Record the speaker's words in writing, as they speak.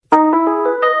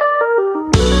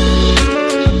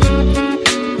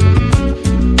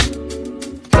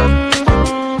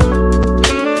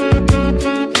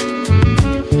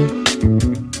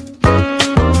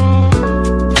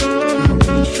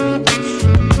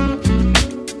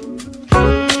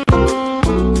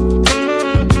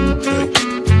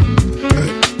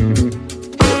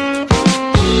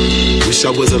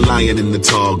lion in the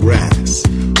tall grass.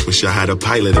 Wish I had a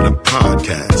pilot and a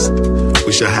podcast.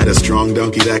 Wish I had a strong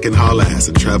donkey that can haul ass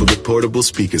and travel with portable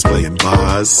speakers playing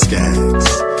bars, skags.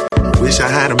 I wish I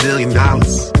had $1 million.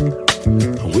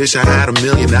 I wish I had 1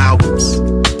 million albums.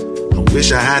 I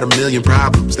wish I had 1 million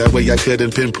problems. That way I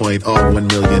couldn't pinpoint all 1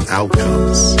 million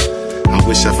outcomes. I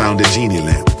wish I found a genie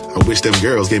lamp. I wish them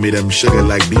girls gave me them sugar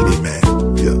like Beanie Man.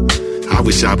 Yeah. I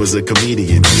wish I was a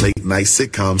comedian. Late night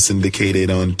sitcom syndicated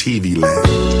on TV Land.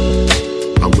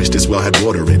 I wish this well had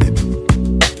water in it.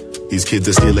 These kids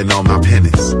are stealing all my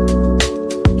pennies.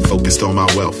 Focused on my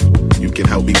wealth. You can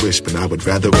help me wish, but I would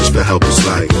rather wish for help. It's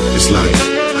like, I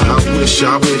wish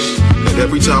that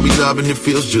every time we love and it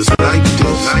feels just like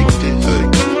this. I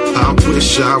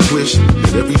wish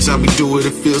that every time we do it,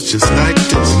 it feels just like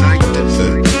this.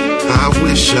 I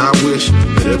wish that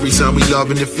every time we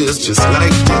love and it feels just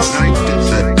like this.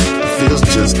 It feels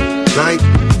just like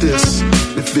this.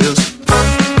 It feels.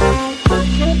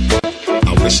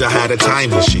 I wish I had a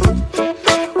time machine.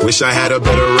 Wish I had a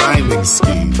better rhyming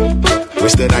scheme.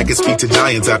 Wish that I could speak to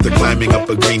giants after climbing up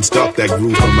a green stalk that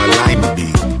grew from a lima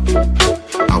bean.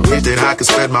 I wish that I could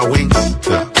spread my wings.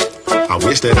 I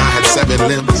wish that I had 7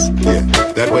 limbs. Yeah,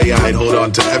 that way I'd hold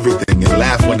on to everything and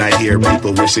laugh when I hear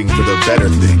people wishing for the better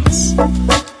things.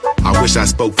 I wish I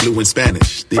spoke fluent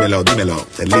Spanish. Dímelo, dímelo.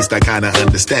 At least I kinda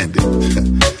understand it.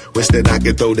 Wish that I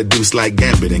could throw the deuce like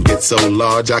Gambit and get so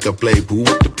large I could play pool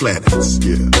with the planets.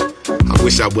 Yeah. I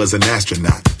wish I was an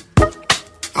astronaut.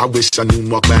 I wish I knew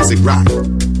more classic rock.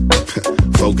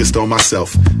 Focused on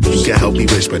myself. You can help me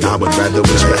wish, but I would rather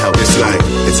wish for help. It's like,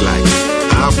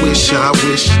 I wish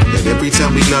that every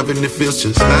time we love and it feels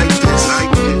just like this.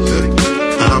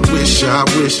 I wish that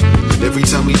every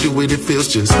time we do it, it feels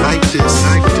just like this.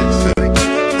 I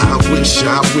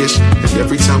wish that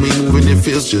every time we move and it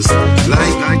feels just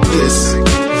like this.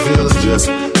 It feels just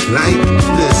like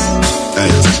this.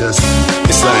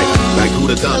 It's like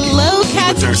who'da done it? Hello,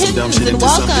 cats and kittens, and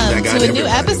welcome to a new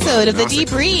episode of The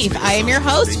Debrief. I am your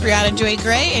host, Brianna Joy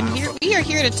Gray, and we are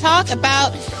here to talk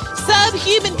about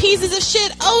subhuman pieces of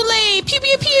shit only. Pew,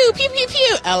 pew, pew, pew, pew,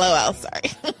 pew. LOL,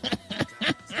 sorry.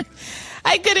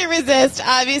 I couldn't resist.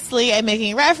 Obviously, I'm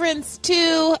making reference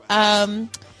to a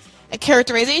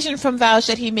characterization from Vaush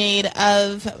that he made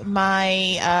of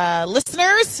my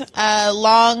listeners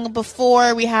long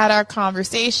before we had our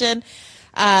conversation.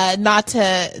 Not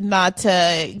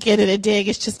to get in a dig.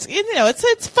 It's just,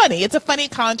 it's funny. It's a funny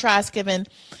contrast given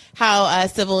how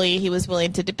civilly he was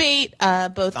willing to debate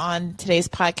both on today's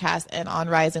podcast and on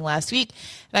Rising last week.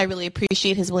 And I really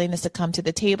appreciate his willingness to come to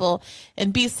the table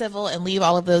and be civil and leave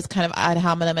all of those kind of ad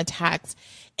hominem attacks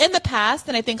in the past.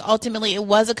 And I think ultimately it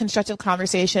was a constructive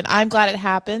conversation. I'm glad it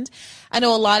happened. I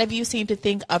know a lot of you seem to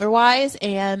think otherwise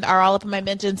and are all up in my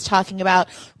mentions talking about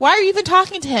why are you even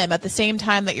talking to him at the same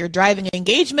time that you're driving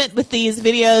engagement with these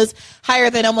videos higher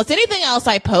than almost anything else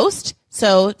I post.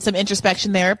 So some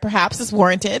introspection there perhaps is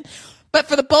warranted. But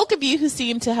for the bulk of you who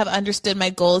seem to have understood my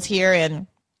goals here and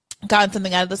gotten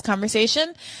something out of this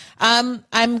conversation,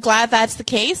 I'm glad that's the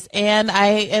case. And I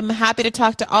am happy to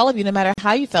talk to all of you, no matter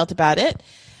how you felt about it,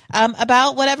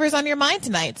 about whatever's on your mind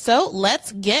tonight. So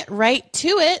let's get right to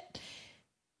it.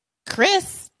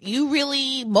 Chris, you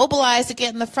really mobilized to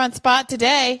get in the front spot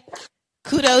today.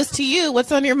 Kudos to you.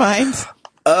 What's on your mind?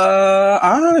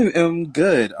 I am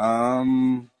good.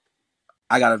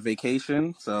 I got a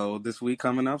vacation, so this week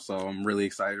coming up, so I'm really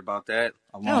excited about that.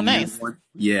 Nice. One.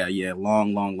 Yeah,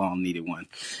 long needed one.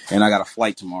 And I got a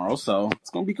flight tomorrow, so it's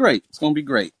gonna be great.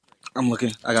 I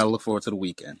gotta look forward to the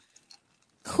weekend.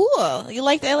 Cool. I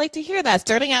like to hear that.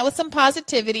 Starting out with some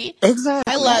positivity.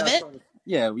 Exactly. I love it.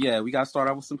 Yeah, we gotta start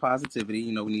out with some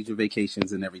positivity. We need your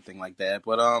vacations and everything like that.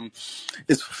 But one,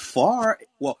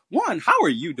 how are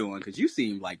you doing? Because you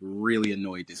seem like really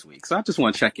annoyed this week. So I just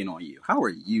want to check in on you. How are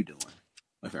you doing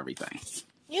with everything?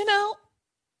 All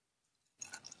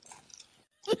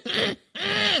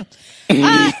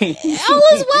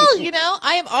is well.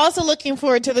 I am also looking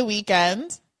forward to the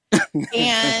weekend.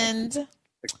 And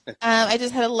I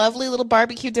just had a lovely little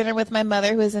barbecue dinner with my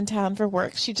mother, who is in town for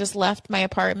work. She just left my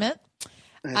apartment.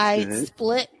 I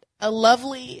split a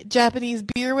lovely Japanese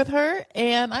beer with her,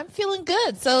 and I'm feeling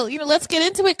good. So, let's get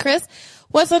into it, Chris.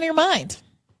 What's on your mind?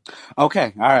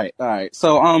 Okay. All right.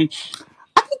 So, I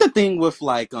think the thing with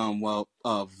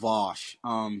Vaush,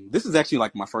 this is actually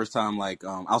like my first time,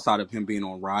 outside of him being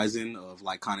on Rising, of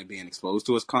kind of being exposed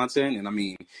to his content. And I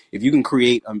mean, if you can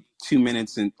create 2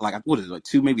 minutes and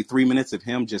maybe 3 minutes of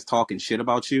him just talking shit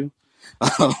about you.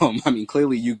 I mean,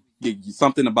 clearly you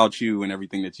something about you and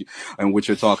everything and what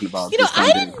you're talking about.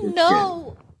 I didn't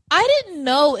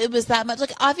know it was that much.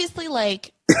 Obviously,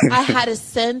 I had a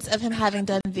sense of him having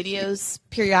done videos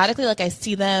periodically. Like I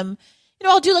see them,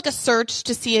 I'll do like a search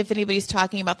to see if anybody's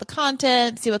talking about the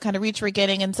content, see what kind of reach we're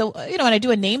getting. And so, when I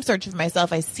do a name search of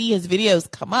myself, I see his videos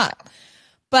come up.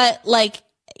 But like,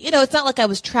 it's not like I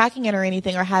was tracking it or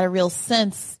anything or had a real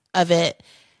sense of it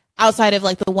outside of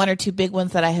like the one or two big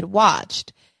ones that I had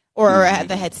watched or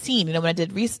that I had seen, when I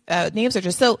did name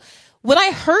searches. So when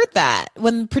I heard that,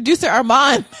 when producer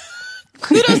Armand,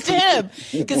 kudos to him,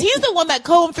 because he's the one that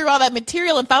combed through all that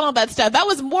material and found all that stuff. That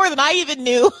was more than I even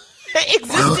knew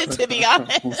existed, to be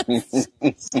honest.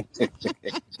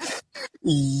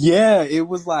 Yeah, it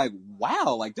was like,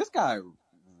 wow, like this guy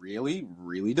really,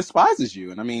 really despises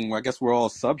you. And I mean, I guess we're all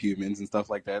subhumans and stuff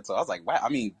like that. So I was like, wow, I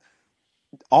mean,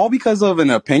 all because of an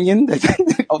opinion,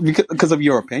 because of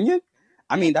your opinion.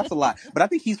 I mean, that's a lot. But I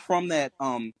think he's from that,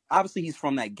 obviously he's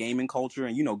from that gaming culture.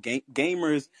 And,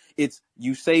 gamers, it's,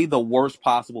 you say the worst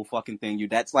possible fucking thing.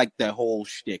 That's like the whole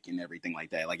shtick and everything like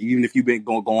that. Like, even if you've been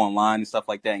go online and stuff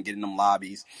like that and get in them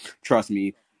lobbies, trust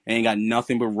me, ain't got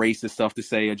nothing but racist stuff to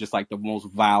say or just like the most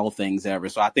vile things ever.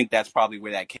 So I think that's probably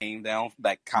where that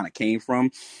kind of came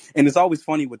from. And it's always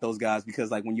funny with those guys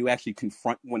because like when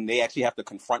they actually have to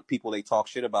confront people they talk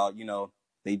shit about,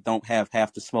 they don't have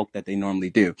half the smoke that they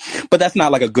normally do. But that's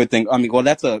not like a good thing. I mean, well,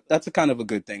 that's a kind of a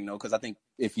good thing though, because I think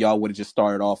if y'all would have just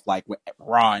started off like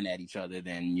rawing at each other,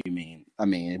 then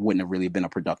it wouldn't have really been a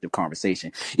productive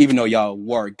conversation. Even though y'all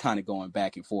were kind of going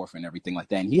back and forth and everything like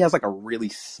that. And he has like a really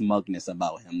smugness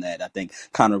about him that I think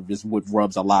kind of just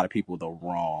rubs a lot of people the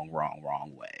wrong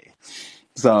way.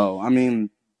 So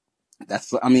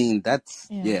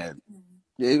yeah.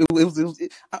 It was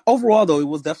overall though, it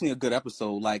was definitely a good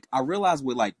episode. Like I realized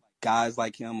with like guys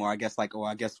like him, or I guess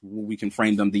we can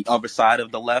frame them the other side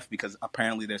of the left, because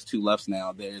apparently there's two lefts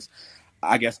now. There's,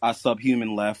 I guess, our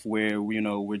subhuman left where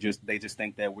they just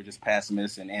think that we're just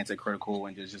pessimists and anti-critical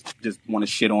and just want to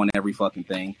shit on every fucking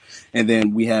thing. And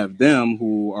then we have them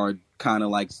who are kind of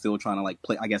like still trying to like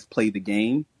play the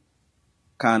game.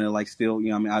 Kind of like still,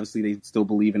 obviously they still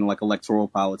believe in like electoral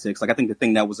politics. Like I think the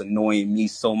thing that was annoying me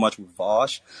so much with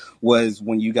Vosh was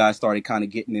when you guys started kind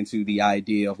of getting into the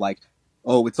idea of like,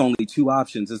 oh, it's only two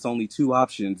options. And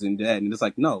that, and it's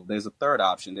like, no, there's a third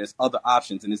option. There's other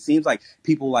options. And it seems like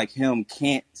people like him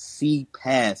can't see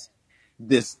past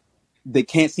this. They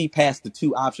can't see past the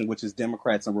two options, which is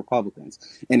Democrats and Republicans.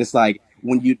 And it's like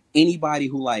when anybody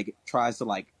who like tries to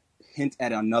like hint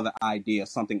at another idea,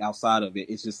 something outside of it,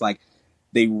 it's just like,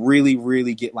 they really,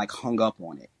 really get like hung up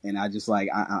on it. And I just like,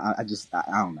 I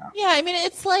don't know. Yeah. I mean,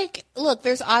 it's like, look,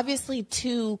 there's obviously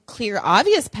two clear,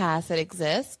 obvious paths that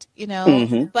exist,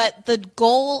 but the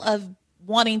goal of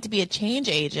wanting to be a change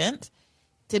agent,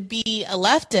 to be a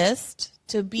leftist,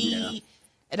 to be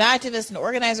an activist, an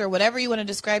organizer, whatever you want to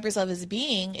describe yourself as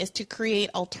being, is to create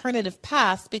alternative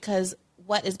paths because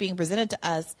what is being presented to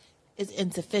us is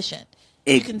insufficient.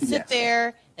 You can sit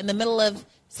there in the middle of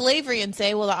slavery and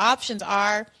say, well, the options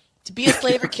are to be a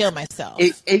slave or kill myself.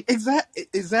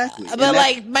 Exactly. But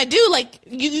like, my dude, like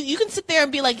you can sit there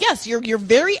and be like, yes, you're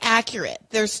very accurate.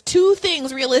 There's two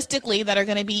things realistically that are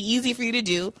going to be easy for you to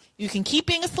do. You can keep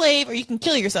being a slave or you can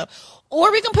kill yourself,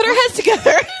 or we can put our heads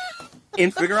together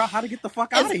and figure out how to get the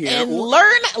fuck out of here and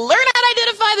learn how to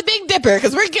identify the Big Dipper,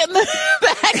 because we're getting the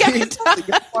heck out of town. To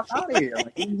get the fuck out of here.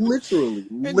 Like, literally.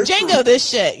 Django this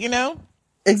shit,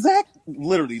 Exactly.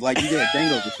 Literally, like,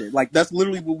 Django this shit. Like, that's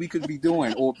literally what we could be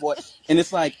doing. And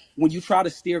it's like, when you try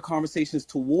to steer conversations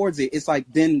towards it, it's like,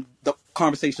 then the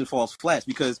conversation falls flat,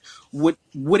 because what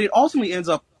it ultimately ends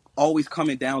up always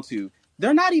coming down to,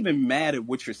 they're not even mad at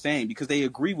what you're saying because they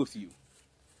agree with you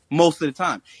most of the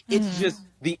time. It's just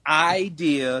the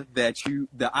idea that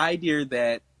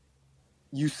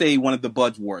you say one of the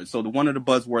buzzwords. So one of the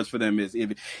buzzwords for them is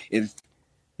if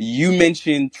you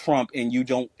mention Trump and you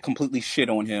don't completely shit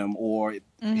on him, or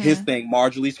his thing,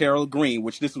 Marjorie Taylor Greene,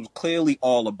 which this was clearly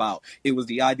all about. It was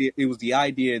the idea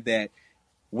that,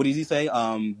 what does he say?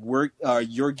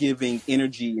 You're giving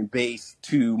energy and base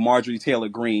to Marjorie Taylor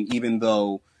Greene, even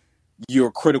though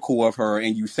you're critical of her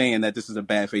and you saying that this is a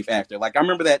bad faith actor. Like, I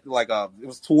remember that, like, it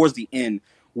was towards the end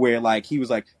where, like, he was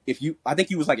like, I think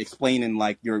he was like explaining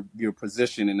like your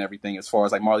position and everything as far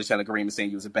as like Marjorie Taylor Greene was saying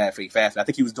he was a bad faith actor. I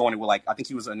think he was doing it with like, I think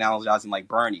he was analogizing like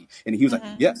Bernie, and he was like,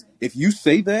 yes, if you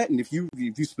say that, and if you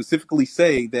specifically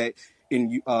say that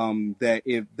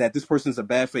that this person's a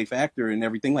bad faith actor and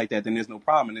everything like that, then there's no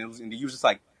problem. And he was just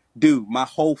like, dude, my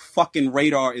whole fucking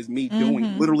radar is me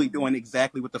literally doing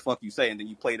exactly what the fuck you say, and then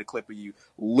you play the clip of you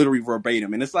literally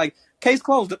verbatim, and it's like, case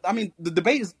closed. I mean, the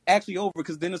debate is actually over,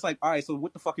 because then it's like, all right, so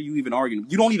what the fuck are you even arguing?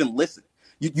 You don't even listen.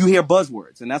 You hear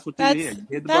buzzwords, and that's what you hear. You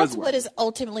hear the that's buzzwords. What is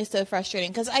ultimately so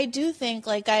frustrating, because I do think,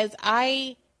 like, guys,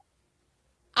 I'm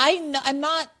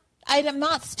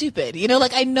not stupid. You know,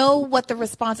 like, I know what the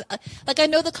response, like, I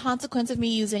know the consequence of me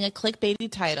using a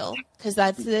clickbaity title, because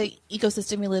that's the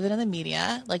ecosystem we live in the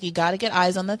media. Like, you got to get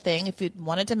eyes on the thing if you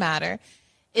want it to matter,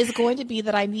 is going to be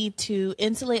that I need to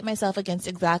insulate myself against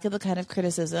exactly the kind of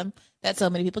criticism that so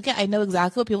many people get. I know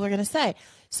exactly what people are going to say.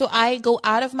 So I go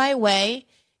out of my way,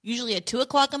 usually at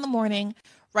 2:00 in the morning,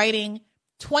 writing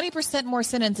 20% more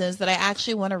sentences that I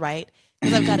actually want to write,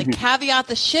 because I've got to caveat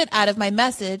the shit out of my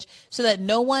message so that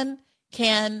no one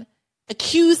can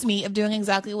accuse me of doing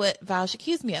exactly what Vaush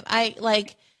accused me of.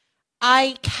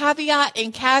 I caveat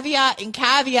and caveat and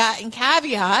caveat and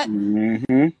caveat.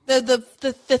 Mm-hmm.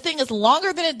 The thing is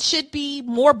longer than it should be,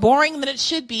 more boring than it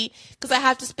should be, because I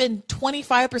have to spend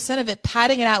 25% of it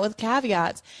padding it out with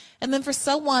caveats. And then for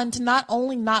someone to not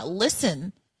only not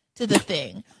listen to the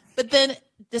thing, but then,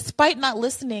 despite not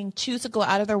listening, choose to go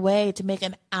out of their way to make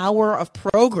an hour of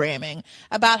programming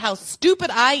about how stupid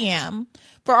I am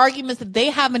for arguments that they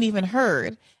haven't even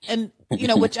heard, and, you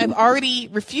know, which I've already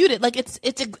refuted. Like, it's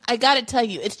I gotta tell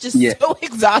you, it's just so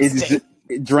exhausting.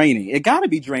 It's draining. It gotta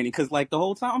be draining, because, like, the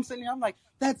whole time I'm sitting there, I'm like,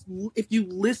 that's, if you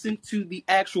listen to the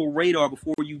actual radar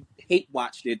before you hate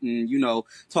watched it, and, you know,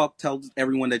 tell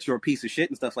everyone that you're a piece of shit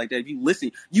and stuff like that. If you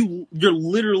listen, you're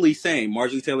literally saying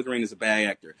Marjorie Taylor Greene is a bad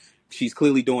actor. She's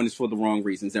clearly doing this for the wrong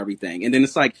reasons, everything. And then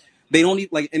it's like, they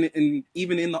don't like, and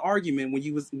even in the argument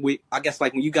when I guess,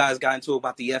 like, when you guys got into it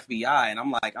about the FBI, and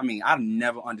I'm like, I mean, I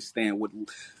never understand what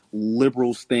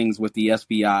liberals things with the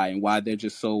FBI and why they're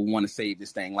just so want to save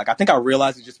this thing. Like, I think I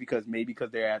realized it just because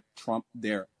they're at Trump,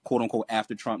 they're quote unquote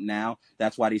after Trump now.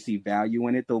 That's why they see value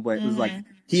in it, though. But it was like,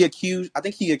 he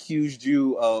accused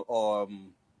you of,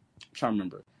 I'm trying to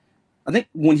remember. I think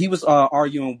when he was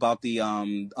arguing about the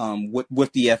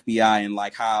with the FBI, and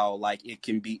like how, like, it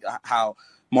can be how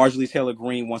Marjorie Taylor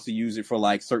Greene wants to use it for,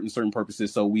 like, certain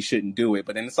purposes, so we shouldn't do it.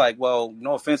 But then it's like, well,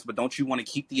 no offense, but don't you want to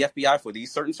keep the FBI for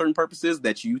these certain purposes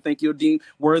that you think you're deemed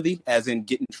worthy, as in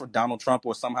getting Donald Trump,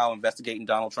 or somehow investigating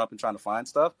Donald Trump and trying to find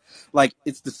stuff? Like,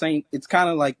 it's the same. It's kind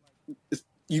of like,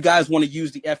 you guys want to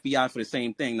use the FBI for the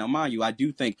same thing. Now, mind you, I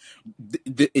do think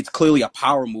it's clearly a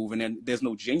power move, and there's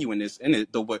no genuineness in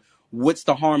it, though. But what's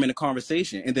the harm in the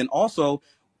conversation? And then also,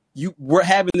 we're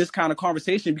having this kind of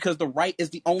conversation because the right is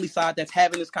the only side that's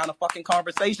having this kind of fucking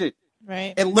conversation.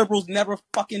 Right. And liberals never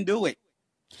fucking do it.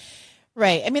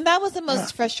 Right. I mean, that was the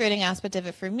most frustrating aspect of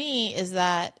it for me, is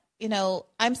that, you know,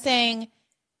 I'm saying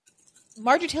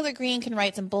Marjorie Taylor Greene can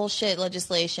write some bullshit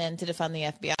legislation to defund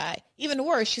the FBI. Even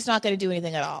worse, she's not going to do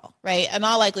anything at all. Right. In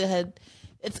all likelihood,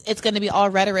 it's going to be all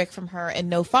rhetoric from her and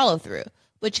no follow through,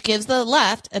 which gives the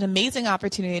left an amazing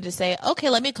opportunity to say, okay,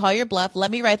 let me call your bluff.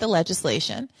 Let me write the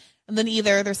legislation. And then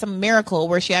either there's some miracle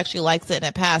where she actually likes it and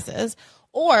it passes,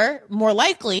 or more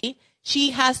likely,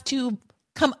 she has to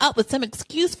come up with some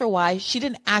excuse for why she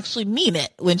didn't actually mean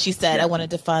it when she said, I wanted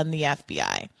to fund the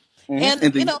FBI.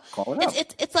 And you know,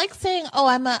 it's like saying, oh,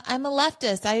 I'm a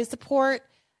leftist. I support,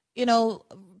 you know,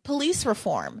 police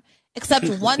reform. Except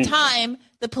one time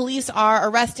the police are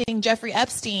arresting Jeffrey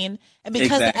Epstein, and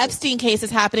because the Epstein case is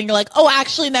happening, you're like, oh,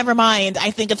 actually, never mind.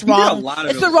 I think it's wrong.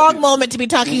 It's the wrong moment to be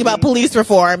talking about police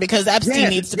reform because Epstein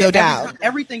needs to go down.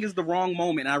 Everything is the wrong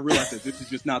moment, and I realize that this is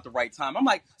just not the right time. I'm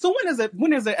like, so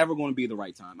when is it ever going to be the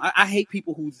right time? I hate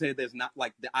people who say there's not,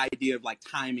 like, the idea of, like,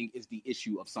 timing is the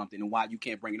issue of something and why you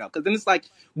can't bring it up. Because then it's like,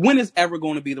 when is ever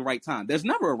going to be the right time? There's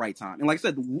never a right time. And like I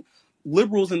said,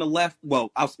 liberals and the left,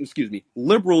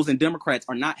 liberals and Democrats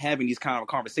are not having these kind of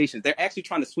conversations. They're actually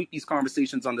trying to sweep these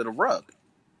conversations under the rug.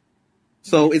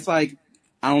 So it's like,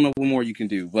 I don't know what more you can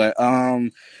do, but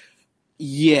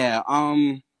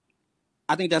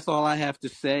I think that's all I have to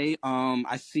say.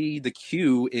 I see the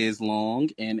queue is long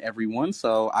and everyone,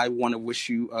 so I want to wish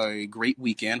you a great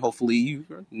weekend. Hopefully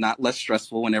you're not less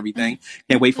stressful and everything.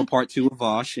 Can't wait for part 2 of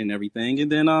Vaush and everything.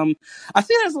 And then I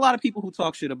see there's a lot of people who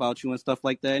talk shit about you and stuff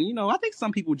like that. And, you know, I think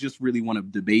some people just really want to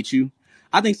debate you.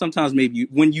 I think sometimes maybe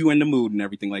when you're in the mood and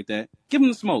everything like that, give them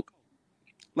the smoke.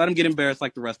 Let them get embarrassed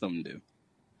like the rest of them do.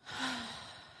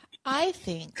 I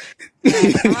think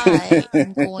that I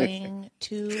am going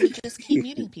to just keep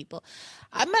muting people.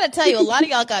 I'm going to tell you, a lot of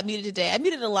y'all got muted today. I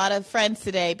muted a lot of friends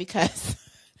today because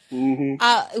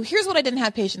here's what I didn't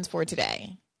have patience for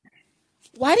today.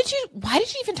 Why did you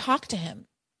even talk to him?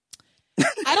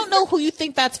 I don't know who you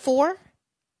think that's for.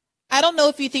 I don't know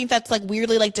if you think that's like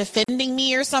weirdly like defending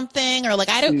me or something, or like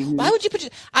I don't. Why would you put?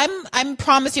 I'm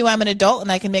promise you I'm an adult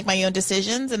and I can make my own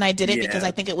decisions, and I did it because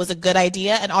I think it was a good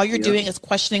idea. And all you're doing is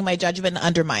questioning my judgment and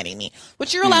undermining me,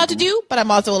 which you're allowed to do, but I'm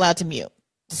also allowed to mute.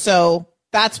 So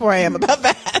that's where I am about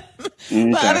that.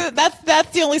 But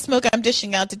that's the only smoke I'm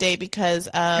dishing out today because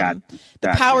the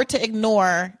power to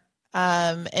ignore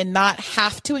and not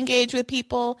have to engage with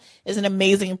people is an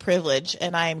amazing privilege,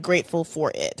 and I am grateful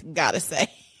for it. Gotta say.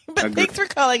 But thanks for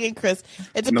calling in, Chris.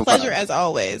 It's a pleasure as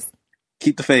always.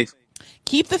 Keep the faith.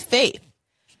 Keep the faith.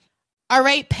 All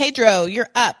right, Pedro, you're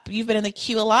up. You've been in the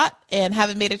queue a lot and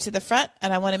haven't made it to the front,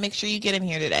 and I want to make sure you get in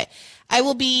here today. I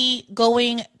will be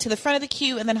going to the front of the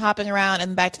queue and then hopping around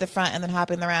and back to the front and then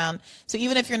hopping around. So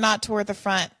even if you're not toward the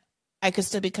front, I could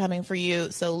still be coming for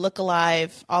you. So look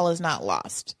alive. All is not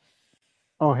lost.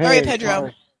 Oh, hey. All right,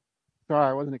 Pedro. Sorry,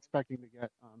 I wasn't expecting to get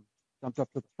jumped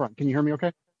up to the front. Can you hear me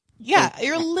okay? Yeah,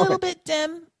 you're a little bit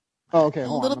dim. Oh, okay.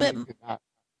 A little bit. That.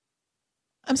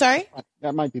 I'm sorry?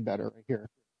 That might be better right here.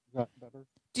 Is that better?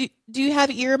 Do you have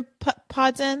ear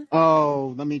pods in?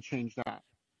 Oh, let me change that.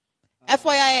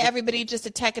 FYI, everybody, just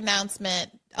a tech announcement.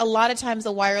 A lot of times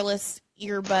the wireless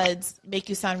earbuds make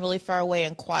you sound really far away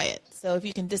and quiet. So if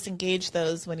you can disengage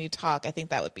those when you talk, I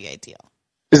think that would be ideal.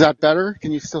 Is that better?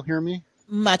 Can you still hear me?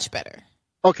 Much better.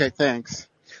 Okay, thanks.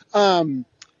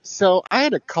 So I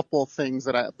had a couple things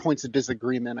points of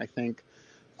disagreement, I think.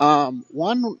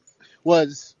 One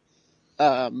was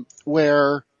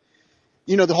where,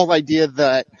 the whole idea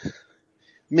that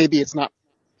maybe it's not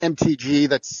MTG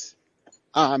that's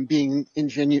being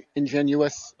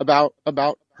ingenuous about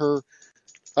her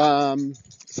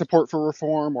support for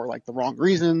reform or like the wrong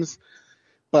reasons,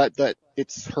 but that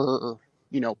it's her,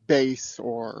 base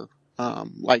or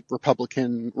like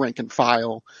Republican rank and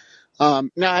file.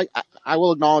 Now, I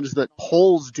will acknowledge that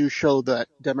polls do show that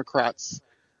Democrats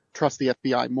trust the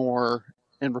FBI more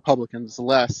and Republicans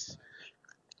less.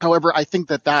 However, I think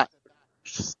that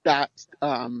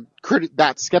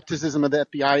skepticism of the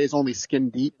FBI is only skin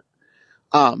deep,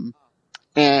 and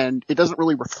it doesn't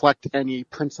really reflect any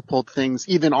principled things,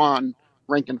 even on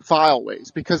rank and file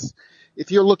ways. Because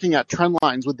if you're looking at trend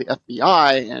lines with the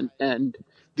FBI, and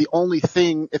the only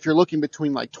thing, if you're looking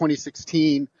between like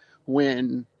 2016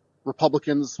 when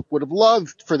Republicans would have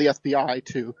loved for the FBI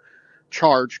to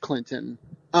charge Clinton.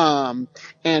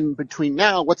 And between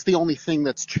now, what's the only thing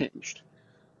that's changed?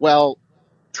 Well,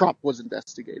 Trump was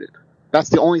investigated. That's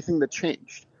the only thing that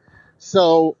changed.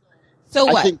 So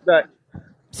what? I think that.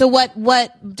 So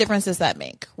what difference does that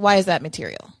make? Why is that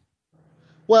material?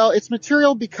 Well, it's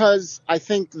material because I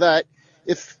think that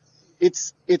if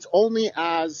it's only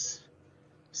as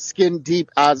skin deep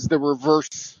as the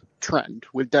reverse trend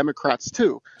with Democrats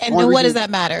too. And what does that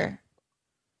matter?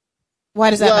 Why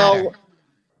does that matter?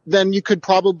 Then you could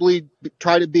probably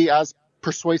try to be as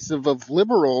persuasive of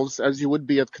liberals as you would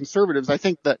be of conservatives. I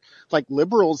think that like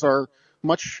liberals are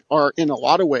in a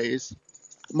lot of ways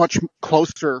much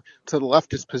closer to the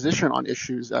leftist position on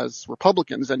issues as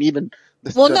Republicans, and even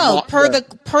per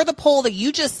the poll that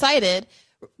you just cited,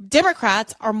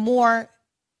 Democrats are more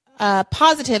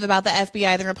positive about the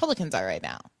FBI than Republicans are right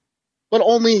now. But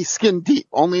only skin deep,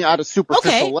 only at a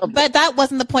superficial level. But that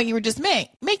wasn't the point you were just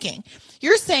making.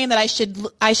 You're saying that I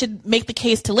should make the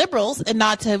case to liberals and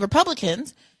not to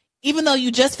Republicans, even though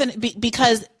you just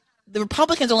because the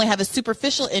Republicans only have a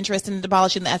superficial interest in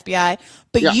abolishing the FBI.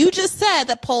 But you just said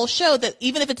that polls show that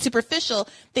even if it's superficial,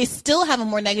 they still have a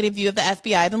more negative view of the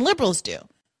FBI than liberals do.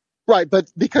 Right,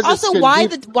 but because also why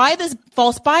this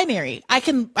false binary? I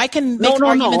can make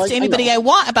arguments to anybody I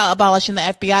want about abolishing the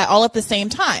FBI all at the same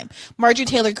time. Marjorie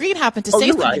Taylor Greene happened to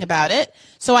say something about it,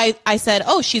 so I said,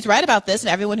 "Oh, she's right about this, and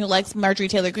everyone who likes Marjorie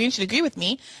Taylor Greene should agree with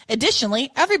me."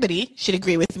 Additionally, everybody should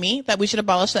agree with me that we should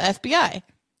abolish the FBI.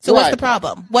 So what's the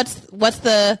problem? What's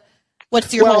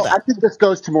your holdup? I think this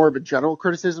goes to more of a general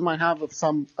criticism I have of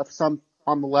some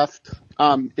on the left.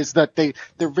 Is that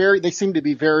they seem to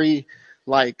be very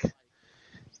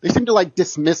they seem to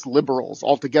dismiss liberals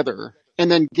altogether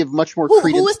and then give much more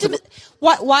credence.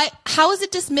 Why? How is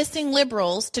it dismissing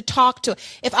liberals to talk to?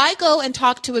 If I go and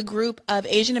talk to a group of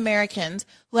Asian Americans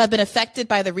who have been affected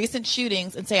by the recent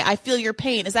shootings and say, I feel your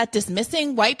pain, is that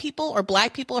dismissing white people or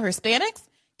black people or Hispanics?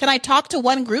 Can I talk to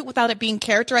one group without it being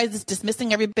characterized as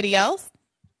dismissing everybody else?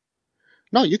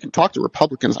 No, you can talk to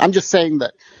Republicans. I'm just saying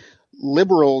that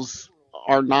liberals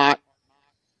are not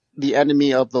the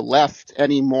enemy of the left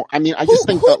anymore. I mean, I just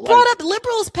think that who brought up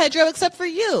liberals, Pedro, except for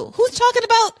you? Who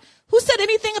said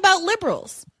anything about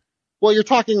liberals? Well, you're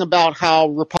talking about how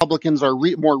Republicans are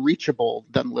more reachable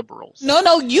than liberals.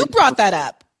 No, you brought that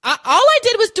up. all I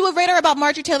did was do a radar about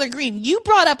Marjorie Taylor Greene. You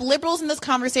brought up liberals in this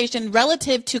conversation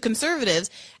relative to conservatives,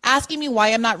 asking me why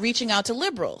I'm not reaching out to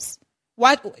liberals.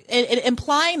 Why,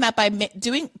 implying that by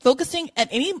focusing at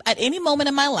any moment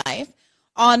in my life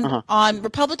on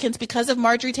Republicans because of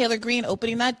Marjorie Taylor Greene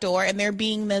opening that door and there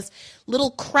being this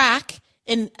little crack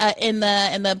in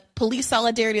the police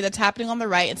solidarity that's happening on the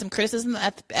right and some criticism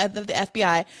of the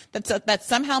FBI that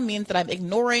somehow means that I'm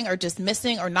ignoring or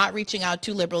dismissing or not reaching out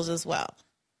to liberals as well.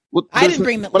 I didn't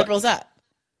bring the liberals up.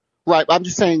 Right. I'm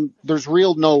just saying there's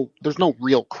no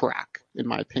real crack, in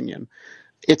my opinion.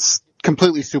 It's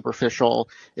completely superficial.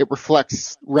 It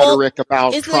reflects rhetoric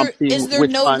about Trump being is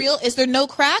there no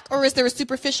crack, or is there a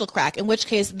superficial crack? In which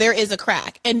case there is a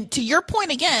crack. And to your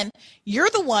point again, you're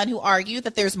the one who argued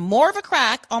that there's more of a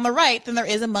crack on the right than there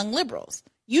is among liberals.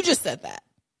 You just said that.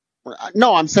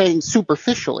 No, I'm saying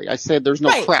superficially. I said there's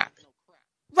no crack.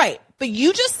 Right. But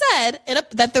you just said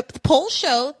that the polls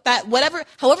show that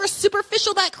however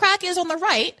superficial that crack is on the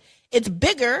right, it's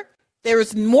bigger.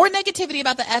 There's more negativity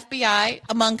about the FBI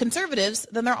among conservatives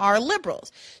than there are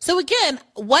liberals. So again,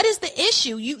 what is the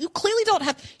issue? You clearly don't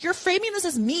have, you're framing this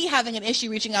as me having an issue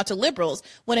reaching out to liberals,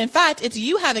 when in fact it's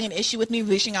you having an issue with me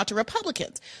reaching out to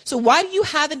Republicans. So why do you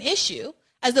have an issue,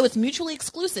 as though it's mutually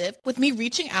exclusive, with me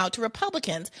reaching out to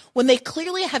Republicans when they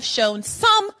clearly have shown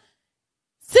some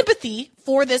sympathy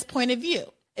for this point of view?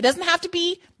 It doesn't have to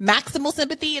be maximal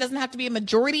sympathy. It doesn't have to be a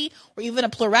majority or even a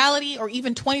plurality or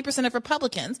even 20% of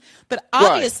Republicans. But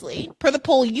obviously, per the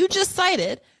poll you just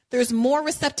cited, there's more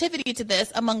receptivity to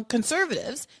this among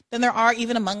conservatives than there are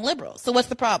even among liberals. So what's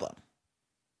the problem?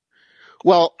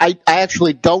 Well, I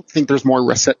actually don't think there's more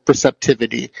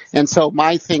receptivity. And so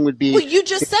my thing would be... Well, you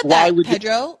just said that,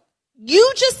 Pedro.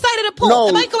 You just cited a poll. No,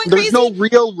 am I going there's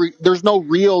crazy? There's no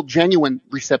real genuine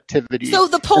receptivity. So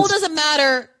the poll doesn't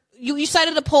matter. You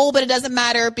cited a poll, but it doesn't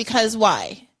matter because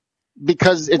why?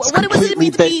 Because it's what does it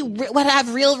mean to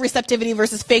have real receptivity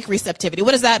versus fake receptivity?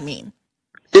 What does that mean?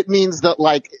 It means that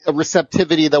like a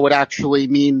receptivity that would actually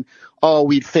mean,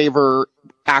 we'd favor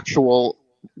actual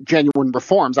genuine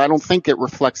reforms. I don't think it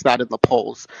reflects that in the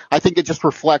polls. I think it just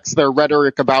reflects their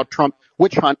rhetoric about Trump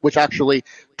witch hunt, which actually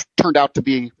turned out to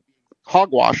be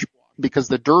hogwash. Because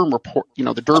the Durham report,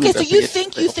 the Durham. Okay, so you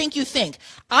think.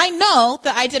 I know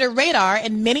that I did a radar,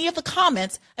 and many of the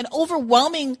comments, an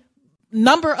overwhelming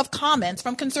number of comments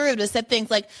from conservatives said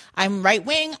things like, I'm right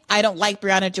wing, I don't like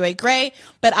Briahna Joy Gray,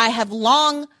 but I have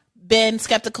long been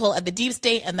skeptical of the deep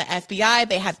state and the FBI.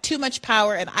 They have too much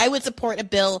power, and I would support a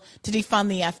bill to defund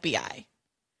the FBI.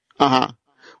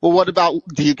 Well, what about,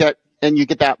 you get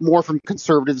that more from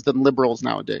conservatives than liberals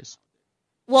nowadays?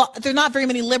 Well, there are not very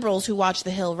many liberals who watch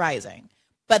The Hill Rising,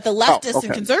 but the leftists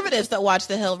and conservatives that watch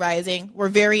The Hill Rising were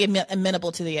very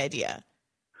amenable to the idea.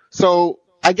 So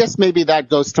I guess maybe that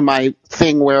goes to my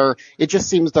thing where it just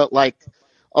seems that like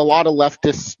a lot of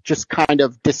leftists just kind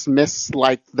of dismiss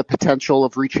like the potential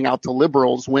of reaching out to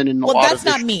liberals when in a lot of... Well, that's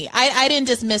not me. I didn't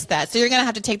dismiss that. So you're going to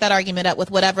have to take that argument up with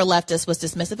whatever leftist was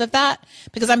dismissive of that,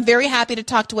 because I'm very happy to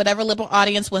talk to whatever liberal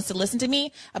audience wants to listen to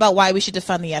me about why we should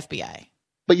defund the FBI.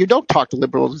 But you don't talk to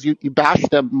liberals. You bash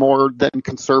them more than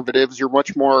conservatives. You're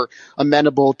much more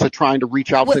amenable to trying to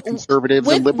reach out to conservatives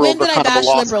and liberals. When did I bash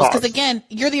liberals? Because again,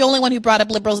 you're the only one who brought up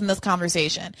liberals in this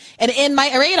conversation. And in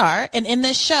my radar and in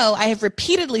this show, I have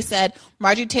repeatedly said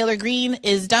Marjorie Taylor Greene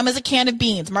is dumb as a can of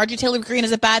beans. Marjorie Taylor Greene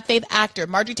is a bad faith actor.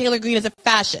 Marjorie Taylor Greene is a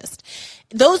fascist.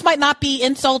 Those might not be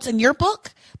insults in your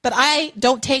book, but I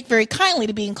don't take very kindly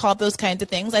to being called those kinds of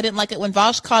things. I didn't like it when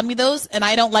Vosh called me those, and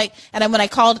when I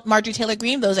called Marjorie Taylor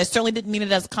Greene those, I certainly didn't mean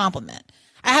it as a compliment.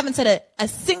 I haven't said a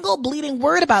single bleeding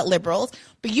word about liberals,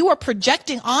 but you are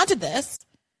projecting onto this.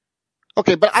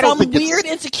 Okay, but I don't think weird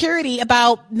insecurity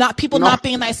about not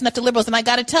being nice enough to liberals, and I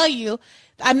got to tell you,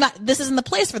 this isn't the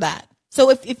place for that. So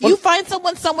if you find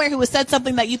someone somewhere who has said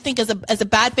something that you think is a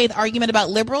bad faith argument about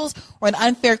liberals or an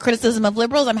unfair criticism of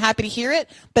liberals, I'm happy to hear it.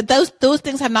 But those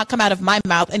things have not come out of my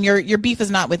mouth, and your beef is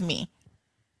not with me.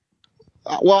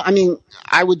 Well, I mean,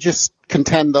 I would just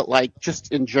contend that, like,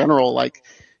 just in general, like,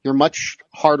 you're much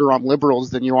harder on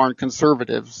liberals than you are on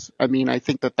conservatives. I mean, I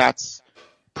think that's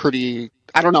pretty.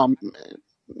 I don't know.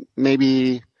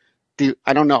 Maybe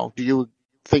I don't know. Do you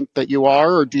think that you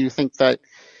are, or do you think that?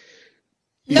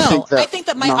 I think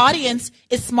that my audience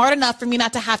is smart enough for me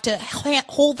not to have to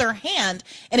hold their hand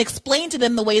and explain to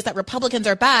them the ways that Republicans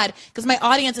are bad, because my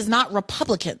audience is not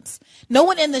Republicans. No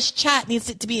one in this chat needs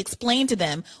it to be explained to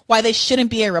them why they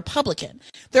shouldn't be a Republican.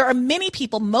 There are many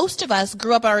people, most of us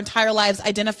grew up our entire lives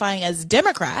identifying as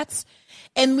Democrats,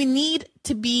 and we need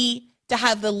to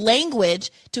have the language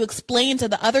to explain to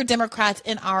the other Democrats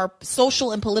in our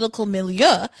social and political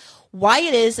milieu why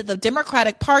it is that the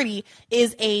Democratic Party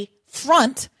is a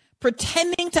front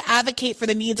pretending to advocate for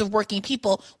the needs of working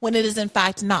people when it is in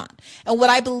fact not. And what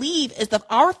I believe is that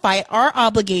our fight, our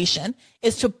obligation,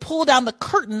 is to pull down the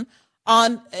curtain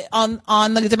on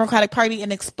the Democratic Party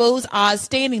and expose Oz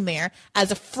standing there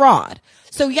as a fraud.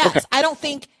 So yes, okay. I don't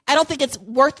think it's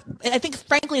worth, I think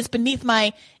frankly it's beneath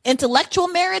my intellectual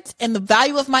merits and the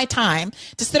value of my time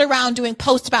to sit around doing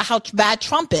posts about how bad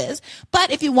Trump is. But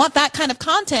if you want that kind of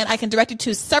content, I can direct you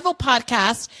to several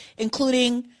podcasts,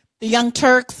 including the Young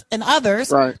Turks and others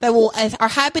that are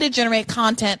happy to generate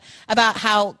content about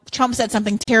how Trump said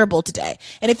something terrible today.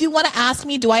 And if you want to ask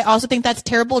me, do I also think that's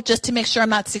terrible, just to make sure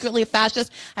I'm not secretly a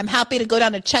fascist, I'm happy to go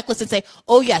down a checklist and say,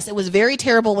 oh yes, it was very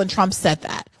terrible when Trump said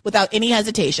that, without any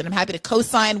hesitation. I'm happy to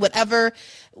co-sign whatever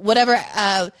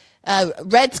Red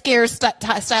Scare style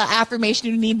affirmation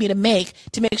you need me to make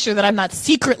sure that I'm not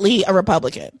secretly a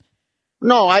Republican.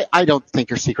 No, I don't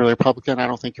think you're secretly Republican. I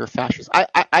don't think you're a fascist.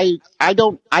 I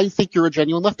think you're a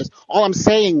genuine leftist. All I'm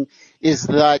saying is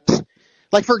that,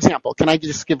 like, for example, can I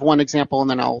just give one example and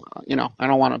then I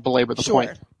don't want to belabor the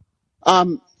point.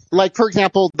 Like, for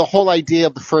example, the whole idea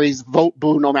of the phrase vote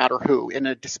boo no matter who in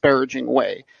a disparaging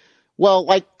way. Well,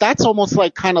 like, that's almost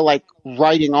like kind of like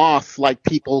writing off like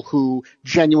people who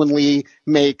genuinely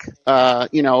make, a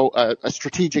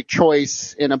strategic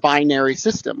choice in a binary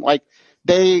system. Like,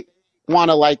 they want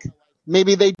to, like,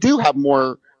 maybe they do have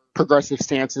more progressive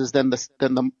stances than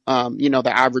the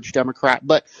average Democrat.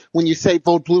 But when you say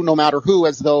vote blue no matter who,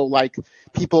 as though like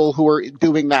people who are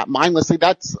doing that mindlessly,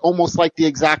 that's almost like the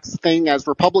exact thing as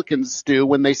Republicans do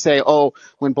when they say, oh,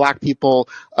 when black people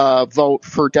vote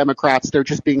for Democrats, they're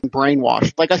just being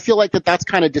brainwashed. Like, I feel like that's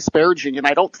kind of disparaging, and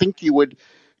I don't think you would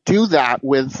do that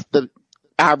with the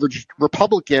average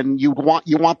Republican. You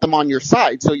want them on your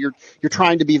side, so you're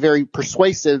trying to be very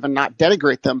persuasive and not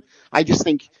denigrate them. I just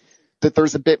think that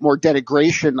there's a bit more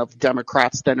denigration of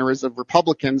Democrats than there is of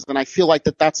Republicans, and I feel like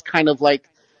that's kind of like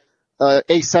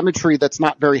asymmetry that's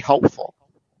not very helpful.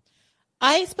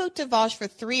 I spoke to Vaush for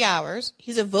 3 hours.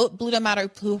 He's a vote blue no matter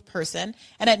who person.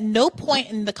 And at no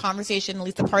point in the conversation, at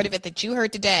least the part of it that you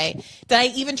heard today, did I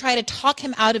even try to talk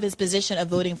him out of his position of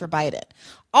voting for Biden.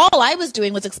 All I was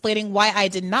doing was explaining why I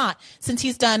did not, since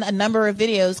he's done a number of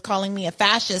videos calling me a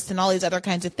fascist and all these other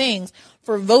kinds of things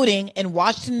for voting in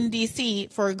Washington, D.C.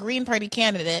 for a Green Party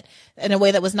candidate in a way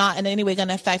that was not in any way going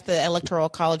to affect the Electoral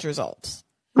College results.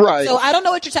 Right. So I don't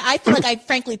know what you're saying. I feel like I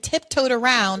frankly tiptoed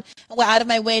around and went out of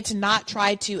my way to not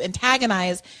try to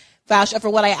antagonize Vaush for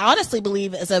what I honestly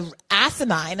believe is a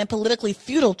asinine and politically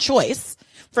futile choice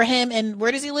for him. And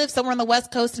where does he live? Somewhere on the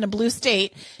West Coast in a blue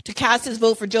state, to cast his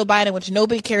vote for Joe Biden, which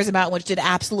nobody cares about, which did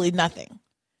absolutely nothing.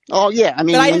 Oh yeah, I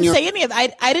mean, but I didn't say any of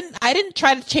that. I didn't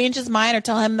try to change his mind or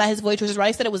tell him that his vote was right.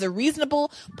 I said it was a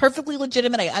reasonable, perfectly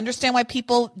legitimate. I understand why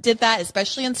people did that,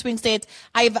 especially in swing states.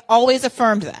 I've always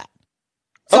affirmed that.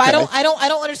 So okay. I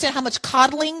don't understand how much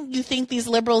coddling you think these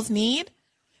liberals need,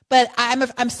 but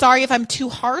I'm sorry if I'm too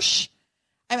harsh.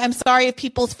 I'm sorry if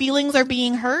people's feelings are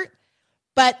being hurt,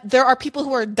 but there are people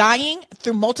who are dying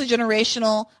through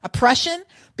multi-generational oppression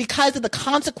because of the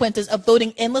consequences of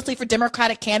voting endlessly for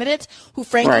Democratic candidates who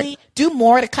frankly do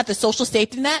more to cut the social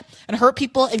safety net and hurt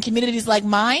people in communities like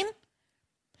mine.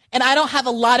 And I don't have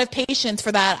a lot of patience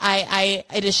for that.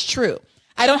 It is true.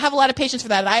 I don't have a lot of patience for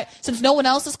that. Since no one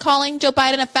else is calling Joe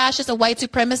Biden a fascist, a white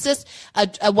supremacist,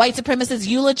 a white supremacist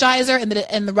eulogizer,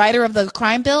 and the writer of the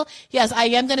crime bill, yes, I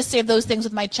am going to say those things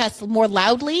with my chest more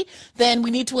loudly than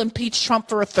we need to impeach Trump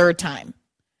for a third time.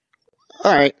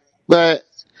 All right, but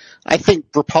I think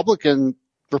Republicans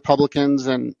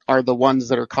and are the ones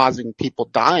that are causing people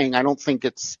dying. I don't think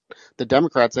it's the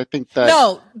Democrats. I think that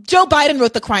no, Joe Biden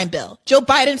wrote the crime bill. Joe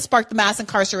Biden sparked the mass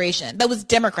incarceration. That was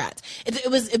Democrats.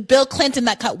 It was Bill Clinton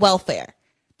that cut welfare.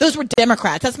 Those were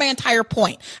Democrats. That's my entire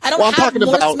point. I don't have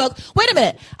more smoke. Wait a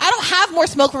minute. I don't have more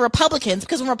smoke for Republicans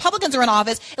because when Republicans are in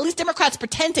office, at least Democrats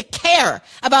pretend to care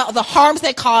about the harms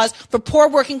they cause for poor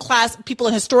working class people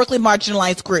and historically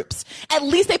marginalized groups. At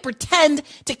least they pretend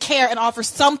to care and offer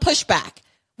some pushback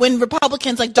when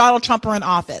Republicans like Donald Trump are in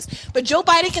office. But Joe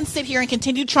Biden can sit here and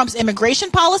continue Trump's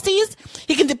immigration policies.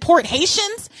 He can deport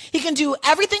Haitians. He can do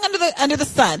everything under the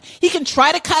sun. He can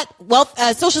try to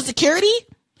cut Social Security.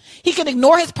 He can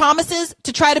ignore his promises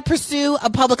to try to pursue a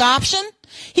public option.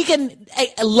 He can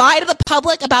lie to the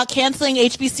public about canceling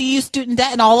HBCU student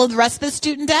debt and all of the rest of the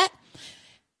student debt.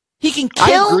 He can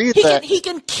kill. He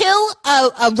can kill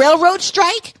a railroad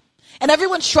strike. And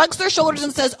everyone shrugs their shoulders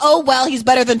and says, oh, well, he's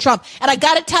better than Trump. And I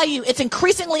got to tell you, it's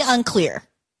increasingly unclear.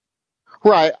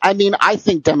 Right. I mean, I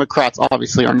think Democrats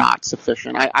obviously are not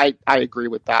sufficient. I agree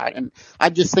with that. And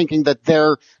I'm just thinking that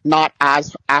they're not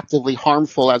as actively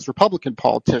harmful as Republican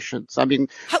politicians. I mean,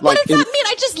 What does that mean?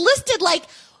 I just listed like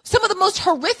some of the most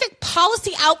horrific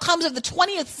policy outcomes of the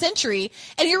 20th century,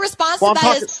 and your response to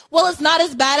that is, well, it's not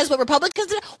as bad as what Republicans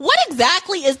did. What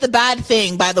exactly is the bad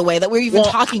thing, by the way, that we're even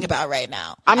talking about right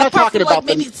now? I'm not talking about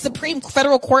maybe Supreme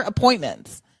Federal Court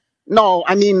appointments. No,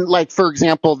 I mean, like, for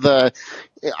example,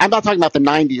 I'm not talking about the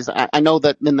 90s. I know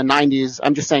that in the 90s,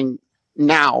 I'm just saying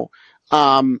now,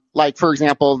 like, for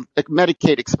example, the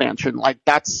Medicaid expansion, like,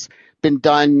 that's been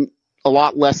done a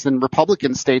lot less in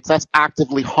Republican states. That's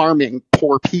actively harming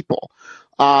poor people.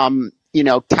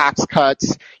 Tax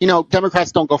cuts.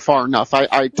 Democrats don't go far enough.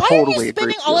 I totally agree. Why are you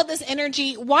spending all of this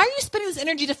energy? Why are you spending this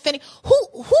energy defending?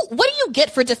 What do you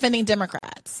get for defending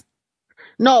Democrats?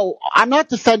 No, I'm not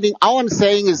defending. All I'm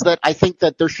saying is that I think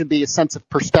that there should be a sense of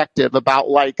perspective about,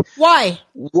 like, why?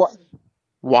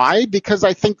 Why? Because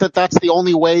I think that that's the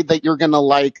only way that you're going to,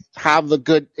 like, have the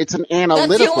good, it's an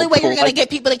analytical That's the only way tool. You're going to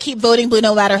get people to keep voting blue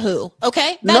no matter who.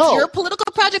 Okay? That's your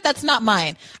political project. That's not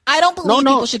mine. I don't believe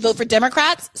people should vote for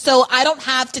Democrats, so I don't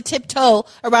have to tiptoe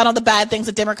around all the bad things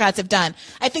that Democrats have done.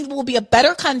 I think we'll be a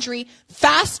better country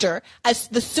faster as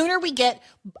the sooner we get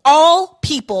all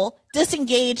people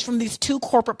disengaged from these two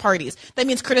corporate parties. That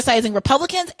means criticizing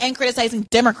Republicans and criticizing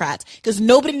Democrats, because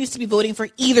nobody needs to be voting for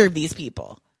either of these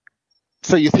people.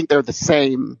 So you think they're the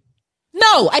same?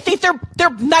 No, I think they're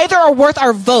neither are worth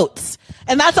our votes.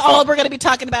 And that's all we're going to be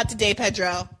talking about today,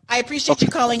 Pedro. I appreciate you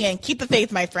calling in. Keep the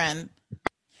faith, my friend.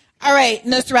 All right,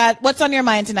 Nusrat, what's on your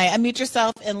mind tonight? Unmute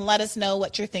yourself and let us know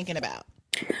what you're thinking about.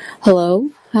 Hello.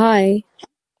 Hi.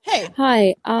 Hey.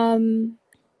 Hi.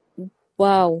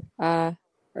 Wow. Are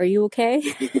you okay?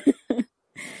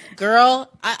 Girl,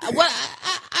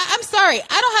 I'm sorry.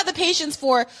 I don't have the patience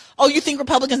for, you think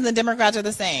Republicans and the Democrats are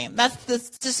the same.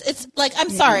 It's like, I'm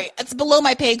sorry. It's below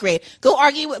my pay grade. Go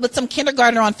argue with some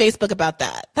kindergartner on Facebook about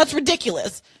that. That's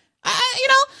ridiculous.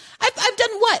 I've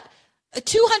done what?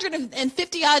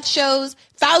 250 odd shows,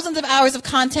 thousands of hours of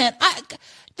content.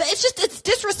 It's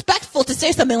disrespectful to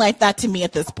say something like that to me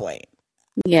at this point.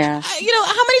 Yeah. How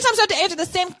many times do I have to answer the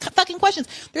same fucking questions?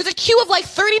 There's a queue of like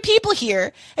 30 people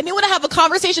here, and you want to have a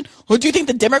conversation. Well, do you think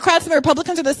the Democrats and the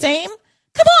Republicans are the same?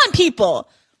 Come on, people.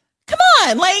 Come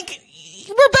on. Like,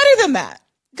 we're better than that.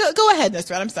 Go ahead,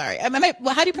 Nusrat. I'm sorry. How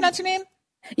do you pronounce your name?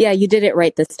 Yeah, you did it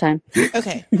right this time.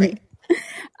 Okay, great.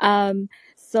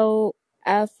 So,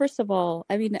 first of all,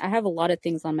 I mean, I have a lot of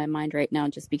things on my mind right now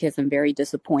just because I'm very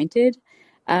disappointed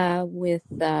with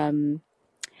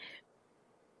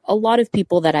a lot of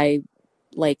people that I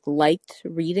liked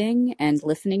reading and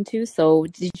listening to. So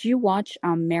did you watch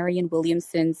Marianne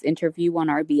Williamson's interview on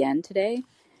RBN today?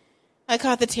 I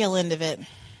caught the tail end of it.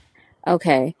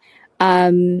 Okay.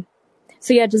 So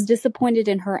yeah, just disappointed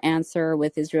in her answer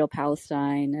with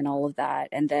Israel-Palestine and all of that.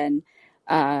 And then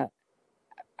I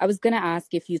was going to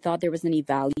ask if you thought there was any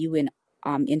value in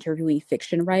interviewing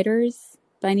fiction writers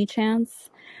by any chance,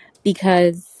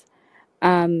 because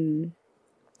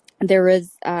there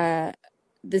was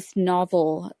this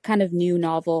novel, kind of new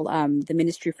novel, The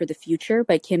Ministry for the Future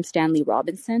by Kim Stanley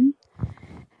Robinson.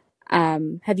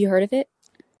 Have you heard of it?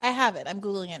 I haven't. I'm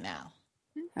Googling it now.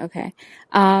 Okay.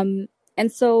 And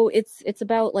so it's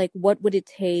about like, what would it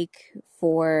take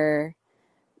for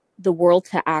the world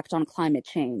to act on climate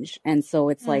change? And so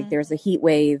it's like there's a heat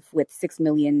wave with 6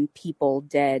 million people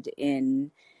dead in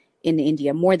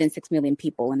India, more than 6 million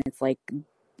people. And it's like,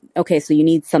 okay, so you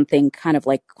need something kind of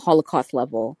like Holocaust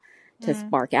level to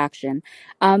spark action.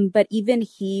 But even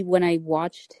when I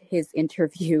watched his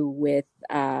interview with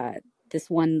this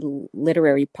one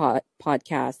literary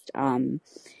podcast,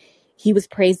 he was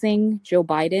praising Joe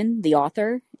Biden, the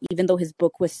author, even though his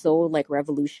book was so like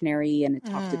revolutionary and it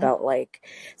talked about like,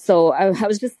 so I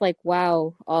was just like,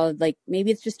 wow, like maybe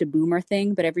it's just a boomer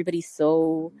thing, but everybody's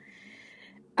so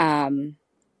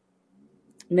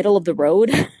middle of the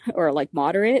road or like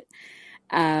moderate.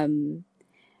 And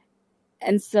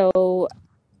so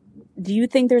do you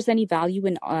think there's any value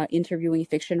in interviewing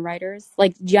fiction writers?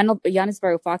 Like Yanis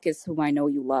Varoufakis, whom I know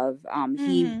you love,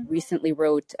 he recently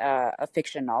wrote a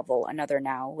fiction novel, Another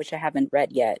Now, which I haven't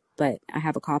read yet, but I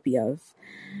have a copy of.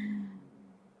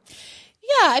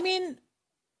 Yeah, I mean,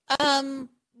 I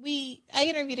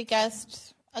interviewed a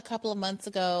guest a couple of months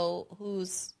ago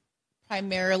who's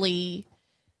primarily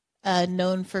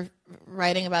known for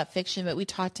writing about fiction, but we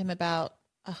talked to him about,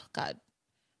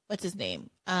 what's his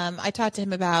name? I talked to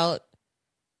him about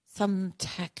some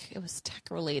tech. It was tech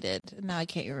related. Now I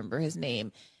can't remember his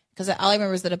name because all I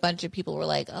remember is that a bunch of people were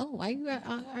like, "Oh, why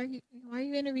are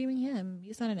you interviewing him?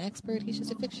 He's not an expert. He's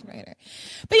just a fiction writer."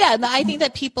 But yeah, I think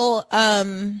that people,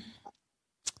 I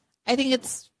think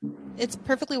it's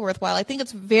perfectly worthwhile. I think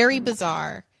it's very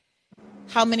bizarre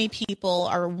how many people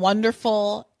are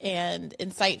wonderful and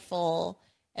insightful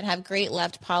and have great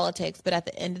left politics, but at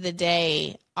the end of the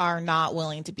day are not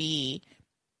willing to be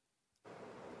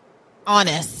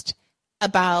honest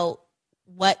about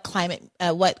what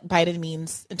Biden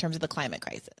means in terms of the climate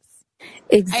crisis.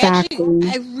 Exactly.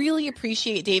 I really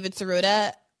appreciate David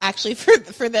Sirota actually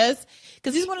for this,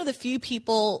 because he's one of the few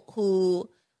people who,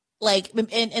 like,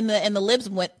 in the libs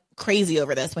went crazy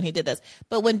over this when he did this.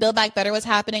 But when Build Back Better was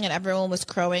happening and everyone was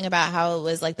crowing about how it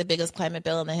was like the biggest climate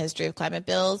bill in the history of climate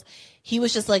bills, he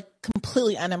was just like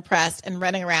completely unimpressed and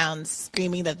running around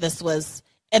screaming that this was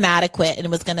inadequate and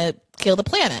was going to kill the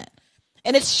planet.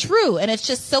 And it's true. And it's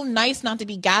just so nice not to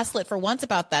be gaslit for once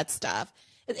about that stuff,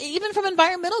 even from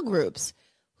environmental groups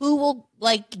who will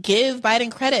like give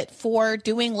Biden credit for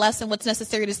doing less than what's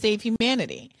necessary to save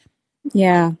humanity.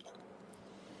 Yeah.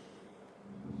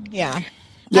 Yeah.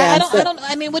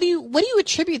 I mean, what do you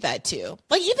attribute that to?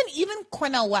 Like even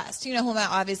Cornel West, you know, whom I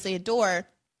obviously adore,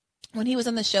 when he was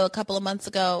on the show a couple of months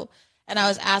ago, and I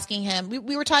was asking him,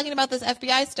 we were talking about this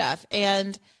FBI stuff,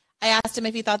 and I asked him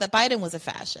if he thought that Biden was a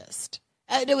fascist.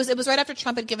 It was right after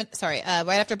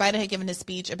right after Biden had given his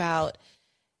speech about,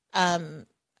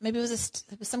 maybe it was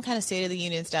some kind of State of the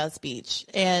Union style speech,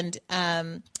 and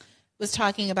was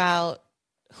talking about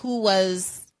who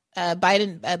was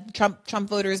Trump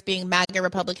voters being MAGA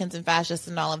Republicans and fascists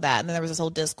and all of that. And then there was this whole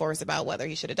discourse about whether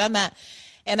he should have done that.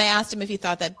 And I asked him if he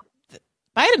thought that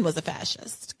Biden was a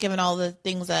fascist, given all the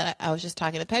things that I was just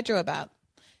talking to Pedro about.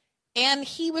 And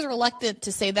he was reluctant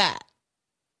to say that.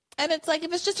 And it's like,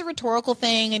 if it's just a rhetorical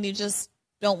thing and you just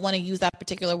don't want to use that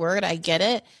particular word, I get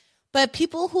it. But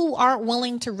people who aren't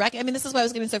willing to this is why I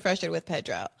was getting so frustrated with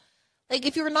Pedro. Like,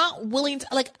 if you're not willing to,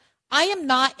 like, I am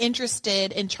not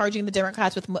interested in charging the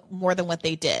Democrats with more than what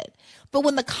they did. But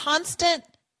when the constant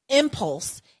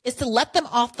impulse is to let them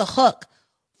off the hook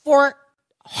for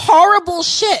horrible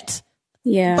shit,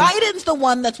 Biden's the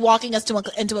one that's walking us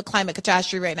into a climate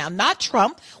catastrophe right now, not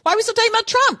Trump. Why are we still talking about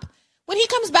Trump? When he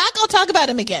comes back, I'll talk about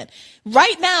him again.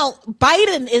 Right now,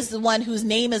 Biden is the one whose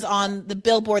name is on the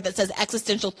billboard that says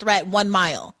existential threat 1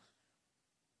 mile.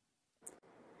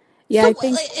 Yeah, so, I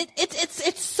think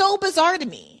it's so bizarre to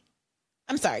me.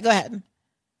 I'm sorry, go ahead.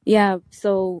 Yeah,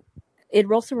 so it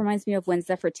also reminds me of when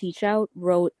Zephyr Teachout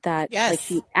wrote that, like,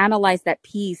 he analyzed that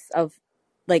piece of,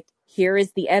 like, here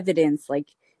is the evidence, like,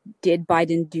 did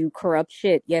Biden do corrupt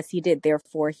shit? Yes, he did.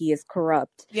 Therefore, he is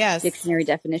corrupt. Yes. Dictionary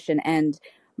definition. And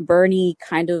Bernie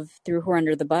kind of threw her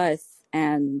under the bus.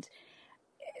 And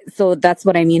so that's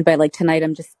what I mean by, like, tonight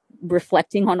I'm just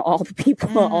reflecting on all the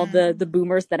people, all the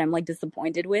boomers that I'm, like,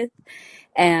 disappointed with.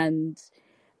 And,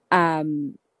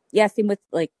 yeah, same with,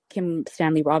 like, Kim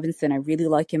Stanley Robinson. I really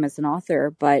like him as an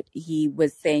author, but he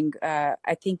was saying, I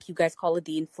think you guys call it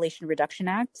the Inflation Reduction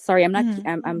Act. Sorry, I'm not,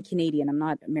 I'm Canadian. I'm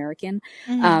not American.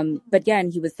 But yeah,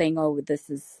 and he was saying, oh, this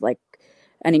is like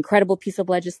an incredible piece of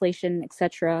legislation,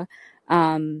 etc.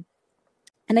 And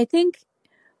I think,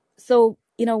 so,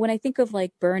 you know, when I think of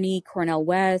like Bernie, Cornel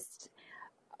West,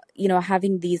 you know,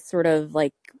 having these sort of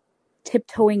like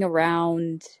tiptoeing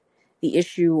around the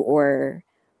issue, or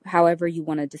however you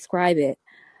want to describe it,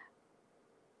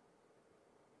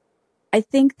 I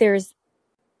think there's,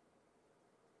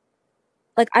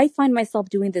 like, I find myself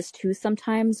doing this too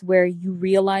sometimes, where you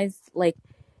realize, like,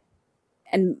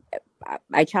 and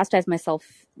I chastise myself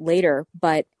later,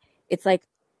 but it's like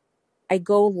I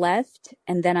go left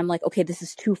and then I'm like, okay, this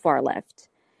is too far left.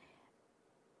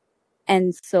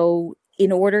 And so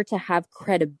in order to have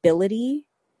credibility,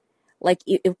 like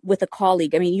with a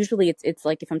colleague, I mean, usually it's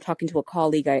like if I'm talking to a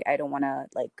colleague, I don't want to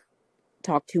like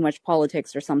talk too much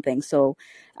politics or something. So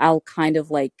I'll kind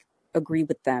of like agree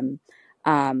with them.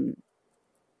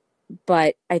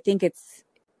 But I think it's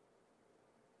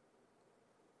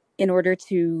in order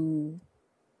to,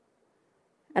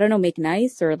 I don't know, make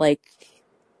nice or like,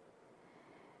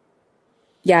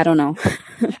 yeah, I don't know.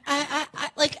 I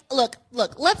like, look,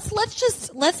 let's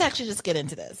actually just get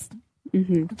into this.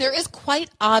 Mm-hmm. There is quite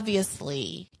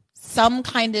obviously some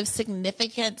kind of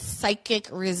significant psychic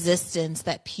resistance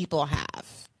that people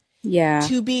have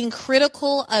to being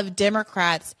critical of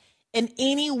Democrats in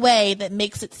any way that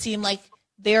makes it seem like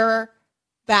their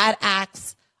bad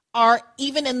acts are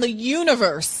even in the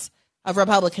universe of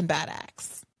Republican bad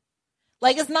acts.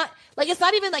 It's not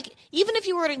even like, even if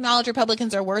you were to acknowledge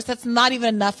Republicans are worse, that's not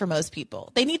even enough for most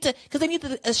people. They need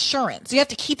the assurance. You have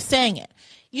to keep saying it.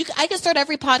 I can start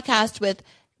every podcast with,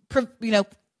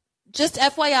 just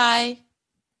FYI,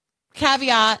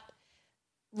 caveat,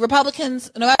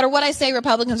 Republicans, no matter what I say,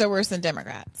 Republicans are worse than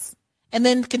Democrats. And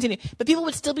then continue. But people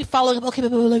would still be following up, okay,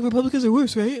 but like Republicans are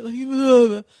worse, right? Like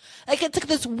it's like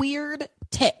this weird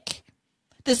tick,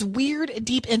 this weird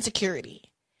deep insecurity.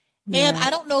 Yeah. And I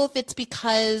don't know if it's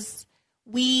because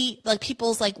we, like,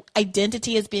 people's like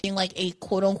identity as being like a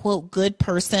quote unquote good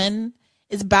person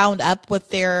is bound up with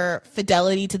their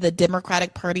fidelity to the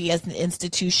Democratic Party as an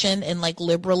institution and like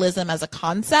liberalism as a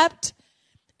concept.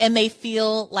 And they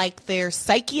feel like their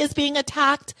psyche is being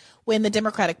attacked when the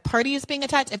Democratic Party is being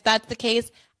attacked. If that's the case,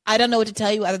 I don't know what to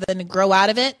tell you other than to grow out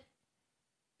of it.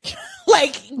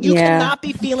 Like, you cannot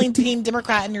be feeling Team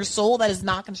Democrat in your soul. That is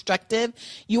not constructive.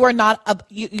 You are not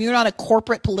you're not a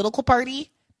corporate political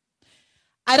party.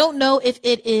 I don't know if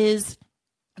it is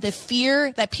the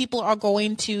fear that people are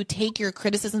going to take your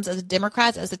criticisms as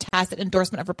Democrats as a tacit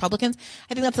endorsement of Republicans.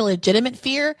 I think that's a legitimate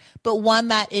fear, but one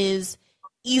that is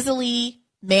easily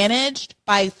managed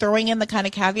by throwing in the kind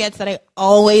of caveats that I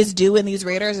always do in these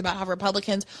radars about how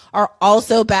Republicans are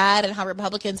also bad and how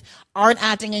Republicans aren't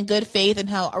acting in good faith and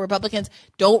how Republicans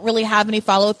don't really have any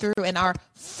follow through and are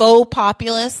faux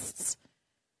populists.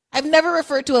 I've never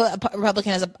referred to a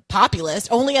Republican as a populist,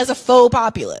 only as a faux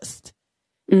populist.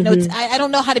 Mm-hmm. You know, I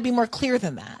don't know how to be more clear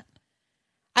than that.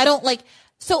 I don't like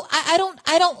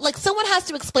someone has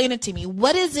to explain it to me.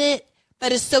 What is it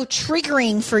that is so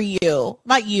triggering for you?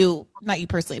 Not you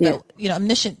personally, but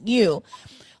omniscient you.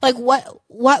 Like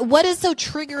what is so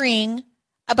triggering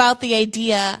about the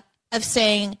idea of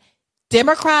saying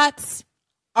Democrats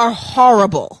are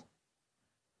horrible?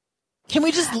 Can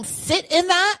we just sit in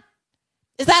that?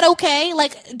 Is that okay?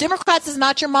 Like, Democrats is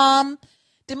not your mom.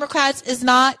 Democrats is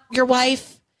not your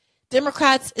wife.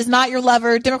 Democrats is not your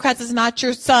lover. Democrats is not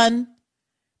your son.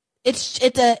 It's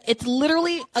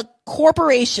literally a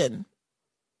corporation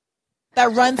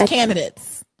that runs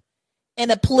candidates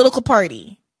in a political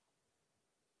party.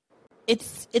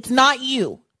 It's not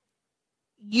you.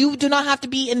 You do not have to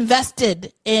be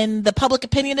invested in the public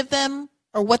opinion of them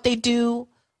or what they do,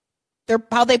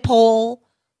 how they poll,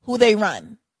 who they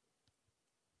run.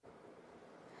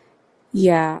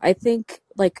 Yeah, I think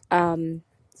so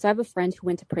I have a friend who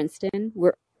went to Princeton.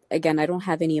 I don't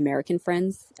have any American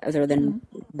friends other than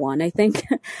one, I think.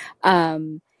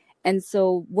 And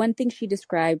so one thing she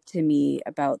described to me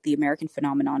about the American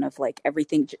phenomenon of like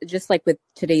everything, just like with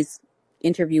today's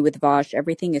interview with Vosh,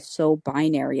 everything is so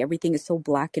binary. Everything is so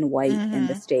black and white in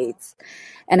the States.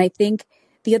 And I think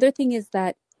the other thing is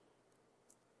that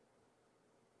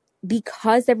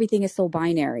because everything is so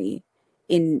binary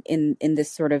in this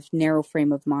sort of narrow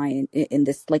frame of mind, in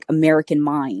this like American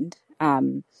mind.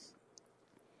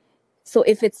 So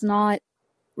if it's not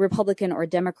Republican or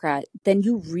Democrat, then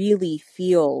you really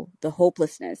feel the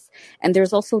hopelessness. And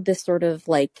there's also this sort of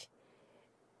like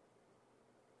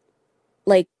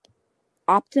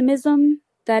optimism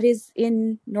that is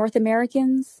in North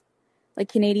Americans, like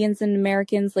Canadians and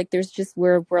Americans. Like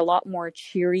we're a lot more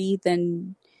cheery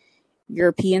than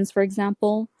Europeans, for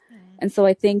example. And so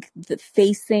I think that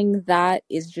facing that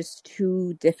is just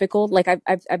too difficult. Like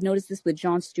I've noticed this with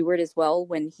Jon Stewart as well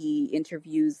when he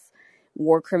interviews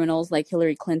war criminals like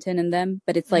Hillary Clinton and them.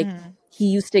 But it's like he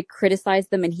used to criticize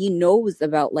them, and he knows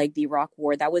about like the Iraq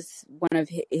War. That was one of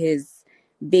his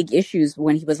big issues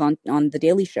when he was on The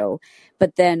Daily Show.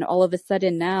 But then all of a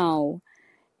sudden now,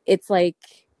 it's like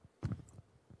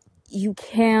you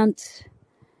can't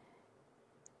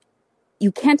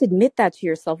admit that to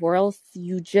yourself, or else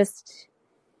you just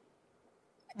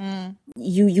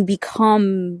you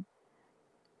become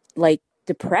like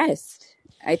depressed.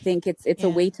 I think it's a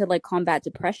way to like combat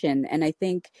depression. And I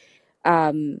think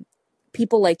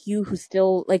people like you who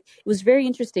still like, it was very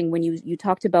interesting when you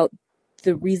talked about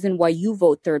the reason why you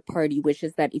vote third party, which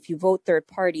is that if you vote third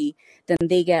party, then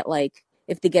they get like,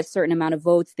 if they get certain amount of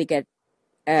votes, they get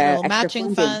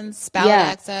matching funds, ballot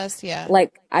access. Yeah.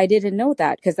 Like, I didn't know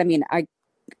that because I mean, I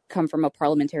come from a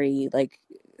parliamentary like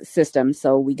system,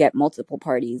 so we get multiple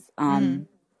parties.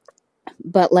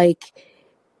 But like,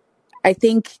 I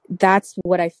think that's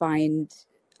what I find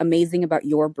amazing about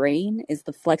your brain is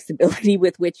the flexibility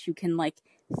with which you can like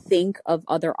think of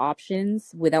other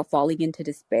options without falling into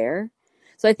despair.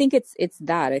 So I think it's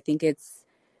that. I think it's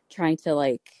trying to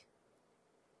like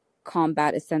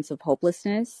combat a sense of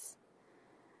hopelessness.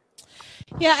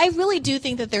 Yeah, I really do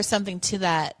think that there's something to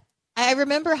that. I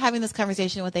remember having this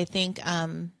conversation with, I think,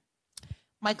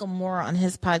 Michael Moore on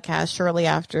his podcast shortly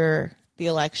after the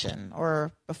election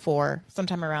or before,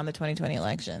 sometime around the 2020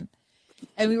 election.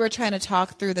 And we were trying to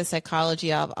talk through the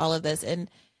psychology of all of this. And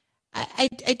I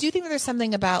do think that there's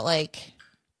something about like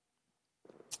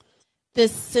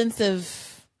this sense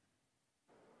of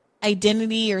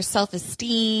identity or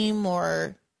self-esteem,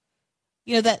 or,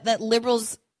 you know, that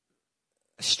liberals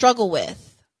struggle with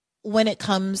when it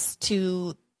comes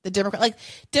to the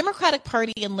Democratic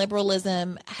Party and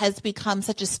liberalism has become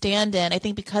such a stand-in, I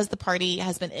think, because the party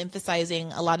has been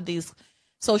emphasizing a lot of these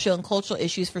social and cultural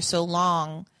issues for so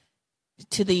long,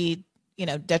 to the, you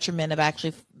know, detriment of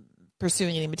actually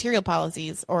pursuing any material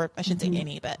policies, or I shouldn't say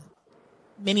any, but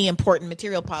many important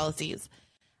material policies,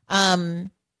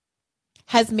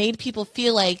 has made people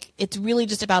feel like it's really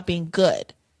just about being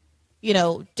good. You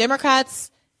know, Democrats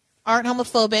aren't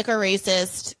homophobic or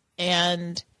racist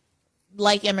and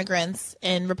like immigrants,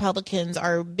 and Republicans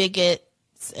are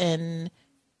bigots and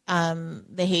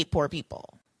they hate poor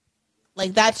people.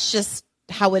 Like, that's just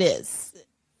how it is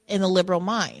in the liberal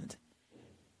mind.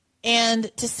 And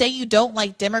to say you don't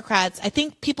like Democrats, I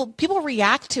think people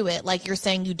react to it like you're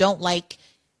saying you don't like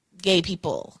gay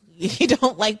people, you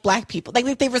don't like black people.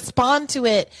 Like, they respond to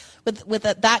it with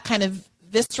that kind of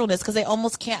visceralness, because they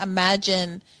almost can't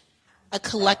imagine a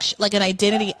collection, like an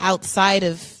identity outside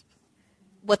of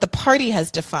what the party has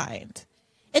defined.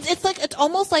 It's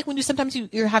almost like when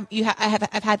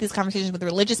I've had these conversations with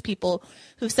religious people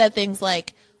who've said things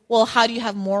like, well, how do you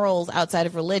have morals outside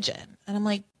of religion? And I'm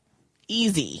like,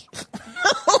 easy.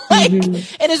 And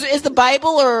is the Bible,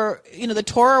 or, you know, the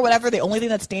Torah or whatever, the only thing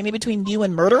that's standing between you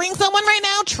and murdering someone right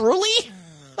now? Truly?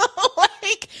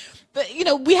 Like, but, you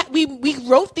know, we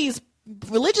wrote these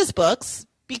religious books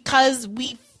because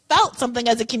we felt something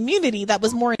as a community that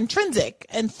was more intrinsic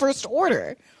and first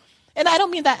order. And I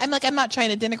don't mean that, I'm not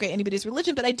trying to denigrate anybody's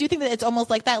religion, but I do think that it's almost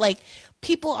like that. Like,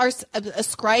 people are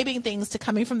ascribing things to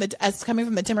coming from the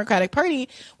Democratic Party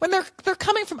when they're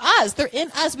coming from us. They're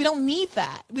in us. We don't need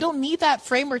that. We don't need that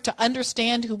framework to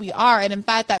understand who we are. And in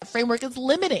fact, that framework is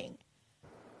limiting.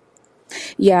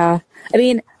 Yeah. I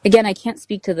mean, again, I can't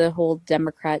speak to the whole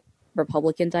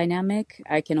Democrat-Republican dynamic.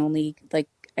 I can only,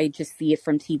 I just see it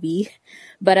from TV.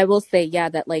 But I will say, yeah,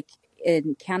 that, like,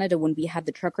 in Canada, when we had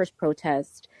the truckers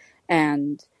protest,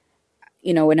 and,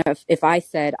 you know, and if I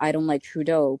said I don't like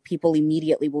Trudeau, people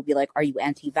immediately will be like, are you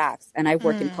anti-vax? And I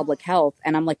work in public health,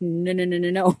 and I'm like,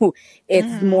 no.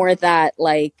 It's more that,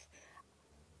 like,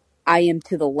 I am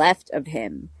to the left of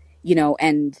him, you know,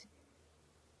 and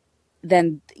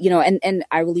then, you know, and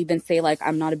I will even say, like,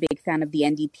 I'm not a big fan of the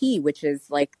NDP, which is,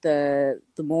 like, the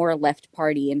more left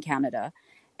party in Canada.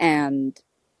 And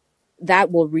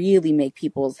that will really make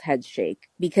people's heads shake,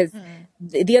 because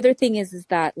the other thing is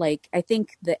that, like, I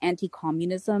think the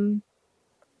anti-communism,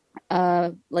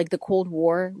 like the Cold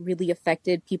War, really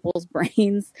affected people's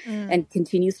brains and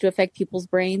continues to affect people's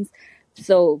brains.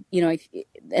 So, you know,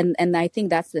 and I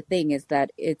think that's the thing, is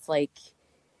that it's like,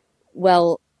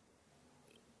 well,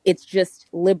 it's just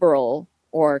liberal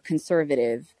or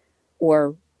conservative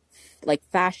or like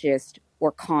fascist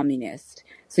or communist.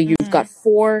 So you've got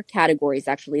 4 categories,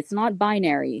 actually. It's not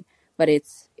binary, but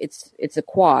it's a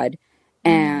quad,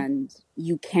 and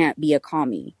you can't be a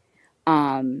commie.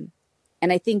 And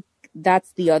I think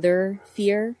that's the other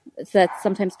fear that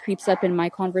sometimes creeps up in my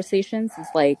conversations, is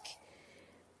like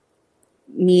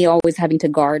me always having to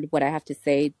guard what I have to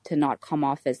say to not come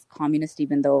off as communist,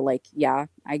 even though, like, yeah,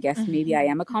 I guess maybe I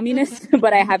am a communist,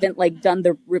 but I haven't, like, done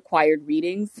the required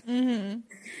readings.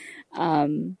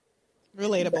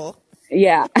 Relatable.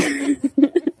 Yeah.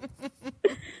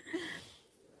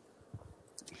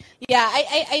 Yeah,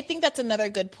 I think that's another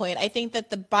good point. I think that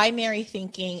the binary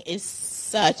thinking is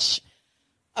such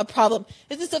a problem.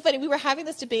 This is so funny. We were having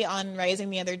this debate on Rising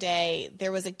the other day.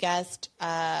 There was a guest.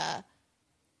 The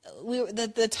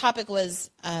topic was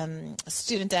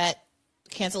student debt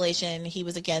cancellation. He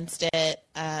was against it,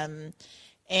 and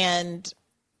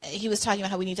he was talking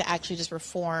about how we need to actually just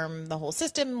reform the whole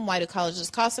system. Why do colleges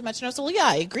cost so much? And I was like, well, yeah,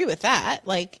 I agree with that.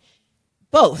 Like,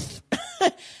 both.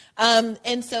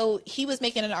 And so he was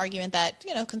making an argument that,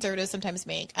 you know, conservatives sometimes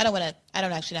make. I don't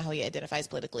actually know how he identifies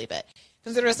politically, but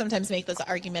conservatives sometimes make this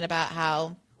argument about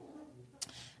how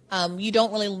you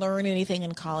don't really learn anything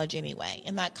in college anyway,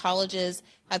 and that colleges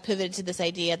have pivoted to this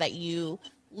idea that you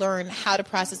learn how to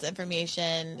process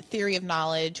information, theory of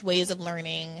knowledge, ways of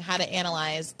learning, how to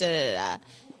analyze,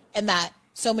 and that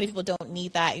so many people don't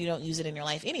need that. You don't use it in your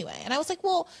life anyway. And I was like,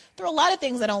 well, there are a lot of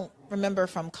things I don't remember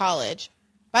from college.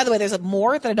 By the way, there's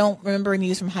more that I don't remember and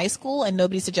use from high school, and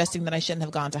nobody's suggesting that I shouldn't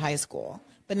have gone to high school.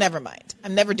 But never mind.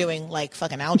 I'm never doing, like,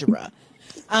 fucking algebra.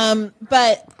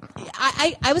 But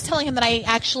I was telling him that I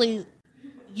actually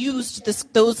used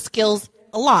those skills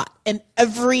a lot in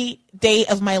every day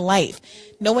of my life.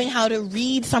 Knowing how to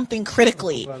read something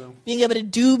critically, being able to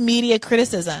do media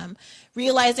criticism,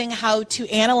 realizing how to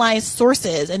analyze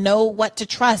sources and know what to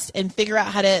trust and figure out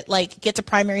how to like get to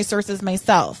primary sources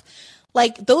myself.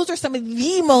 Like those are some of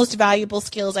the most valuable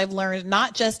skills I've learned,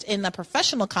 not just in the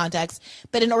professional context,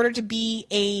 but in order to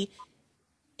be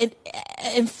an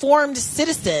informed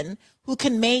citizen who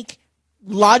can make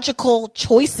logical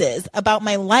choices about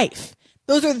my life.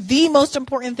 Those are the most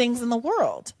important things in the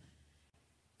world.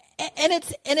 And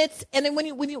then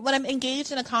when I'm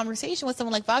engaged in a conversation with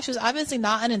someone like Vosh, who's obviously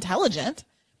not unintelligent,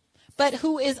 but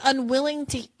who is unwilling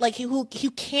to like who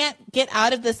can't get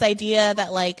out of this idea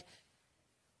that like,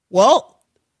 well,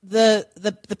 the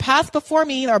paths before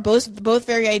me are both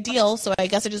very ideal, so I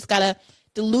guess I just gotta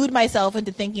delude myself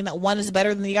into thinking that one is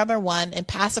better than the other one and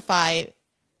pacify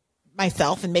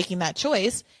myself in making that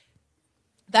choice.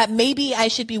 That maybe I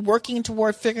should be working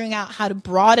toward figuring out how to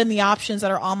broaden the options that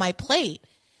are on my plate.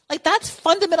 Like that's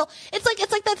fundamental. It's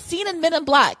like that scene in Men in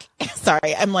Black.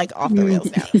 Sorry, I'm like off the rails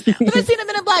now. But that scene in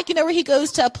Men in Black, you know, where he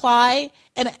goes to apply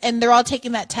and they're all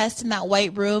taking that test in that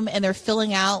white room and they're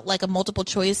filling out like a multiple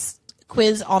choice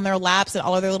quiz on their laps and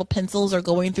all of their little pencils are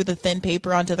going through the thin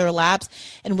paper onto their laps.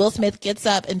 And Will Smith gets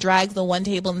up and drags the one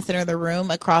table in the center of the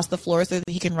room across the floor so that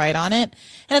he can write on it.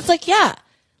 And it's like, yeah,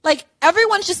 like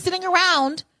everyone's just sitting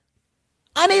around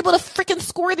unable to freaking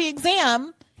score the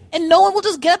exam. And no one will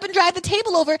just get up and drag the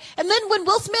table over. And then when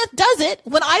Will Smith does it,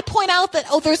 when I point out that,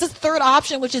 oh, there's this third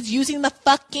option, which is using the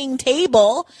fucking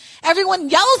table, everyone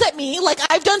yells at me like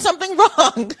I've done something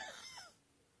wrong.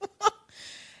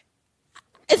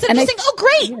 Instead of just saying, oh,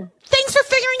 great. Yeah. Thanks for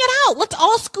figuring it out. Let's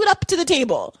all scoot up to the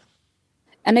table.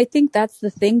 And I think that's the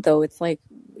thing, though. It's like,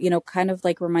 you know, kind of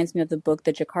like reminds me of the book,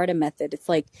 The Jakarta Method. It's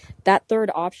like that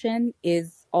third option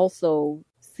is also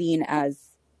seen as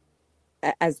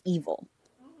evil.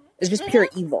 It's just pure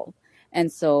evil.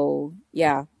 And so,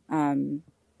 yeah,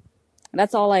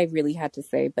 that's all I really had to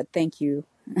say. But thank you.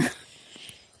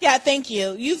 Yeah, thank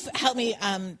you. You've helped me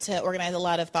to organize a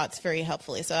lot of thoughts very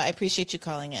helpfully. So I appreciate you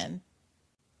calling in.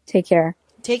 Take care.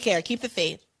 Take care. Keep the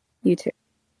faith. You too.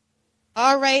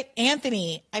 All right,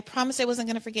 Anthony. I promised I wasn't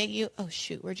going to forget you. Oh,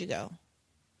 shoot. Where'd you go?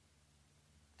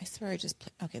 I swear I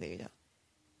just okay, there you go.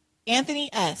 Anthony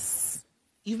S.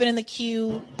 You've been in the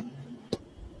queue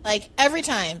like every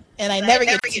time, and I never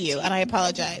get to you, and I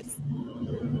apologize.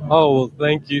 Oh, well,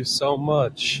 thank you so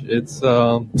much. It's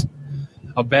a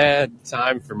bad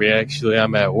time for me, actually.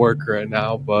 I'm at work right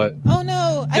now, but... Oh,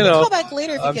 no. I can call back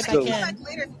later if you get back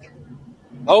in.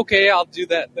 Okay, I'll do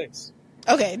that. Thanks.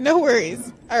 Okay, no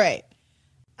worries. All right.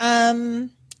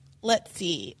 Let's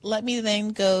see. Let me then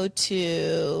go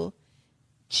to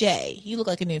Jay. You look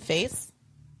like a new face.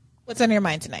 What's on your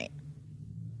mind tonight?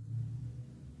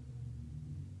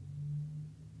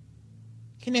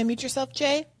 Can you unmute yourself,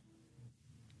 Jay?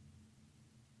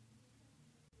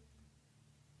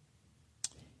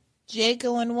 Jay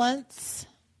going once.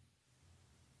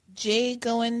 Jay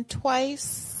going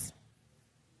twice.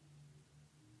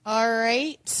 All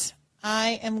right.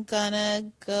 I am going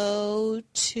to go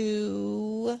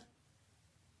to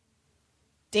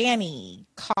Danny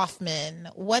Kaufman.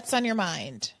 What's on your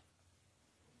mind?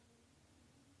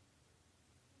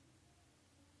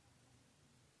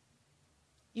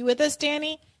 You with us,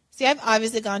 Danny? See, I've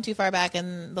obviously gone too far back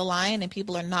in the line, and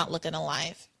people are not looking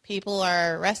alive. People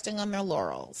are resting on their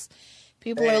laurels.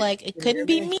 People are like, it couldn't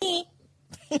be me.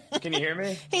 Can you hear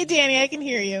me? Hey, Danny, I can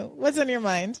hear you. What's on your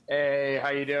mind? Hey,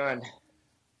 how you doing?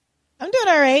 I'm doing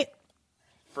all right.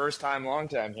 First time, long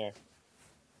time here.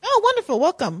 Oh, wonderful.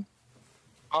 Welcome.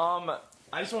 I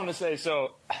just want to say,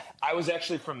 so I was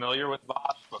actually familiar with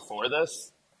Vosh before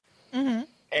this. Mm-hmm.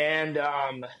 And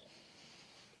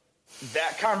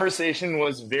that conversation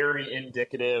was very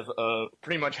indicative of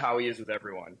pretty much how he is with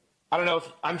everyone. I don't know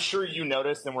if, I'm sure you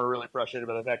noticed and we're really frustrated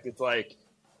by the fact it's like,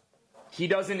 he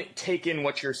doesn't take in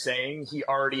what you're saying. He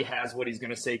already has what he's going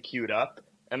to say queued up.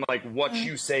 And like what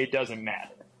you say doesn't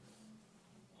matter.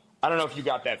 I don't know if you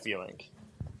got that feeling.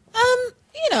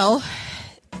 You know,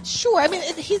 sure. I mean,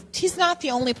 he's not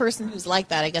the only person who's like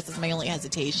that. I guess is my only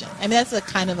hesitation. I mean, that's a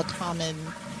kind of a common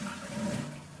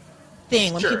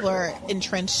thing when people are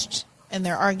entrenched in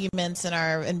their arguments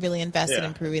and really invested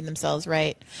in proving themselves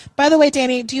right. By the way,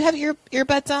 Danny, do you have your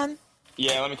earbuds on?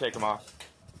 Yeah, let me take them off.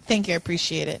 Thank you. I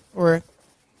appreciate it. Or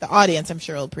the audience, I'm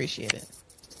sure, will appreciate it.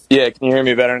 Yeah, can you hear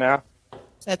me better now?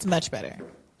 That's much better.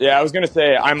 Yeah, I was going to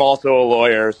say, I'm also a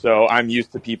lawyer, so I'm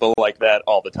used to people like that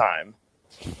all the time.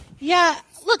 Yeah,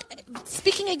 look,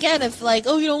 speaking again of like,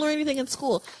 oh, you don't learn anything in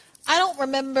school. I don't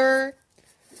remember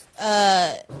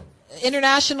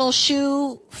international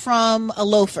shoe from a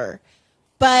loafer.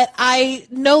 but I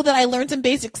know that I learned some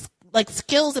basic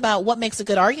skills about what makes a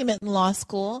good argument in law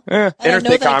school.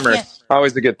 Interstate commerce,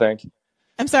 always a good thing.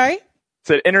 I'm sorry?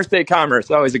 Said interstate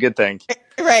commerce, always a good thing.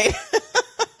 Right.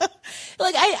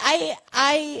 Like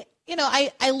I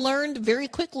learned very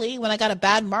quickly when I got a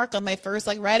bad mark on my first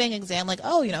writing exam,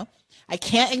 I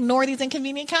can't ignore these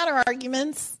inconvenient counter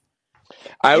arguments.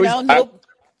 Go ahead.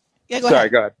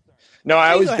 No,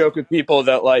 I always joke with people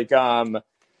that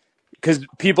because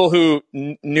people who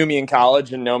knew me in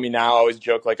college and know me now always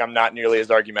joke I'm not nearly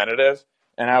as argumentative.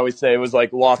 And I always say it was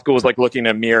law school was looking in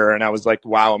a mirror, and I was like,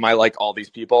 wow, am I like all these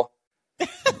people?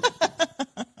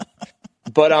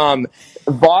 But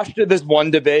Vaush did this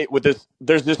one debate with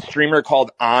there's this streamer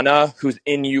called Anna who's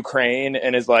in Ukraine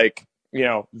and is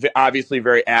obviously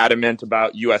very adamant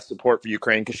about U.S. support for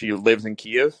Ukraine because she lives in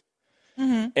Kyiv.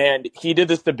 Mm-hmm. And he did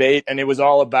this debate, and it was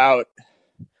all about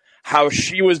how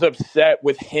she was upset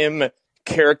with him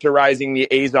characterizing the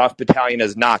Azov battalion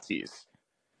as Nazis.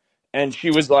 And she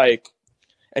was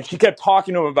and she kept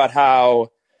talking to him about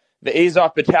how the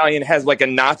Azov battalion has a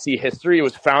Nazi history. It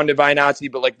was founded by a Nazi,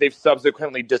 but they've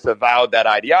subsequently disavowed that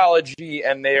ideology,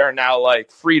 and they are now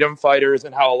freedom fighters,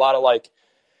 and how a lot of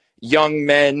young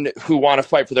men who want to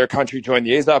fight for their country join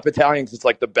the Azov battalion because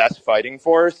it's the best fighting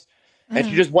force. Mm-hmm. And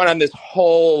she just went on this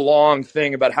whole long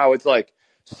thing about how it's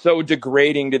so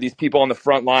degrading to these people on the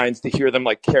front lines to hear them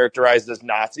characterized as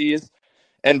Nazis.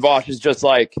 And Vaush is just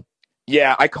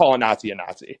yeah, I call a Nazi a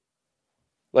Nazi.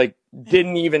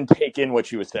 Didn't even take in what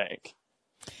she was saying.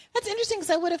 That's interesting because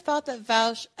I would have thought that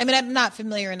Vaush, I'm not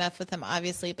familiar enough with him,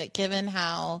 obviously, but given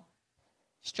how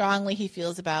strongly he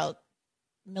feels about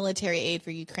military aid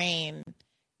for Ukraine,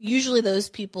 usually those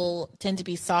people tend to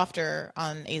be softer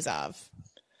on Azov.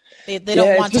 They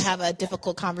don't want to have a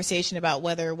difficult conversation about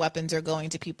whether weapons are going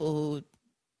to people who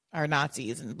are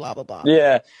Nazis and blah, blah, blah.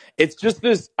 Yeah. It's just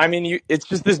this, it's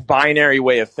just this binary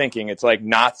way of thinking. It's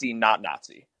Nazi, not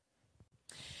Nazi.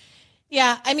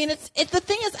 Yeah, it's the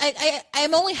thing is,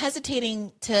 I'm only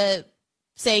hesitating to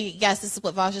say, yes, this is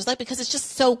what Vaush is because it's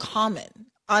just so common,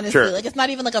 honestly. Sure. It's not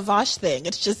even a Vaush thing.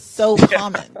 It's just so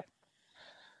common.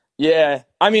 Yeah.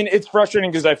 It's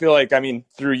frustrating because I feel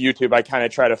through YouTube, I kind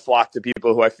of try to flock to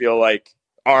people who I feel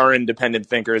are independent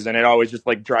thinkers, and it always just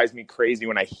drives me crazy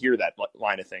when I hear that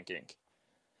line of thinking.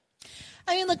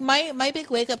 My big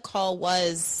wake-up call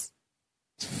was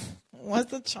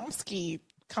the Chomsky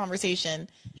conversation,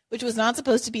 which was not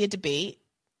supposed to be a debate.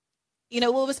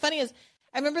 What was funny is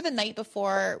I remember the night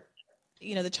before,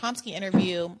 the Chomsky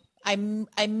interview, I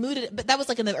mooted, but that was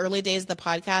in the early days of the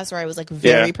podcast where I was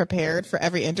very prepared for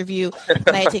every interview,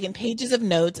 and I had taken pages of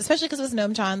notes, especially because it was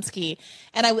Noam Chomsky,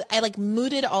 and I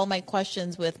mooted all my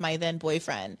questions with my then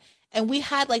boyfriend, and we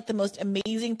had the most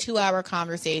amazing 2-hour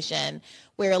conversation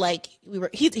where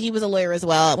he was a lawyer as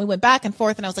well, and we went back and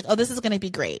forth, and I was oh, this is going to be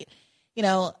great,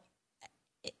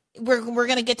 we're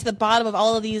going to get to the bottom of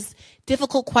all of these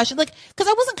difficult questions. Because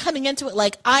I wasn't coming into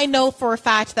it I know for a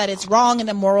fact that it's wrong and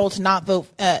immoral to not vote,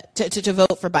 to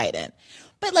vote for Biden.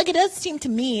 But it does seem to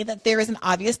me that there is an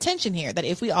obvious tension here, that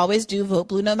if we always do vote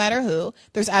blue no matter who,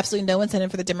 there's absolutely no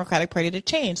incentive for the Democratic Party to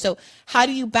change. So how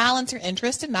do you balance your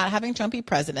interest in not having Trump be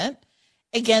president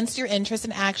against your interest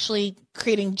in actually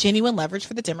creating genuine leverage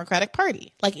for the Democratic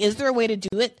Party? Is there a way to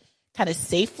do it kind of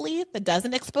safely that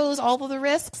doesn't expose all of the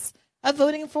risks of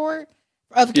getting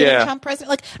Trump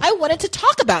president? I wanted to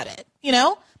talk about it,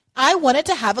 I wanted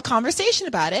to have a conversation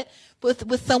about it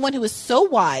with someone who is so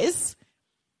wise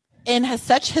and has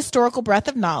such historical breadth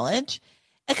of knowledge,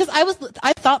 because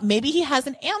I thought maybe he has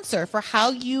an answer for how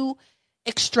you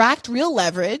extract real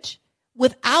leverage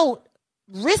without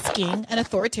risking an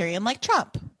authoritarian like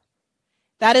Trump.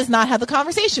 That is not how the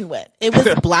conversation went. It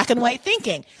was black and white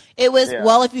thinking. It was,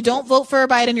 well, if you don't vote for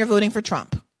Biden, you're voting for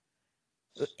Trump.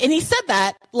 And he said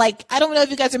that, I don't know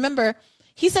if you guys remember,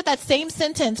 he said that same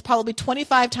sentence probably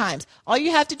 25 times. All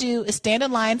you have to do is stand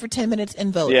in line for 10 minutes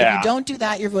and vote. Yeah. If you don't do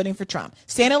that, you're voting for Trump.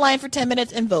 Stand in line for 10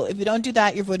 minutes and vote. If you don't do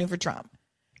that, you're voting for Trump.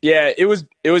 Yeah, it was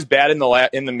bad in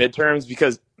the midterms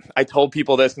because I told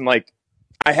people this and I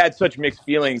had such mixed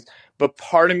feelings, but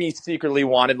part of me secretly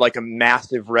wanted a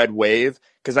massive red wave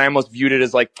because I almost viewed it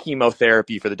as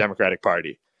chemotherapy for the Democratic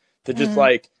Party to just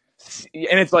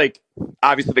and it's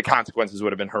obviously the consequences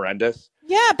would have been horrendous.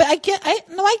 Yeah, but I get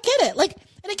it.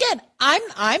 And again,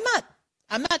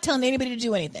 I'm not telling anybody to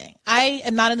do anything. I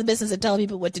am not in the business of telling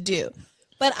people what to do,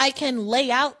 but I can lay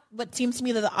out what seems to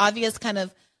me the obvious kind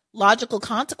of logical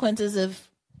consequences of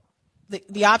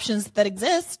the options that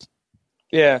exist.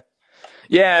 Yeah.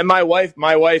 Yeah, and my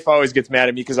wife always gets mad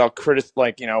at me because I'll criticize,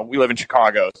 we live in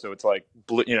Chicago, so it's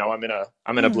blue,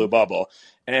 I'm in a blue bubble,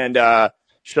 and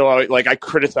she'll like, I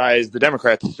criticize the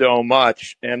Democrats so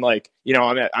much, and like, you know,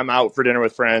 I'm out for dinner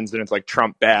with friends, and it's like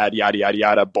Trump bad, yada yada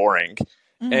yada, boring,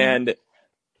 and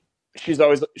she's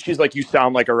like, you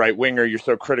sound like a right winger. You're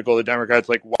so critical of the Democrats.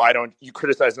 Like, why don't you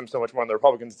criticize them so much more than the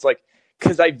Republicans? It's like,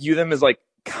 because I view them as like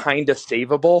kind of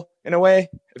savable in a way,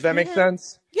 if that makes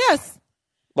sense. Yes.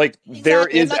 Like exactly. there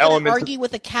is I'm not elements. Argue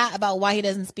with a cat about why he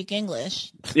doesn't speak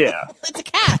English. Yeah. It's a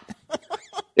cat.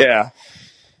 Yeah.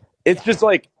 It's just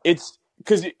like, it's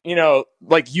because, you know,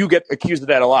 like you get accused of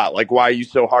that a lot. Like, why are you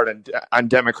so hard on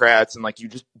Democrats, and like you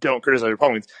just don't criticize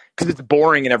Republicans? Because it's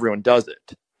boring and everyone does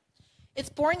it. It's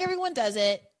boring. Everyone does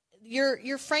it.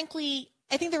 You're frankly,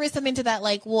 I think there is something to that.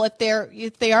 Like, well,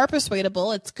 if they are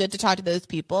persuadable, it's good to talk to those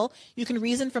people. You can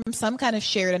reason from some kind of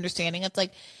shared understanding. It's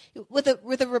like with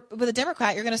a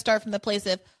Democrat, you're going to start from the place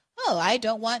of, oh, I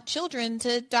don't want children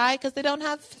to die because they don't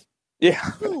have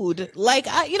food. Like,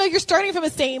 you're starting from the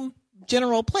same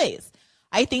general place.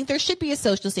 I think there should be a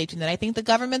social safety net. I think the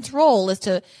government's role is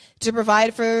to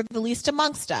provide for the least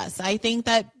amongst us. I think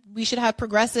that we should have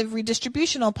progressive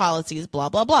redistributional policies, blah,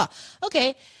 blah, blah.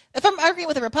 Okay, if I'm arguing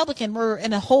with a Republican, we're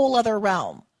in a whole other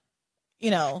realm,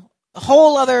 a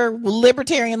whole other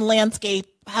libertarian landscape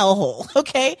hellhole.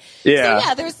 Okay, yeah. So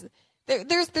yeah,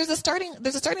 there's a starting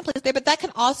place there, but that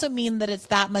can also mean that it's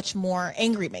that much more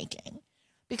angry making,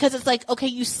 because it's like, okay,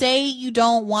 you say you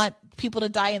don't want people to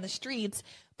die in the streets,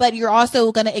 but you're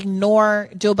also going to ignore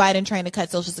Joe Biden trying to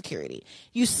cut Social Security.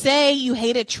 You say you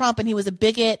hated Trump and he was a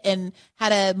bigot and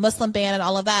had a Muslim ban and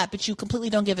all of that, but you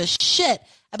completely don't give a shit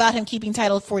about him keeping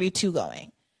Title 42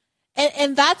 going.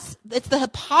 And it's the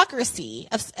hypocrisy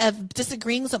of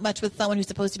disagreeing so much with someone who's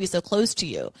supposed to be so close to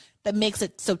you that makes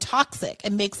it so toxic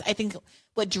and makes, I think,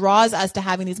 what draws us to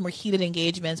having these more heated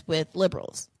engagements with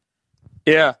liberals.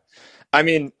 Yeah. I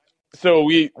mean, so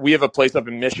we have a place up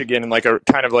in Michigan, and like a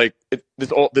kind of like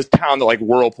this town that like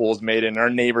Whirlpool's made, and our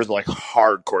neighbors are like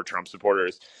hardcore Trump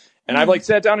supporters. And I've like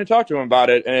sat down and talked to them about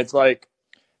it, and it's like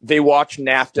they watched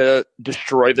NAFTA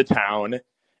destroy the town,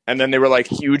 and then they were like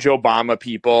huge Obama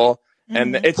people,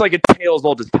 and it's like a tale as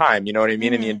old as time, you know what I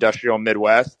mean, in the industrial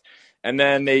Midwest. And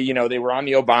then they were on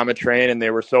the Obama train, and they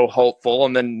were so hopeful,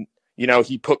 and then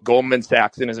he put Goldman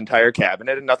Sachs in his entire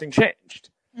cabinet, and nothing changed.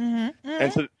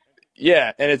 And so.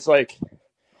 Yeah, and it's like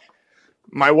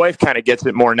my wife kind of gets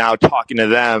it more now talking to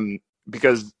them,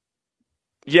 because,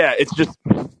 yeah, it's just,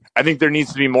 I think there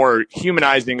needs to be more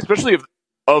humanizing, especially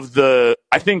I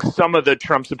think some of the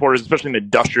Trump supporters, especially in the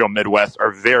industrial Midwest,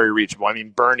 are very reachable. I mean,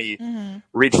 Bernie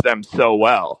reached them so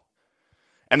well,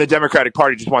 and the Democratic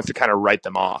Party just wants to kind of write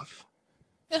them off.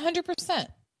 100%. 100%.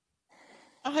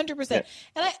 Yeah.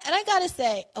 And I gotta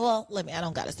say, well, I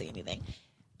don't gotta say anything.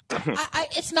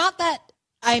 It's not that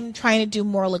I'm trying to do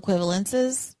moral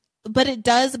equivalences, but it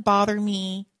does bother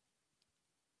me.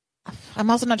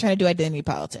 I'm also not trying to do identity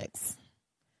politics.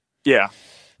 Yeah.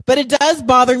 But it does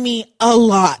bother me a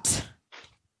lot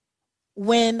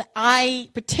when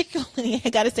particularly, I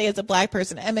got to say, as a Black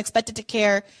person, am expected to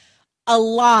care a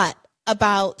lot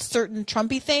about certain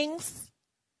Trumpy things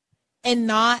and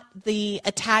not the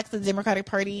attacks that the Democratic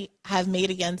Party have made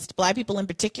against Black people in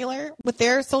particular with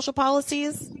their social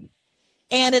policies.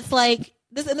 And it's like,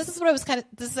 this is what I was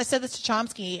I said this to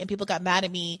Chomsky, and people got mad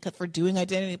at me for doing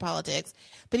identity politics.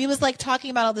 But he was like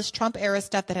talking about all this Trump era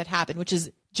stuff that had happened, which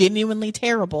is genuinely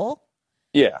terrible.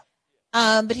 Yeah.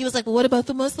 But he was like, well, what about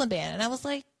the Muslim ban? And I was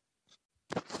like,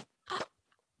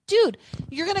 dude,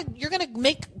 you're gonna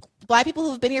make Black people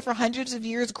who have been here for hundreds of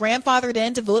years grandfathered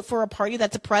in to vote for a party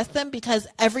that's oppressed them because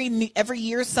every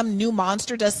year some new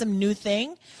monster does some new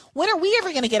thing. When are we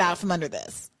ever gonna get out from under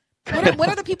this? When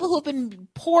are the people who have been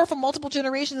poor for multiple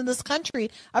generations in this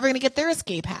country ever going to get their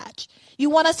escape hatch?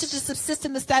 You want us to just subsist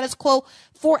in the status quo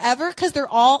forever? Because there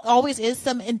always is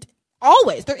some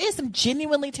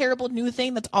genuinely terrible new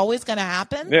thing that's always going to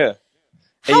happen. Yeah.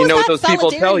 And you know what those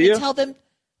people tell you? Tell them,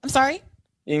 I'm sorry?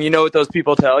 And you know what those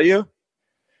people tell you?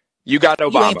 You got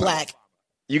Obama. You ain't Black.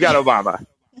 You got Obama.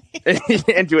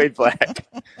 And you ain't Black.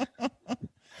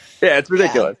 Yeah, it's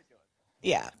ridiculous.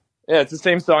 Yeah. Yeah, it's the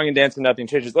same song and dance and nothing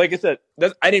changes. Like I said,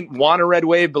 I didn't want a red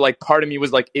wave, but like part of me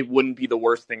was like, it wouldn't be the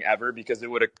worst thing ever, because it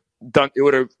would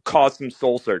have caused some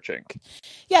soul searching.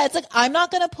 Yeah, it's like, I'm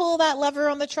not going to pull that lever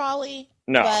on the trolley.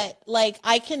 No. But like,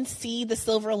 I can see the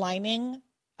silver lining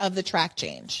of the track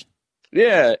change.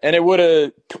 Yeah, and it would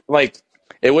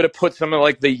have put some of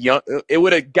like the young, it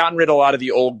would have gotten rid of a lot of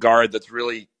the old guard that's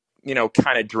really,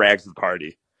 kind of drags the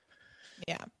party.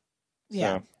 Yeah.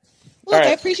 Yeah. So. Look, right.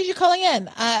 I appreciate you calling in.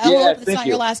 I hope it's not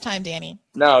your last time, Danny.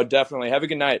 No, definitely. Have a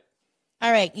good night.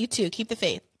 All right, you too. Keep the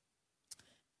faith.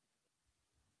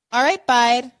 All right,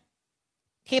 Bide.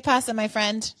 Hey, Pasta, my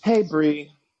friend. Hey,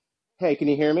 Bree. Hey, can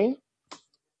you hear me?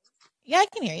 Yeah, I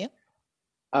can hear you.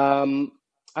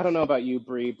 I don't know about you,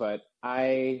 Bree, but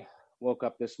I woke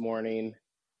up this morning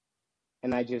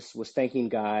and I just was thanking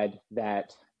God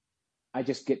that I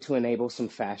just get to enable some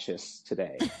fascists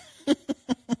today.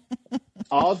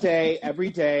 All day, every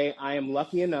day, I am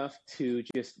lucky enough to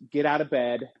just get out of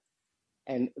bed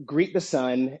and greet the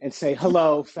sun and say,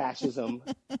 hello, fascism.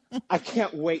 I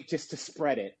can't wait just to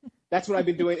spread it. That's what I've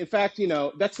been doing. In fact,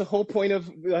 that's the whole point of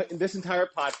this entire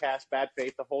podcast, Bad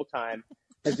Faith, the whole time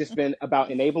has just been about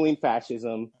enabling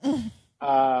fascism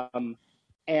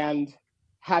and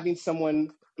having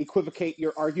someone equivocate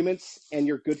your arguments and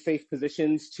your good faith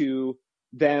positions to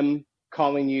them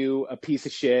calling you a piece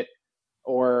of shit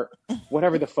or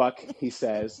whatever the fuck he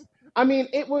says. I mean,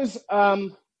 it was, I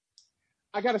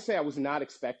got to say, I was not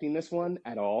expecting this one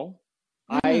at all.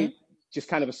 Mm-hmm. I just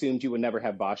kind of assumed you would never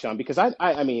have Bosch on because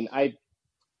I mean, I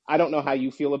don't know how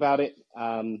you feel about it.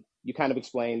 You kind of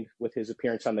explained with his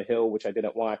appearance on The Hill, which I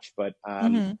didn't watch, but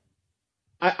I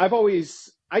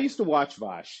used to watch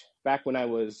Bosch back when I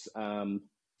was, I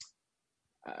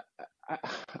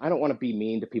don't want to be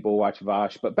mean to people who watch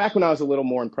Bosch, but back when I was a little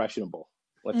more impressionable,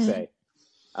 let's say.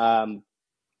 And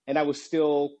I was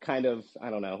still kind of, I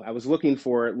don't know, I was looking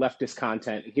for leftist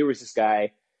content. And here was this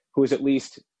guy who was at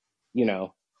least,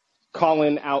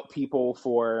 calling out people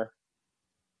for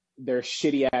their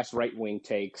shitty ass right wing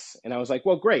takes. And I was like,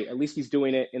 well, great. At least he's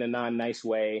doing it in a non-nice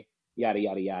way, yada,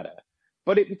 yada, yada.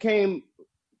 But it became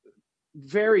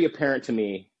very apparent to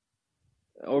me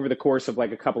over the course of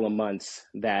like a couple of months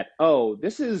that, oh,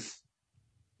 this is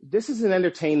an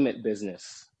entertainment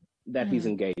business that he's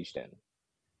engaged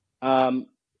in.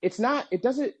 It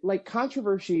doesn't like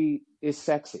controversy is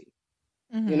sexy.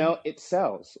 It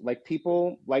sells. Like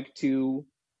people like to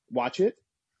watch it.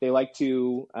 They like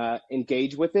to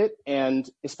engage with it. And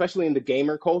especially in the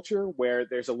gamer culture where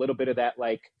there's a little bit of that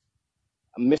like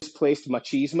misplaced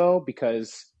machismo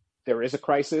because there is a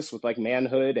crisis with like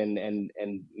manhood and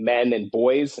men and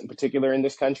boys in particular in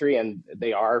this country. And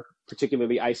they are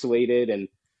particularly isolated and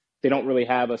they don't really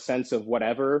have a sense of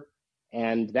whatever.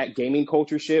 And that gaming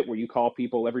culture shit where you call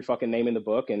people every fucking name in the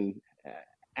book and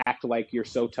act like you're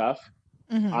so tough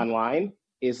online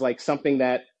is like something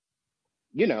that,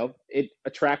 it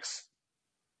attracts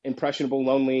impressionable,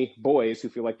 lonely boys who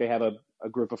feel like they have a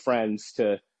group of friends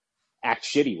to act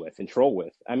shitty with and troll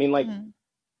with. I mean, like,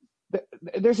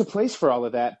 there's a place for all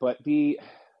of that, but the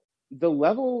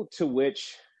level to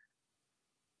which,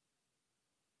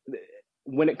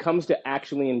 when it comes to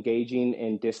actually engaging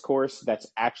in discourse that's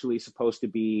actually supposed to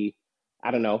be,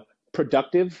 I don't know,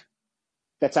 productive,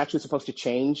 that's actually supposed to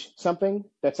change something,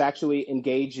 that's actually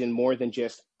engaged in more than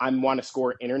just, I want to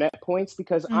score internet points,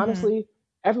 because honestly,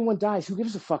 everyone dies. Who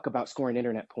gives a fuck about scoring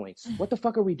internet points? What the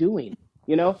fuck are we doing?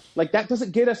 Like that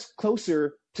doesn't get us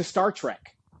closer to Star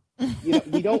Trek.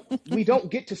 We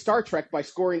don't get to Star Trek by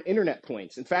scoring internet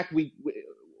points. In fact, we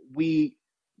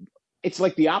it's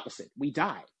like the opposite. We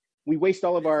die. We waste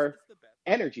all of our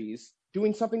energies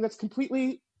doing something that's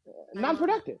completely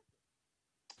non-productive.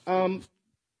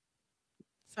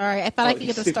 Sorry, I thought I could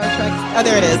get the Star Trek. Oh,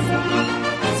 there it is.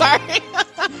 Sorry.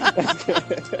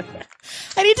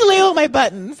 I need to label my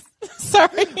buttons.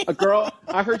 Sorry. Girl,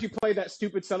 I heard you play that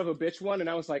stupid son of a bitch one, and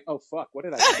I was like, oh, fuck, what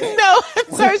did I say? No,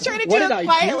 I'm sorry. I was trying to do it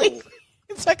quietly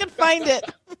so I could find it.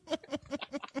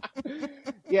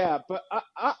 Yeah, but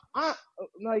I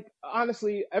like,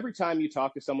 honestly, every time you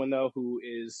talk to someone, though, who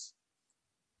is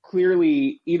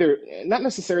clearly either not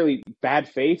necessarily bad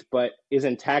faith, but is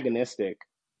antagonistic,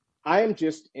 I am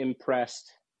just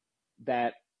impressed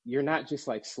that you're not just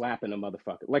like slapping a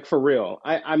motherfucker. Like, for real.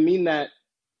 I mean that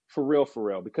for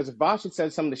real. Because if Bosch had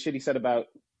said some of the shit he said about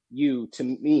you to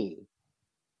me,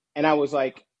 and I was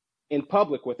like in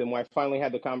public with him, where I finally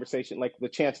had the conversation, like the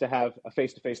chance to have a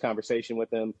face-to-face conversation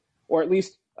with him, or at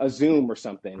least a Zoom or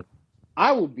something,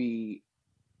 I would be,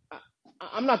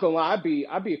 I'm not gonna lie, I'd be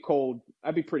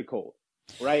pretty cold.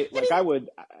 Right? Like, I would.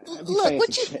 Look,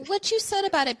 what you said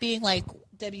about it being like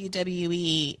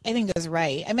WWE, I think is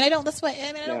right. I mean,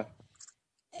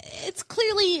 it's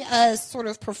clearly a sort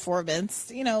of performance.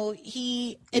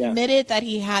 He admitted that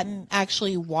he hadn't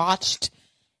actually watched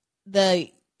the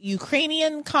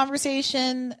Ukrainian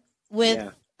conversation with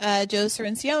Joe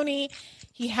Cirincione.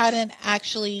 He hadn't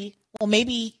actually, well,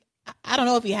 maybe, I don't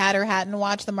know if he had or hadn't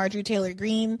watched the Marjorie Taylor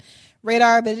Greene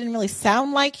radar, but it didn't really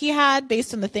sound like he had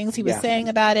based on the things he was saying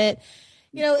about it.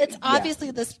 It's obviously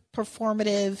this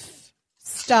performative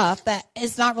stuff that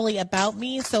is not really about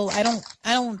me, so I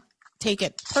don't take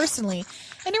it personally.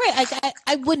 And you're right,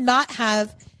 I would not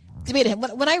have debated him.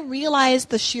 When I realized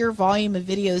the sheer volume of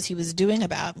videos he was doing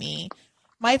about me,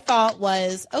 my thought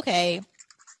was, okay,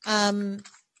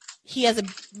 he has a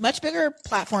much bigger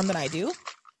platform than I do.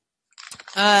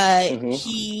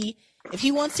 If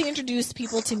he wants to introduce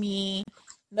people to me,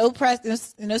 no press,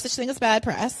 no such thing as bad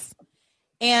press.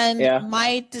 And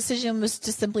my decision was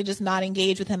to simply just not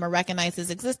engage with him or recognize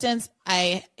his existence.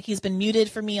 He's been muted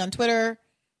for me on Twitter.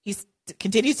 He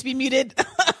continues to be muted.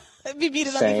 Be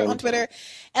muted on Twitter.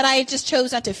 And I just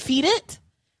chose not to feed it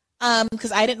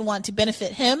because I didn't want to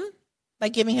benefit him by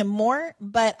giving him more.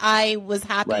 But I was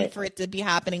happy for it to be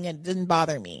happening and it didn't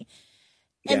bother me.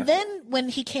 Yeah. And then when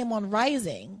he came on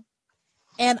Rising,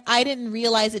 and I didn't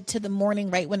realize it to the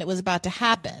morning right when it was about to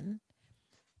happen.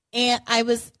 And I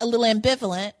was a little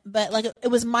ambivalent, but like it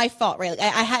was my fault, right? Like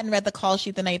I hadn't read the call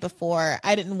sheet the night before.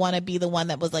 I didn't want to be the one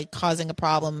that was like causing a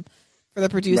problem for the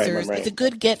producers. Right. It's a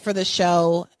good get for the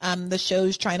show. The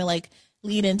show's trying to like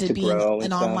lead into being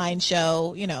an online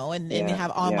show, you know, and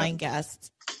have online guests.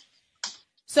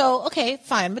 So, okay,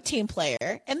 fine, I'm a team player.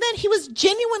 And then he was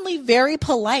genuinely very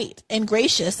polite and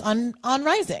gracious on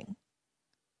Rising.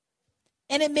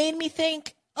 And it made me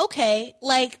think, okay,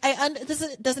 like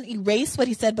this doesn't erase what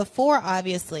he said before,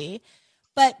 obviously,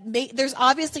 but there's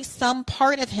obviously some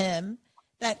part of him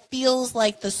that feels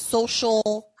like the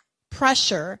social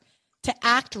pressure to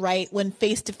act right when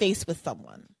face to face with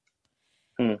someone.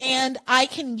 And I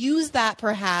can use that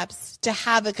perhaps to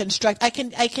have a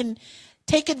I can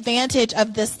take advantage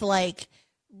of this like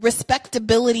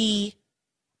respectability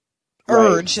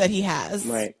urge that he has.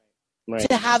 Right.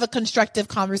 To have a constructive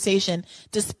conversation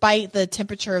despite the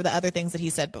temperature of the other things that he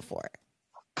said before.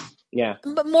 Yeah.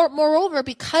 But moreover,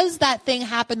 because that thing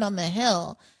happened on the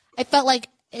Hill, I felt like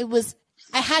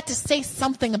I had to say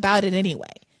something about it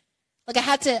anyway. Like I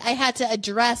had to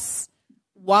address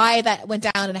why that went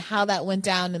down and how that went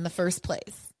down in the first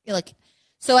place.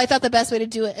 So I thought the best way to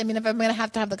do it, I mean, if I'm going to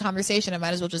have the conversation, I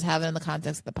might as well just have it in the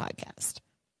context of the podcast.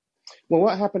 Well,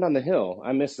 what happened on the Hill?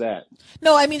 I missed that.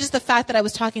 No, I mean just the fact that I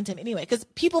was talking to him anyway, because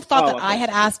people thought that I had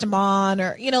asked him on,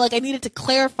 or I needed to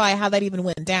clarify how that even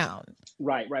went down.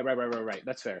 Right.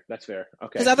 That's fair. Okay.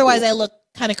 Because otherwise, I look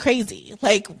kind of crazy.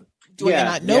 Like, do I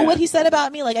not know what he said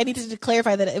about me? Like, I needed to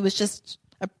clarify that it was just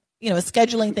a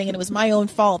scheduling thing, and it was my own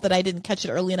fault that I didn't catch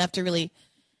it early enough to really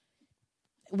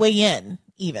weigh in.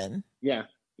 Even. Yeah.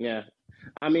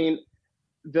 I mean,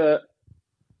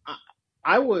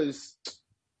 I was.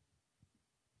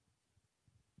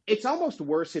 It's almost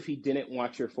worse if he didn't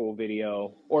watch your full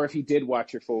video, or if he did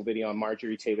watch your full video on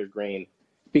Marjorie Taylor Greene,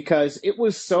 because it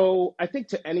was so, I think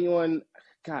to anyone,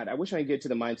 God, I wish I could get to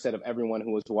the mindset of everyone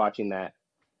who was watching that,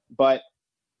 but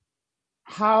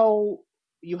how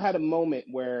you had a moment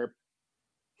where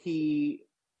he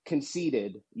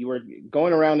conceded, he was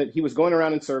going around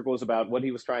in circles about what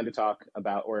he was trying to talk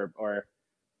about, or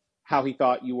how he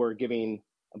thought you were giving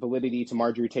validity to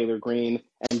Marjorie Taylor Greene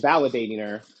and validating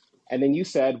her. And then you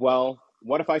said, well,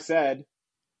 what if I said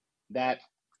that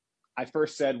I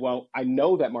first said, well, I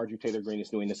know that Marjorie Taylor Greene is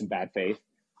doing this in bad faith.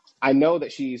 I know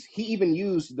that he even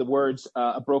used the words,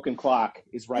 a broken clock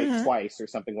is right twice or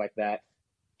something like that.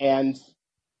 And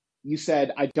you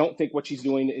said, I don't think what she's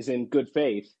doing is in good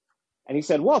faith. And he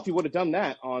said, well, if you would have done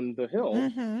that on the Hill,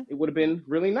 it would have been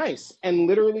really nice. And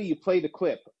literally you play the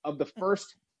clip of the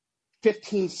first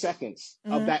 15 seconds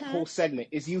of that whole segment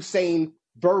is you saying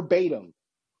verbatim,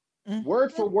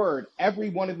 word for word, every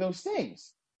one of those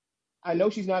things. I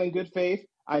know she's not in good faith.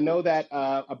 I know that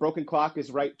a broken clock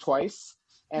is right twice,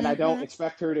 and I don't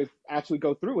expect her to actually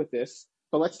go through with this,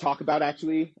 but let's talk about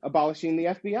actually abolishing the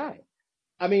FBI.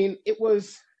 I mean, it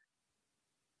was,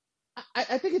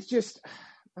 I think it's just,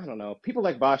 I don't know, people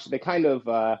like Vaush, they kind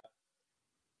of,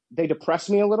 they depress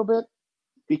me a little bit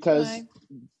because,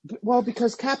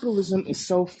 because capitalism is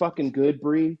so fucking good,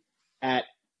 Bree, at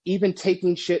even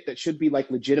taking shit that should be like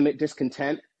legitimate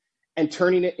discontent and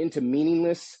turning it into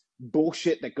meaningless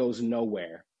bullshit that goes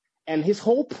nowhere. And his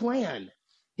whole plan,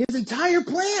 his entire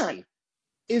plan,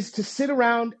 is to sit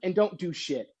around and don't do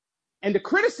shit and to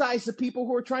criticize the people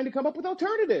who are trying to come up with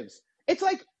alternatives. It's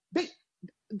like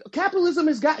capitalism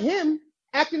has got him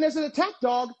acting as an attack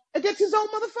dog against his own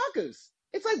motherfuckers.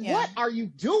 It's like, what are you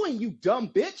doing, you dumb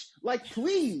bitch? Like,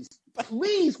 please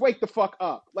wake the fuck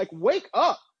up. Like, wake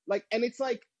up. Like, and it's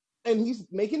like, and he's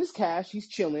making his cash, he's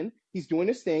chilling, he's doing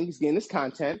his thing, he's getting his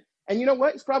content. And you know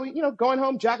what? He's probably, going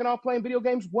home, jacking off, playing video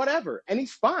games, whatever. And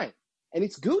he's fine. And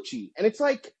it's Gucci. And it's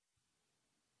like,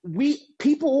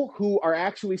 people who are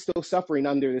actually still suffering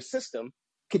under this system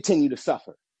continue to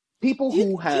suffer. People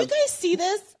who have. Do you guys see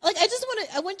this? Like, I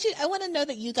want to know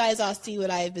that you guys all see what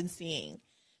I have been seeing.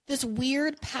 this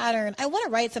weird pattern. I want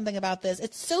to write something about this.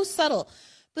 It's so subtle,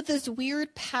 but this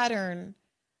weird pattern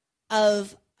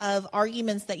of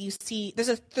arguments that you see. There's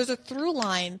a through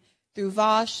line through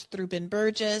Vaush, through Ben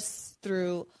Burgess,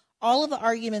 through all of the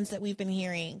arguments that we've been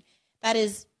hearing that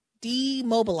is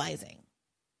demobilizing.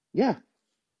 Yeah.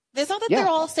 It's not that they're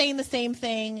all saying the same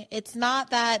thing. It's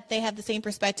not that they have the same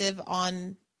perspective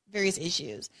on various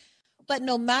issues. But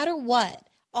no matter what,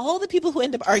 all the people who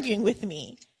end up arguing with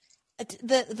me,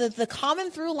 the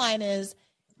common through line is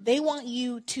they want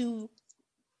you to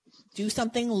do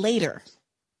something later,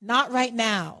 not right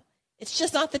now. It's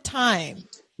just not the time.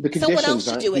 Someone else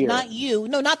should do it, not you.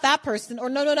 No, not that person. Or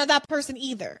no, not that person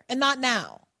either. And not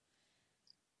now.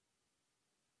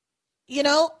 You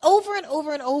know, over and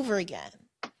over and over again.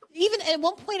 Even at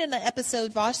one point in the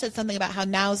episode, Vaush said something about how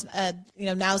now's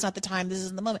not the time. This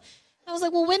isn't the moment. I was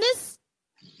like, well, when is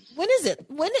it?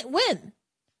 When?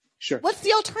 Sure. What's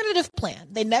the alternative plan?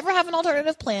 They never have an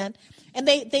alternative plan, and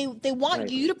they want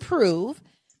you to prove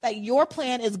that your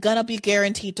plan is gonna be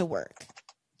guaranteed to work.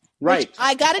 Right. Which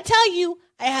I gotta tell you,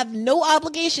 I have no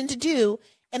obligation to do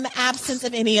in the absence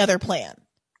of any other plan.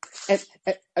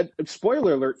 And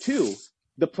spoiler alert too,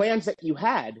 the plans that you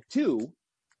had too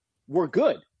were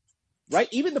good. Right?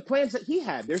 Even the plans that he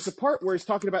had. There's a part where he's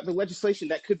talking about the legislation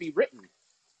that could be written.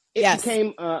 It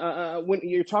became, when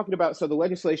you're talking about, so the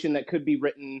legislation that could be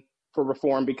written for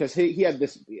reform, because he had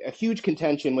a huge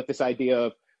contention with this idea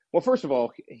of, well, first of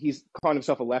all, he's calling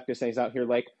himself a leftist and he's out here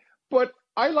like, but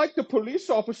I like the police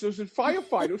officers and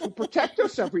firefighters who protect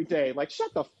us every day. Like,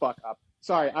 shut the fuck up.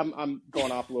 Sorry, I'm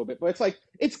going off a little bit, but it's like,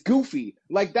 it's goofy.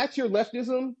 Like, that's your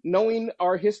leftism, knowing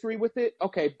our history with it.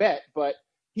 Okay, bet. But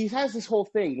he has this whole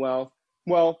thing,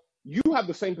 well, you have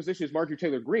the same position as Marjorie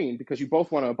Taylor Greene because you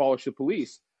both want to abolish the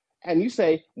police. And you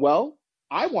say, well,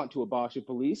 I want to abolish the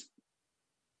police,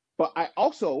 but I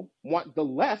also want the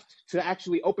left to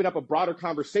actually open up a broader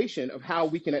conversation of how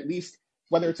we can at least,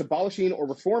 whether it's abolishing or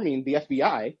reforming the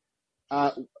FBI,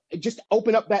 just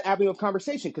open up that avenue of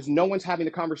conversation because no one's having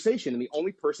the conversation. And the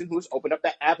only person who has opened up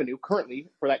that avenue currently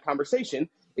for that conversation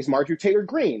is Marjorie Taylor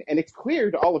Greene. And it's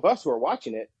clear to all of us who are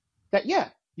watching it that,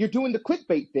 you're doing the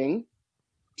clickbait thing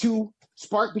to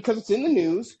spark, because it's in the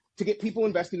news, to get people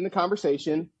invested in the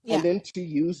conversation, and then to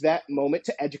use that moment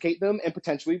to educate them and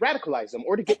potentially radicalize them,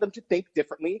 or to get them to think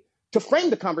differently, to frame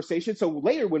the conversation. So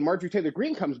later when Marjorie Taylor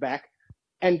Greene comes back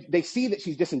and they see that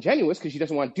she's disingenuous because she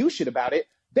doesn't want to do shit about it,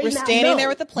 we're standing there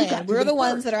with a plan. We're the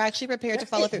ones that are actually prepared to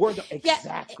follow through.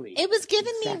 Exactly. It was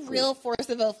giving me real Force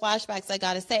the Vote flashbacks, I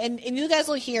gotta say. And you guys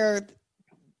will hear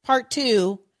part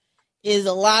 2 is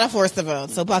a lot of Force the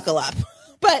Vote, so buckle up.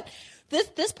 But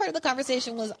this part of the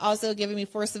conversation was also giving me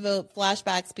Force the Vote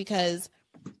flashbacks because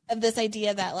of this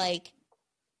idea that, like,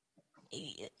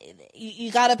 you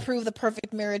got to prove the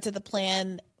perfect mirror to the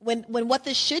plan when what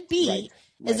this should be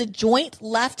is a joint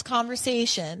left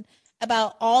conversation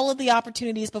about all of the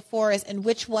opportunities before us and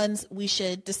which ones we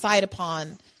should decide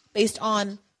upon based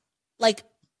on, like,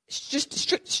 just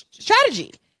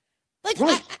strategy.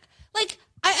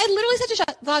 I literally said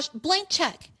to Vaush, blank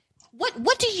check.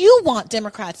 What do you want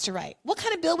Democrats to write? What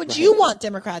kind of bill would you want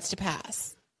Democrats to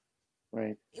pass?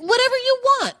 Right. Whatever you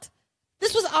want.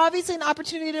 This was obviously an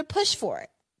opportunity to push for it.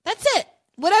 That's it.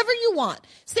 Whatever you want.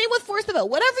 Same with Force the Vote.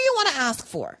 Whatever you want to ask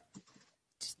for.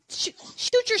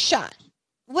 Shoot your shot.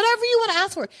 Whatever you want to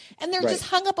ask for. And they're just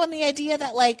hung up on the idea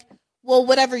that, like, well,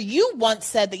 whatever you once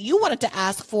said that you wanted to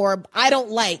ask for, I don't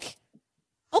like.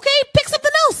 Okay, pick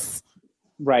something else.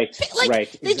 Right.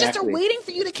 They just are waiting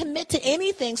for you to commit to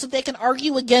anything so they can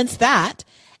argue against that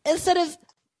instead of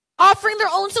offering their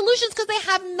own solutions because they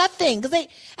have nothing. Because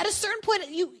at a certain point,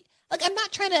 I'm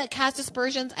not trying to cast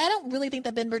aspersions. I don't really think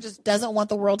that Ben Burgess doesn't want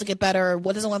the world to get better or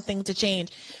doesn't want things to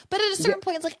change. But at a certain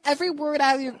point, it's like every word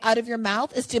out of your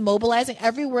mouth is demobilizing.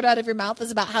 Every word out of your mouth is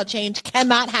about how change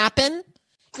cannot happen.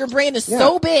 Your brain is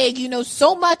so big, you know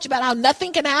so much about how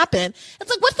nothing can happen. It's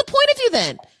like, what's the point of you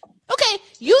then? Okay,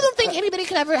 you don't think anything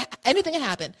can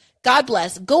happen. God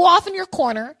bless. Go off in your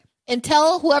corner and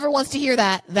tell whoever wants to hear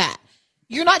that.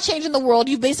 You're not changing the world.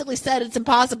 You've basically said it's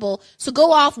impossible. So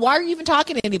go off. Why are you even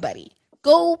talking to anybody?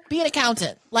 Go be an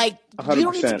accountant. Like, 100%. You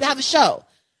don't need to have a show.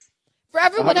 For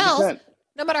everyone 100%. Else,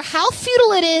 no matter how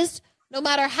futile it is, no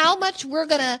matter how much we're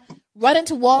going to run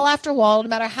into wall after wall, no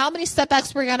matter how many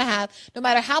setbacks we're going to have, no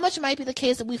matter how much it might be the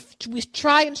case that we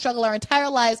try and struggle our entire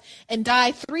lives and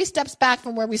die 3 steps back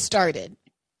from where we started.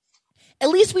 At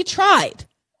least we tried.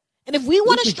 And if we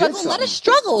want to struggle, let us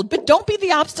struggle, but don't be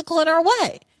the obstacle in our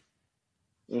way.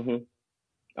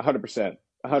 100%.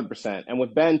 And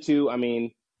with Ben too, I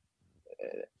mean,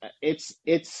 it's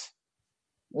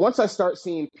once I start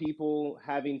seeing people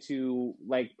having to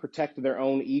like protect their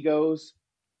own egos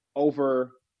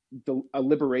over a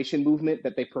liberation movement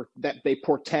that they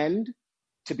portend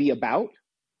to be about,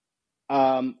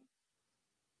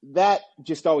 that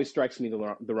just always strikes me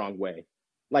the wrong way.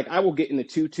 Like, I will get in the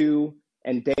tutu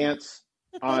and dance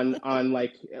on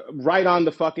like right on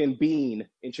the fucking bean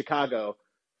in Chicago,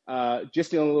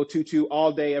 just in a little tutu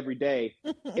all day, every day.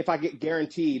 If I get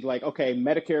guaranteed, like, okay,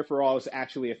 Medicare for all is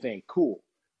actually a thing, cool.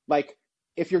 Like,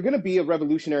 if you're going to be a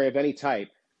revolutionary of any type,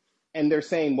 and they're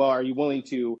saying, well, are you willing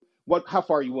to, how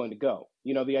far are you willing to go?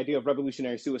 You know, the idea of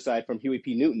revolutionary suicide from Huey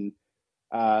P. Newton.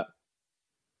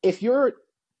 If you're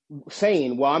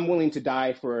saying, well, I'm willing to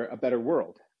die for a better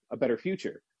world, a better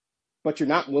future, but you're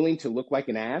not willing to look like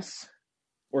an ass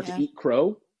or to eat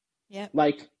crow,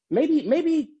 like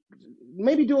maybe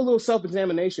do a little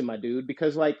self-examination, my dude,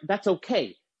 because like, that's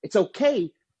okay. It's okay.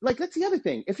 Like, that's the other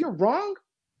thing. If you're wrong,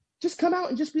 just come out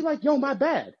and just be like, yo, my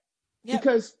bad.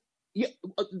 Because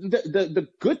the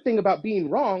good thing about being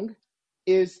wrong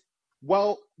is,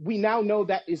 well, we now know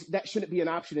that shouldn't be an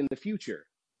option in the future.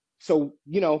 So,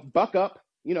 you know, buck up,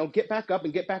 you know, get back up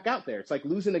and get back out there. It's like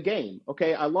losing a game.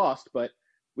 Okay, I lost, but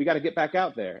we got to get back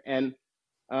out there. And,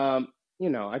 you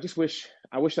know, I wish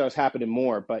that was happening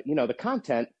more. But, you know, the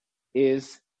content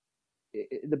is,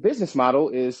 the business model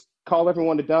is call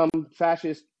everyone a dumb,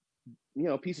 fascist, you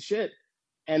know, piece of shit.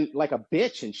 And like a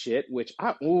bitch and shit, which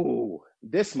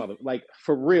this mother, like,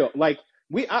 for real, like,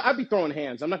 I'd be throwing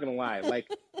hands. I'm not going to lie. Like,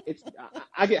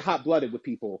 I get hot blooded with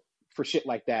people for shit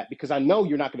like that, because I know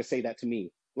you're not going to say that to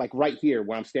me, like right here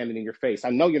where I'm standing in your face. I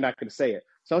know you're not going to say it.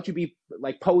 So don't you be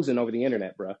like posing over the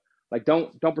internet, bro. Like,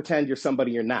 don't pretend you're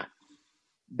somebody you're not.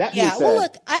 That being said, well,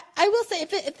 look, I will say,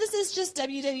 if this is just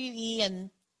WWE and,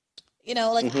 you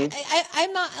know, like,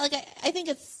 I'm not, like, I think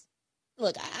it's,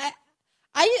 look,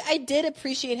 I did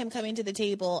appreciate him coming to the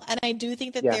table, and I do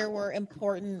think that there were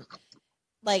important,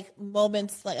 like,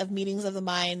 moments, like, of meetings of the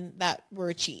mind that were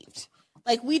achieved.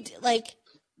 Like,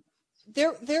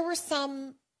 there was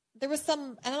some, I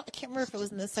can't remember if it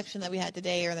was in this section that we had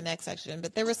today or the next section,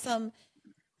 but there was some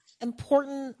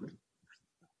important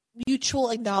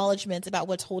mutual acknowledgments about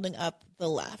what's holding up the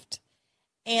left.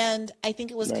 And I think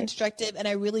it was constructive, and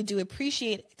I really do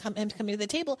appreciate him coming to the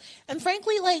table. And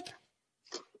frankly, like,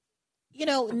 you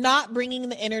know, not bringing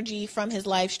the energy from his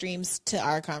live streams to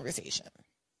our conversation.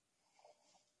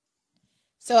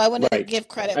 So I want to give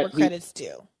credit where credit's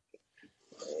due.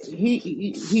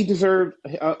 He deserved,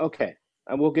 okay,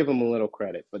 I will give him a little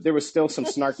credit, but there was still some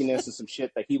snarkiness and some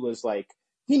shit that he was like,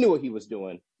 he knew what he was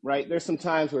doing, right? There's some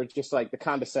times where it's just like the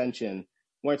condescension,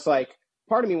 where it's like,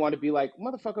 part of me wanted to be like,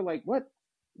 motherfucker, like,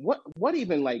 what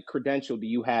even like credential do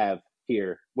you have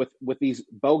here with these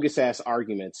bogus ass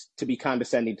arguments to be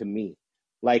condescending to me?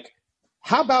 Like,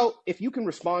 how about if you can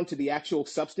respond to the actual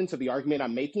substance of the argument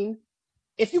I'm making?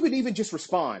 If you could even just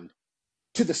respond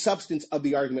to the substance of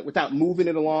the argument without moving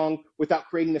it along, without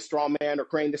creating a straw man or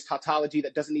creating this tautology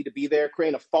that doesn't need to be there,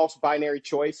 creating a false binary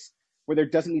choice where there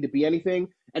doesn't need to be anything,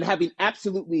 and having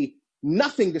absolutely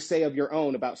nothing to say of your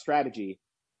own about strategy,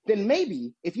 then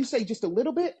maybe if you say just a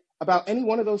little bit about any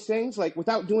one of those things, like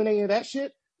without doing any of that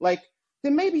shit, like,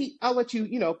 then maybe I'll let you,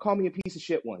 you know, call me a piece of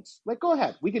shit once. Like, go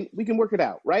ahead. We can work it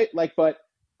out, right? Like, but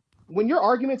when your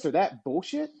arguments are that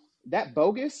bullshit, that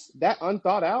bogus, that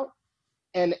unthought out,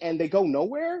 and they go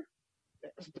nowhere,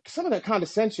 some of that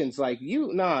condescension's like,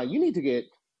 you need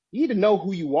to know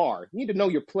who you are. You need to know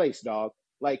your place, dog.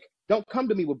 Like, don't come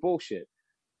to me with bullshit.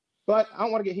 But I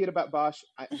don't want to get heated about Bosch.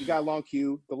 You got a long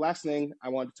queue. The last thing I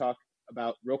wanted to talk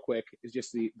about real quick is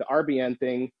just the RBN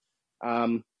thing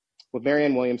with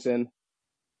Marianne Williamson.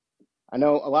 I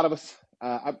know a lot of us,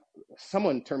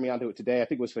 someone turned me onto it today. I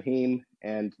think it was Fahim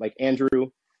and like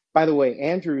Andrew. By the way,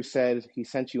 Andrew said he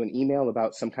sent you an email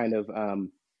about some kind of,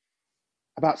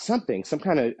 about something, some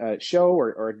kind of show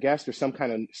or a guest or some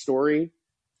kind of story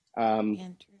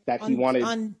that he wanted.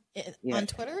 On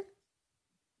Twitter?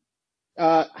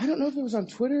 I don't know if it was on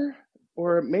Twitter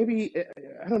or maybe,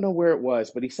 I don't know where it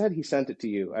was, but he said he sent it to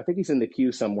you. I think he's in the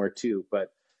queue somewhere too,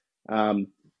 but,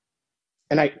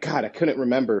 and I couldn't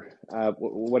remember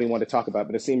what he wanted to talk about,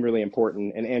 but it seemed really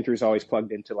important. And Andrew's always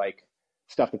plugged into like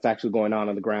stuff that's actually going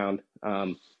on the ground.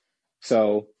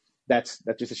 So that's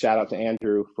just a shout out to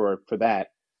Andrew for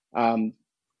that. But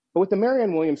with the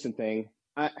Marianne Williamson thing,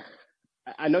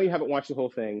 I know you haven't watched the whole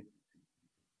thing.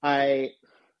 I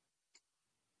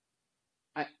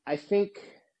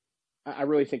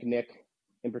really think Nick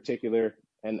in particular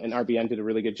and RBN did a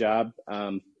really good job.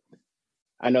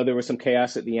 I know there was some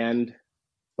chaos at the end,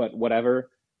 but whatever.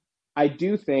 I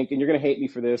do think, and you're going to hate me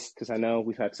for this because I know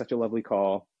we've had such a lovely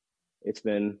call. It's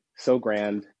been so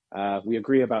grand. We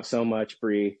agree about so much,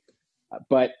 Bree.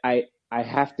 But I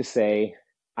have to say,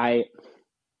 I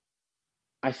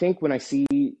think when I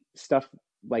see stuff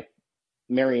like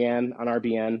Marianne on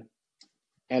RBN,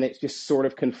 and it just sort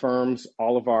of confirms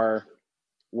all of our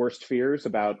worst fears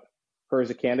about her as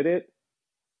a candidate,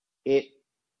 it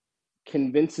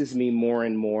convinces me more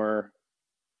and more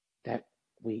that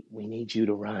we need you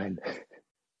to run.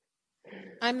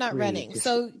 I'm not running.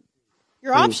 So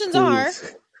your options are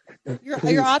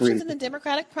your options in the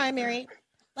Democratic primary.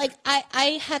 Like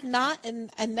I have not and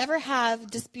I never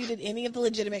have disputed any of the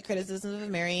legitimate criticisms of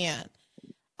Marianne.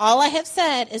 All I have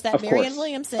said is that Marianne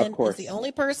Williamson is the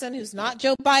only person who's not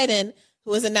Joe Biden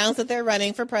who has announced that they're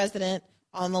running for president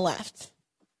on the left.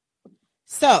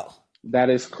 So that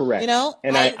is correct. You know,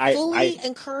 and I fully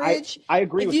encourage. I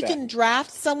agree with that. If you can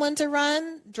draft someone to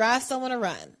run, draft someone to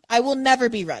run. I will never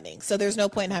be running, so there's no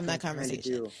point in having that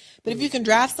conversation. But if you can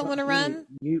draft someone to run,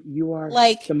 you are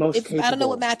like the most capable. I don't know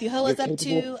what Matthew Ho is up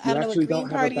to. I don't know what Green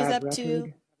Party is up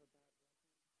to.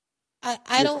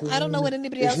 I don't know what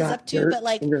anybody else is up to. But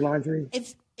like,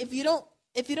 if you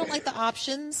don't like the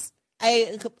options,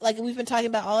 like we've been talking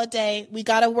about all day, we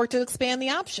got to work to expand the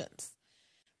options.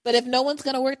 But if no one's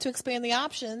going to work to expand the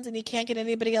options and you can't get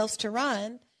anybody else to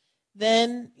run,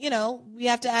 then, you know, we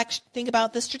have to actually think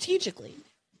about this strategically.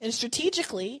 And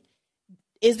strategically,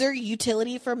 is there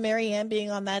utility for Marianne being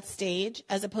on that stage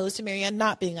as opposed to Marianne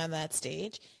not being on that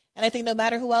stage? And I think no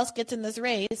matter who else gets in this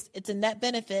race, it's a net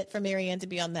benefit for Marianne to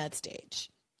be on that stage.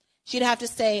 She'd have to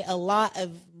say a lot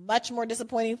of much more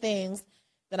disappointing things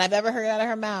than I've ever heard out of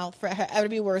her mouth for her ever to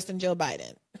be worse than Joe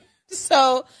Biden.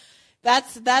 So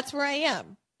that's where I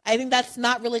am. I think that's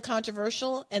not really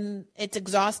controversial, and it's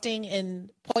exhausting and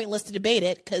pointless to debate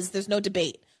it because there's no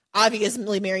debate.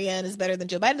 Obviously, Marianne is better than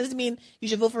Joe Biden. It doesn't mean you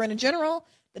should vote for her in a general.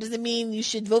 That doesn't mean you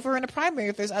should vote for her in a primary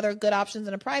if there's other good options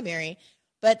in a primary.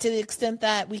 But to the extent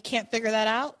that we can't figure that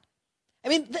out, I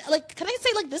mean, can I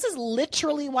say, this is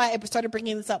literally why I started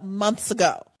bringing this up months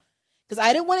ago. Because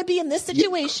I didn't want to be in this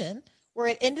situation where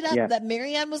it ended up that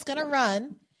Marianne was going to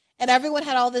run, and everyone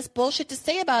had all this bullshit to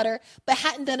say about her, but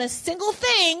hadn't done a single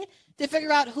thing to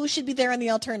figure out who should be there in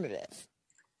the alternative.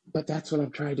 But that's what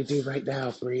I'm trying to do right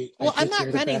now, Bree. Well, I'm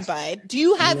not running, Bide. Do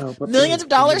you have millions of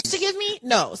dollars to give me?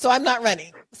 No, so I'm not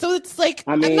running. So it's like,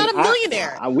 I'm not a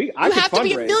millionaire. You have to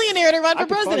be a millionaire to run for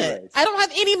president. I don't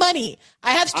have any money.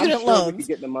 I have student loans. We could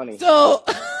get the money. So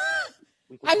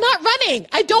I'm not running.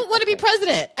 I don't want to be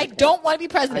president. I don't want to be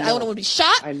president. I don't want to be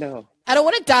shot. I know. I don't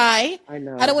want to die. I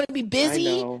know. I don't want to be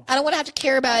busy. I don't want to have to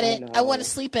care about it. I want to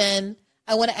sleep in.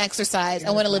 I want to exercise.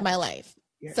 I want to live my life.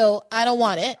 Yeah. So I don't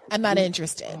want it. I'm not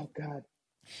interested. Oh God.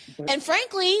 And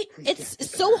frankly,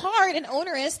 it's so hard and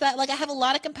onerous that I have a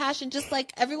lot of compassion, just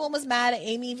like everyone was mad at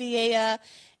Amy Villa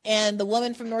and the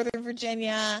woman from Northern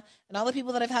Virginia and all the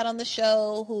people that I've had on the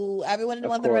show who everyone didn't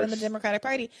want to run in the Democratic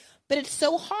Party. But it's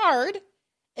so hard.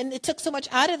 And it took so much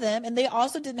out of them, and they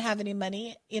also didn't have any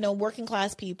money, working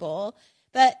class people,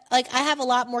 that I have a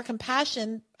lot more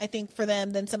compassion, I think, for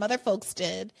them than some other folks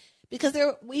did, because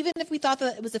even if we thought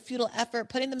that it was a futile effort,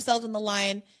 putting themselves on the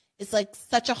line is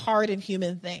such a hard and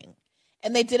human thing.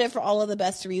 And they did it for all of the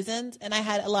best reasons, and I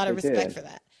had a lot of respect for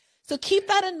that. So keep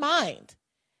that in mind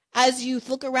as you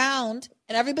look around,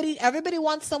 and everybody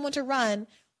wants someone to run,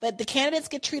 but the candidates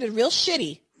get treated real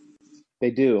shitty.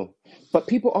 They do. But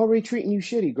people already treating you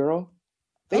shitty, girl.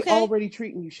 They already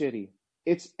treating you shitty.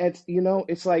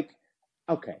 It's like,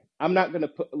 okay, I'm not going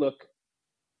to look,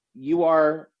 you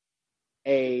are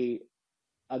a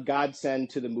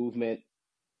godsend to the movement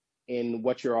in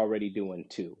what you're already doing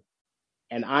too.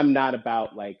 And I'm not about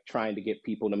trying to get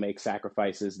people to make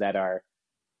sacrifices that are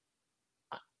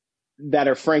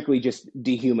frankly just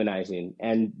dehumanizing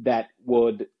and that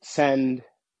would send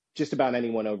just about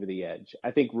anyone over the edge.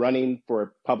 I think running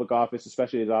for public office,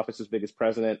 especially the office as big as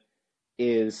president,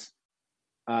 is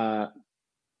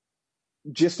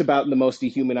just about one of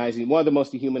the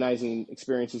most dehumanizing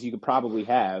experiences you could probably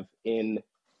have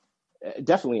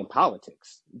definitely in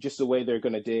politics. Just the way they're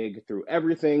going to dig through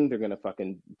everything. They're going to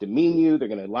fucking demean you. They're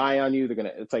going to lie on you.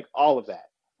 It's all of that.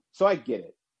 So I get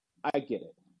it.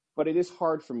 But it is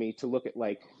hard for me to look at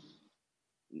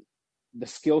the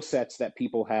skill sets that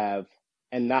people have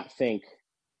and not think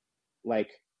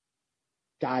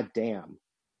God damn,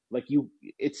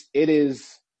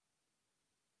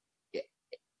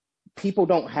 people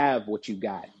don't have what you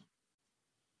got.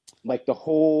 The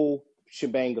whole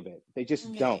shebang of it. They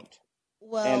just don't.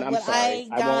 Well, and I'm what sorry.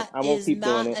 I got I won't is keep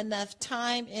not doing it. enough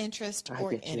time, interest,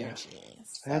 or energy.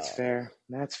 So That's fair.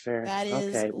 That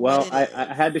is okay. Well, what it is.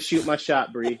 I had to shoot my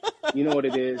shot, Bree. You know what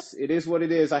it is. It is what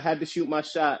it is. I had to shoot my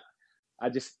shot.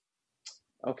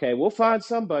 okay, we'll find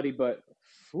somebody, but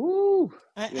whoo,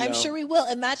 I'm sure we will.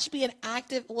 And that should be an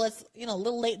active, well, it's, a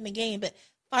little late in the game, but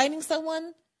finding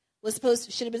someone should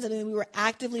have been something we were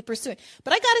actively pursuing.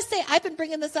 But I got to say, I've been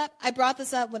bringing this up. I brought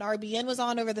this up when RBN was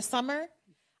on over the summer.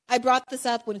 I brought this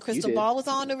up when Crystal Ball was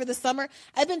on over the summer.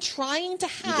 I've been trying to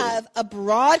have a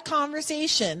broad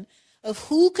conversation of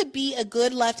who could be a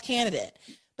good left candidate.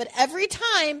 But every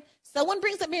time someone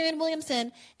brings up Marianne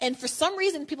Williamson, and for some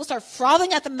reason people start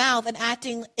frothing at the mouth and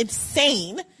acting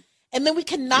insane, and then we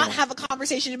cannot have a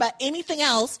conversation about anything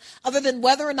else other than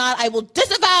whether or not I will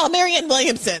disavow Marianne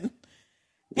Williamson.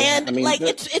 Yeah, and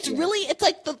it's really, it's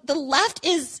like the left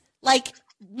is like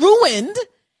ruined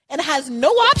and has no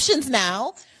options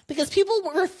now because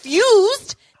people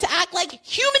refused to act like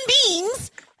human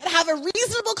beings and have a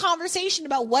reasonable conversation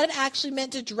about what it actually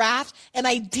meant to draft an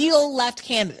ideal left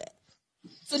candidate.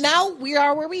 So now we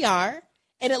are where we are,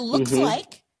 and it looks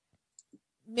like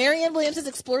Marianne Williamson's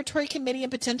exploratory committee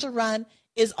and potential run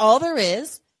is all there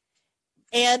is.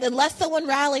 And unless someone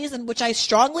rallies, and which I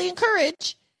strongly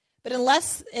encourage, but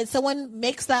unless someone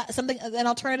makes that something, an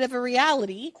alternative, a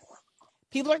reality,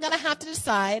 people are going to have to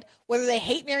decide whether they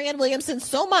hate Marianne Williamson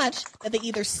so much that they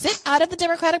either sit out of the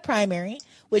Democratic primary,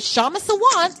 which Shama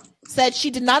Sawant said she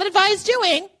did not advise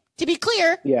doing, to be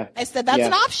clear. Yeah. I said that's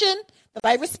an option that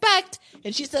I respect.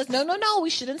 And she says, no, we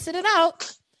shouldn't sit it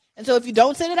out. And so if you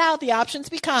don't sit it out, the options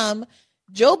become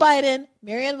Joe Biden,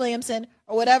 Marianne Williamson,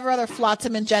 or whatever other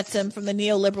flotsam and jetsam from the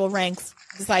neoliberal ranks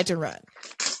decide to run.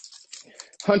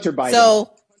 Hunter Biden.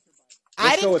 So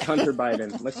let's go with Hunter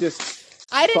Biden. Let's just.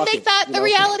 I didn't make that the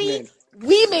reality.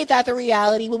 We made that the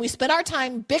reality when we spent our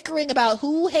time bickering about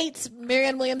who hates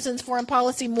Marianne Williamson's foreign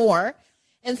policy more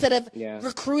instead of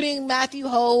recruiting Matthew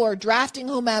Ho or drafting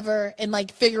whomever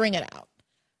and figuring it out.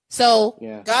 So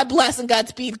God bless and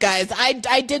Godspeed, guys.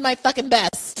 I did my fucking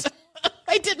best.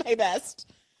 I did my best.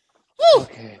 Woo!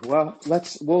 Okay, well,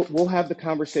 we'll have the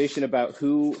conversation about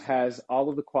who has all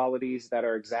of the qualities that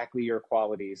are exactly your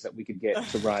qualities that we could get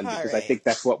to run because I think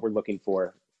that's what we're looking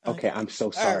for. Okay, I'm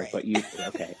so sorry, but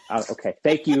okay.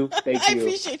 Thank you. I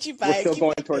appreciate you. Bye. We're still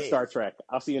going towards Star Trek.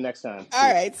 I'll see you next time.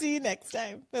 All right, see you next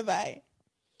time. Bye-bye.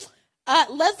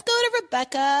 Let's go to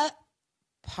Rebecca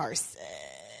Parson.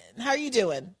 How are you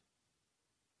doing?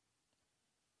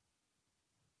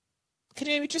 Can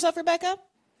you unmute yourself, Rebecca?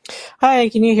 Hi,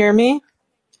 can you hear me?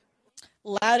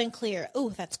 Loud and clear. Oh,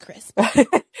 that's crisp.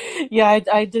 Yeah,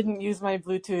 I didn't use my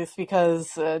Bluetooth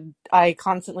because I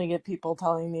constantly get people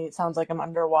telling me it sounds like I'm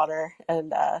underwater.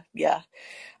 And I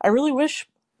really wish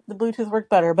the Bluetooth worked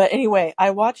better. But anyway,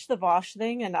 I watched the Vaush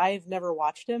thing and I've never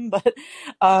watched him, but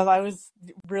I was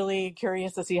really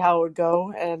curious to see how it would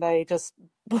go. And I just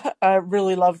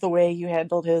really loved the way you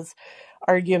handled his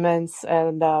arguments.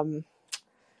 And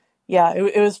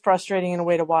it was frustrating in a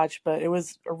way to watch, but it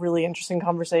was a really interesting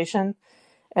conversation.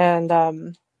 And,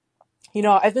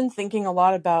 I've been thinking a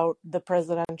lot about the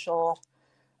presidential,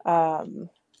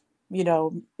 Marianne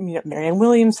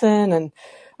Williamson. And,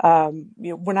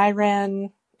 when I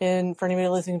ran for anybody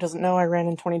listening who doesn't know, I ran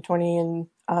in 2020 and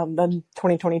then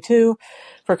 2022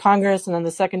 for Congress. And then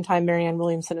the second time Marianne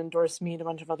Williamson endorsed me and a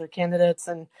bunch of other candidates.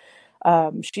 And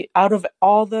she, out of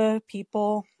all the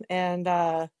people and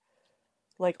all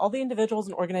the individuals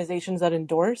and organizations that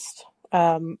endorsed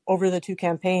over the two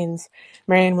campaigns,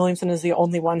 Marianne Williamson is the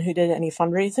only one who did any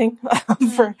fundraising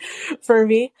for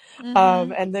me.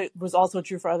 Mm-hmm. And that was also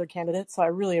true for other candidates. So I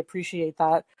really appreciate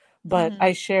that. But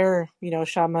I share,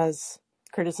 Shama's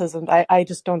criticism. I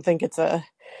just don't think it's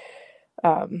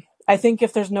I think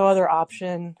if there's no other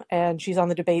option and she's on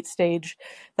the debate stage,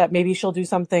 that maybe she'll do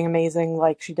something amazing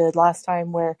like she did last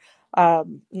time where,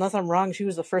 unless I'm wrong, she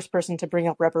was the first person to bring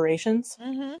up reparations.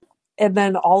 Mm-hmm. And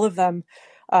then all of them,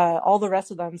 all the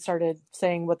rest of them started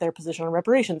saying what their position on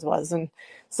reparations was. And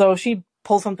so if she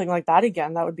pulls something like that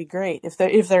again, that would be great if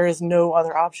there is no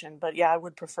other option. But yeah, I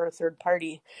would prefer a third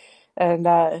party. And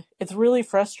it's really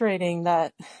frustrating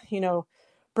that,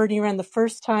 Bernie ran the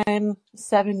first time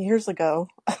 7 years ago,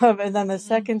 and then the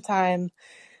second time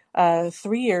 3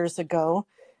 years ago.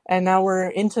 And now we're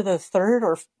into the third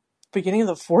or beginning of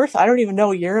the fourth, I don't even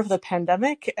know, year of the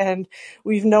pandemic. And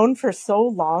we've known for so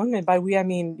long, and by we, I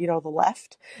mean, the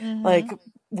left,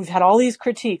 we've had all these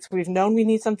critiques. We've known we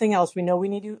need something else. We know we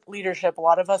need leadership. A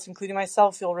lot of us, including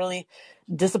myself, feel really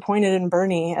disappointed in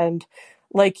Bernie. And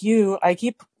like you, I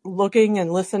keep looking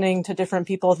and listening to different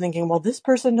people thinking, well, this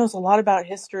person knows a lot about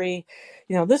history.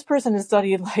 This person has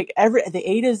studied like the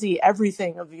A to Z,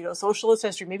 everything of, socialist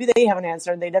history. Maybe they have an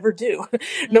answer and they never do.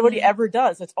 Nobody ever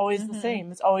does. It's always the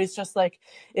same. It's always just like,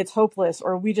 it's hopeless,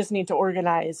 or we just need to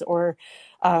organize, or,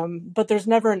 but there's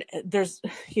never,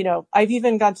 I've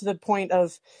even got to the point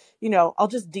of, I'll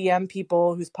just DM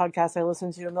people whose podcasts I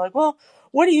listen to and they're like, well,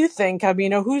 what do you think? I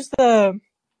mean, who's the,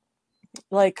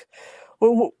 like,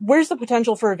 where's the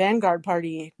potential for a vanguard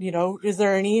party? Is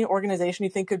there any organization you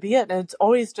think could be it? And it's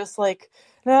always just like,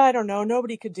 no, I don't know.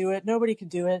 Nobody could do it.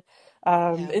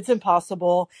 It's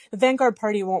impossible. The vanguard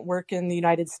party won't work in the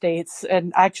United States.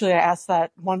 And actually I asked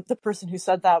the person who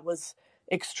said that was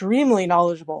extremely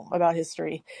knowledgeable about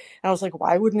history. And I was like,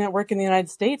 why wouldn't it work in the United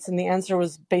States? And the answer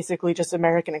was basically just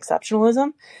American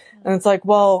exceptionalism. And it's like,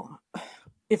 well,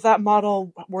 if that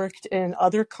model worked in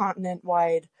other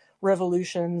continent-wide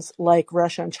revolutions like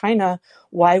Russia and China,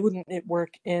 why wouldn't it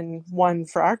work in one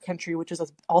for our country, which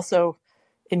is also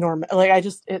enormous? Like,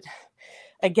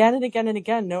 again and again and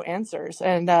again, no answers.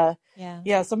 And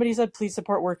somebody said, please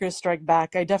support workers, strike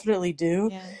back. I definitely do.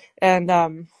 Yeah. And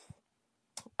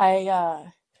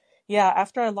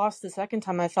after I lost the second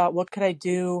time, I thought, what could I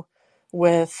do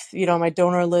with, my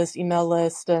donor list, email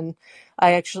list? And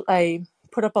I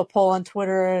put up a poll on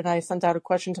Twitter and I sent out a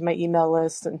question to my email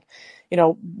list and,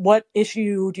 what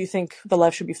issue do you think the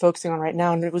left should be focusing on right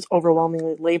now? And it was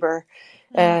overwhelmingly labor.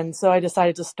 And so I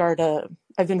decided to start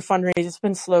I've been fundraising. It's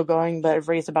been slow going, but I've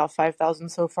raised about 5,000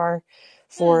 so far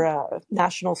for a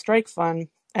national strike fund.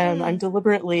 And I'm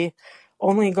deliberately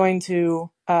only going to,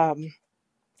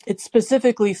 it's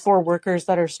specifically for workers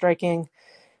that are striking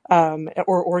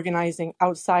or organizing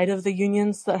outside of the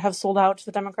unions that have sold out to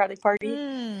the Democratic Party.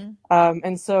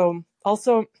 And so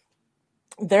also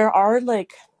there are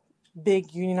like big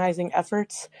unionizing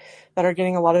efforts that are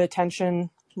getting a lot of attention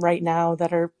right now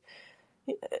that are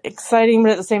exciting,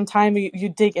 but at the same time you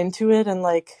dig into it and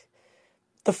like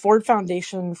the Ford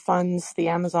Foundation funds the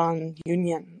Amazon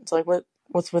union. It's like,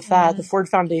 what's with that? The Ford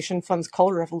Foundation funds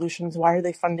color revolutions. Why are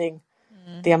they funding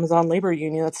the Amazon labor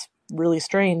union? That's really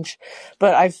strange.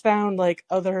 But I've found like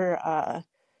other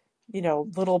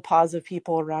little pods of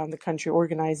people around the country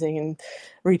organizing and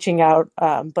reaching out.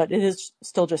 But it is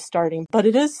still just starting. But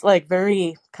it is like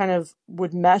very kind of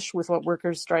would mesh with what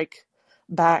Workers Strike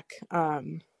Back,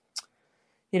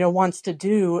 wants to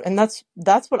do. And that's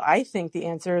what I think the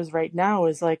answer is right now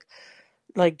is like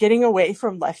getting away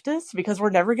from leftists, because we're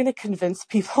never going to convince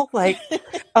people. Like,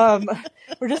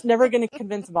 we're just never going to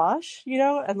convince Vosh,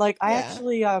 and like, I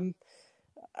actually,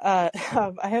 I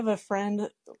have a friend,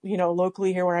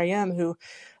 locally here where I am who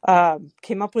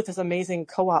came up with this amazing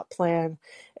co-op plan.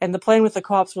 And the plan with the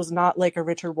co-ops was not like a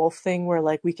Richard Wolff thing where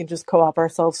like we can just co-op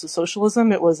ourselves to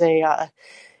socialism. It was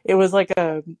like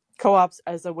a co-ops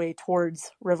as a way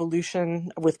towards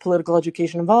revolution with political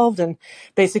education involved, and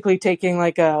basically taking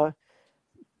like a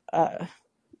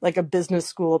business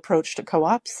school approach to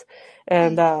co-ops.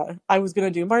 And I was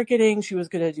going to do marketing. She was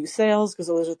going to do sales, because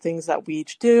those are things that we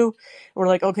each do. And we're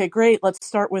like, okay, great. Let's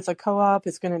start with a co-op.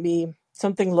 It's going to be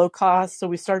something low cost. So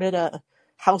we started a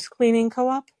house cleaning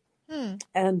co-op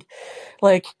and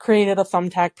like created a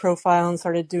Thumbtack profile and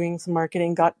started doing some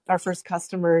marketing, got our first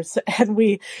customers, and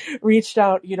we reached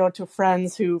out, to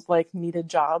friends who like needed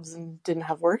jobs and didn't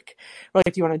have work. We're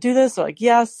like, do you want to do this? They're like,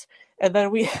 yes. And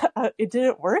then it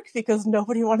didn't work because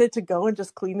nobody wanted to go and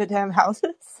just clean the damn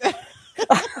houses.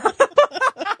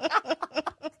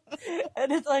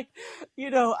 And it's like,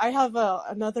 I have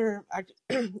another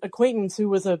acquaintance who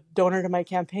was a donor to my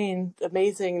campaign.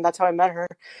 Amazing. That's how I met her.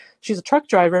 She's a truck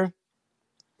driver.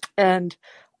 And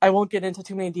I won't get into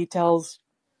too many details.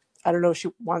 I don't know if she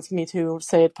wants me to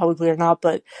say it publicly or not,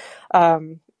 but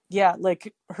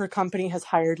like her company has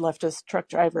hired leftist truck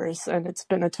drivers, and it's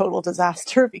been a total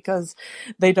disaster because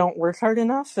they don't work hard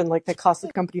enough, and like they cost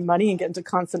the company money and get into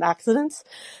constant accidents.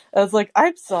 I was like,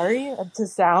 I'm sorry to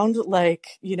sound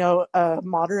like, a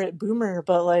moderate boomer,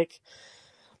 but like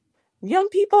young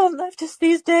people and leftists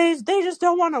these days, they just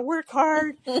don't want to work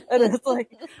hard. And it's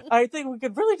like, I think we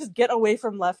could really just get away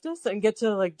from leftists and get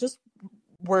to like just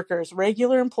workers,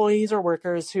 regular employees or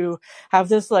workers who have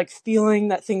this like feeling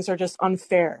that things are just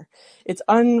unfair. It's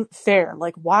unfair.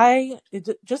 Like, why?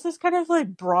 Just this kind of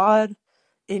like broad,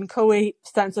 inchoate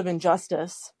sense of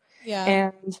injustice. Yeah.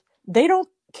 And they don't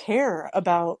care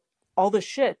about all the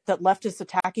shit that leftists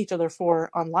attack each other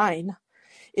for online.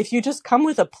 If you just come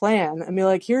with a plan and be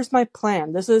like, here's my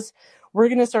plan. We're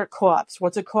going to start co-ops.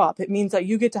 What's a co-op? It means that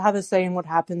you get to have a say in what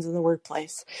happens in the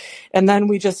workplace. And then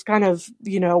we just kind of,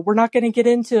 we're not going to get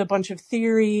into a bunch of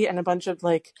theory and a bunch of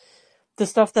like the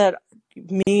stuff that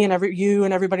me and you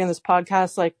and everybody on this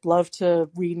podcast like love to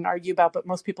read and argue about, but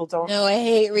most people don't. No, I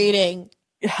hate reading.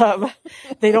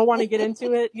 They don't want to get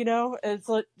into it, you know.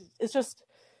 It's just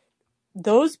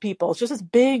those people. It's just this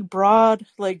big, broad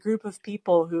like group of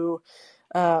people who,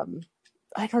 I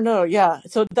don't know. Yeah.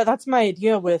 So that's my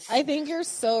idea with. I think you're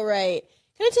so right.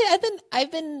 Can I tell you?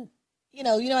 I've been.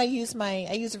 I use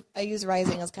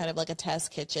Rising as kind of like a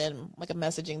test kitchen, like a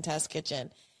messaging test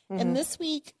kitchen. Mm-hmm. And this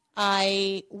week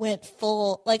I went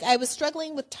full, like I was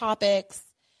struggling with topics,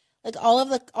 like all of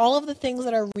the things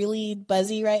that are really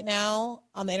buzzy right now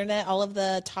on the internet, all of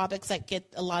the topics that get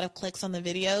a lot of clicks on the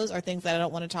videos are things that I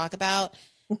don't want to talk about.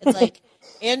 It's like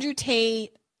Andrew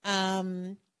Tate.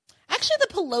 Actually, the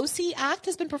Pelosi Act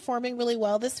has been performing really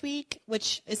well this week,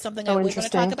 which is something I was going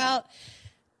to talk about.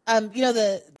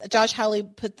 The Josh Hawley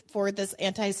put forward this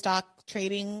anti-stock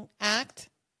trading act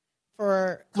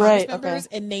for Congress members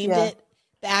and named it.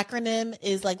 The acronym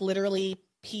is like literally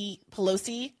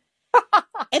Pelosi,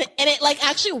 and it like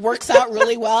actually works out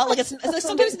really well. Like it's like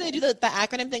sometimes they do the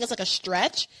acronym thing. It's like a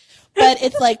stretch, but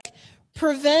it's like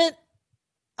prevent.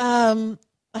 I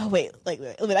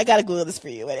gotta Google this for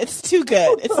you. It's too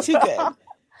good. It's too good.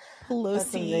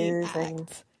 Pelosi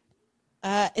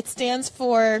Act. It stands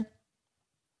for.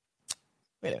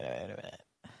 Wait a minute.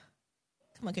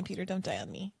 Come on, computer, don't die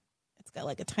on me. It's got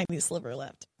like a tiny sliver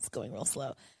left. It's going real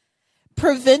slow.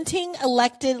 Preventing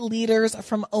elected leaders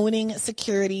from owning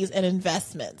securities and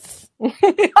investments.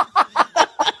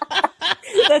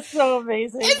 That's so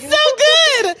amazing. It's so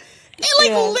good.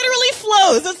 It literally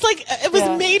flows. It's like it was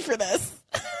made for this.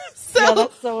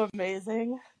 That's so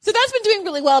amazing. So that's been doing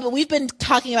really well, but we've been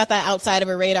talking about that outside of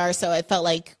a radar, so it felt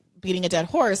like beating a dead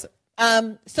horse.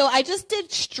 So I just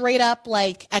did straight up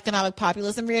like economic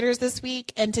populism readers this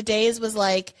week, and today's was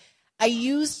like I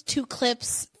used 2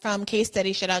 clips from Case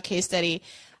Study. Shout out Case Study.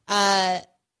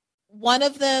 One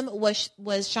of them was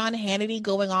Sean Hannity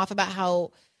going off about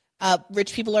how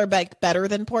rich people are better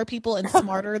than poor people and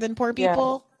smarter than poor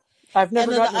people. I've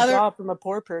never gotten a job from a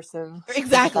poor person.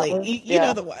 Exactly. You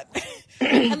know the one.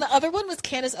 And the other one was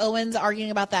Candace Owens arguing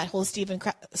about that whole Steven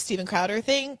Crowder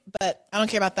thing, but I don't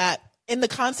care about that. In the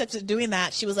context of doing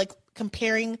that, she was like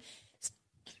comparing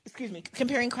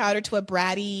Crowder to a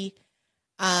bratty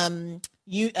Amazon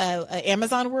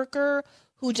worker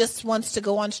who just wants to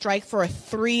go on strike for a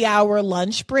 3-hour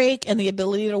lunch break and the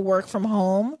ability to work from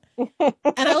home. And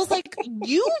I was like,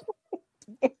 you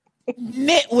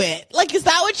nitwit. Like, is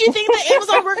that what you think that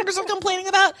Amazon workers are complaining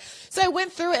about? So I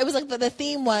went through it. It was like the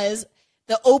theme was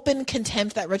the open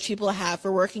contempt that rich people have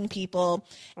for working people.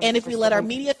 And if we let our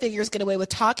media figures get away with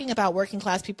talking about working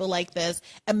class people like this,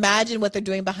 imagine what they're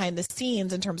doing behind the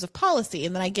scenes in terms of policy.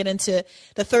 And then I get into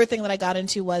the third thing that I got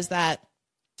into was that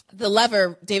the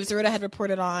lever Dave Zeruda had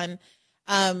reported on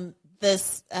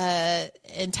this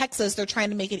in Texas, they're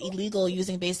trying to make it illegal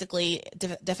using basically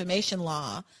defamation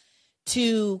law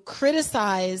to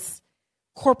criticize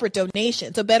corporate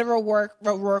donation. So Beto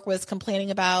O'Rourke was complaining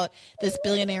about this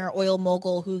billionaire oil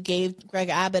mogul who gave Greg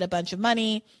Abbott a bunch of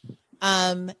money,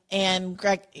 and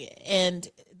the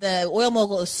oil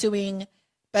mogul is suing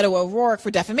Beto O'Rourke for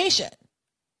defamation.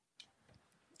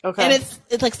 Okay. And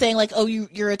it's like saying like, oh,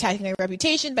 you're attacking my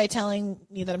reputation by telling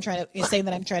me that saying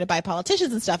that I'm trying to buy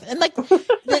politicians and stuff. And like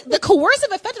the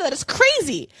coercive effect of that is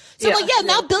crazy. So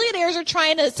now billionaires are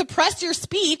trying to suppress your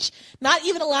speech, not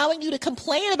even allowing you to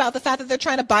complain about the fact that they're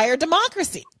trying to buy your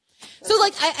democracy. So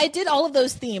like I did all of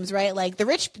those themes, right? Like the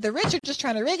rich are just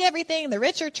trying to rig everything. The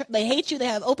rich they hate you. They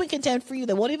have open contempt for you.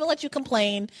 They won't even let you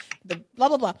complain. The blah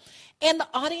blah blah. And the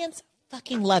audience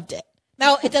fucking loved it.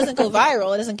 Now, it doesn't go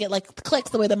viral. It doesn't get like clicks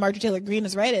the way that Marjorie Taylor Greene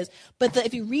is right is. But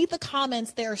if you read the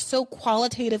comments, they are so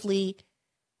qualitatively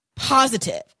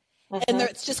positive. Mm-hmm. And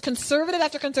it's just conservative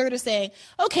after conservative saying,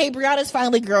 okay, Breonna's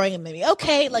finally growing in maybe.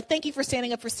 Okay, like thank you for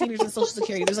standing up for seniors and Social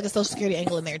Security. There's like a Social Security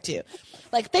angle in there too.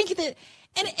 Like thank you.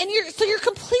 You're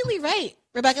completely right,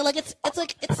 Rebecca. Like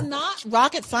it's not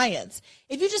rocket science.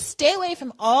 If you just stay away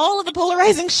from all of the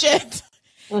polarizing shit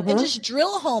and just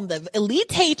drill home the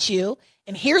elites hate you.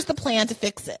 And here's the plan to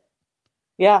fix it.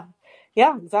 Yeah,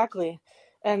 exactly.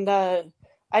 And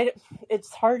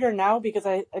it's harder now because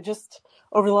I just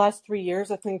over the last 3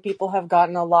 years, I think people have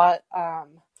gotten a lot,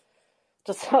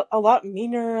 just a lot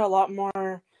meaner, a lot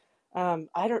more.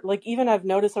 Even I've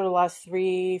noticed over the last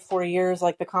 3-4 years,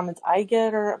 like the comments I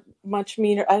get are much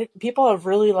meaner. People have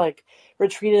really like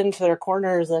retreated into their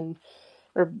corners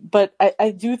but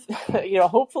I do,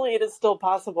 hopefully it is still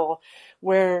possible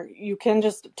where you can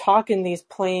just talk in these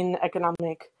plain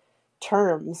economic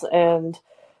terms and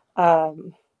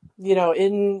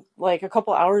in like a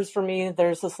couple hours from me,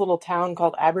 there's this little town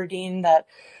called Aberdeen that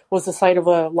was the site of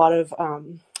a lot of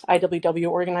IWW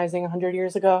organizing 100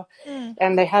 years ago.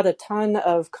 And they had a ton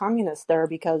of communists there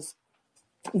because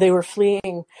they were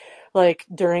fleeing like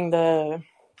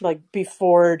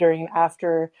before, during,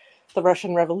 after the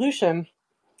Russian Revolution.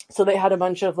 So they had a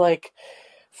bunch of like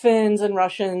Finns and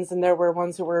Russians, and there were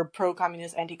ones who were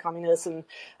pro-communist, anti-communist, and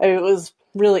it was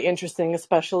really interesting,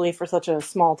 especially for such a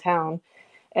small town.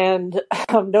 And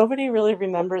nobody really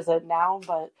remembers it now,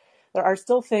 but there are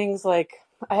still things like,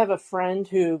 I have a friend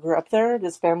who grew up there,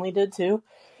 his family did too,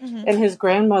 and his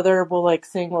grandmother will like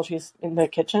sing while she's in the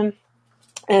kitchen,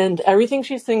 and everything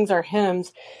she sings are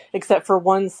hymns except for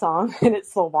one song, and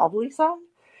it's the Wobbly song.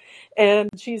 And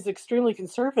she's extremely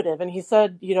conservative. And he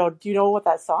said, do you know what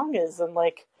that song is? And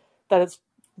like, that it's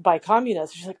by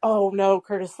communists. She's like, oh no,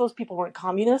 Curtis, those people weren't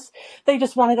communists. They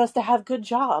just wanted us to have good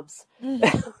jobs. And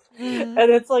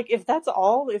it's like, if that's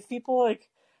all, if people like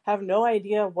have no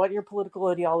idea what your political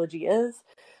ideology is,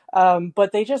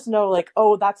 but they just know like,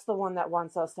 oh, that's the one that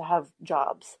wants us to have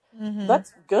jobs.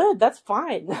 That's good. That's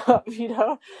fine.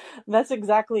 That's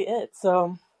exactly it.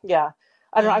 So yeah,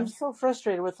 I don't know. I'm so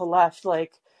frustrated with the left.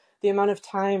 Like, the amount of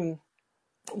time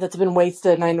that's been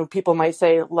wasted, and I know people might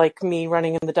say, like me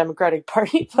running in the Democratic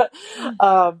Party, but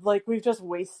like we've just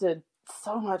wasted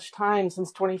so much time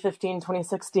since 2015,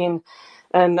 2016,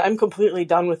 and I'm completely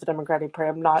done with the Democratic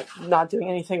Party. I'm not doing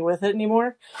anything with it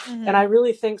anymore. And I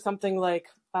really think something like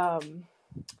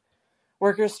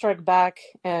Workers Strike Back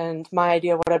and my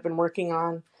idea, what I've been working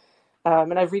on,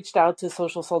 and I've reached out to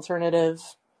Socialist Alternative.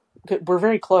 We're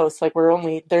very close. Like,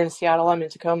 they're in Seattle, I'm in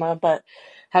Tacoma, but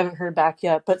haven't heard back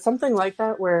yet. But something like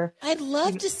that where I'd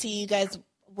love to see you guys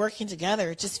working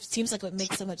together. It just seems like it would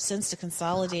make so much sense to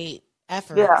consolidate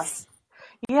efforts.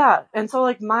 Yeah. And so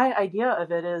like my idea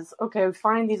of it is, okay, we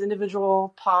find these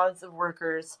individual pods of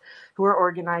workers who are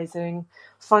organizing,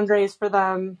 fundraise for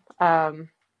them,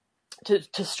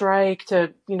 to strike,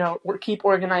 to, keep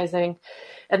organizing.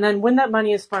 And then when that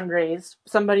money is fundraised,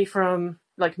 somebody from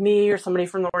like me or somebody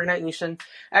from the organization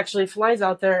actually flies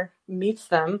out there, meets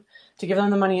them to give them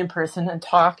the money in person and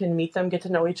talk and meet them, get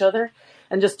to know each other,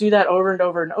 and just do that over and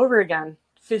over and over again,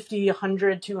 50,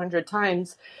 100, 200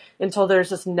 times, until there's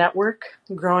this network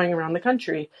growing around the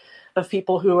country of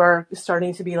people who are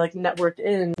starting to be like networked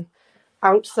in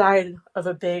outside of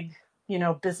a big,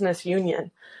 business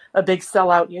union, a big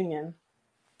sellout union.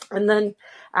 And then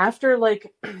after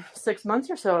like 6 months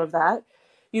or so of that,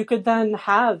 you could then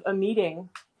have a meeting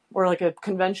or like a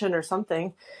convention or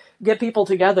something, get people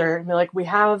together and be like, we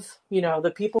have,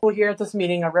 the people here at this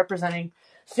meeting are representing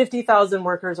 50,000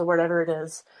 workers or whatever it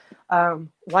is.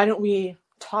 Why don't we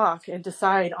talk and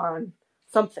decide on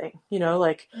something, do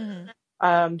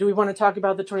we want to talk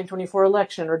about the 2024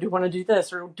 election, or do we want to do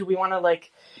this, or do we want to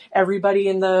like everybody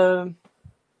in the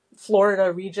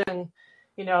Florida region,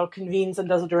 convenes and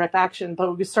does a direct action,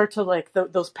 but we start to like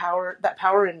that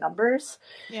power in numbers,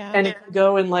 and it could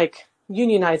go in like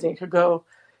unionizing, it could go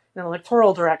in an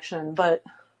electoral direction. But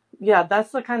yeah,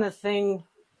 that's the kind of thing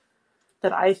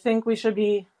that I think we should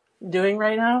be doing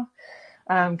right now.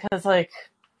 Cause like,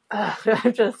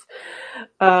 I'm just,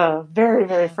 very,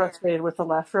 very frustrated with the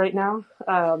left right now.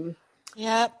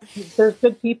 There's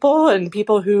good people and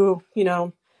people who,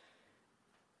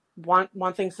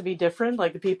 want things to be different,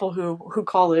 like the people who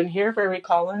call in here, where we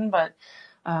call in, but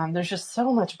there's just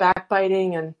so much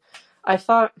backbiting. And I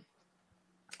thought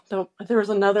there was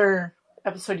another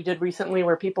episode you did recently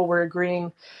where people were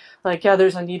agreeing, like, yeah,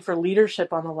 there's a need for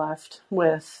leadership on the left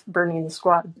with Bernie and the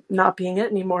squad not being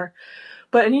it anymore.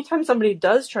 But anytime somebody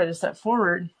does try to step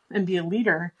forward and be a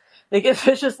leader, they get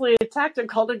viciously attacked and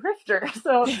called a grifter.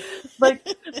 So, like,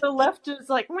 the left is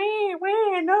like,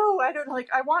 no, I don't, like,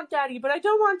 I want daddy, but I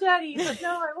don't want daddy. But no,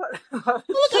 I want. Well,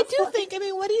 look, I do think,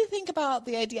 what do you think about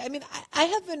the idea? I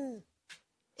have been,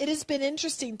 it has been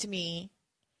interesting to me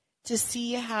to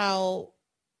see how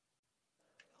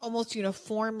almost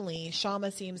uniformly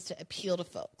Shama seems to appeal to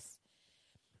folks.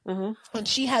 And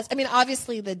she has,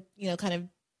 obviously the, kind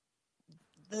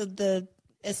of the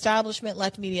establishment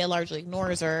left media largely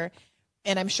ignores her,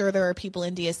 and I'm sure there are people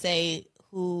in DSA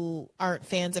who aren't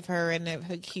fans of her and have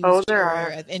accused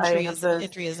her of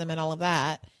entryism and all of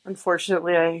that.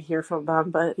 Unfortunately, I hear from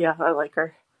them, but yeah, I like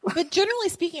her. But generally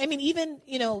speaking, even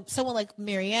someone like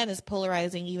Marianne is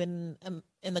polarizing, even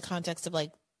in the context of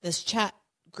like this chat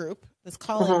group, this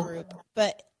call-in group.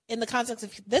 But in the context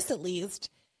of this, at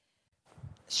least,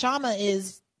 Shama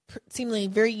is seemingly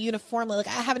very uniformly, like,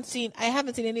 I haven't seen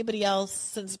anybody else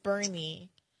since Bernie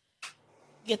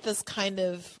get this kind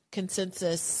of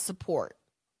consensus support.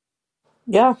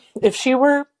 Yeah, if she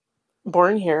were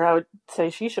born here, I would say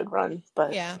she should run.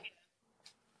 But yeah.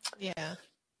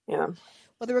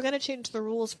 Well, they were going to change the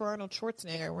rules for Arnold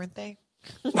Schwarzenegger, weren't they?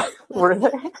 Were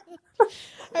they?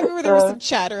 I remember there was some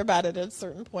chatter about it at a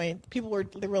certain point. There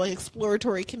were like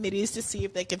exploratory committees to see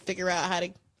if they could figure out how to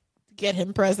get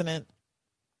him president.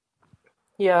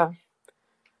 Yeah.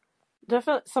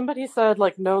 Definitely. Somebody said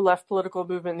like no left political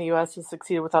movement in the U.S. has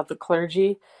succeeded without the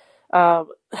clergy.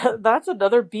 That's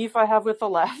another beef I have with the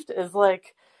left, is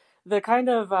like the kind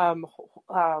of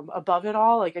above it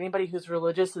all, like anybody who's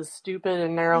religious is stupid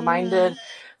and narrow-minded.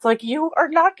 It's like, you are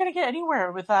not going to get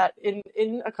anywhere with that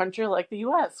in a country like the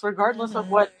U.S., regardless of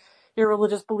what your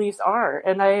religious beliefs are.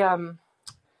 And I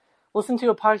listened to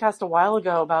a podcast a while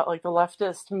ago about like the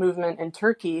leftist movement in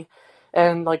Turkey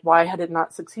and like why had it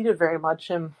not succeeded very much.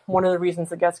 And one of the reasons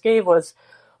the guest gave was,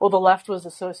 well, the left was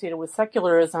associated with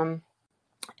secularism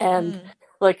and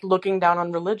like looking down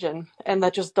on religion, and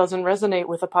that just doesn't resonate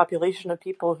with a population of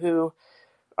people who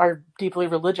are deeply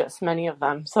religious, many of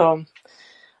them. So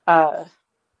that's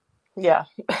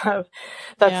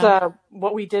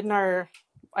what we did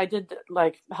I did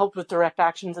like help with direct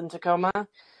actions in Tacoma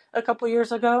a couple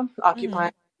years ago,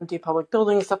 occupying empty public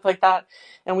buildings, stuff like that.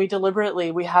 And we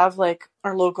have like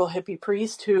our local hippie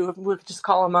priest who would just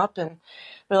call him up and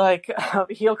be like,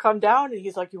 he'll come down and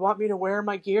he's like, you want me to wear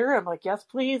my gear? I'm like, yes,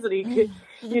 please. And he,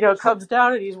 comes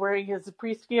down and he's wearing his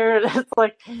priest gear. And it's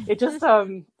like, it just,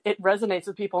 it resonates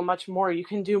with people much more. You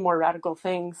can do more radical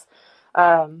things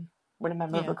when a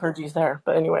member of the clergy is there.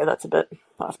 But anyway, that's a bit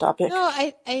off topic. No,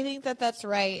 I think that's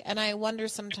right. And I wonder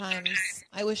sometimes,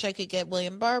 I wish I could get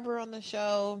William Barber on the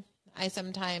show. I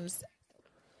sometimes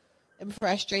am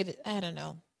frustrated. I don't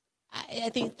know. I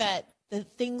think that the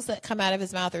things that come out of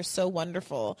his mouth are so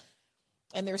wonderful,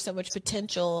 and there's so much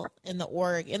potential in the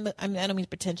org. I don't mean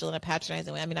potential in a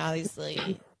patronizing way. I mean,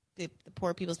 obviously, the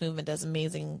Poor People's Movement does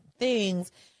amazing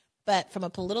things, but from a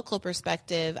political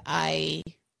perspective, I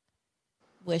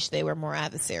wish they were more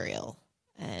adversarial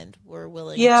and were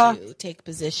willing to take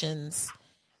positions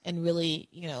and really,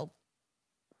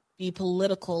 be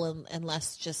political and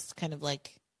less just kind of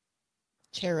like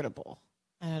charitable.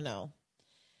 I don't know.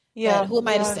 Yeah. But who am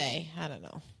I to say? I don't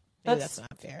know. Maybe that's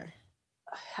not fair.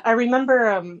 I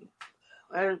remember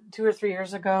 2 or 3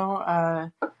 years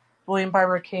ago, William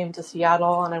Barber came to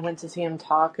Seattle and I went to see him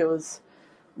talk. It was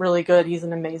really good. He's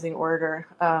an amazing orator.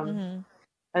 And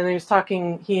he was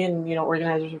talking, he and,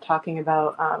 organizers were talking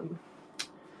about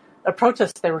a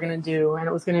protest they were going to do. And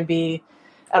it was going to be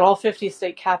at all 50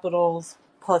 state capitals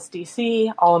plus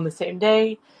DC, all on the same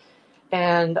day.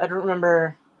 And I don't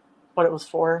remember what it was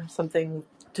for, something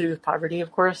to do with poverty,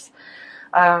 of course.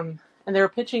 And they were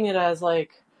pitching it as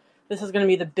like, this is going to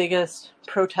be the biggest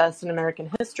protest in American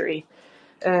history.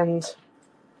 And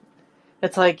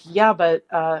it's like, yeah, but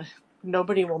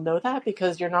nobody will know that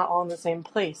because you're not all in the same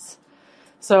place.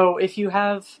 So if you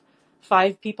have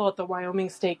 5 people at the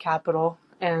Wyoming state capitol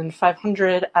and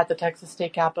 500 at the Texas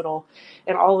state capitol,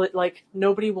 and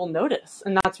nobody will notice.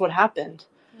 And that's what happened.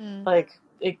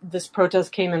 This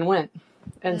protest came and went.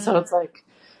 And so it's like,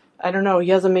 I don't know, he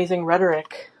has amazing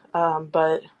rhetoric,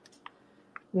 but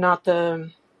not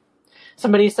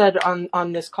somebody said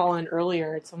on this call-in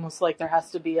earlier, it's almost like there has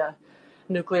to be a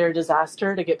nuclear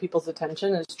disaster to get people's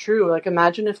attention. It's true. Like,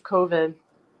 imagine if COVID,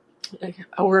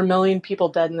 over 1 million people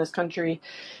dead in this country,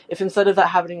 if instead of that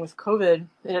happening with COVID,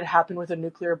 it had happened with a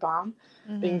nuclear bomb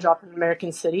being dropped in an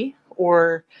American city,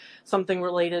 or something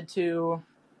related to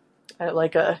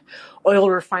like a oil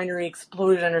refinery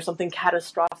explosion or something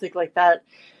catastrophic like that,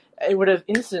 it would have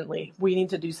instantly, we need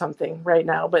to do something right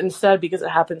now. But instead, because it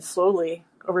happened slowly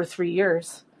over 3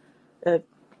 years, can't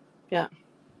get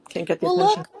the attention. Well,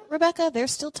 look, Rebecca,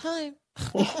 there's still time.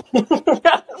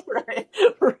 Right.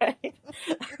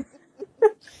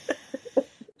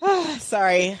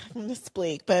 Sorry, I'm just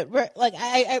bleak, but like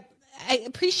I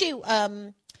appreciate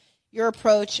your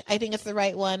approach. I think it's the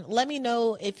right one. Let me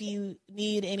know if you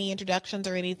need any introductions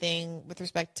or anything with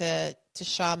respect to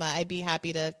Shama. I'd be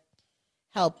happy to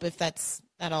help if that's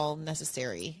at all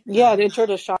necessary. Yeah, the intro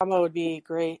to Shama would be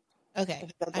great. Okay,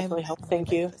 that definitely help.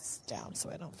 Thank you. This down so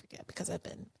I don't forget, because I've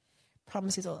been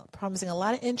promising a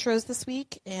lot of intros this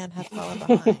week and have fallen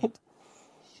behind.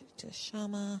 Shoot to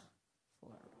Shama for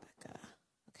Rebecca.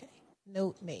 Okay,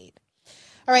 note made.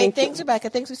 All right, thanks, Rebecca.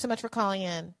 Thanks so much for calling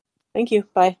in. Thank you.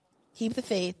 Bye. Keep the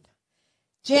faith.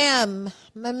 Jam,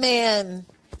 my man.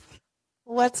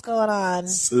 What's going on?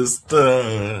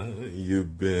 Sister,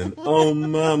 you've been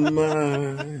on my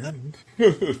mind.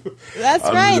 That's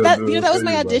right. That was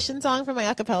my audition song for my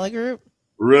a cappella group.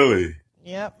 Really?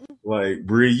 Yep. Like,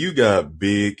 Bree, you got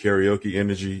big karaoke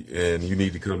energy, and you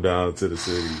need to come down to the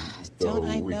city. So Don't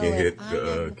I we know can it? hit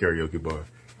the karaoke bar.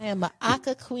 I am a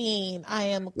Aka queen. I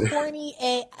am corny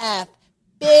AF.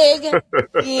 Big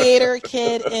theater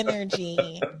kid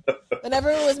energy. Whenever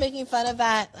everyone was making fun of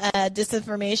that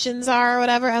disinformation czar or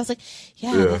whatever, I was like,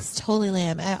 yeah, that's totally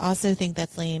lame. I also think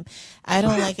that's lame. I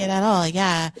don't like it at all.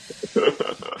 Yeah.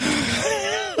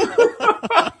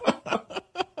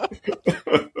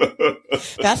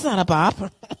 That's not a bop.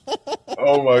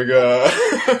 Oh my God.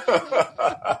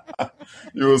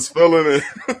 You was feeling it.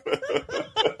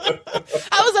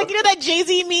 I was like, you know that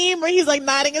Jay-Z meme where he's like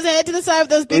nodding his head to the side with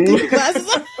those big goofy glasses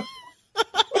on?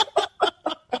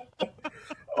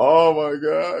 Oh my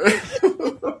God.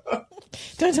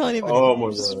 Don't tell anybody. Oh my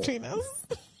Just God. between us.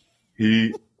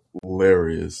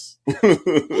 Hilarious.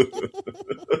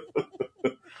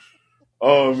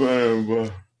 Oh man,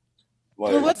 but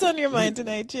like, Well, what's on your mind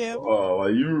tonight, Jim? oh,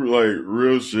 like you like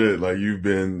real shit. Like you've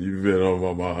been on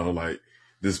my mind like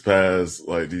this past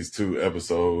like these 2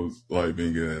 episodes like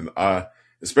being good. I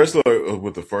especially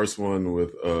with the first one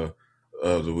with the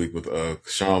week with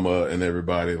Shama and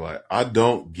everybody. Like I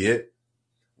don't get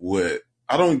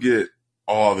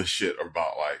all the shit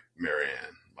about like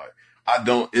Marianne. Like I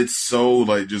don't. It's so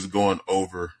like just going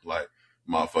over like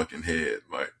my fucking head.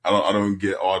 Like I don't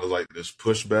get all the like this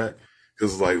pushback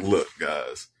because like look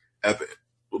guys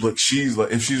look she's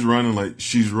like if she's running like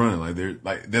she's running like they're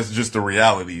like that's just the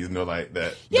reality, you know, like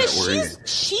that. Yeah, that we're in.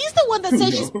 she's the one that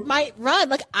said she might run.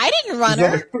 Like I didn't run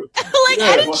her. Like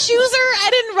I didn't choose her. I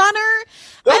didn't run her.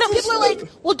 I don't. People are like,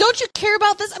 well, don't you care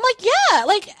about this? I'm like, yeah.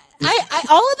 Like I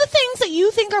all of the things that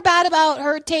you think are bad about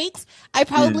her takes, I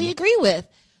probably agree with.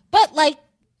 But like,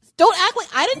 don't act like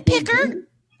I didn't pick her.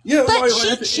 Yeah,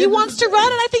 but she wants to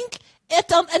run, and I think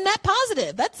it's a net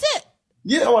positive. That's it.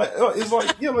 Yeah, like it's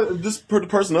like like this the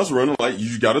person that's running, like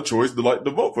you got a choice to like to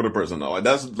vote for the person now. Like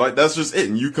that's just it,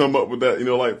 and you come up with that, you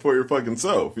know, like for your fucking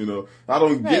self. You know, I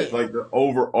don't get like the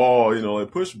overall, you know,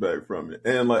 like pushback from it,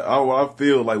 and like I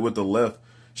feel like what the left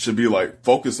should be like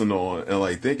focusing on and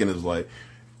like thinking is like,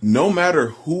 no matter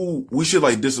who, we should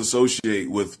like disassociate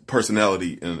with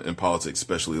personality in politics,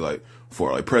 especially like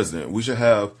for like president. We should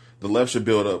have. The left should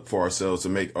build up for ourselves to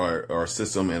make our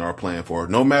system and our plan for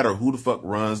it. No matter who the fuck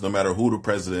runs, no matter who the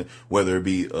president, whether it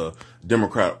be a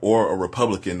Democrat or a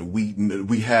Republican,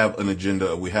 we have an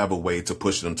agenda. We have a way to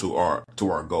push them to our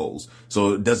goals.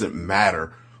 So it doesn't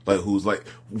matter like who's like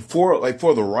for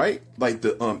the right, like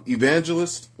the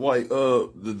evangelists, like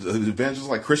the evangelists,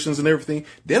 like Christians and everything.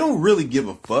 They don't really give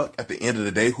a fuck at the end of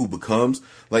the day who becomes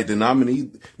like the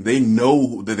nominee. They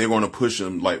know that they're going to push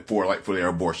them like for their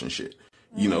abortion shit.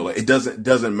 You know, like it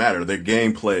doesn't matter. Their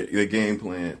game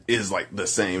plan is like the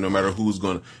same, no matter who's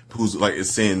like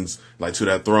ascends like to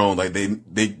that throne. Like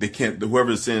they can't,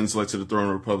 whoever ascends like to the throne of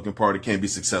the Republican Party can't be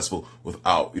successful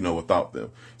without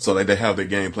them. So like they have their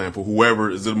game plan for whoever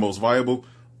is the most viable.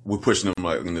 We're pushing them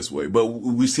like in this way, but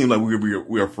we seem like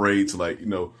we're afraid to like, you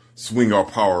know, swing our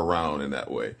power around in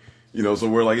that way. You know, so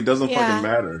we're like, it doesn't fucking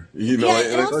matter. You know, like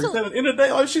at the end of the day,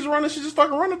 like she's running, she's just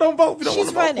fucking running. Don't vote if you don't want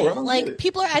to vote for her. Like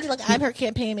people are acting like I'm her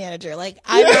campaign manager. Like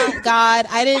I'm not God.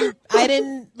 I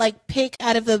didn't like pick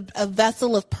out of a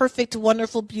vessel of perfect,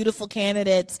 wonderful, beautiful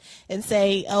candidates and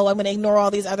say, oh, I'm going to ignore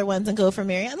all these other ones and go for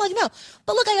Marianne. I'm like, no.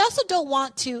 But look, I also don't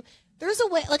want to. There's a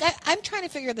way. Like I'm trying to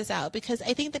figure this out because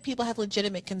I think that people have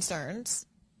legitimate concerns.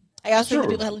 I also think that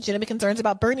people have legitimate concerns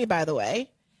about Bernie, by the way.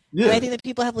 Yeah. And I think that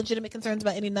people have legitimate concerns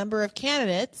about any number of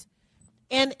candidates,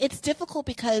 and it's difficult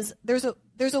because there's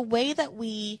a way that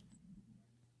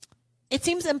it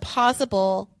seems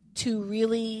impossible to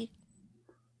really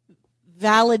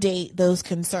validate those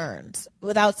concerns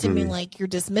without seeming like you're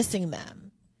dismissing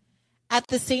them. At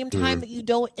the same time that you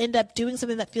don't end up doing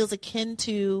something that feels akin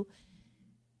to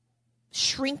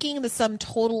shrinking the sum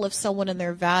total of someone and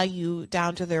their value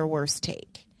down to their worst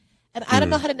take. And I don't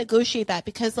know how to negotiate that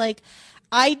because like,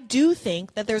 I do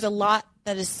think that there's a lot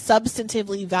that is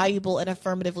substantively valuable and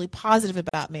affirmatively positive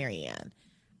about Marianne.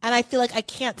 And I feel like I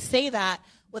can't say that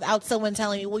without someone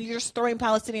telling me, well, you're just throwing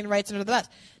Palestinian rights under the bus.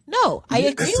 No, I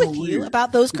agree with you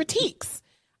about those critiques.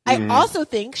 I also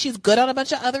think she's good on a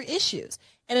bunch of other issues.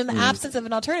 And in the absence of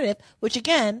an alternative, which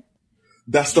again,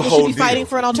 that's the whole should be deal. Fighting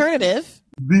for an alternative.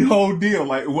 The whole deal,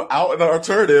 like without an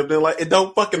alternative, then like it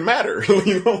don't fucking matter,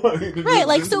 you know? Right,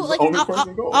 like so, like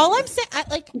all I'm saying,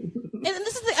 and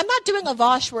this is I'm not doing a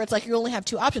Vosh where it's like you only have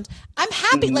 2 options. I'm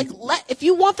happy, like if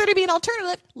you want there to be an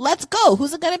alternative, let's go.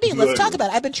 Who's it going to be? Let's talk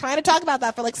about it. I've been trying to talk about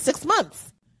that for like 6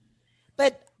 months,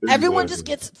 but everyone just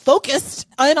gets focused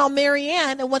on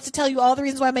Marianne and wants to tell you all the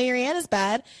reasons why Marianne is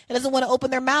bad and doesn't want to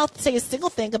open their mouth to say a single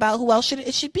thing about who else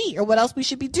it should be or what else we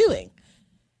should be doing.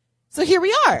 So here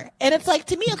we are. And it's like,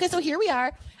 to me, okay, so here we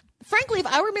are. frankly, if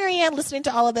I were Marianne listening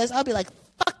to all of this, I'd be like,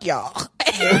 fuck y'all.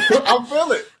 I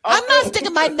feel it. I'm not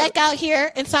sticking my neck out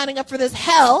here and signing up for this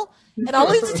hell and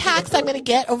all these attacks I'm going to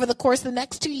get over the course of the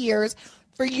next 2 years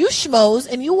for you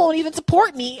schmoes, and you won't even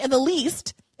support me in the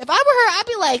least. If I were her, I'd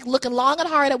be like looking long and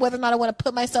hard at whether or not I want to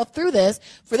put myself through this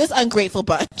for this ungrateful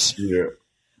bunch. Yeah.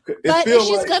 But if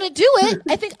she's going to do it,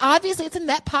 I think obviously it's a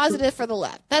net positive for the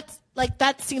left.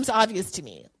 That seems obvious to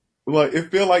me. Like,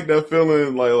 it feel like that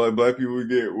feeling like black people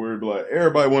get where like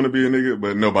everybody want to be a nigga,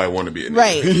 but nobody want to be a nigga.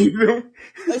 Right. You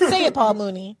know? Say it, Paul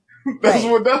Mooney. That's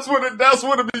what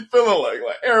it be feeling like.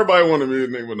 Like everybody want to be a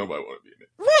nigga, but nobody want to be a nigga.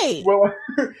 Right. Well,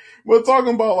 we're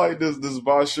talking about like this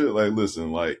boss shit. Like,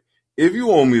 listen, like if you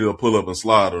want me to pull up and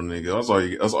slide on a nigga,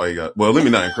 that's all you got. Well, let me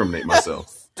not incriminate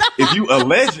myself. If you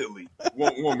allegedly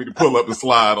want me to pull up and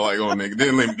slide like on nigga,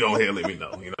 then let me go ahead, let me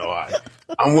know. You know,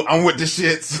 I'm with the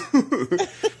shits.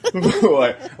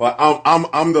 like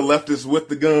I'm the leftist with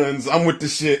the guns. I'm with the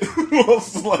shit.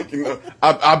 Like, you know,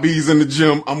 I bees in the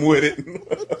gym. I'm with it.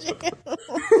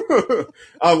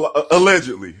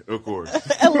 Allegedly, of course.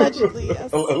 Allegedly,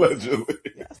 yes. Allegedly.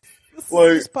 Yes.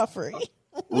 Like puffery.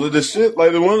 Well, the shit,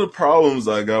 like one of the problems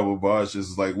I got with Bosch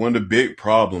is like one of the big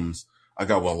problems I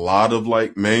got with a lot of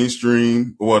like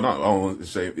mainstream, well, not, I don't want to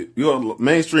say,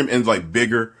 mainstream and like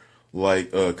bigger,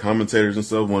 like, commentators and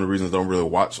stuff. One of the reasons I don't really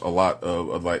watch a lot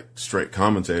of like straight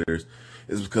commentators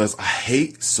is because I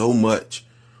hate so much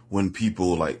when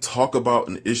people like talk about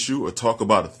an issue or talk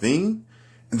about a thing,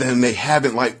 and then they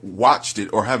haven't like watched it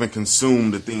or haven't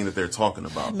consumed the thing that they're talking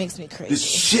about. It makes me crazy. This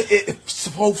shit, it's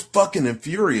so fucking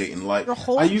infuriating. Like, your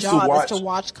whole I used job to watch, is to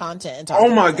watch content and talk oh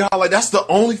my about God, like that's the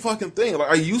only fucking thing.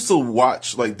 Like I used to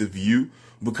watch like The View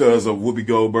because of Whoopi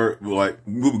Goldberg. Like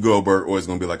Whoopi Goldberg always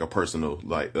gonna be like a personal,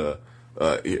 like, a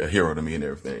hero to me and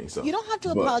everything. So you don't have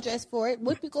to apologize for it.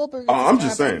 Whoopi Goldberg is I'm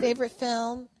just saying, my favorite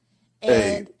film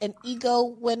and an ego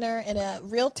winner and a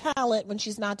real talent when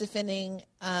she's not defending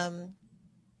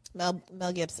Mel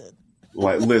Gibson.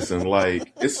 Like, listen,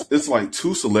 like it's like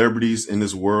two celebrities in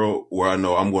this world where I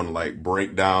know I'm going to like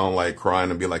break down, like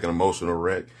crying and be like an emotional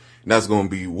wreck. And that's going to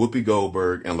be Whoopi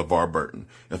Goldberg and LeVar Burton.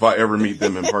 If I ever meet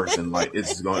them in person, like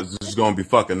it's just going to be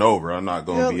fucking over. I'm not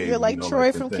going to be able. You're like, you know, Troy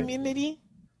like, from Community.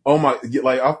 Oh my!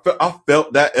 Like I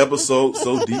felt that episode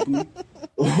so deeply.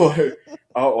 I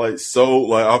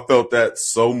felt that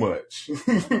so much.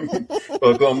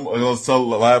 Like, I was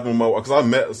laughing because I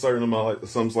met a certain amount, like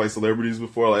some like celebrities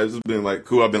before. Like it's just been like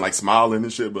cool. I've been like smiling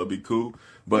and shit, but it'd be cool.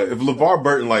 But if LeVar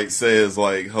Burton like says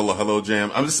like hello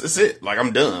jam, it's it. Like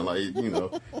I'm done. Like, you know,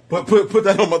 put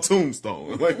that on my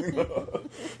tombstone. Like, you know.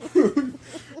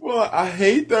 Well, I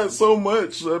hate that so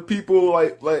much. People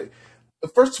like.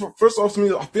 First off, to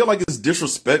me, I feel like it's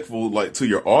disrespectful, like, to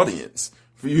your audience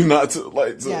for you not to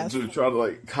like to try to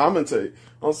like commentate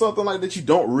on something like that you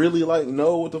don't really like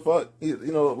know what the fuck you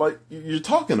know like you're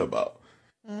talking about.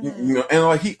 Mm-hmm. You know, and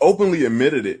like he openly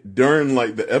admitted it during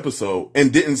like the episode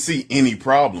and didn't see any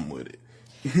problem with it.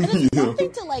 And it's one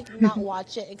thing to like not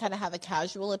watch it and kind of have a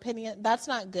casual opinion. That's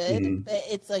not good. Mm-hmm. But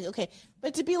it's like okay,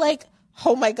 but to be like,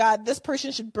 oh my God, this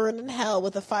person should burn in hell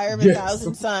with a fire of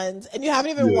 1,000 suns, and you haven't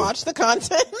even watched the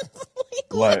content.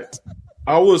 Like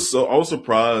I was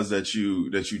surprised that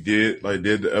you did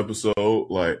the episode,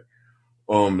 like,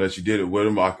 that you did it with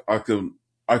him.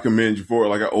 I commend you for it.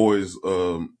 Like I always,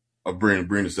 I bring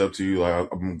this up to you. Like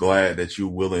I'm glad that you're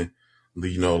willing,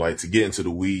 you know, like to get into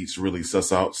the weeds, really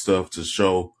suss out stuff to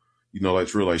show, you know, like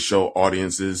to really like show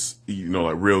audiences, you know,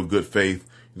 like real good faith,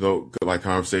 you know, like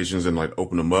conversations and like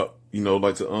open them up. You know,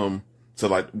 like to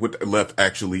like what the left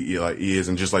actually like is,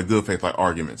 and just like good faith like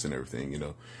arguments and everything. You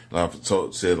know, like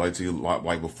I've said like to you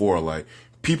like before, like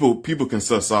people can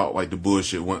suss out like the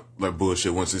bullshit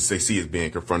once they see it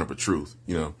being confronted with truth.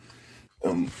 You know,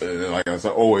 and like I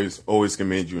said, always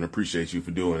commend you and appreciate you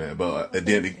for doing that. But at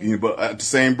the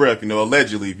same breath, you know,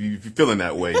 allegedly, if you're feeling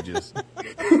that way, just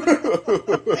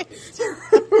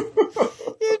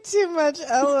you're too much.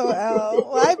 LOL.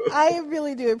 Well, I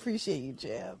really do appreciate you,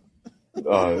 Jam. It's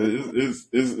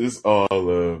all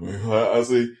love, man.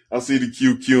 I see the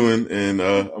QQing, and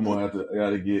I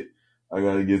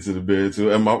gotta get to the bed too.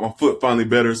 And my foot finally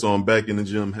better, so I'm back in the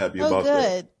gym. Happy about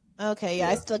that. Okay, yeah,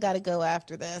 I still gotta go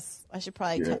after this. I should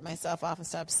probably cut myself off and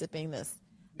stop sipping this.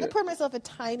 I pour myself a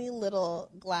tiny little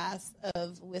glass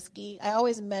of whiskey. I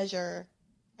always measure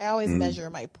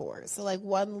my pours. So like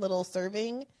one little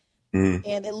serving,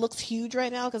 and it looks huge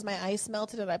right now because my ice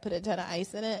melted and I put a ton of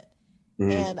ice in it.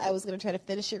 Mm-hmm. And I was going to try to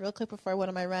finish it real quick before I went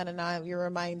on my run, and now you're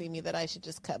reminding me that I should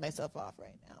just cut myself off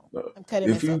right now. I'm cutting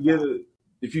myself off.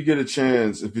 If you get a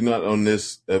chance, if you're not on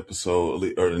this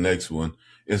episode or the next one,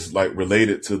 it's like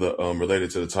related to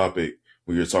the topic,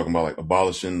 we were talking about like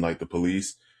abolishing like the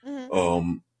police,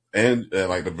 and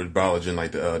like abolishing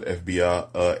like the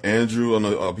FBI.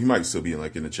 Andrew, he might still be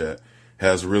like in the chat,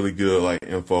 has really good like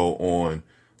info on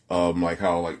like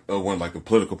how like one like a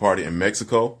political party in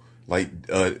Mexico like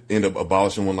end up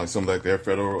abolishing one like some like their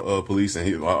federal police,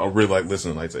 and I really like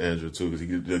listening like to Andrew too, because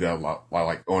he got a lot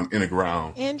like on in the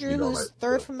ground. Andrew, who's like,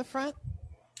 third from the front.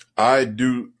 I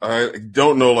don't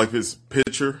know like his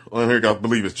picture on here. I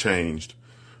believe it's changed,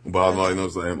 but I know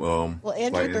saying well,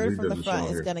 Andrew like, third from the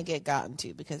front is gonna get gotten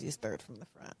to because he's third from the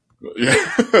front. Yeah.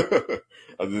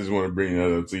 I just want to bring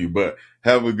that up to you. But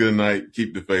have a good night.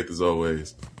 Keep the faith as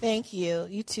always. Thank you.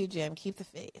 You too, Jim. Keep the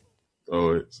faith.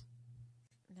 Always.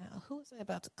 Now, who was I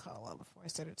about to call on before I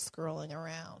started scrolling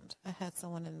around? I had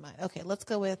someone in mind. Okay, let's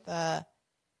go with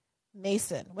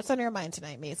Mason. What's on your mind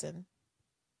tonight, Mason?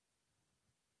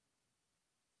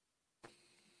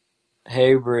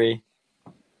 Hey, Bree.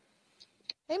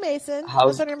 Hey, Mason.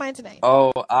 What's on your mind tonight?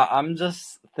 Oh, I'm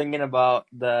just thinking about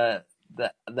that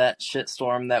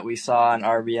shitstorm that we saw on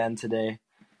RBN today.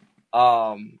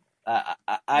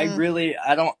 I really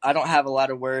don't have a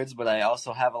lot of words, but I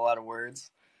also have a lot of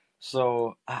words.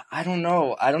 So I don't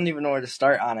know. I don't even know where to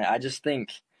start on it. I just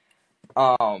think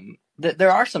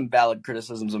there are some valid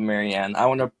criticisms of Marianne. I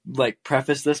want to like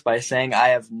preface this by saying I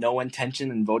have no intention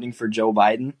in voting for Joe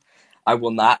Biden. I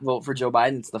will not vote for Joe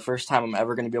Biden. It's the first time I'm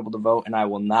ever going to be able to vote, and I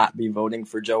will not be voting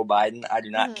for Joe Biden. I do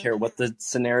not care what the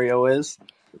scenario is.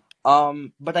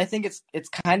 But I think it's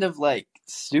kind of like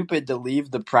stupid to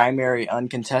leave the primary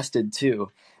uncontested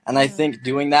too. And I think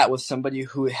doing that with somebody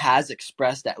who has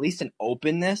expressed at least an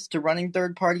openness to running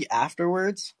third party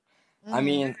afterwards. I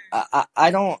mean, I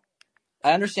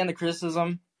understand the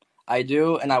criticism. I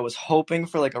do. And I was hoping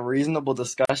for like a reasonable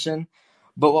discussion,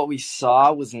 but what we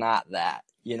saw was not that,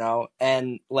 you know?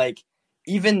 And like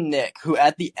even Nick, who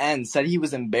at the end said he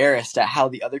was embarrassed at how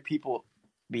the other people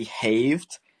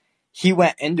behaved, he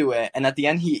went into it, and at the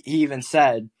end he even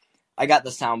said, I got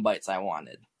the sound bites I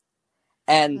wanted.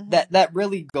 And that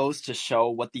really goes to show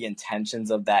what the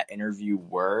intentions of that interview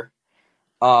were.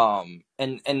 And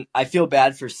I feel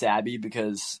bad for Sabby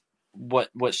because what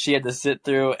she had to sit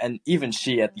through, and even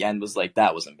she at the end was like,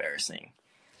 that was embarrassing.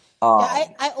 Yeah,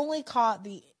 I only caught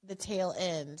the tail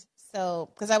end. So,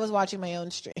 because I was watching my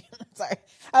own stream. Sorry.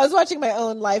 I was watching my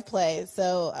own live play.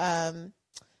 So, I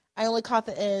only caught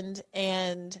the end,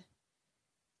 and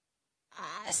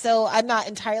so I'm not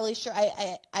entirely sure.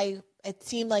 It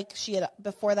seemed like she had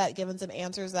before that given some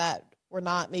answers that were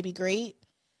not maybe great,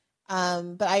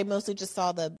 but I mostly just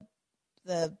saw the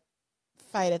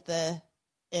fight at the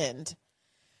end,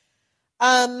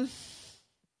 and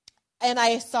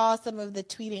I saw some of the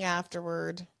tweeting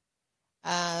afterward,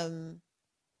 in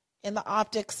the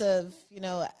optics of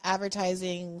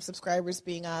advertising subscribers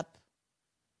being up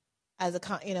as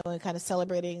and kind of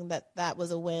celebrating that was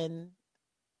a win.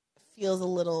 Feels a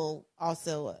little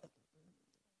also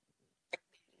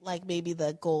like maybe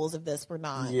the goals of this were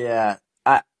not. Yeah,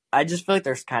 I just feel like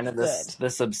there's kind of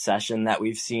this obsession that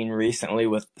we've seen recently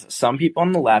with some people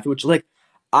on the left, which like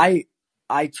I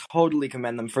totally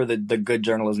commend them for the good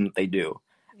journalism that they do,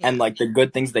 and like the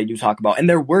good things they do talk about. And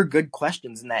there were good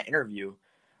questions in that interview,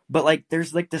 but like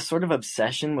there's like this sort of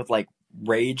obsession with like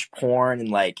rage porn and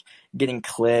like getting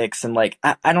clicks, and like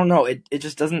I don't know, it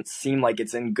just doesn't seem like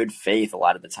it's in good faith a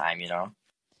lot of the time, you know?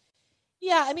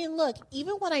 Yeah, I mean, look,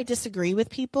 even when I disagree with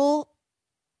people,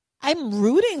 I'm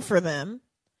rooting for them.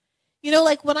 You know,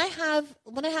 like when I have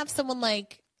someone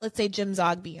like, let's say, Jim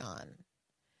Zogby on,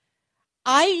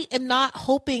 I am not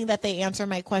hoping that they answer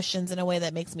my questions in a way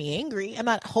that makes me angry. I'm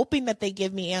not hoping that they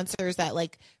give me answers that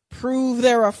like prove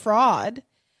they're a fraud.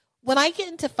 When I get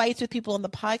into fights with people on the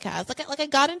podcast, like I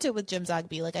got into it with Jim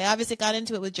Zogby, like I obviously got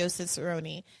into it with Joe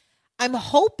Cicerone, I'm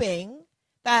hoping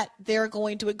that they're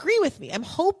going to agree with me. I'm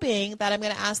hoping that I'm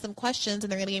going to ask them questions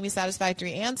and they're going to give me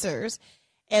satisfactory answers,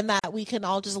 and that we can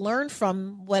all just learn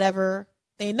from whatever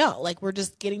they know. Like we're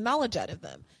just getting knowledge out of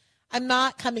them. I'm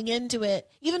not coming into it,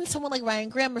 even someone like Ryan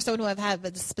Graham or someone who I've had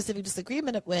a specific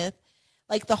disagreement with,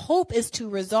 like the hope is to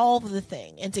resolve the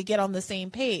thing and to get on the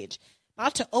same page.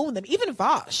 Not to own them, even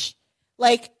Vosh.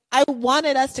 Like, I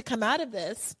wanted us to come out of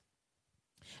this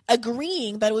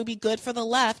agreeing that it would be good for the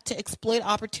left to exploit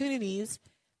opportunities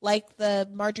like the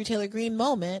Marjorie Taylor Greene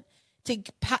moment to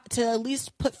at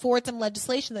least put forward some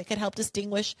legislation that could help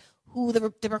distinguish who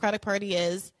the Democratic Party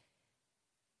is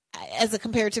as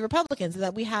compared to Republicans, and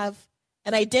that we have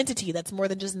an identity that's more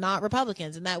than just not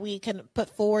Republicans, and that we can put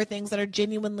forward things that are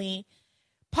genuinely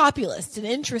populist and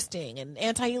interesting and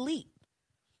anti-elite.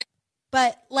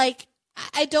 But, like,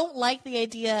 I don't like the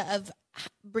idea of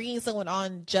bringing someone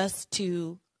on just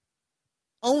to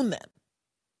own them.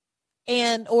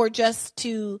 or just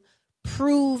to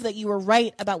prove that you were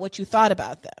right about what you thought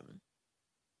about them.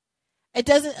 It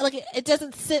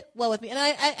doesn't sit well with me. And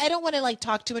I don't want to like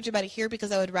talk too much about it here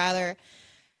because I would rather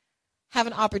have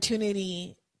an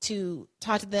opportunity to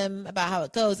talk to them about how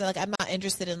it goes. And like, I'm not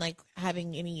interested in like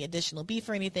having any additional beef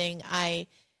or anything. I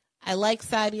like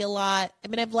Sabi a lot. I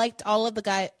mean, I've liked all of the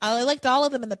guys. I liked all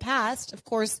of them in the past. Of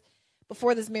course,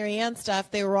 before this Marianne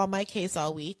stuff, they were on my case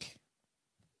all week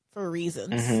for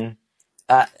reasons. Mm-hmm.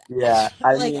 Yeah,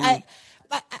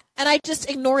 I just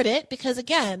ignored it because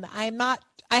again, I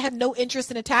have no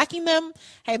interest in attacking them.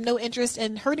 I have no interest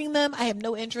in hurting them. I have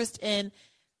no interest in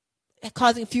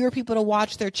causing fewer people to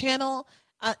watch their channel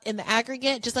in the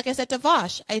aggregate. Just like I said to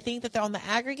Vosh, I think that they're on the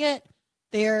aggregate.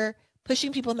 They're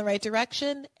pushing people in the right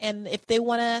direction. And if they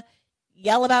want to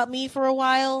yell about me for a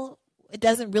while, it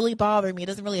doesn't really bother me. It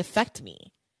doesn't really affect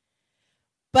me.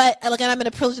 But like, I'm in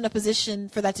a privileged enough position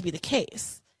for that to be the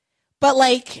case. But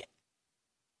like,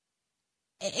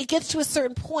 it gets to a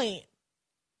certain point.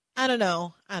 I don't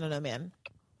know, man.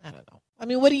 I don't know. I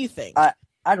mean, what do you think?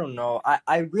 I don't know.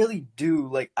 I really do.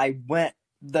 Like, I went,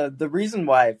 the reason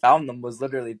why I found them was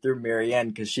literally through Marianne,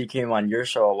 because she came on your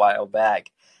show a while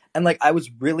back. And like, I was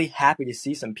really happy to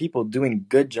see some people doing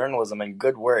good journalism and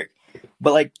good work.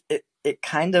 But like, it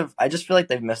kind of, I just feel like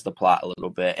they've missed the plot a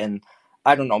little bit. And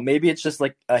I don't know, maybe it's just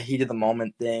like a heat of the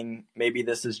moment thing. Maybe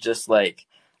this is just like,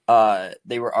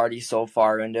 they were already so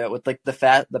far into it with like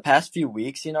the past few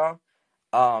weeks, you know,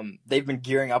 they've been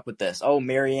gearing up with this. Oh,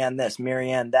 Marianne this,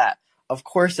 Marianne that. Of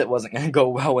course it wasn't going to go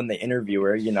well when they interview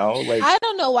her, you know? Like, I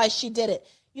don't know why she did it.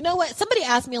 You know what? Somebody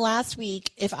asked me last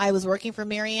week if I was working for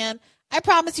Marianne. I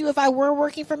promise you, if I were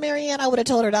working for Marianne, I would have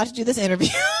told her not to do this interview.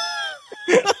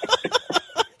 Because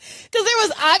there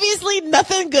was obviously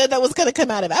nothing good that was going to come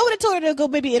out of it. I would have told her to go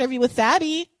maybe interview with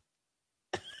Sabi.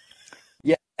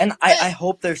 Yeah, and I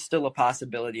hope there's still a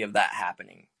possibility of that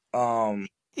happening.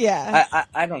 Yeah.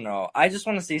 I don't know. I just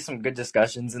want to see some good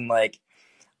discussions, and like,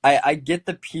 I get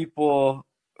the people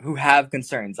who have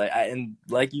concerns. And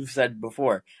like you've said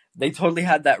before, they totally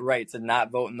had that right to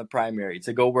not vote in the primary,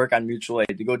 to go work on mutual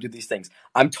aid, to go do these things.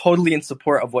 I'm totally in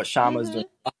support of what Shama is doing,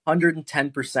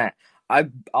 110%.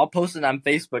 I'll post it on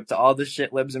Facebook to all the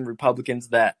shit libs and Republicans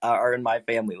that are in my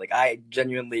family. Like, I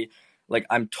genuinely, like,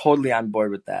 I'm totally on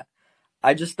board with that.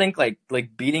 I just think like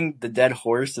beating the dead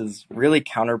horse is really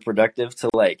counterproductive to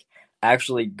like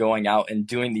actually going out and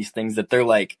doing these things that they're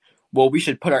like, well, we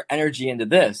should put our energy into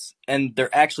this. And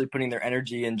they're actually putting their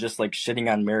energy in just like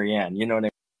shitting on Marianne. You know what I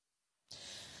mean?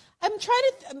 I'm trying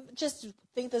to just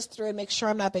think this through and make sure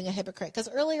I'm not being a hypocrite. Because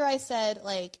earlier I said,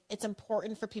 like, it's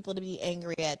important for people to be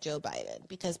angry at Joe Biden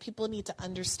because people need to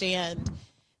understand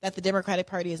that the Democratic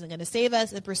Party isn't going to save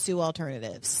us and pursue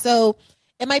alternatives. So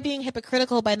am I being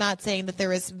hypocritical by not saying that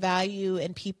there is value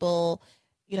in people,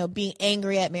 you know, being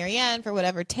angry at Marianne for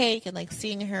whatever take and like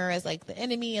seeing her as like the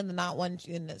enemy and the not one,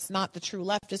 and it's not the true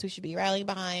leftist we should be rallying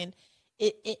behind?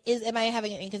 Am I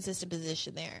having an inconsistent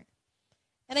position there?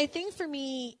 And I think for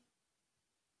me,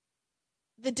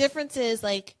 the difference is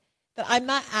like that I'm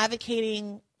not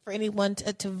advocating for anyone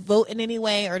to vote in any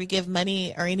way or to give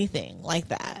money or anything like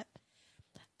that.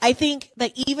 I think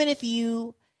that even if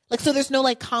you like, so there's no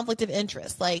like conflict of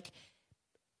interest. Like,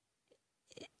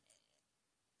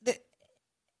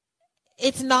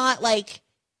 it's not like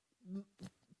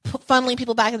funneling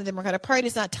people back in the Democratic Party.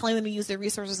 It's not telling them to use their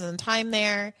resources and time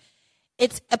there.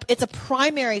 It's a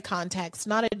primary context,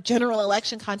 not a general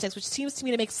election context, which seems to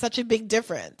me to make such a big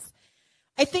difference.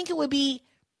 I think it would be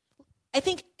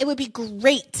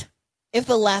great if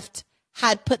the left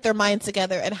had put their minds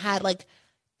together and had like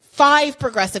 5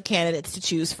 progressive candidates to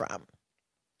choose from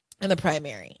in the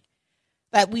primary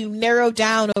that we narrowed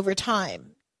down over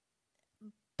time.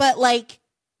 But like,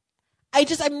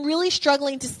 I'm really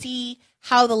struggling to see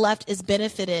how the left is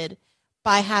benefited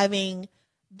by having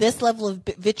this level of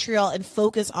vitriol and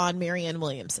focus on Marianne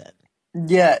Williamson.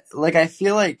 Yeah, like I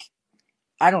feel like,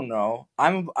 I don't know.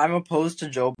 I'm opposed to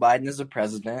Joe Biden as a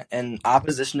president, and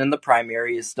opposition in the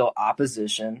primary is still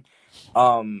opposition,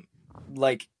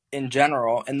 like in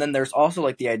general. And then there's also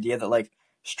like the idea that like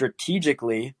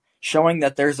strategically showing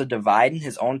that there's a divide in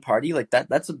his own party, like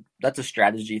that's a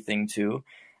strategy thing too.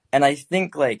 And I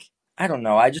think like, I don't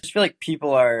know. I just feel like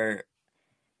people are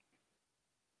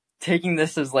taking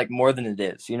this as like more than it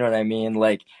is. You know what I mean?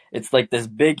 Like, it's like this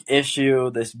big issue,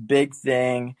 this big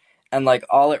thing. And like,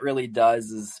 all it really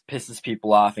does is pisses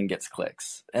people off and gets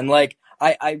clicks. And like,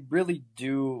 I really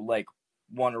do like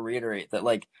want to reiterate that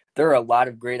like, there are a lot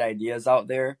of great ideas out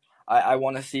there. I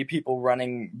want to see people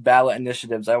running ballot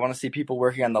initiatives. I want to see people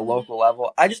working on the local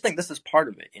level. I just think this is part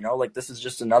of it, you know, like this is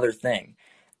just another thing.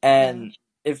 And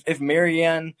if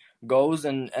Marianne goes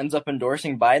and ends up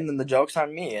endorsing Biden, then the joke's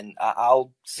on me, and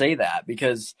I'll say that,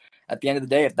 because at the end of the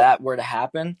day, if that were to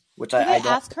happen, which Did I they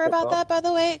don't ask her about that, by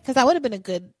the way? Because that would have been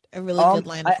a really good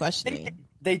line of questioning.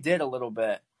 They did a little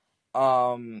bit,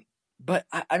 but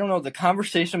I don't know. The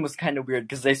conversation was kind of weird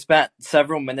because they spent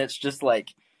several minutes just like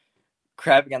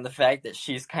crapping on the fact that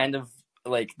she's kind of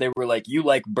like, they were like, you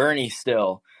like Bernie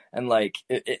still, and like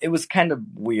it was kind of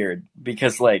weird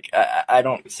because like I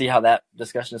don't see how that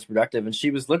discussion is productive. And she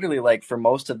was literally like, for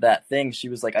most of that thing, she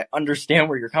was like, I understand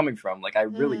where you're coming from, like I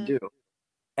really do.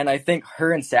 And I think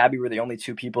her and Sabby were the only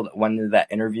two people that went into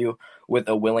that interview with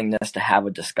a willingness to have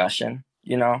a discussion,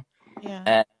 you know? Yeah.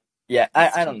 And yeah,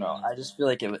 I don't know. I just feel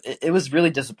like it was really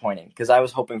disappointing because I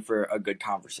was hoping for a good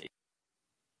conversation.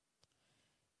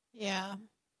 Yeah.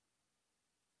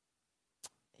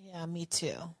 Yeah, me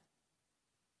too.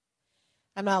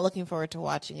 I'm not looking forward to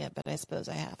watching it, but I suppose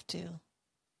I have to.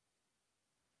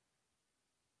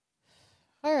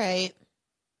 All right.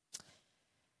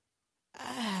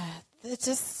 It's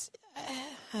just,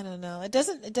 I don't know. It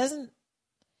doesn't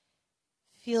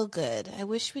feel good. I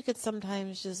wish we could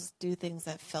sometimes just do things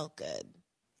that felt good.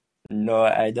 No,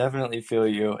 I definitely feel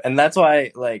you. And that's why,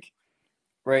 like,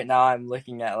 right now I'm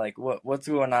looking at, like, what's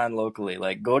going on locally.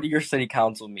 Like, go to your city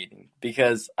council meeting,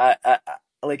 because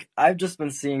I've just been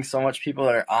seeing so much people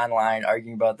that are online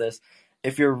arguing about this.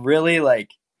 If you're really,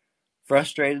 like,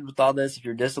 frustrated with all this, if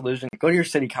you're disillusioned, go to your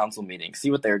city council meeting, see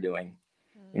what they're doing.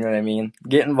 You know what I mean?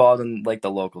 Get involved in like the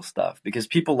local stuff, because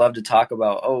people love to talk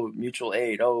about, oh, mutual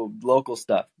aid, oh, local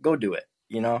stuff. Go do it,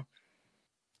 you know?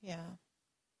 Yeah.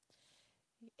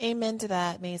 Amen to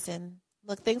that, Mason.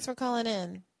 Look, thanks for calling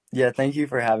in. Yeah, thank you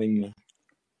for having me.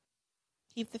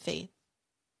 Keep the faith.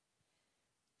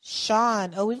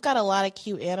 Sean, we've got a lot of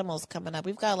cute animals coming up.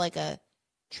 We've got like a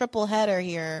triple header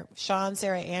here. Sean,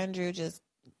 Sarah, Andrew, just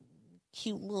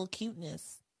cute little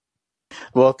cuteness.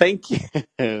 Well, thank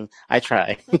you. I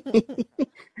try.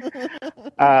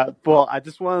 Well, I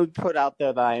just want to put out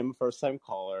there that I am a first-time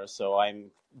caller, so I'm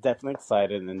definitely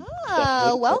excited and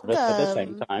definitely nervous at the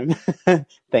same time.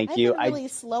 Thank you. I've been really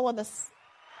slow on the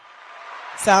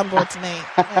soundboard tonight.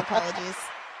 My apologies.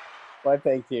 Well,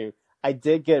 thank you. I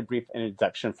did get a brief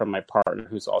introduction from my partner,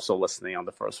 who's also listening on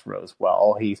the first row as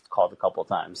well. He's called a couple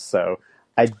times, so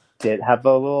I did have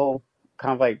a little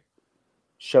kind of like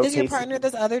showcase. Is your partner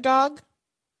this other dog?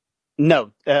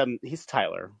 No, he's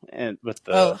Tyler, and with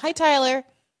the. Oh, hi Tyler.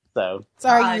 So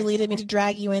sorry, you leading me to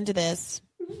drag you into this.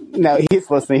 No, he's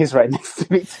listening. He's right next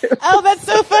to me too. Oh, that's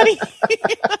so funny.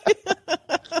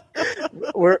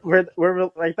 we're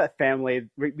like that family.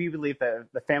 We believe that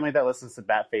the family that listens to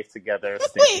Bat Faith together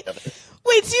stays together.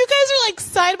 Wait, so you guys are like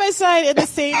side by side in the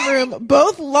same room,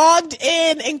 both logged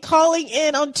in and calling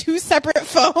in on two separate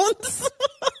phones?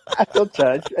 I feel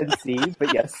judged and seen,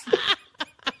 but yes.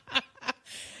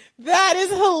 That is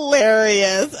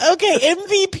hilarious. Okay,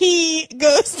 MVP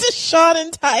goes to Sean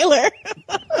and Tyler.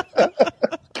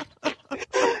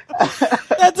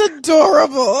 That's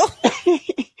adorable.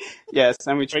 Yes,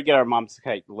 and we try to get our mom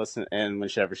to listen in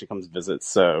whenever she comes visit.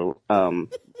 So, and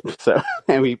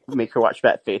we make her watch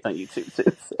Bat Faith on YouTube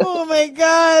too. So. Oh my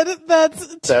God,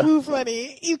 that's too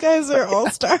funny. You guys are all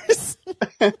stars.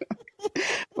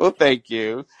 Well, thank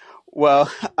you.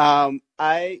 Well, I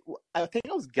think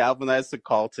I was galvanized to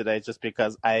call today just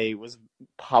because I was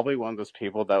probably one of those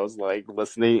people that was like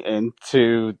listening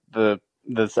into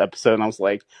this episode, and I was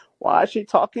like, why is she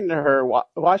talking to her?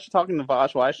 Why is she talking to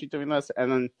Vosh? Why is she doing this?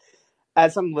 And then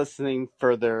as I'm listening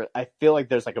further, I feel like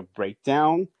there's like a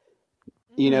breakdown,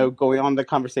 going on in the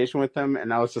conversation with them,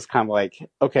 and I was just kind of like,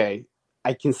 okay,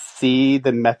 I can see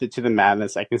the method to the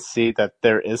madness. I can see that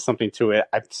there is something to it.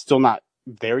 I'm still not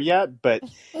there yet, but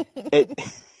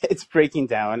it's breaking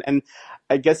down, and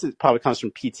I guess it probably comes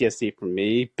from PTSD for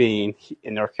me being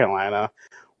in North Carolina,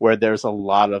 where there's a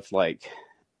lot of like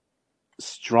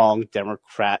strong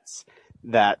Democrats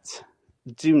that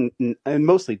do, and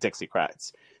mostly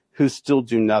Dixiecrats, who still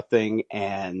do nothing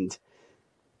and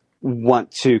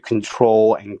want to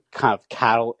control and kind of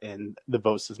cattle in the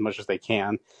votes as much as they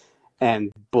can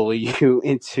and bully you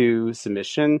into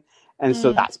submission. And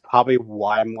so that's probably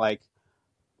why I'm like,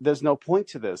 there's no point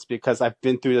to this, because I've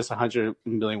been through this 100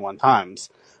 million times,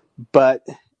 but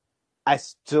I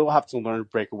still have to learn to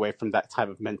break away from that type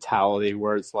of mentality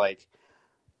where it's like,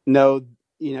 no,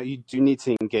 you do need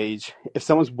to engage. If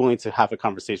someone's willing to have a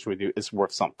conversation with you, it's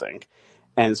worth something.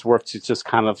 And it's worth to just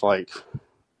kind of like,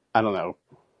 I don't know,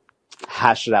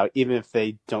 hash it out, even if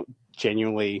they don't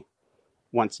genuinely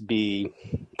want to be,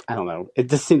 I don't know. It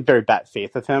just seemed very bad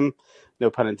faith of him,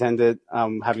 no pun intended,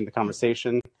 having the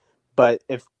conversation. But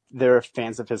if there are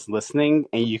fans of his listening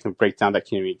and you can break down that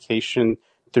communication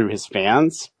through his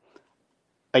fans,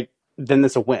 like, then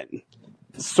it's a win.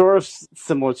 Sort of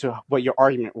similar to what your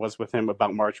argument was with him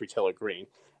about Marjorie Taylor Greene.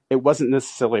 It wasn't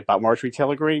necessarily about Marjorie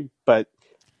Taylor Greene, but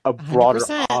a broader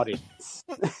 100%. audience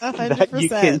 100%. that you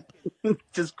can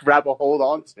just grab a hold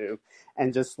onto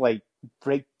and just like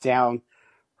break down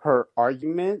her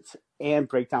argument and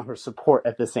break down her support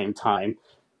at the same time,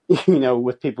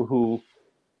 with people who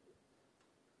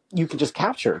you can just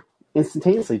capture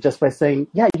instantaneously just by saying,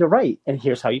 yeah, you're right, and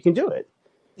here's how you can do it.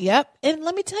 Yep. And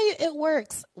let me tell you, it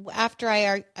works. After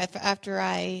I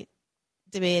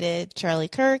debated Charlie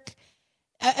Kirk,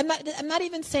 I'm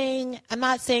not saying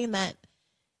that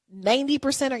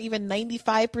 90% or even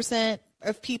 95%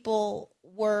 of people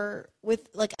were with,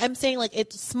 like, I'm saying, like,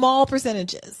 it's small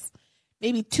percentages.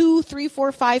 Maybe 2, 3,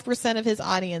 4, 5% of his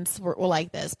audience were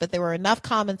like this, but there were enough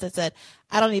comments that said,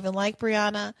 I don't even like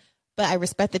Brianna, but I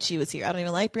respect that she was here. I don't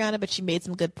even like Brianna, but she made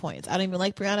some good points. I don't even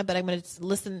like Brianna, but I'm going to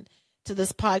listen to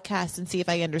this podcast and see if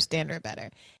I understand her better.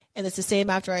 And it's the same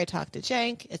after I talk to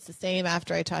Cenk. It's the same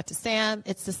after I talk to Sam.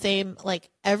 It's the same, like,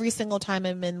 every single time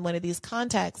I'm in one of these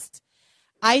contexts,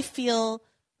 I feel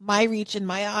my reach and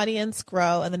my audience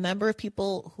grow, and the number of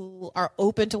people who are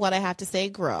open to what I have to say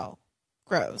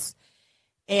grows.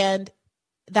 And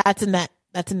that's a net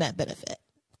benefit.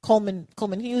 Coleman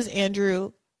Hughes,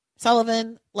 Andrew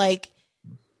Sullivan, like,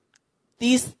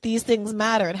 these things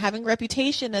matter. And having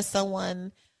reputation as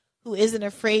someone who isn't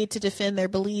afraid to defend their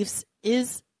beliefs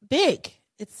is big.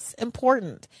 It's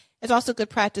important. It's also good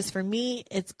practice for me.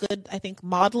 It's good, I think,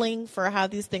 modeling for how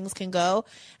these things can go.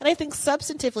 And I think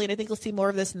substantively, and I think we'll see more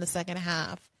of this in the second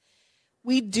half,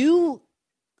 we do,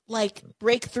 like,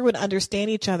 break through and understand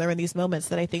each other in these moments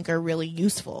that I think are really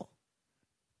useful.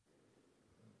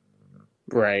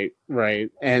 Right.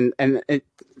 And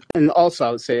also,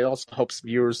 I would say it also helps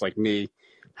viewers like me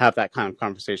have that kind of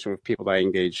conversation with people that I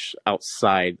engage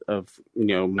outside of,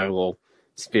 my little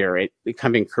sphere. It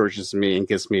kind of encourages me and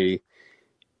gives me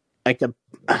like a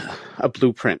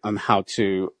blueprint on how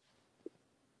to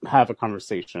have a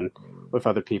conversation with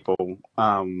other people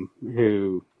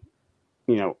who,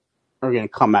 are going to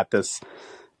come at this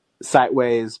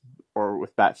sideways or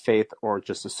with bad faith, or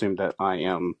just assume that I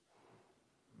am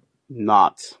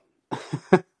not.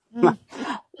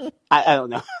 I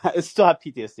don't know. I still have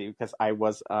PTSD because I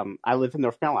live in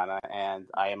North Carolina and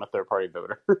I am a third party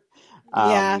voter.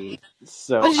 Yeah.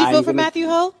 So did you vote for Matthew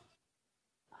Ho?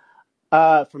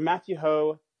 For Matthew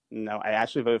Ho, no, I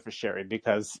actually voted for Sherry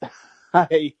because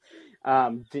I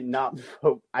did not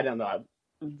vote. I don't know.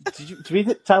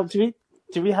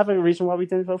 Did we have a reason why we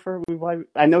didn't vote for her?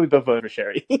 I know we both voted for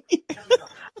Sherry.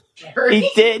 Sherry? He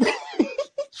did.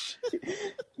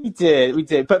 We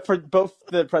did. But for both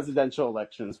the presidential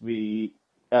elections, we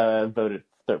voted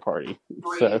third party.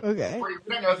 So. Okay. We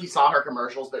don't know if you saw her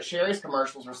commercials, but Sherry's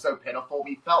commercials were so pitiful,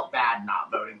 we felt bad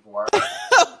not voting for her.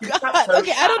 Oh, God.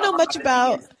 Okay, I don't know much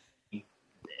about...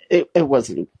 It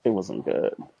wasn't good. It wasn't.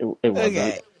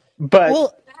 Okay. But...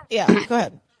 Well, yeah, go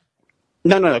ahead.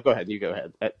 No, go ahead. You go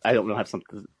ahead. I don't know. I have some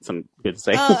good to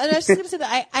say. And I was just going to say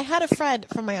that I had a friend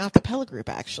from my acapella group,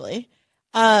 actually,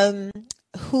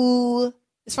 who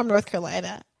is from North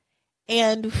Carolina.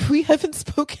 And we haven't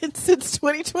spoken since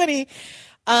 2020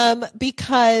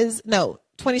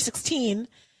 2016,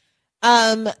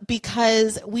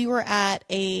 because we were at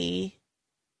a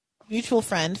mutual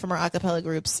friend from our acapella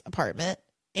group's apartment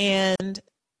and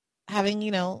having,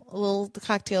 a little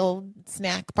cocktail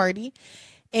snack party.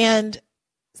 And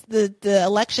the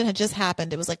election had just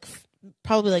happened. It was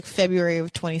probably February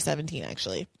of 2017,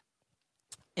 actually,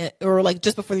 or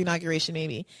just before the inauguration,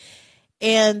 maybe.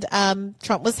 And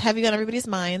Trump was heavy on everybody's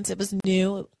minds. It was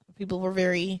new. People were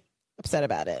very upset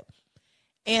about it.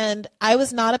 And I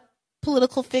was not a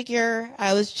political figure.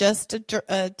 I was just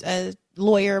a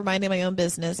lawyer minding my own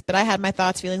business. But I had my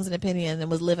thoughts, feelings, and opinions, and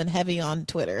was living heavy on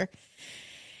Twitter.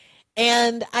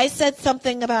 And I said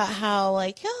something about how,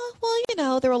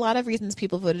 there were a lot of reasons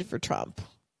people voted for Trump.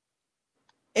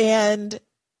 And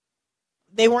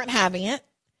they weren't having it.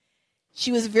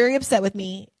 She was very upset with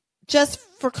me. Just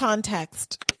for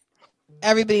context,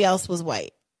 everybody else was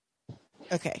white.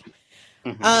 Okay.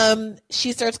 Mm-hmm.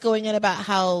 She starts going in about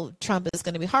how Trump is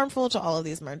going to be harmful to all of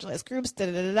these marginalized groups,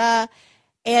 And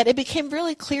it became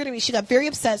really clear to me. She got very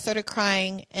upset, started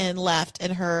crying, and left.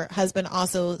 And her husband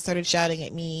also started shouting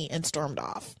at me and stormed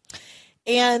off.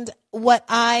 And what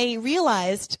I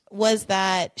realized was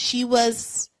that she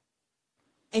was,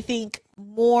 I think,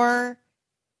 more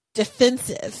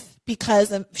defensive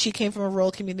because she came from a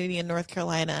rural community in North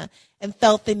Carolina and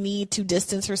felt the need to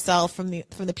distance herself from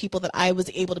the people that I was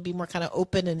able to be more kind of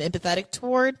open and empathetic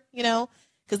toward,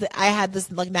 because I had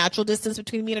this like natural distance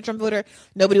between me and a Trump voter.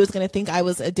 Nobody was going to think I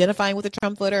was identifying with a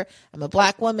Trump voter. I'm a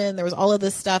black woman. There was all of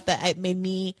this stuff that made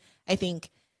me, I think,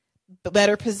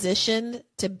 better positioned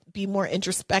to be more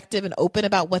introspective and open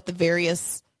about what the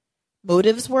various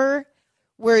motives were,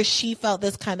 whereas she felt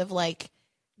this kind of like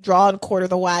draw and quarter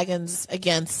the wagons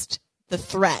against the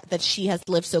threat that she has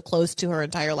lived so close to her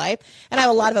entire life. And I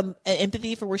have a lot of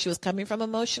empathy for where she was coming from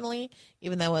emotionally,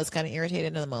 even though I was kind of irritated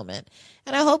in the moment.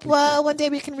 And I hope one day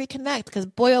we can reconnect, because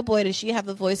boy, oh boy, does she have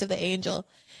the voice of the angel.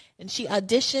 And she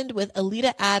auditioned with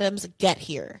Alita Adams' Get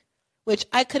Here, which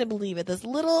I couldn't believe it.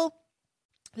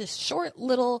 This short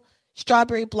little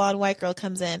strawberry blonde white girl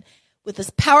comes in with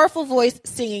this powerful voice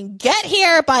singing Get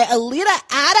Here by Alita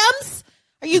Adams.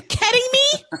 Are you kidding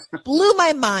me? Blew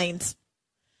my mind.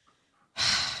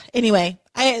 Anyway,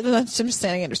 I'm just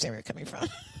saying I understand where you're coming from.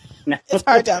 It's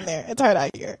hard down there. It's hard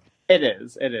out here. It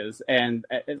is. And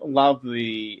a lot of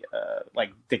the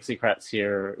like Dixiecrats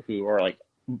here who are like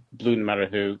blue no matter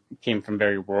who came from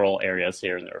very rural areas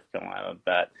here in North Carolina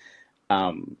that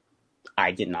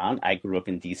I did not. I grew up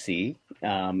in D.C.,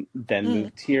 then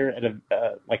moved here at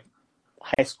a like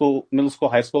middle school,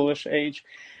 high schoolish age.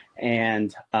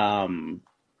 And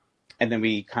then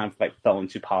we kind of like fell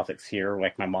into politics here.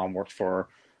 Like my mom worked for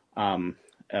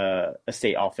a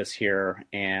state office here,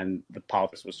 and the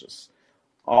politics was just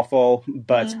awful.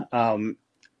 But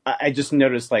I just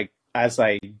noticed, like, as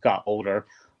I got older,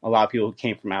 a lot of people who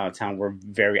came from out of town were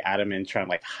very adamant trying to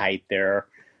like hide their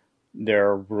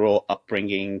rural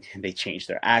upbringing. They changed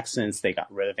their accents. They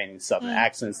got rid of any southern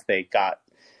accents. They got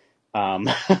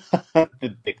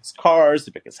the biggest cars,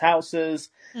 the biggest houses,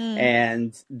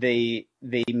 and they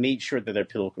made sure that their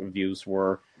political views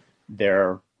were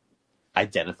their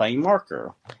identifying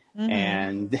marker.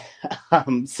 And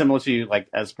similar to like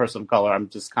as a person of color, I'm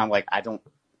just kind of like, I don't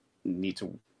need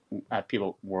to have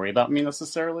people worry about me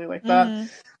necessarily like that.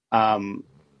 Kind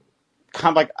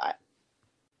of like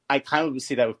I kind of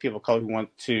see that with people of color who want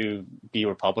to be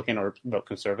Republican or vote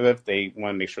conservative. They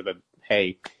want to make sure that,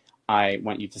 hey, I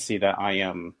want you to see that I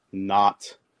am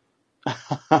not,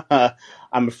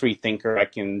 I'm a free thinker. I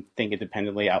can think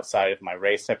independently outside of my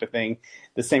race type of thing.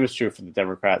 The same is true for the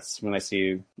Democrats. When I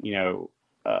see,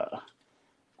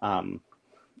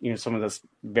 someone that's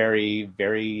very,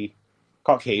 very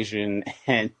Caucasian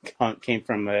and came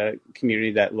from a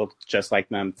community that looked just like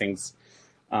them, things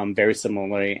very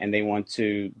similarly, and they want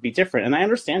to be different. And I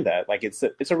understand that. Like, it's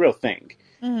a real thing.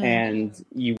 And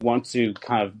you want to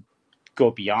kind of go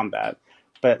beyond that.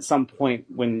 But at some point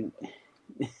when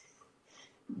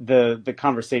the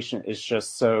conversation is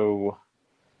just so,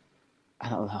 I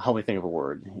don't know, help me think of a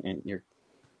word. And you're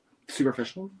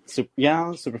superficial?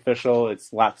 Superficial.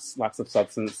 It's lacks of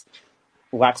substance,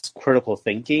 lacks critical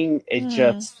thinking.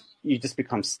 You just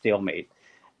become stalemate.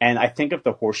 And I think of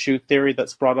the horseshoe theory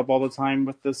that's brought up all the time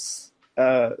with this,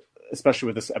 especially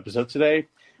with this episode today,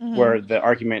 where the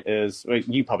argument is, well,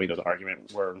 you probably know the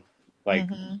argument, where like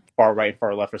far right and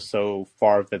far left are so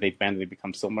far that they bend and they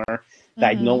become similar,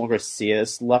 that I no longer see it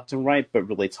as left and right, but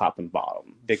really top and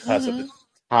bottom, because at the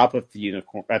top of the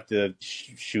unicorn, at the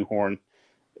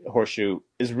horseshoe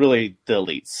is really the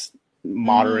elites,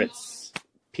 moderates,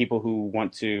 people who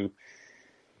want to,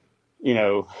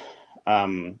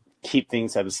 keep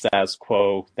things at the status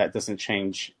quo that doesn't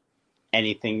change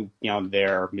anything beyond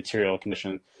their material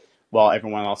condition, while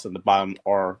everyone else at the bottom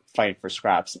are fighting for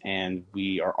scraps, and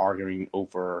we are arguing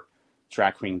over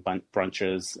drag queen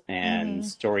brunches and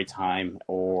story time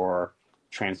or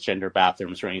transgender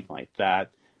bathrooms or anything like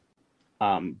that,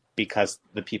 because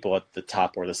the people at the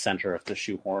top or the center of the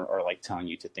shoehorn are like telling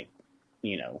you to think,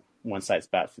 one side's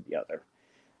bad for the other.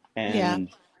 And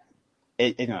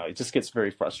it just gets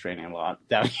very frustrating a lot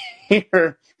down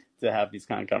here to have these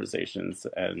kind of conversations.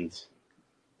 And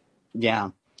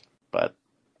but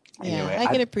anyway, I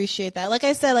can appreciate that. Like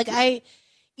I said,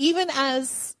 even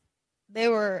as they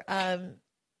were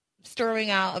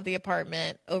storming out of the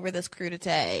apartment over this coup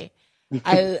d'etat,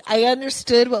 I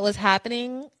understood what was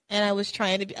happening, and I was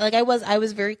trying to be like, I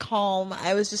was very calm.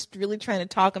 I was just really trying to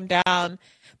talk them down.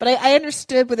 But I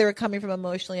understood where they were coming from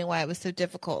emotionally and why it was so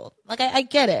difficult. Like, I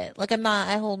get it. Like,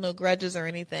 I hold no grudges or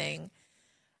anything.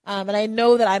 And I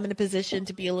know that I'm in a position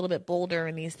to be a little bit bolder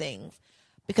in these things,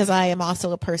 because I am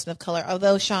also a person of color.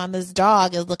 Although, Sean, this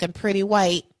dog is looking pretty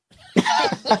white.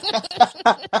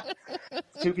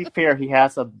 To be fair, he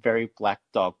has a very black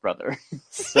dog brother.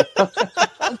 So.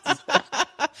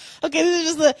 Okay,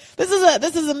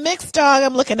 this is a mixed dog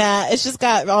I'm looking at. It's just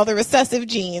got all the recessive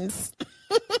genes.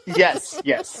 Yes.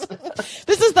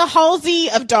 This is the Halsey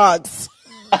of dogs.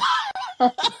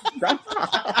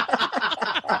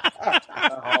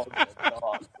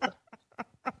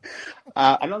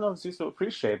 I don't know if Zeus will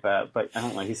appreciate that, but I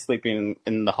don't know. He's sleeping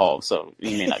in the hall, so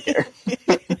he may not care.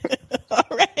 All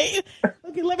right.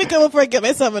 Okay, let me go before I get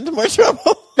myself into more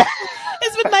trouble.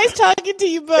 It's been nice talking to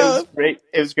you both. It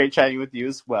was great chatting with you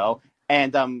as well.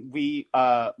 And we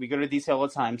go to DC all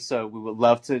the time, so we would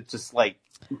love to just like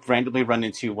randomly run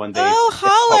into you one day. Oh,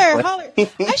 holler. We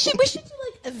should do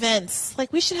like events.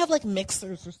 Like we should have like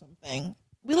mixers or something.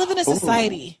 We live in a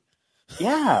society. Ooh.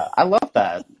 Yeah, I love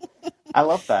that.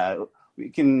 We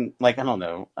can, like, I don't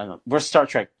know. We're Star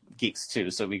Trek geeks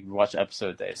too, so we can watch an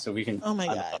episode a day. So we can. Oh my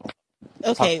god.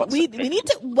 Okay, we need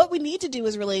to. What we need to do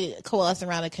is really coalesce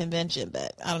around a convention,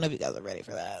 but I don't know if you guys are ready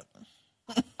for that.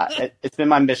 It's been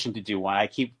my mission to do one.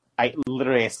 I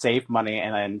literally save money,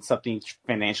 and then something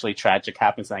financially tragic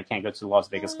happens, and I can't go to the Las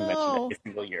Vegas convention every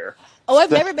single year. Oh,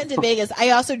 I've never been to Vegas.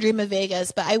 I also dream of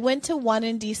Vegas, but I went to one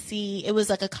in DC. It was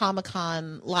like a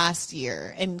Comic-Con last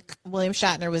year, and William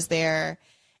Shatner was there.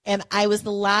 And I was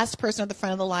the last person at the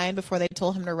front of the line before they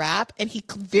told him to rap. And he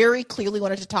very clearly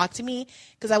wanted to talk to me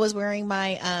because I was wearing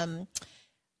my,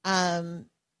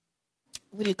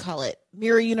 what do you call it?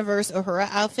 Mirror Universe Uhura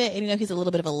outfit. And, he's a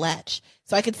little bit of a lech.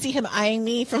 So I could see him eyeing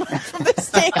me from the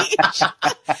stage.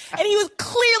 And he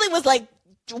was like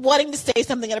wanting to say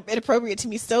something inappropriate to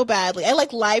me so badly. I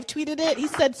like live tweeted it. He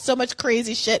said so much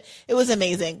crazy shit. It was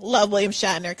amazing. Love William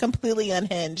Shatner. Completely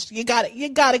unhinged. You got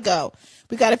to go.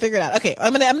 We got to figure it out. Okay,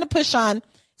 I'm gonna push on.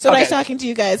 So nice talking to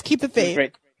you guys. Keep the faith.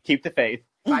 Great. Keep the faith.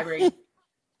 Bye, Bree.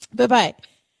 Bye.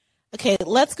 Okay,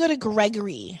 let's go to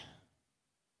Gregory.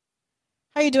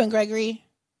 How you doing, Gregory?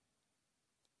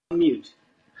 Mute.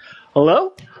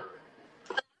 Hello.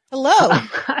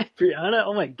 Hi, Brianna.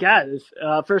 Oh my God, this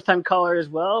first time caller as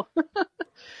well. Whoop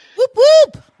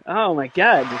whoop. Oh my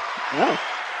God. Oh.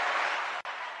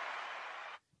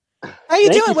 How are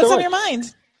you doing? What's on your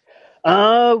mind?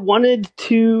 Wanted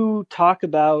to talk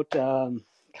about, kind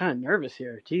of nervous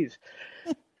here. Jeez.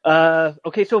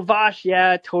 Okay. So Vosh,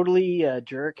 yeah, totally a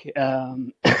jerk.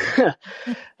 What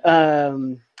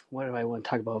do I want to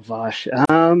talk about Vosh?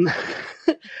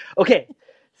 Okay.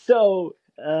 So,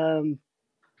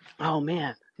 oh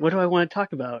man, what do I want to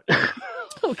talk about?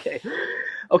 Okay.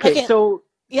 So,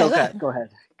 yeah, go ahead.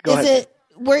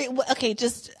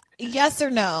 Just yes or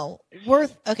no?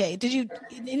 Did you?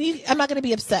 I'm not going to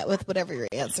be upset with whatever your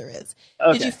answer is.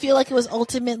 Okay. Did you feel like it was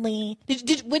ultimately?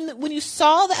 When you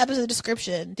saw the episode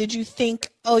description, did you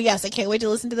think, oh yes, I can't wait to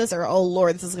listen to this, or oh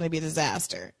Lord, this is going to be a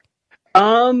disaster?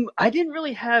 I didn't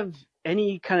really have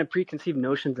any kind of preconceived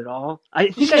notions at all.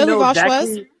 I think I know who exactly.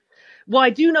 Vosh was? Well,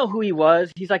 I do know who he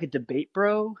was. He's like a debate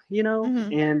bro,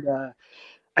 Mm-hmm. and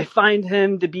I find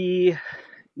him to be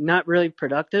not really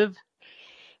productive.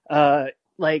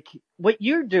 Like what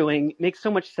you're doing makes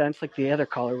so much sense. Like the other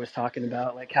caller was talking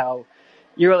about, like how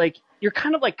you're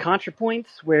kind of like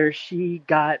ContraPoints, where she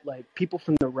got like people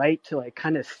from the right to like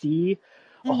kind of see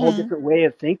a whole different way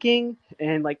of thinking,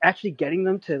 and like actually getting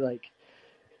them to like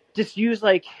just use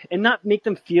like and not make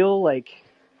them feel like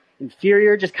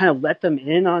inferior, just kind of let them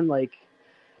in on like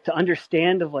to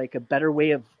understand of like a better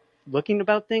way of looking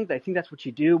about things. I think that's what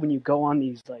you do when you go on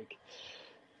these like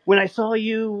when I saw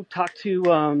you talk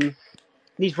to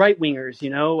these right wingers,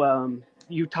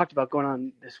 you talked about going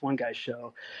on this one guy's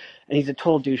show, and he's a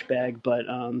total douchebag. But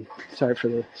sorry for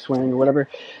the swearing or whatever.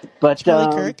 But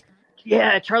Charlie Kirk.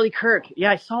 Yeah, Charlie Kirk. Yeah,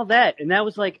 I saw that, and that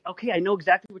was like, okay, I know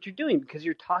exactly what you're doing because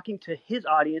you're talking to his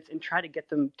audience and try to get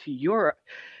them to your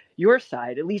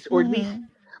side at least, or at least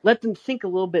let them think a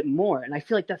little bit more. And I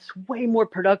feel like that's way more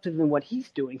productive than what he's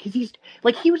doing, because he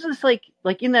was just like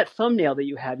in that thumbnail that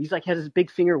you have, he's like has his big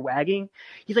finger wagging.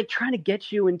 He's like trying to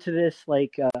get you into this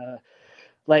like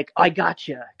I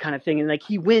gotcha kind of thing, and like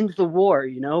he wins the war,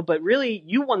 but really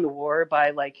you won the war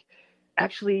by like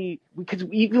actually, because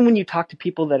even when you talk to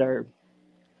people that are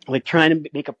like trying to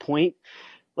make a point,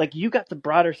 like you got the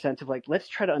broader sense of like, let's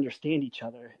try to understand each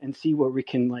other and see what we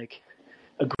can like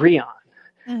agree on.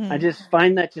 I just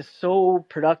find that just so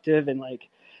productive, and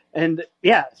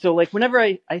yeah. So like whenever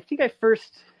I think I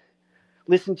first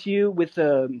listened to you with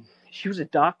she was a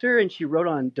doctor and she wrote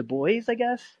on Du Bois, I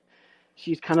guess.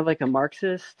 She's kind of like a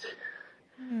Marxist.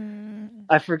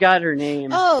 I forgot her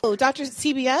name. Oh, Dr.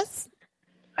 CBS?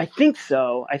 I think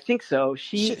so.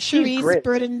 She's Cherise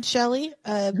Burton Shelley?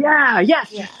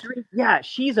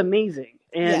 She's amazing.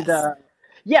 And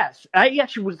yes, I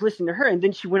actually was listening to her, and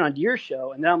then she went on to your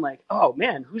show, and then I'm like, oh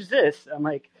man, who's this? I'm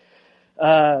like,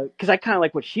 because I kind of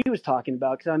like what she was talking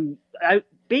about, because I'm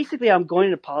going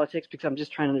into politics because I'm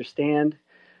just trying to understand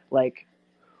like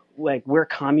where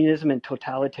communism and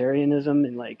totalitarianism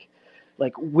and like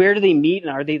where do they meet,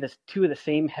 and are they the two of the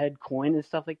same head coin and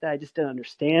stuff like that? I just don't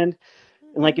understand.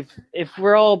 And like if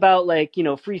we're all about like, you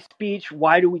know, free speech,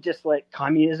 why do we just let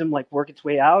communism like work its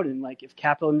way out? And like if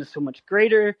capitalism is so much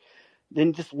greater,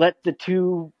 then just let the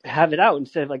two have it out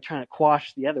instead of like trying to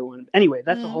quash the other one. Anyway,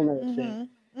 that's a whole other thing.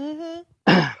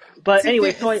 But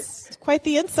anyway, so it's quite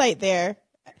the insight there.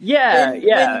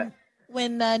 Yeah,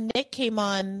 When Nick came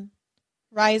on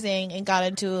Rising and got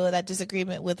into that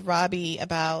disagreement with Robbie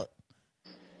about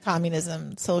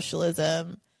communism,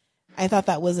 socialism, I thought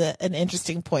that was an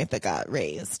interesting point that got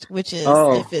raised, which is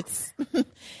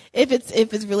if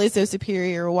it's really so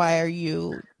superior, why are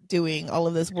you doing all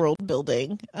of this world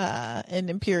building and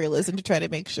imperialism to try to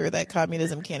make sure that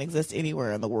communism can't exist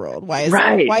anywhere in the world? Why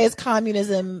is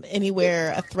communism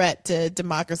anywhere a threat to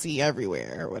democracy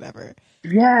everywhere or whatever?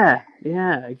 Yeah,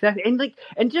 exactly.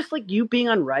 And just like you being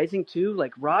on Rising too,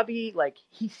 like Robbie, like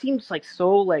he seems like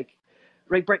so like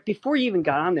right before you even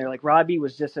got on there, like Robbie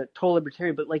was just a total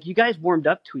libertarian, but like you guys warmed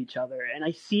up to each other, and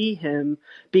I see him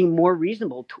being more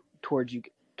reasonable towards you,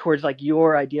 towards like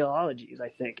your ideologies, I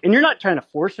think. And you're not trying to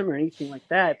force him or anything like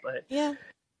that, but yeah,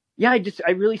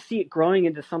 I really see it growing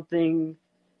into something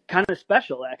kind of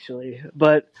special, actually.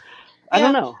 But I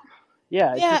don't know.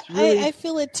 Yeah, it's just really... I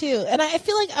feel it too, and I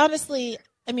feel like honestly,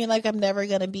 I mean, like I'm never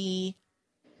gonna be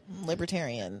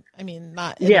libertarian. I mean,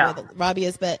 not in the way that Robbie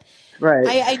is, but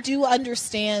I do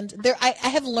understand. I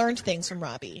have learned things from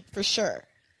Robbie for sure.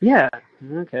 Yeah.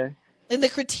 Okay. And the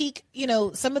critique, you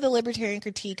know, some of the libertarian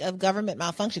critique of government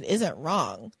malfunction isn't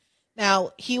wrong.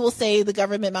 Now, he will say the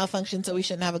government malfunctions, so we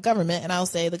shouldn't have a government, and I'll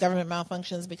say the government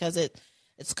malfunctions because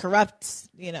it's corrupt,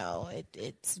 you know,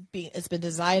 it's been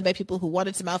designed by people who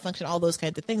wanted to malfunction, all those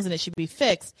kinds of things, and it should be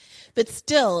fixed. But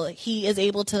still, he is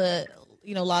able to,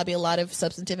 you know, lobby a lot of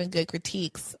substantive and good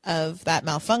critiques of that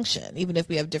malfunction, even if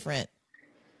we have different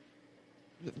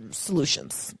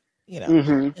solutions, you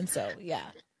know. And so,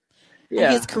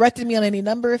 and he's corrected me on any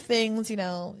number of things, you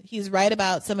know. He's right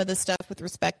about some of the stuff with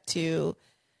respect to,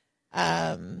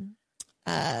 what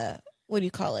do you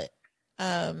call it?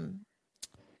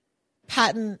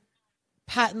 Patent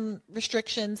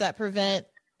restrictions that prevent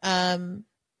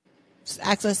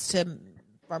access to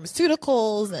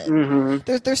pharmaceuticals,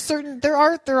 and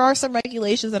there are some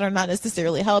regulations that are not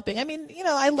necessarily helping. I mean, you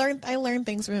know, I learned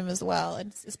things from him as well,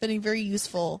 and it's been a very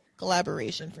useful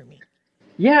collaboration for me.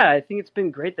 Yeah, I think it's been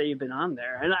great that you've been on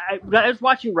there. And I was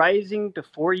watching Rising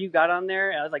before you got on there,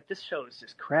 and I was like, this show is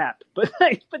just crap. But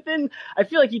then I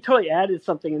feel like you totally added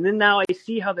something, and then now I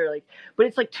see how they're like, but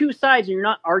it's like two sides, and you're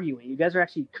not arguing. You guys are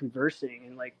actually conversing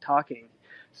and like talking.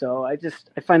 So I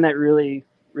find that really,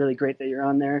 really great that you're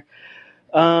on there.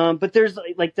 But there's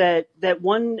like that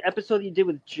one episode you did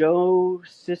with Joe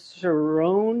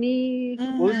Cicerone.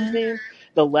 What was his name?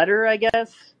 The Letter, I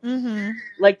guess.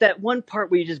 Like that one part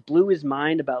where you just blew his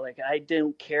mind about like, I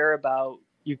didn't care about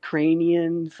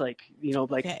Ukrainians, like, you know,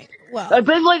 like, but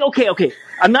like, okay.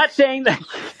 I'm not saying that.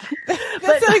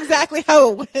 That's not exactly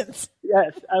how it went.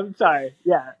 Yes, I'm sorry.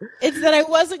 Yeah. It's that I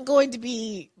wasn't going to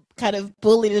be kind of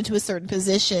bullied into a certain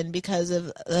position because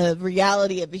of the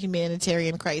reality of a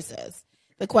humanitarian crisis.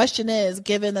 The question is,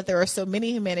 given that there are so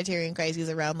many humanitarian crises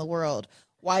around the world,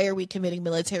 why are we committing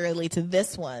militarily to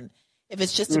this one? If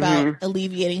it's just about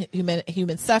alleviating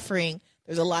human suffering,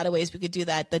 there's a lot of ways we could do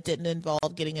that didn't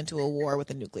involve getting into a war with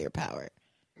a nuclear power.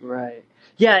 Right.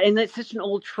 Yeah, and that's such an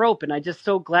old trope, and I'm just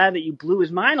so glad that you blew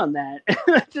his mind on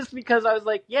that. Just because I was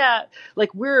like, yeah,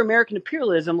 like we're American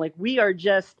imperialism, like we are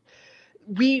just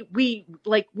we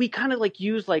kind of like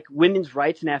use like women's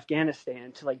rights in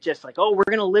Afghanistan to like just like, oh, we're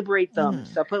gonna liberate them and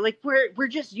stuff, but like we're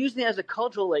just using it as a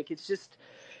cultural, like it's just.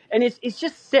 And it's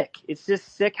just sick. It's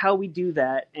just sick how we do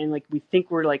that. And like, we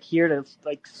think we're like here to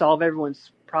like solve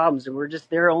everyone's problems, and we're just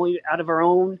there only out of our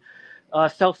own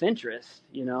self-interest,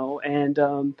 you know? And,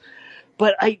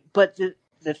 but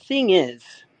the thing is,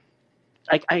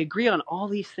 like, I agree on all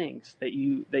these things that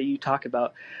you talk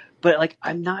about, but like,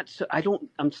 I'm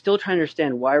still trying to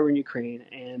understand why we're in Ukraine.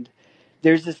 And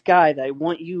there's this guy that I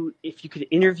want you, if you could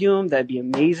interview him, that'd be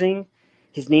amazing.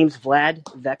 His name's Vlad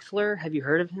Vexler. Have you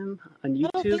heard of him on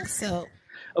YouTube? I don't think so.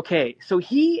 Okay, so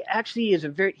he actually is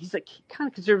he kind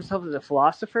of considers himself as a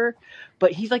philosopher,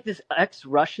 but he's like this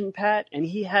ex-Russian Pat, and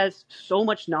he has so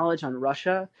much knowledge on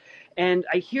Russia. And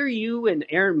I hear you and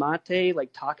Aaron Mate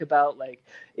like talk about like,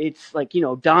 it's like, you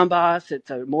know, Donbass, it's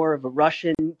more of a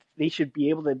Russian, they should be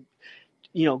able to,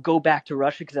 you know, go back to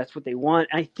Russia because that's what they want.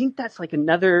 And I think that's like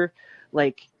another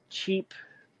like cheap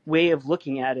way of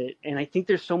looking at it, and I think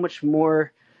there's so much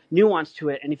more nuance to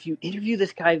it. And if you interview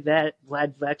this guy, Vlad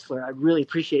Vexler, I'd really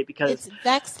appreciate it because it's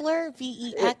Vexler,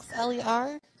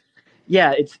 Vexler.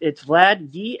 Yeah, it's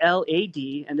Vlad,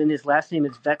 VLAD, and then his last name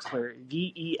is Vexler,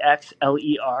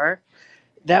 VEXLER.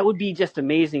 That would be just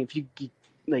amazing if you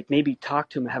like maybe talk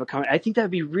to him and have a comment. I think that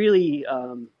would be really,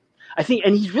 and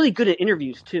he's really good at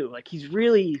interviews too. Like he's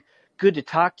really good to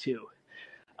talk to.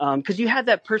 Because you had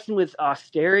that person with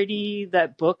Austerity,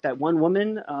 that book, that one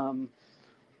woman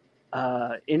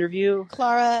interview.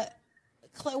 Clara,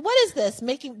 what is this?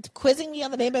 Quizzing me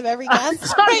on the name of every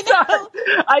guest right now?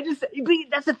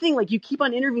 That's the thing. Like you keep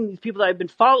on interviewing these people that I've been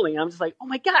following. I'm just like, oh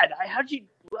my God, how'd you?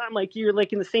 I'm like, you're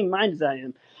like in the same mind as I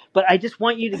am. But I just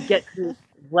want you to get to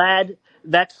Vlad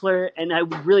Vexler, and I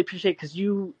would really appreciate it because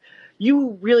you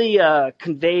really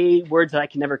convey words that I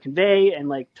can never convey, and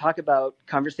like talk about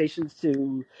conversations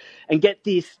and get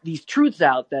these truths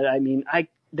out that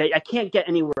I can't get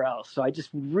anywhere else. So I just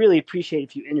really appreciate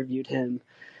if you interviewed him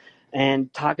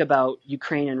and talk about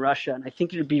Ukraine and Russia. And I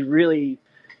think it would be really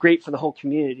great for the whole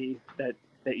community that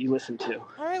you listen to.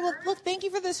 All right. Well, look, thank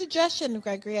you for the suggestion,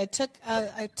 Gregory. I took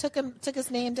his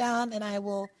name down, and I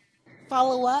will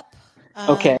follow up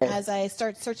as I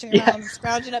start searching around,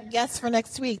 scrounging up guests for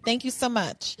next week. Thank you so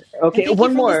much. Okay,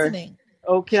 one more. Listening.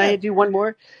 Oh, can I do one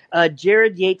more?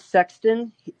 Jared Yates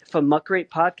Sexton from Muckrake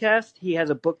Podcast. He has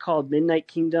a book called Midnight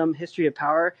Kingdom: History of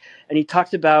Power, and he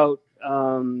talks about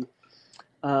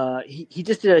he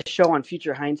just did a show on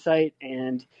Future Hindsight,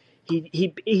 and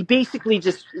he basically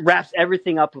just wraps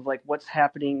everything up of like what's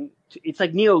happening. It's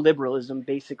like neoliberalism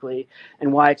basically,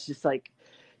 and why it's just like,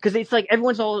 because it's like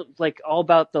everyone's all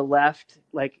about the left,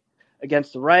 like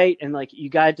against the right, and like you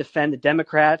gotta defend the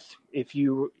Democrats. If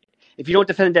you don't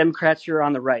defend the Democrats, you're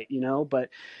on the right, you know. But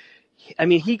I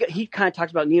mean, he kind of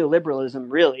talks about neoliberalism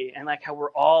really, and like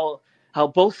how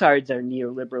both sides are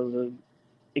neoliberalism.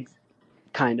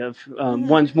 Kind of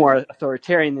one's more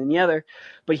authoritarian than the other,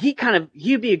 but he'd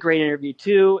be a great interview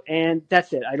too. And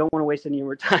that's it. I don't want to waste any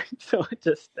more time, so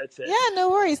that's it. Yeah, no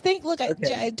worries.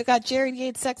 I got Jared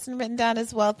Yates Sexton written down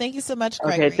as well. Thank you so much,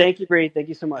 Gregory. Okay, thank you, Bree. Thank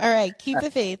you so much. All right, keep the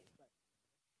faith.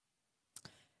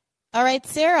 All right,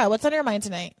 Sarah, what's on your mind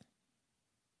tonight?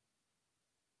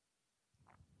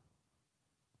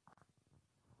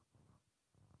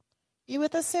 You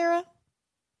with us, Sarah?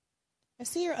 I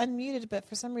see you're unmuted, but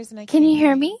for some reason I can't. Can you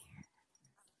hear me?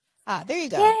 There you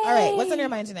go. Yay! All right, what's on your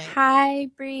mind tonight? Hi,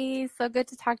 Bree. So good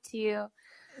to talk to you.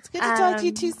 It's good to talk to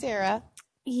you too, Sarah.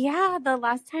 Yeah, the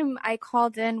last time I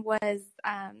called in was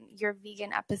your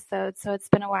vegan episode, so it's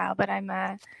been a while, but I'm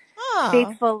a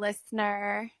faithful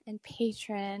listener and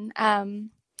patron. Well,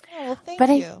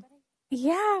 thank you.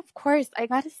 Yeah, of course. I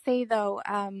got to say, though,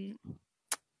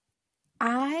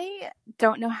 I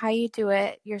don't know how you do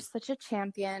it. You're such a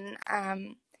champion.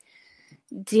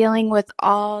 Dealing with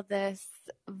all this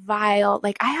vile,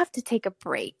 like I have to take a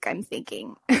break. I'm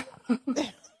thinking.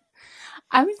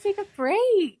 I would take a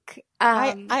break.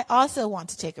 I also want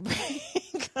to take a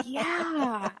break.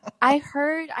 Yeah, I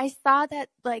saw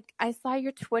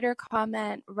your Twitter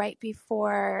comment right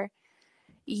before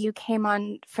you came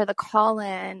on for the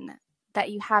call-in that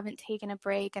you haven't taken a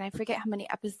break, and I forget how many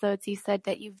episodes you said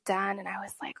that you've done, and I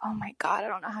was like, oh my God, I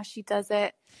don't know how she does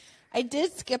it. I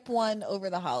did skip one over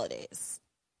the holidays.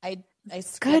 I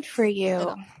skipped Good for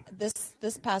you.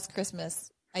 This past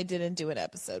Christmas, I didn't do an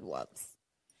episode once.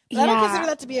 But I don't consider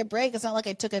that to be a break. It's not like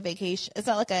I took a vacation. It's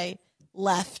not like I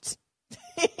left.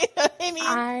 You know what I mean?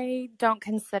 I don't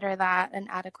consider that an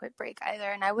adequate break either,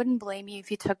 and I wouldn't blame you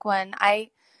if you took one.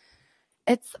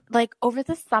 It's like over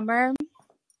the summer,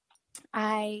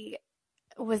 I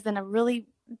was in a really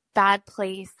bad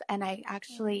place, and I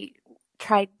actually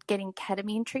tried getting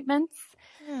ketamine treatments.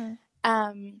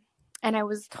 And I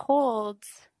was told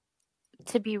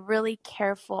to be really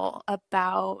careful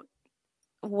about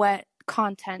what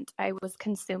content I was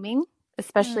consuming,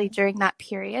 especially during that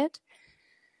period.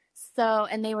 So,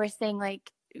 and they were saying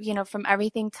like, you know, from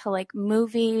everything to like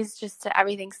movies, just to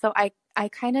everything. So I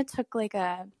kind of took like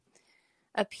a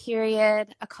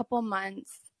period, a couple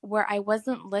months where I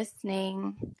wasn't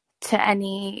listening to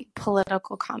any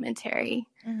political commentary,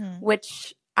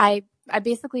 which I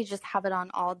basically just have it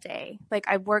on all day. Like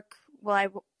I work, I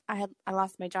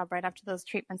lost my job right after those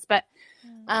treatments, but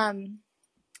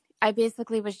I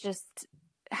basically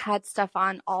had stuff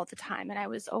on all the time, and I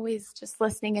was always just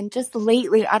listening. And just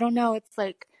lately, I don't know, it's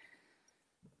like,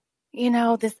 you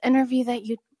know, this interview that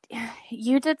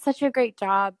you did such a great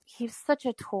job. He's such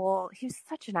a tool. He's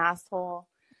such an asshole.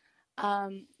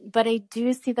 But I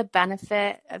do see the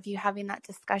benefit of you having that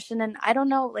discussion. And I don't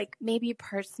know, like maybe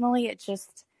personally,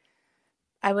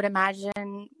 I would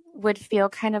imagine would feel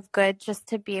kind of good just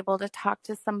to be able to talk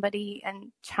to somebody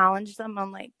and challenge them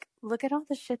on like, look at all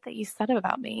the shit that you said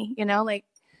about me, you know, like,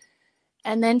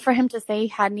 and then for him to say he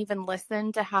hadn't even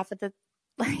listened to half of the,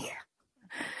 like,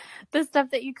 the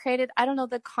stuff that you created. I don't know,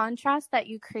 the contrast that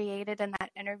you created in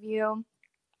that interview.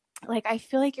 Like, I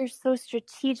feel like you're so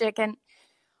strategic, and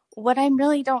what I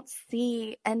really don't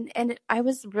see, and I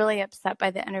was really upset by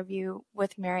the interview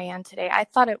with Marianne today. I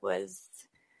thought it was,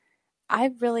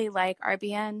 I really like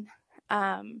RBN,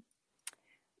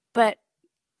 but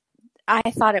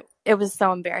I thought it was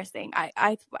so embarrassing.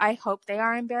 I hope they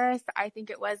are embarrassed. I think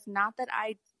it was. Not that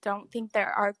I don't think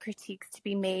there are critiques to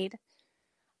be made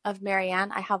of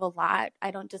Marianne. I have a lot.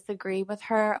 I don't disagree with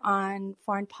her on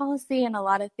foreign policy and a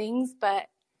lot of things, but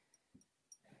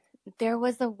there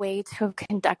was a way to have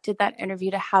conducted that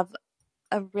interview to have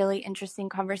a really interesting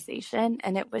conversation,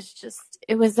 and it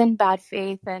was in bad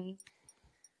faith. And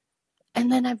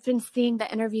then I've been seeing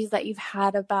the interviews that you've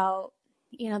had about,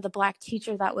 you know, the Black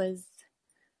teacher that was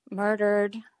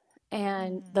murdered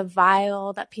and the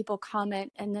vial that people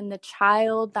comment, and then the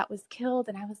child that was killed,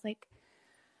 and I was like,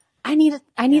 I need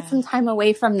some time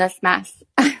away from this mess.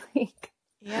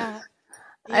 Yeah.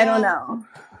 I don't know.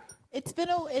 It's been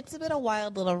a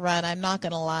wild little run. I'm not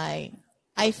going to lie.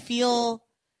 I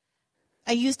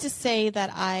used to say that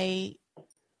I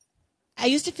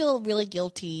used to feel really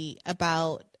guilty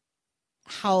about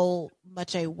how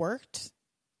much I worked,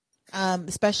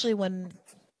 especially when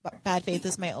Bad Faith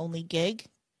is my only gig.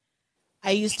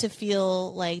 I used to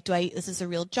feel like, is this a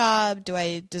real job? Do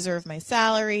I deserve my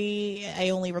salary?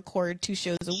 I only record 2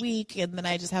 shows a week, and then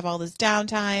I just have all this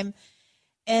downtime.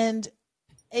 And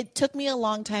it took me a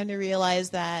long time to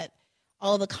realize that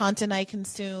all the content I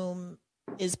consume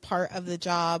is part of the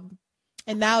job.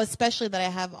 And now, especially that I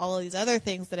have all of these other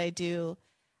things that I do,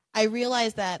 I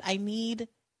realize that I need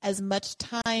as much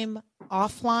time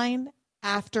offline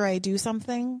after I do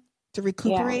something to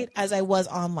recuperate as I was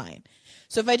online.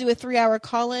 So if I do a 3-hour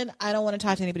call-in, I don't want to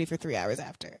talk to anybody for 3 hours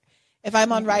after. If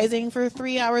I'm on Rising for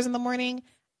 3 hours in the morning,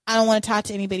 I don't want to talk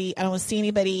to anybody. I don't want to see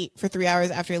anybody for 3 hours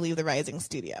after I leave the Rising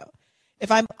studio.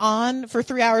 If I'm on for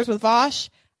 3 hours with Vosh,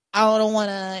 I don't want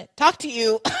to talk to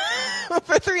you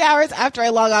for 3 hours after I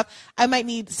log off. I might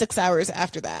need 6 hours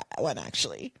after that one,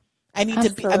 actually. I'm going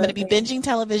to be binging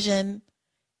television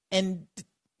and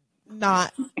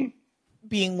not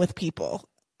being with people.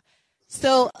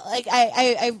 So, like,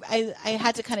 I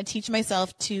had to kind of teach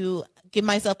myself to give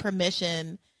myself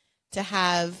permission to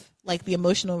have, like, the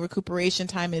emotional recuperation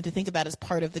time and to think about it as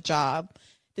part of the job,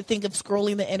 to think of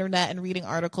scrolling the internet and reading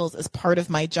articles as part of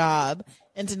my job,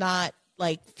 and to not,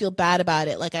 like, feel bad about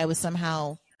it like I was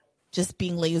somehow just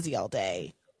being lazy all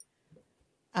day.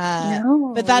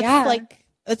 But that's, like,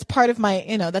 it's part of my,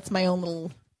 that's my own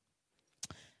little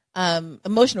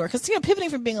emotional work. Because, pivoting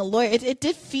from being a lawyer, it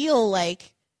did feel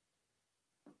like,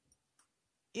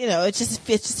 it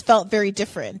just felt very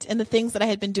different. And the things that I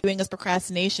had been doing as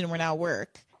procrastination were now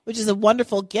work, which is a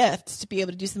wonderful gift to be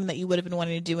able to do something that you would have been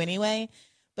wanting to do anyway,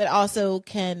 but also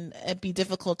can be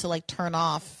difficult to, like, turn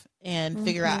off and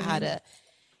figure out how to.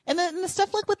 And then the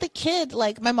stuff, like, with the kid,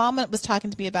 like, my mom was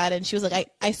talking to me about it, and she was like,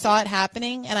 I saw it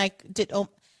happening, and I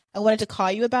wanted to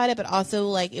call you about it, but also,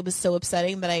 like, it was so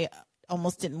upsetting that I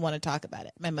almost didn't want to talk about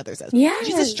it. My mother says,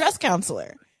 she's a stress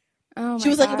counselor. Oh, she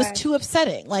was like, it was too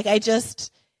upsetting. Like, I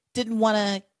just didn't want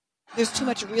to. There's too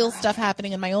much real stuff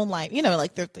happening in my own life.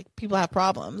 Like, people have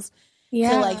problems.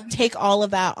 To, like, take all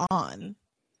of that on.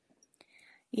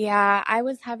 Yeah, I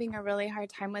was having a really hard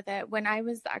time with it. When I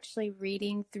was actually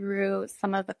reading through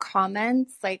some of the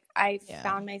comments, like, I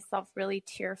found myself really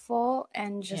tearful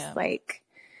and just like,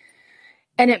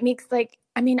 and it makes, like,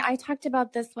 I mean, I talked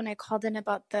about this when I called in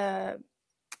about the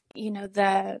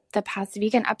past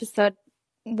vegan episode.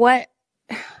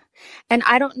 And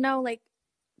I don't know, like,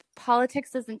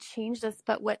 politics doesn't change this,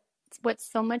 but what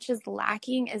so much is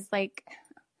lacking is, like,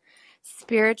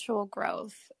 spiritual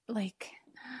growth. Like,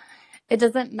 it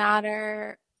doesn't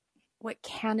matter what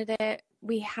candidate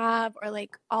we have or,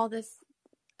 like, all this,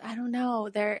 I don't know,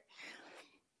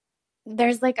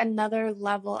 there's like another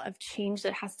level of change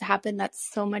that has to happen that's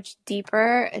so much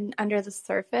deeper and under the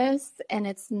surface, and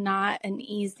it's not an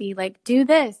easy, like, do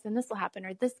this and this will happen,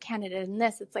 or this candidate and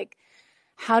this. It's like,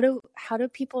 how do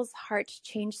people's hearts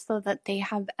change so that they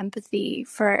have empathy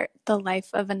for the life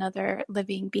of another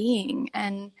living being?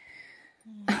 And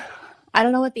I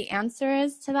don't know what the answer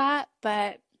is to that,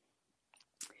 but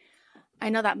I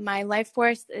know that my life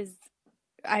force is,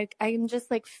 I'm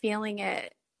just, like, feeling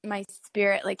it, my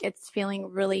spirit, like, it's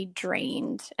feeling really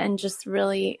drained, and just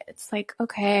really, it's like,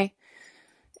 okay,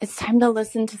 it's time to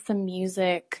listen to some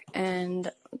music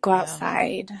and go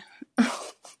outside.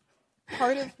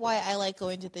 part of why I like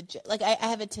going to the gym, like I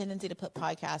have a tendency to put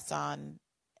podcasts on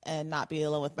and not be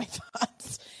alone with my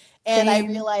thoughts. And I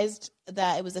realized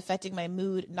that it was affecting my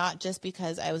mood, not just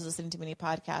because I was listening to many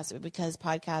podcasts, but because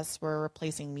podcasts were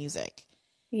replacing music.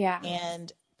 Yeah.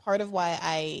 And part of why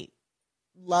I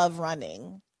love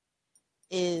running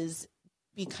is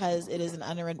because it is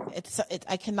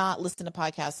I cannot listen to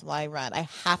podcasts while I run. I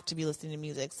have to be listening to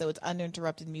music. So it's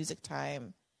uninterrupted music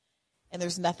time. And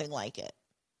there's nothing like it.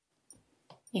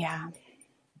 Yeah.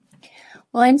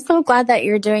 Well, I'm so glad that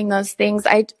you're doing those things.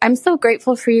 I'm so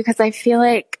grateful for you because I feel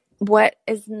like what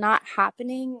is not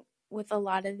happening with a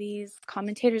lot of these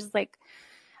commentators is like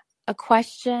a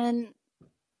question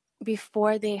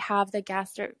before they have the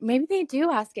guest, or maybe they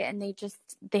do ask it and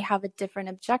they have a different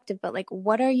objective, but like,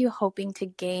 what are you hoping to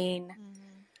gain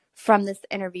from this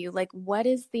interview? Like, what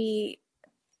is the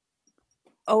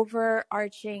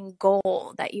overarching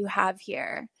goal that you have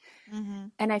here?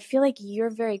 And I feel like you're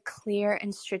very clear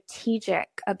and strategic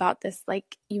about this.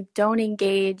 Like, you don't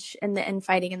engage in the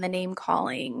infighting and the name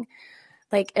calling.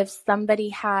 Like, if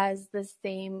somebody has the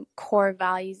same core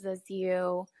values as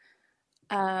you,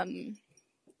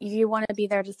 you want to be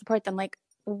there to support them. Like,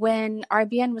 when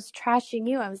RBN was trashing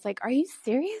you, I was like, are you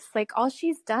serious? Like, all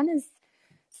she's done is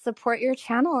support your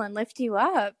channel and lift you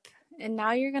up. And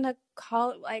now you're going to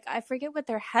call it, like, I forget what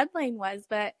their headline was,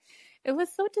 but it was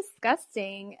so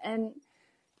disgusting. And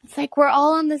it's like, we're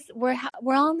all on this, we're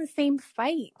all in the same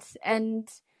fight. And,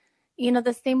 you know,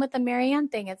 the same with the Marianne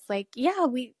thing. It's like, yeah,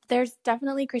 there's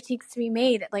definitely critiques to be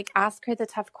made. Like, ask her the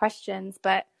tough questions,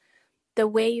 but the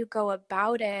way you go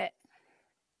about it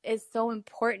is so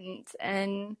important,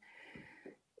 and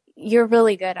you're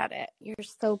really good at it. You're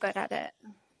so good at it.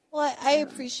 Well, I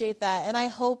appreciate that, and I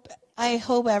hope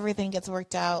everything gets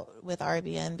worked out with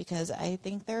RBN, because I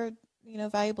think they're, you know,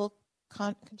 valuable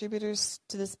contributors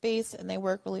to the space, and they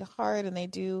work really hard and they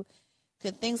do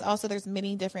good things. Also, there's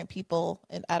many different people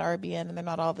at RBN, and they're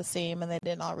not all the same, and they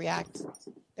didn't all react.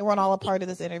 They weren't all a part of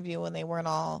this interview, and they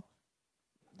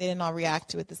didn't all react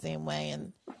to it the same way.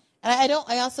 And I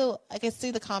also, like, I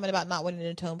see the comment about not wanting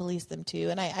to tone police them too.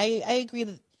 And I agree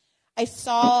that I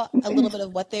saw a little bit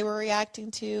of what they were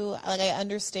reacting to. Like, I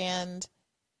understand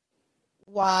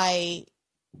why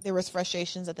there was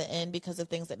frustrations at the end because of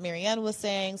things that Marianne was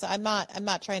saying. So I'm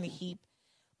not trying to heap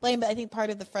blame, but I think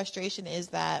part of the frustration is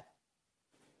that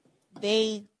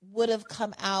they would have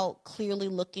come out clearly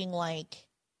looking like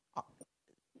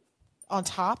on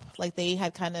top, like they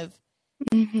had kind of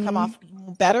come off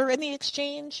better in the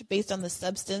exchange based on the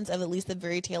substance of at least the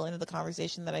very tail end of the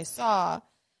conversation that I saw,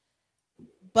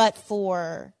 but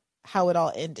for how it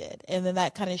all ended. And then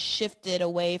that kind of shifted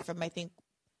away from, I think,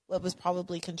 what was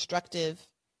probably constructive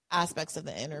aspects of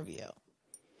the interview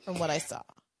from what I saw.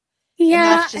 Yeah.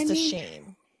 And that's just a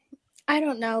shame. I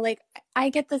don't know. Like, I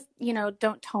get this, you know,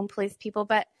 don't tone police people,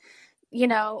 but, you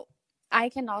know, I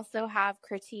can also have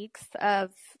critiques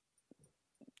of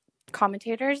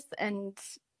commentators and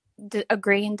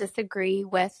agree and disagree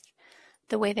with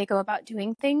the way they go about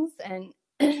doing things, and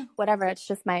whatever, it's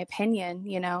just my opinion,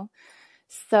 you know.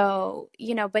 So,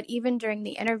 you know, but even during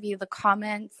the interview, the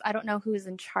comments, I don't know who's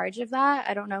in charge of that.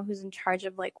 I don't know who's in charge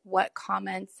of like what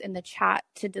comments in the chat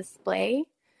to display.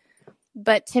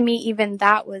 But to me, even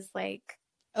that was like,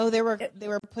 oh, they were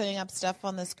putting up stuff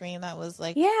on the screen that was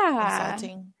like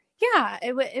insulting. Yeah,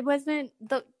 it wasn't,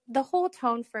 the whole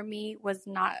tone for me was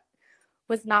not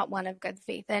one of good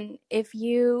faith. And if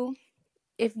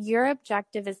your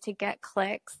objective is to get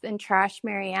clicks and trash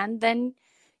Marianne, then,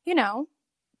 you know,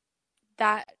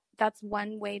 that's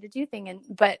one way to do things.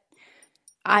 But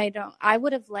I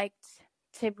would have liked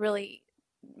to really,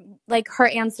 like, her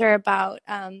answer about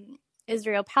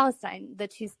Israel Palestine,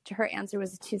 her answer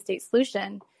was a 2-state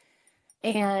solution,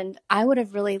 and I would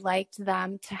have really liked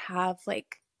them to have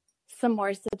like some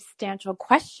more substantial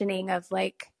questioning of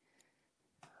like,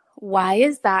 why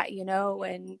is that, you know,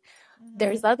 and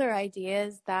there's other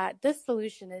ideas that this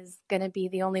solution is going to be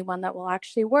the only one that will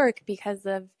actually work because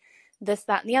of this,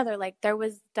 that, and the other. Like, there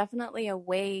was definitely a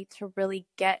way to really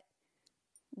get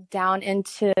down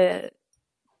into,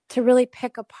 to really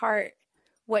pick apart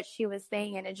what she was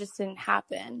saying, and it just didn't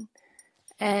happen.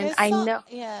 And I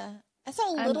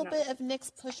saw a little bit of Nick's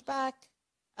pushback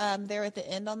there at the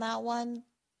end on that one,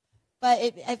 but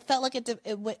I felt like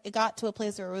it got to a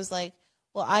place where it was like,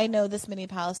 well, I know this many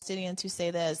Palestinians who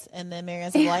say this, and then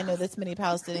Marianne said, well, I know this many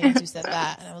Palestinians who said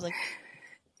that, and I was like,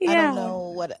 I don't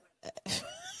know what.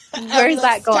 Where's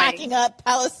that going? Stacking up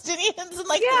Palestinians, and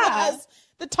like, who has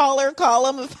the taller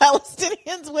column of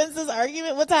Palestinians wins this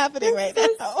argument? What's happening right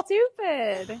now?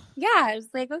 Stupid. Yeah, I was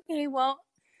like, okay, well,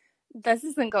 this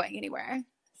isn't going anywhere.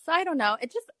 So I don't know.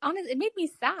 It just honestly, it made me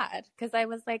sad because I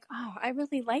was like, oh, I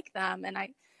really like them. And I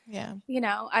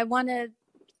want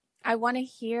to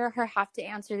hear her have to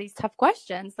answer these tough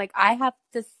questions. Like I have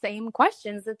the same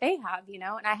questions that they have,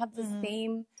 and I have the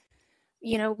same,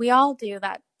 we all do,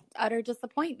 that utter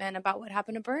disappointment about what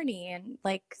happened to Bernie. And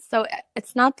like, so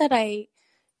it's not that I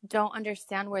don't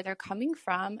understand where they're coming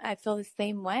from. I feel the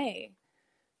same way,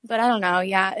 but I don't know.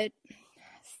 Yeah.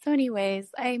 So anyways,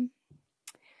 I'm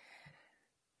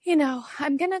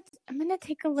going to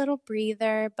take a little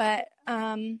breather, but,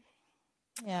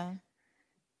 yeah,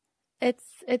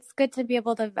 it's good to be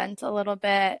able to vent a little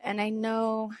bit. And I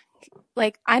know,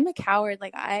 like, I'm a coward.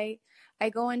 Like I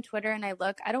go on Twitter and I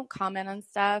don't comment on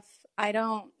stuff. I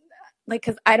don't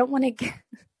cause I don't want to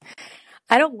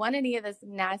I don't want any of this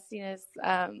nastiness,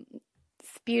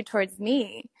 spewed towards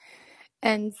me.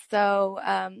 And so,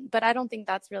 but I don't think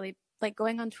that's really, like,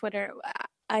 going on Twitter.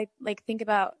 I like think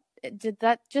about, did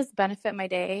that just benefit my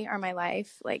day or my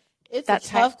life? Like, it's a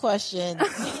tough question.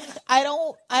 I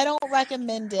don't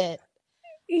recommend it.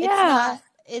 Yeah.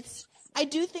 I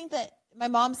do think that my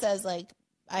mom says, like,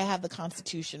 I have the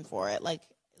Constitution for it. Like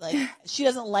she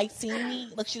doesn't like seeing me.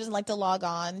 Like, she doesn't like to log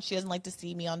on. She doesn't like to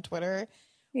see me on Twitter.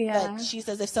 Yeah. But she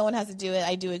says if someone has to do it,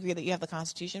 I do agree that you have the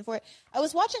Constitution for it. I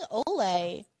was watching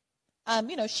Olay.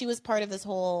 She was part of this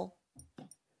whole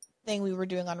thing we were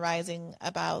doing on Rising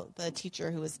about the teacher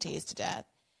who was tased to death.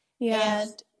 Yeah.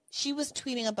 And she was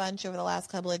tweeting a bunch over the last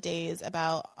couple of days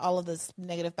about all of this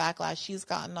negative backlash she's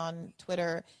gotten on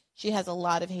Twitter. She has a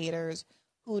lot of haters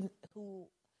who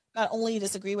not only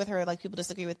disagree with her, like people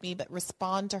disagree with me, but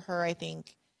respond to her, I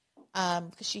think,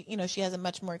 because she has a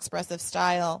much more expressive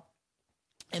style,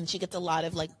 and she gets a lot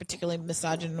of, like, particularly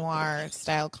misogynoir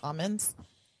style comments.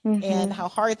 Mm-hmm. And how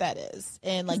hard that is,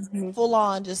 and like full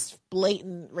on just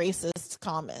blatant racist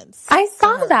comments. I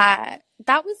saw that.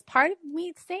 That was part of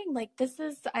me saying, like,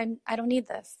 I don't need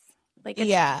this. Like,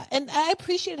 yeah. And I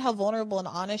appreciated how vulnerable and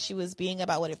honest she was being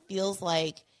about what it feels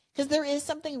like. Because there is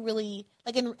something really,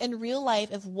 like, in real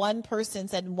life, if one person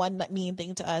said one mean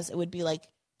thing to us, it would be, like,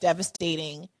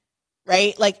 devastating,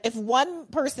 right? Like, if one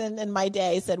person in my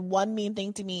day said one mean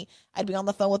thing to me, I'd be on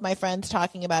the phone with my friends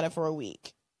talking about it for a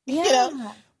week.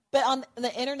 Yeah. But on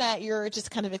the internet, you're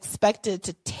just kind of expected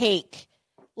to take,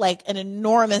 like, an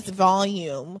enormous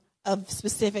volume of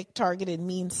specific targeted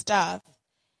mean stuff.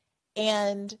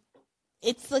 And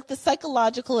it's like the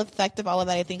psychological effect of all of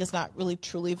that, I think, is not really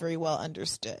truly very well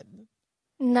understood.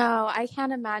 No, I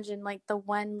can't imagine, like, the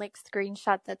one, like,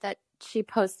 screenshot that she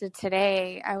posted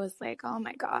today. I was like, oh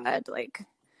my God, like,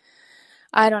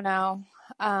 I don't know.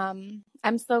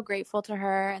 I'm so grateful to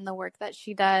her and the work that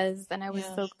she does. And I was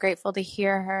so grateful to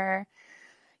hear her,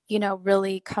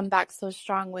 really come back so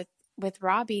strong with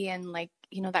Robbie. And, like,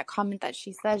 that comment that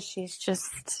she says, she's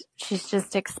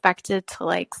just expected to,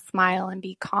 like, smile and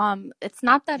be calm. It's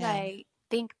not that I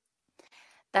think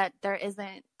that there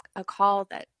isn't a call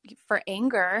for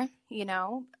anger,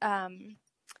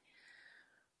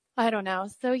 I don't know.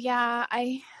 So yeah,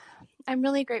 I'm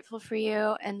really grateful for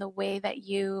you and the way that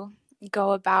you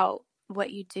go about what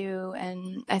you do.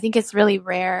 And I think it's really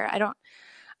rare.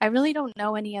 I really don't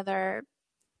know any other,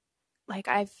 like,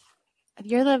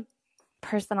 you're the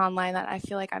person online that I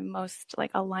feel like I'm most,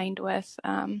 like, aligned with,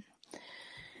 and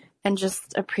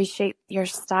just appreciate your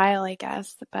style, I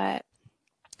guess. But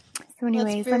so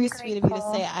anyways, it's very sweet of you to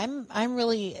say. I'm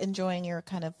really enjoying your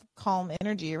kind of calm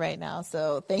energy right now.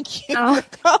 So thank you for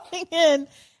calling in.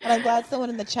 And I'm glad someone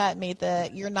in the chat made the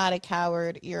 "you're not a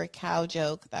coward, you're a cow"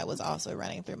 joke. That was also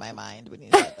running through my mind when you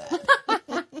said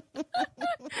that.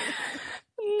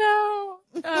 No.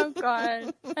 Oh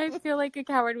God. I feel like a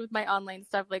coward with my online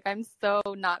stuff. Like, I'm so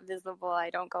not visible. I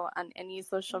don't go on any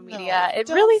social media. It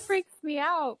really freaks me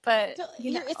out, but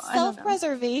it's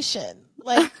self-preservation.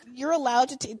 Like, you're allowed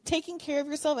to taking care of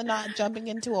yourself and not jumping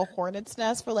into a hornet's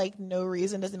nest for, like, no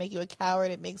reason doesn't make you a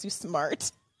coward. It makes you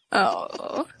smart.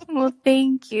 Oh, well,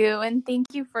 thank you. And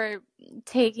thank you for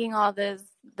taking all this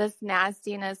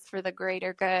nastiness for the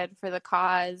greater good, for the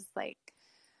cause. Like,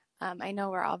 I know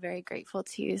we're all very grateful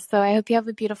to you. So I hope you have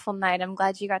a beautiful night. I'm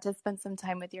glad you got to spend some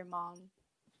time with your mom.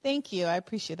 Thank you. I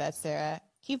appreciate that, Sarah.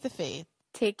 Keep the faith.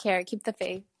 Take care. Keep the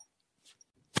faith.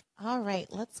 All right.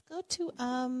 Let's go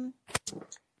to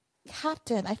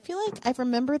Captain. I feel like I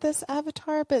remember this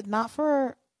avatar, but not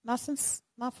for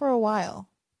a while.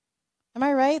 Am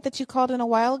I right that you called in a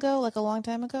while ago, like a long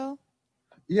time ago?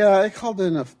 Yeah, I called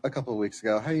in a couple of weeks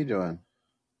ago. How you doing?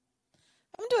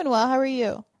 I'm doing well. How are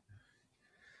you?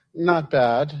 Not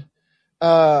bad.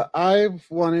 I've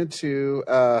wanted to.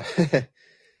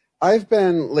 I've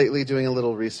been lately doing a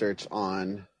little research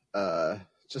on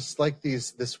just like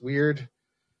this weird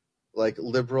like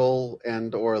liberal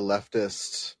and or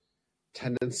leftist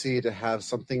tendency to have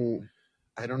something,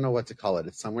 I don't know what to call it.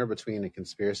 It's somewhere between a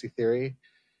conspiracy theory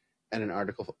and an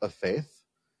article of faith.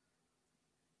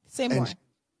 Say more. And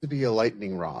to be a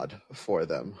lightning rod for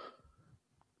them.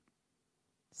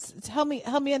 Help me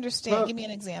understand. Give me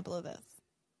an example of this.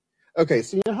 Okay,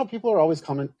 so you know how people are always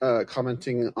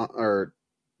commenting or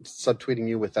subtweeting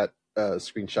you with that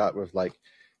screenshot with like,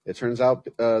 it turns out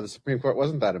the Supreme Court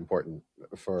wasn't that important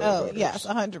for voters. Yes,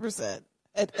 100%.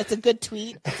 It's a good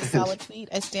tweet. It's a solid tweet.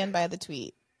 I stand by the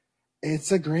tweet.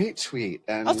 It's a great tweet.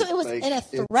 And also, it was in a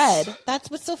thread. That's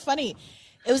what's so funny.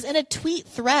 It was in a tweet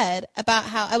thread about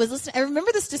how I was listening. I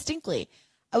remember this distinctly.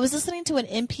 I was listening to an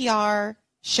NPR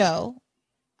show,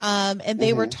 and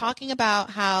they were talking about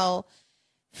how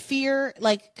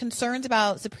concerns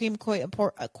about Supreme Court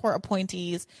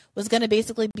appointees was going to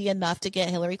basically be enough to get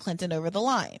Hillary Clinton over the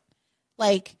line.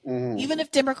 Even if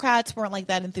Democrats weren't like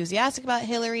that enthusiastic about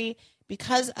Hillary,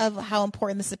 because of how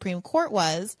important the Supreme Court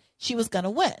was, she was going to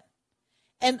win.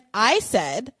 And I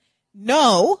said,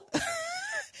 no,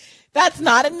 that's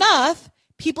not enough.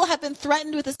 People have been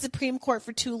threatened with the Supreme Court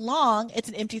for too long. It's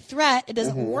an empty threat. It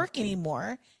doesn't work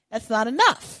anymore. That's not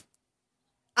enough.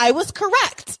 I was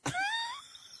correct.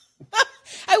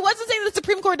 I wasn't saying the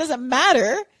Supreme Court doesn't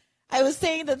matter. I was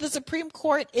saying that the Supreme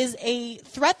Court is a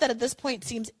threat that at this point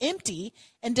seems empty,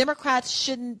 and Democrats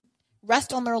shouldn't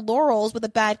rest on their laurels with a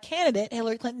bad candidate.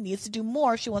 Hillary Clinton needs to do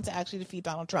more if she wants to actually defeat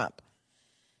Donald Trump.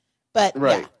 But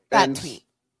right. Yeah, that and tweet.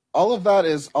 All of that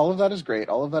is great.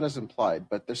 All of that is implied.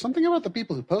 But there's something about the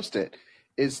people who post it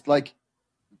is like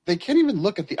they can't even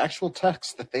look at the actual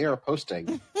text that they are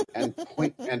posting and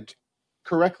point and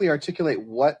correctly articulate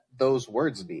what those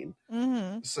words mean.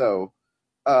 So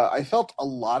I felt a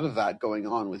lot of that going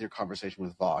on with your conversation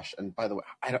with Vosh. And by the way,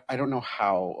 I don't know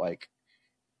how, like,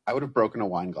 I would have broken a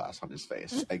wine glass on his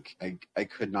face. I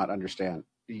could not understand.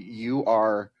 You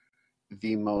are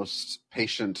the most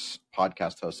patient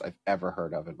podcast host I've ever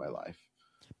heard of in my life.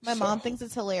 My mom thinks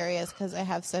it's hilarious because I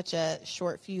have such a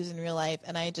short fuse in real life,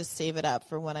 and I just save it up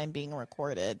for when I'm being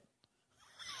recorded.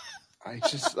 I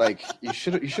just you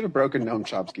should have broken Noam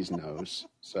Chomsky's nose.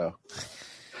 So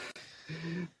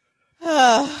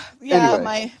anyway,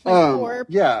 my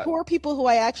poor people who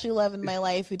I actually love in my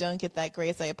life who don't get that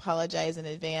grace. I apologize in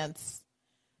advance.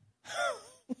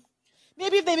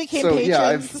 Maybe if they became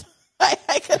patrons,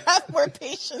 I could have more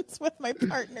patience with my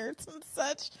partners and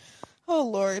such. Oh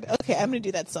Lord. Okay, I'm going to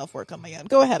do that self-work on my own.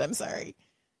 Go ahead. I'm sorry.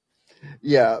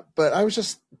 Yeah, but I was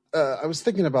just I was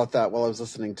thinking about that while I was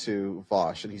listening to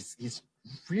Vosh, and he's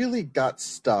really got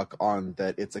stuck on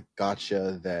that it's a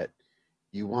gotcha that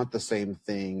you want the same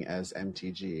thing as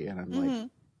MTG, and I'm like,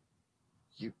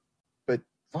 but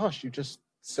Vosh, you just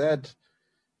said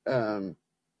that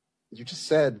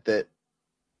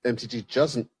MTG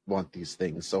doesn't want these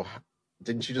things, so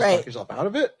didn't you just talk yourself out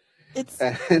of it?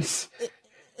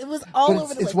 It was all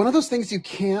over the It's one of those things you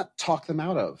can't talk them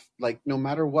out of. Like, no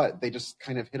matter what, they just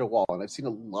kind of hit a wall. And I've seen a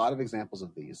lot of examples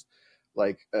of these.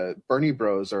 Like, Bernie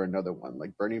Bros are another one.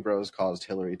 Like, Bernie Bros caused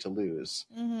Hillary to lose.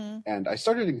 And I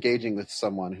started engaging with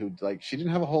someone who, like, she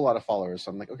didn't have a whole lot of followers. So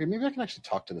I'm like, okay, maybe I can actually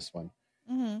talk to this one.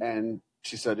 And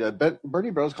she said, yeah, Bernie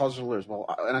Bros caused her to lose. Well,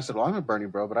 and I said, well, I'm a Bernie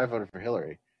Bro, but I voted for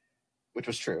Hillary, which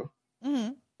was true.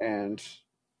 And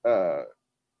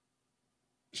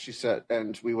she said,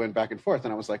 and we went back and forth,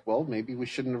 and I was like, well, maybe we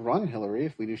shouldn't have run Hillary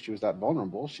if we knew she was that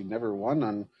vulnerable. She never won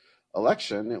an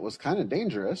election. It was kind of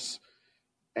dangerous.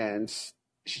 And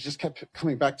she just kept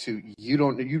coming back to, you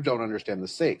don't understand the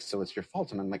stakes, so it's your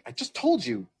fault. And I'm like, I just told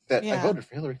you that I voted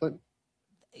for Hillary Clinton.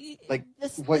 Like, the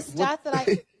stat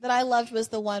that I loved was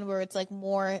the one where it's like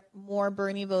more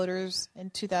Bernie voters in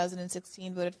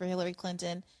 2016 voted for Hillary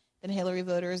Clinton than Hillary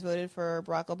voters voted for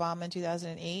Barack Obama in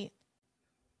 2008.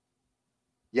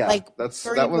 Yeah, like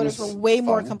Bernie voters were way fun.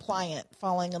 more compliant,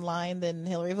 falling in line than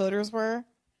Hillary voters were.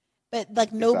 But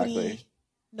like nobody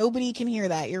can hear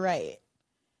that. You're right.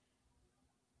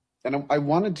 And I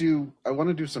want to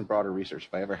do some broader research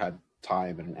if I ever had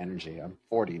time and energy. I'm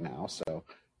 40 now, so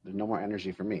there's no more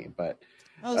energy for me. But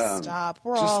stop!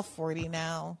 We're all 40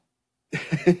 now.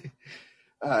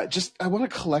 I want to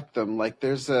collect them. Like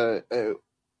there's a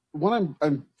one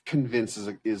I'm convinced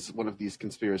is one of these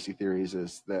conspiracy theories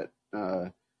is that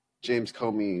James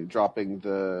Comey dropping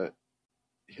the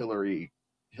Hillary's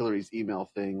email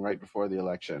thing right before the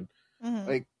election.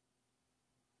 Like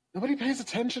nobody pays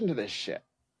attention to this shit.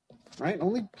 Right?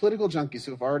 Only political junkies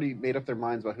who have already made up their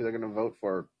minds about who they're going to vote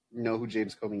for know who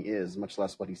James Comey is, much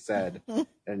less what he said at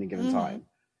any given time.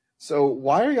 So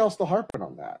why are y'all still harping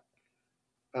on that?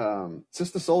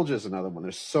 Sister Soldier is another one.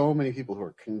 There's so many people who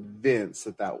are convinced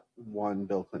that won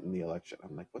Bill Clinton the election.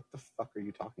 I'm like, what the fuck are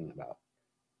you talking about?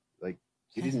 Like,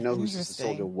 you didn't know who Sister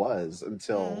Soldier was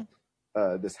until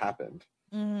this happened.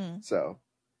 Mm-hmm. So,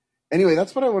 anyway,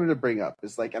 that's what I wanted to bring up.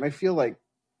 Is like, and I feel like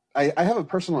I have a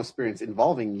personal experience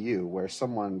involving you, where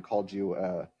someone called you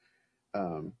a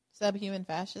subhuman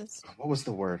fascist. What was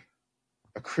the word?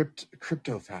 A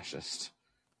crypto fascist.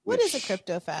 What is a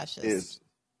crypto fascist?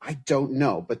 I don't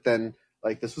know, but then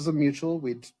like this was a mutual.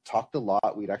 We'd talked a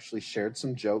lot. We'd actually shared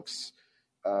some jokes.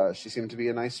 She seemed to be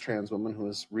a nice trans woman who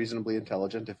was reasonably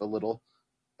intelligent, if a little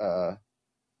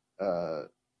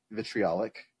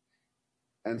vitriolic.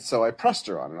 And so I pressed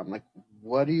her on it. I'm like,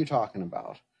 "What are you talking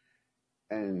about?"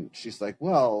 And she's like,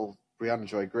 "Well, Briahna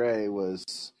Joy Gray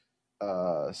was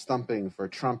stumping for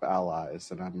Trump allies,"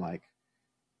 and I'm like,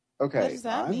 "Okay, what does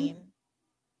that mean?"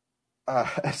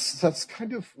 That's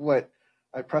kind of what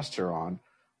I pressed her on.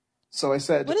 So I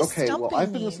said, okay, well,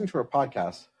 I've been listening to her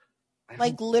podcast.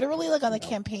 Like literally like on the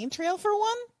campaign trail for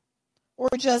one? Or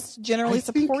just generally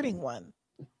supporting one?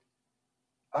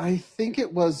 I think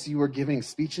it was you were giving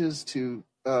speeches to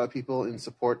people in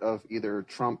support of either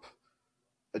Trump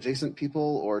adjacent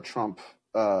people or Trump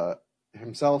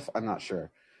himself. I'm not sure.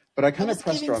 But I kind of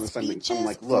pressed her on this. I'm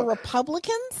like, look. For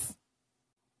Republicans?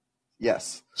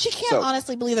 Yes. She can't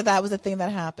honestly believe that was a thing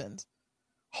that happened.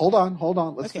 Hold on.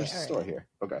 Let's finish the story here.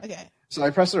 Okay. So I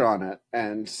press her on it,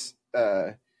 and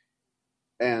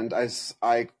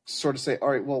I sort of say, all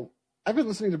right, well, I've been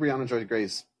listening to Briahna Joy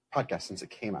Gray's podcast since it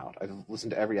came out. I've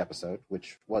listened to every episode,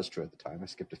 which was true at the time. I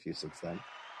skipped a few since then.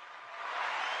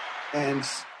 And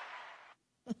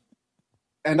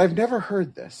I've never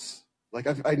heard this. Like,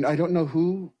 I don't know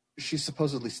who she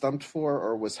supposedly stumped for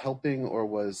or was helping or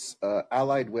was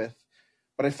allied with.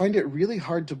 But I find it really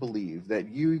hard to believe that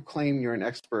you claim you're an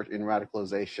expert in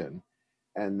radicalization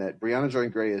and that Briahna Joy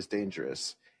Gray is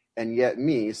dangerous. And yet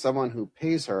me, someone who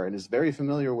pays her and is very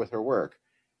familiar with her work,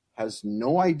 has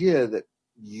no idea that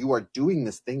you are doing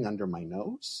this thing under my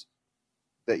nose,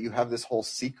 that you have this whole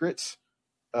secret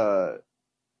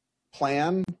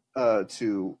plan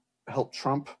to help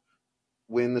Trump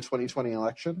win the 2020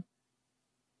 election.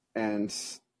 And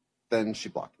then she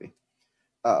blocked me.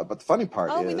 But the funny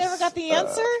part is... we never got the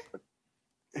answer?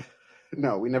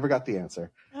 No, we never got the answer.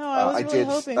 Oh, I was really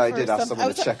hoping I did ask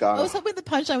someone to check on... I was hoping the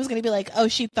punchline was going to be like, oh,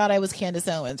 she thought I was Candace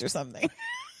Owens or something.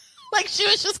 Like, she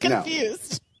was just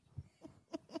confused.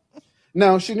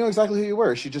 No, she knew exactly who you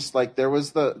were. She just, like, there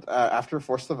was the... after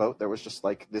Force the Vote, there was just,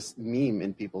 like, this meme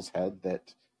in people's head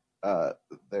that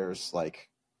there's, like,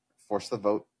 Force the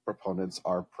Vote proponents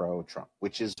are pro-Trump,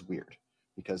 which is weird.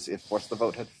 Because if Force the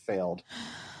Vote had failed...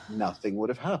 nothing would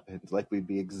have happened. Like, we'd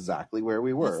be exactly where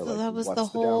we were. That was the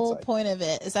whole point of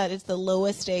it, is that it's the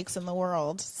lowest stakes in the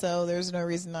world, so there's no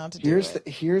reason not to do it.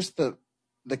 Here's the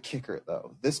kicker,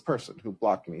 though. This person who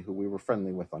blocked me, who we were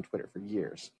friendly with on Twitter for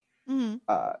years, one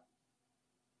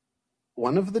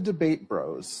of the debate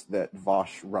bros that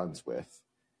Vosh runs with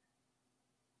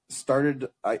started,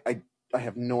 I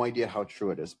have no idea how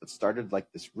true it is, but started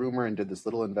like this rumor and did this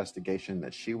little investigation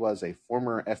that she was a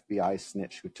former FBI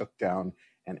snitch who took down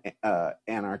an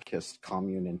anarchist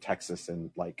commune in Texas in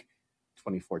like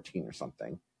 2014 or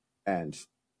something. And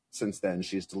since then,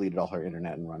 she's deleted all her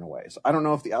internet and run away. So I don't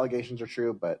know if the allegations are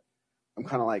true, but I'm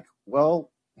kind of like,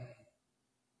 well,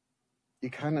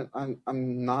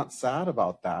 I'm not sad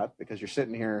about that, because you're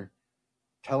sitting here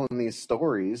telling these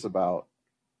stories about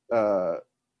a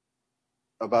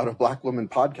Black woman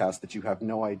podcast that you have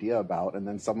no idea about, and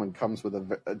then someone comes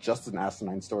with just an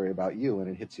asinine story about you, and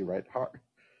it hits you right hard.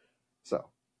 So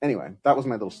anyway, that was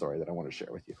my little story that I wanted to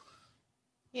share with you.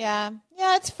 Yeah,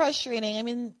 it's frustrating. I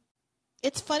mean,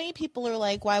 it's funny. People are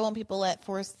like, why won't people let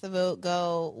Force the Vote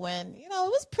go when, it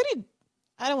was pretty,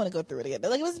 I don't want to go through it again,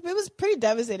 but like it was pretty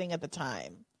devastating at the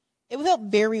time. It felt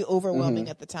very overwhelming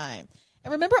at the time.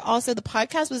 And remember also the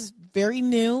podcast was very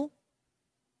new.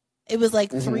 It was like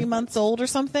 3 months old or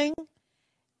something.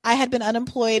 I had been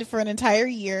unemployed for an entire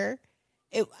year.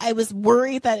 I was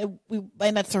worried that we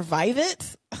might not survive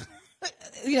it.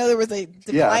 There was a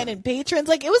decline in patrons.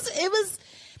 Like it was,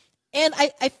 and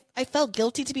I felt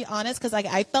guilty, to be honest, because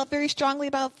I felt very strongly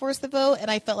about Force the Vote,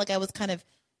 and I felt like I was kind of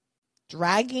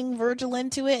dragging Virgil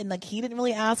into it, and like he didn't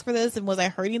really ask for this, and was I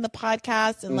hurting the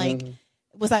podcast, and like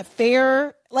was that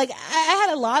fair? Like I had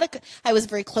I was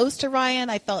very close to Ryan.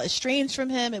 I felt estranged from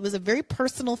him. It was a very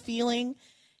personal feeling.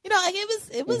 Like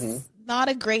it was not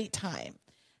a great time.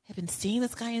 I've been seeing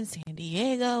this guy in San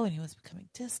Diego, and he was becoming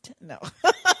distant. No.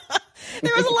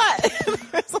 There was a lot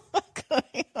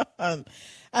going on.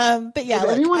 But yeah.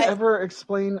 Did anyone ever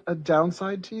explain a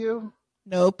downside to you?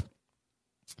 Nope.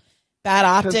 bad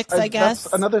optics, I guess.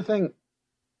 That's another thing.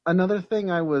 Another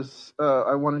thing I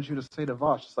wanted you to say to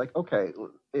Vosh is like, okay,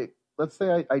 let's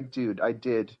say I did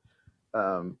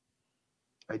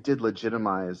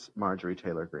legitimize Marjorie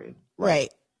Taylor Greene. Like,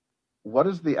 right. What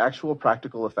is the actual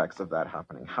practical effects of that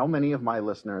happening? How many of my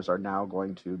listeners are now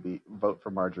going to vote for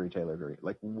Marjorie Taylor Greene?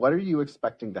 Like, what are you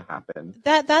expecting to happen?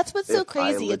 That's what's so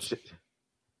crazy.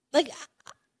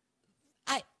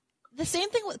 The same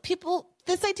thing with people.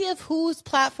 This idea of who's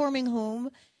platforming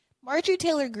whom. Marjorie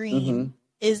Taylor Greene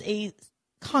is a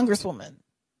congresswoman.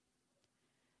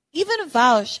 Even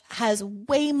Vaush has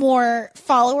way more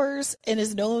followers and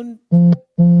is known.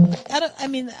 I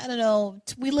don't know.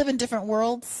 We live in different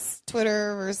worlds.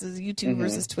 Twitter versus YouTube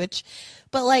versus Twitch.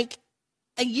 But like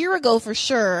a year ago for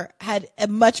sure had a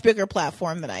much bigger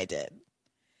platform than I did.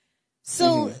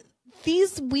 So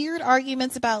these weird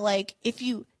arguments about like if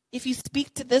you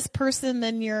speak to this person,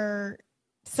 then you're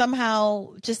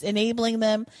somehow just enabling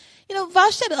them. You know,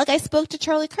 Vaush said, like, I spoke to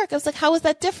Charlie Kirk. I was like, how is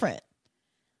that different?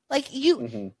 Like you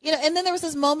know, and then there was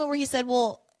this moment where he said,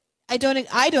 well, I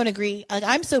don't agree. Like,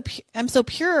 I'm so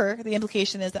pure. The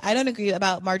implication is that I don't agree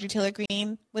about Marjorie Taylor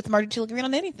Greene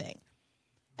on anything.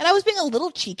 And I was being a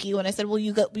little cheeky when I said, well,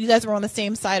 you guys were on the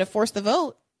same side of Force the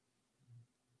Vote.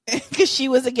 Because she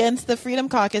was against the Freedom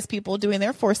Caucus people doing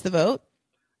their Force the Vote.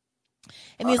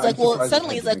 And he's like, well,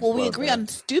 suddenly he's like, well, we agree on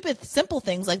stupid, simple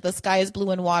things like the sky is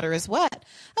blue and water is wet.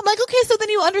 I'm like, okay, so then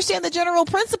you understand the general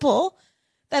principle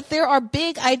that there are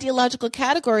big ideological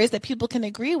categories that people can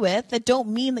agree with that don't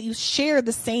mean that you share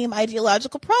the same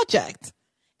ideological project.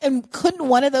 And couldn't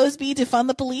one of those be defund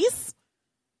the police?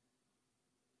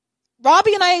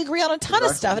 Robbie and I agree on a ton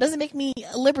of stuff. It doesn't make me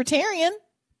a libertarian.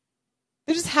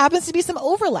 There just happens to be some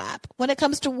overlap when it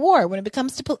comes to war, when it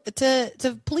comes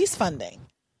to police funding.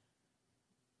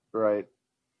 Right.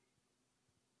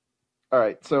 All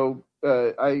right. So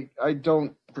I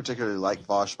don't particularly like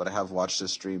Vaush, but I have watched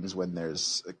his streams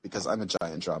because I'm a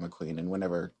giant drama queen, and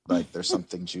whenever like there's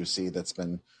something juicy that's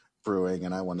been brewing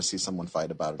and I want to see someone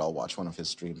fight about it, I'll watch one of his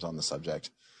streams on the subject.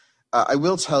 I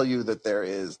will tell you that there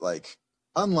is, like,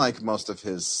 unlike most of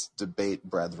his debate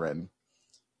brethren,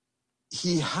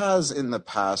 he has in the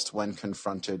past, when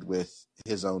confronted with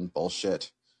his own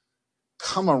bullshit,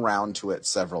 come around to it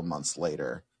several months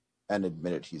later and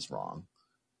admitted he's wrong.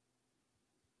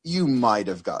 You might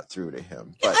have got through to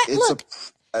him, but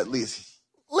at least.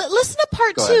 Listen to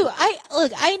part two.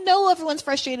 I know everyone's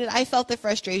frustrated. I felt the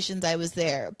frustrations. I was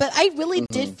there, but I really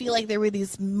did feel like there were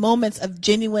these moments of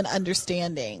genuine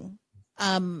understanding.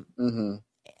 And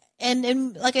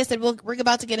like I said, we're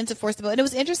about to get into Force the Vote, and it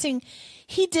was interesting.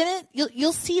 He didn't.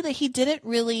 You'll see that he didn't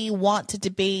really want to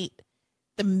debate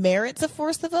the merits of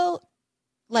Force the Vote.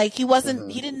 Like he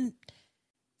wasn't. He didn't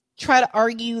try to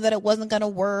argue that it wasn't going to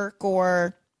work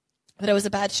or that it was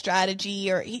a bad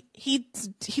strategy, or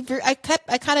I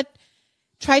kind of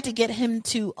tried to get him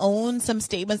to own some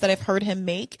statements that I've heard him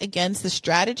make against the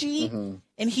strategy,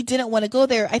 and he didn't want to go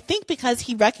there. I think because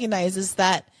he recognizes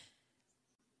that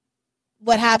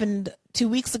what happened 2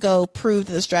 weeks ago proved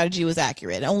that the strategy was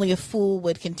accurate. Only a fool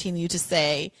would continue to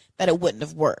say that it wouldn't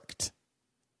have worked.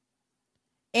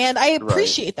 And I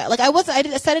appreciate that. Like I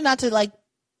decided not to like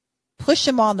push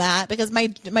him on that, because my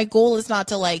goal is not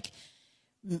to like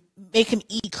make him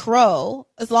eat crow.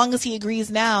 As long as he agrees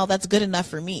now, that's good enough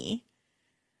for me.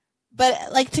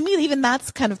 But like to me, even that's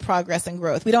kind of progress and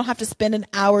growth. We don't have to spend an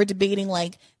hour debating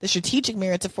like the strategic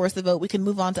merits of Force the Vote. We can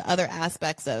move on to other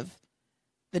aspects of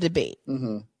the debate.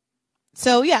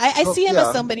 So yeah, I see him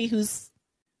as somebody who's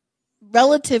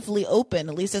relatively open,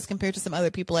 at least as compared to some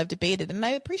other people I've debated, and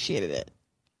I appreciated it.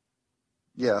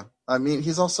 Yeah, I mean,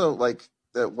 he's also like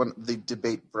the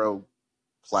debate bro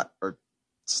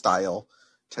style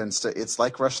tends to. It's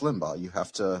like Rush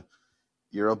Limbaugh.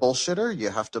 You're a bullshitter. You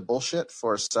have to bullshit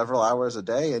for several hours a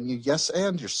day, and you yes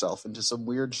and yourself into some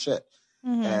weird shit.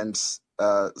 And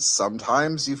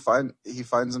sometimes he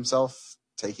finds himself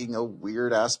taking a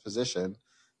weird ass position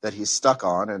that he's stuck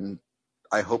on, and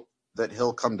I hope that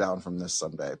he'll come down from this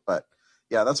someday. But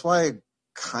yeah, that's why I'm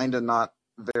kind of not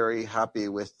very happy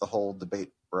with the whole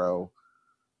debate bro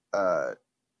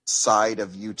side of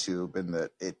YouTube, and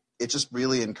that it just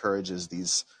really encourages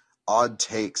these odd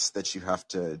takes that you have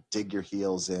to dig your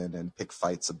heels in and pick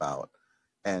fights about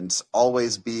and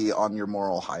always be on your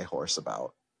moral high horse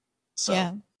about. So.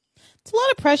 Yeah. It's a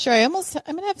lot of pressure. I'm going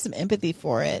to have some empathy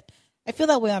for it. I feel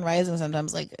that way on Rising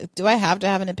sometimes. Like, do I have to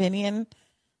have an opinion?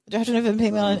 Do I have to have an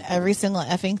opinion on every single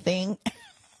effing thing?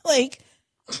 Like,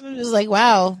 I'm just like,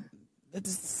 wow.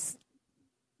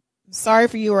 Sorry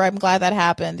for you, or I'm glad that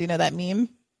happened. You know that meme?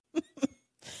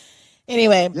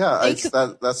 Anyway, Yeah,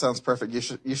 that sounds perfect.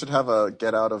 You should have a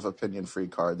get out of opinion free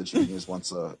card that you can use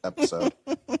once a episode.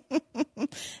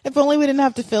 If only we didn't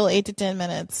have to fill 8 to 10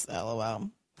 minutes. LOL.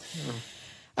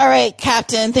 All right,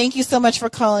 Captain. Thank you so much for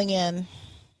calling in.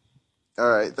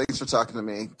 All right. Thanks for talking to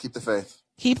me. Keep the faith.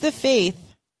 Keep the faith.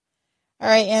 All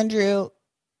right, Andrew.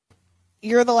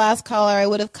 You're the last caller. I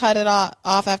would have cut it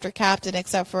off after Captain,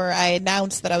 except for I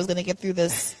announced that I was going to get through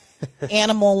this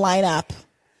animal lineup.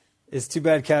 It's too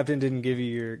bad Captain didn't give you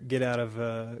your get out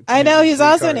of. I know he's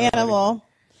also an animal.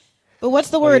 But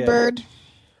what's the word, bird?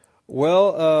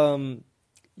 Well,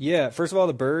 yeah. First of all,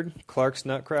 the bird, Clark's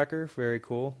Nutcracker, very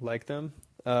cool. Like them.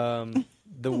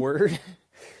 The word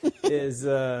is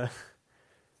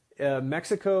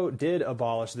Mexico did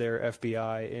abolish their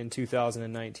FBI in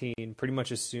 2019, pretty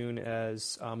much as soon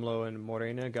as AMLO and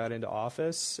Morena got into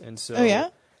office, and so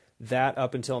that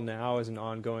up until now is an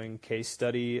ongoing case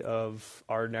study of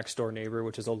our next door neighbor,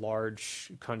 which is a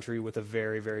large country with a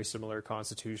very, very similar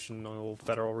constitutional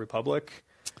federal republic.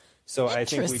 So I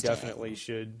think we definitely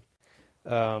should.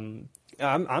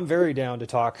 I'm very down to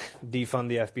talk defund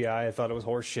the FBI. I thought it was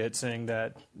horseshit saying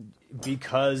that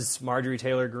because Marjorie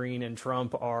Taylor Greene and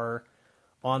Trump are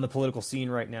on the political scene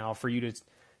right now, for you to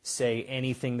say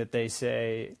anything that they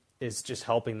say is just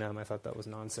helping them. I thought that was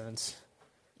nonsense.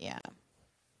 Yeah.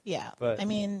 Yeah. But, I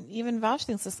mean, even Vosh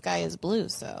thinks the sky is blue,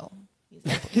 so.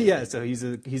 Yeah, so he's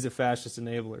a fascist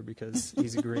enabler because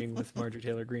he's agreeing with Marjorie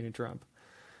Taylor Greene and Trump.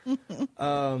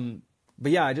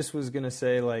 But yeah, I just was going to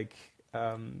say, like,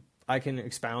 I can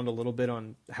expound a little bit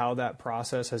on how that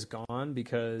process has gone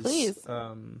because,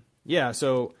 yeah,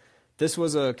 so this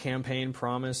was a campaign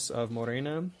promise of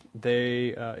Morena. They,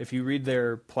 if you read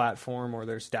their platform or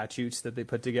their statutes that they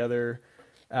put together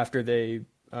after they,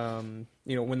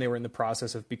 when they were in the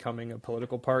process of becoming a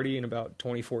political party in about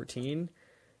 2014,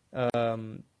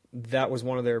 that was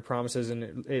one of their promises,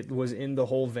 and it was in the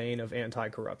whole vein of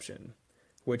anti-corruption,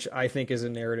 which I think is a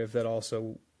narrative that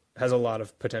also has a lot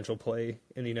of potential play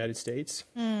in the United States.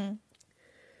 And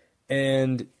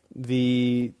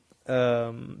the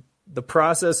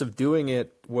process of doing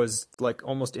it was like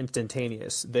almost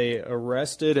instantaneous. They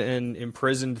arrested and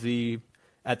imprisoned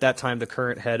at that time, the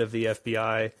current head of the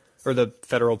FBI, or the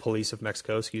Federal Police of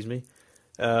Mexico, excuse me,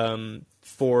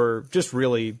 for just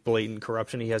really blatant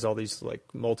corruption. He has all these like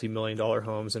multi-million-dollar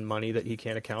homes and money that he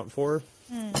can't account for.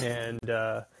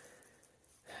 And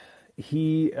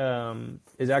he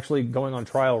is actually going on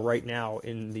trial right now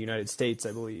in the United States,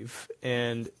 I believe.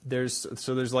 And there's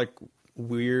like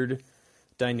weird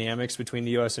dynamics between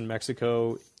the U.S. and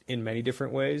Mexico in many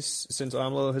different ways since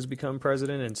AMLO has become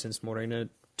president and since Morena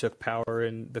took power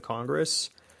in the Congress.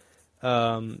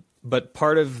 But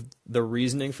part of the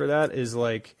reasoning for that is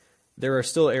like there are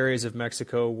still areas of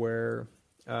Mexico where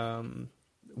the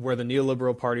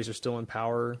neoliberal parties are still in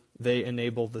power. They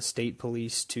enable the state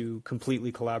police to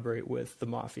completely collaborate with the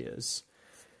mafias.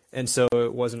 And so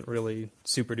it wasn't really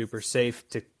super duper safe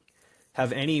to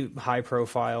have any high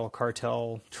profile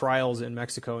cartel trials in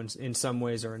Mexico in some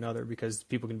ways or another because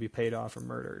people can be paid off or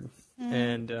murdered.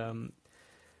 And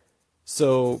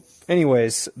so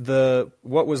anyways,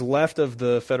 what was left of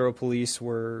the federal police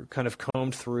were kind of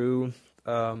combed through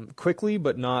quickly,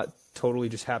 but not totally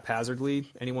just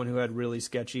haphazardly. Anyone who had really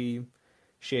sketchy,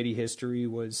 shady history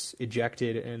was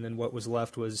ejected, and then what was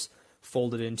left was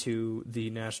folded into the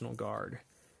National Guard.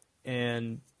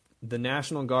 And the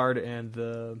National Guard and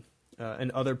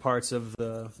and other parts of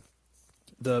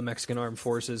the Mexican Armed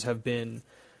Forces have been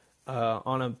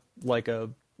on a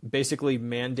basically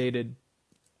mandated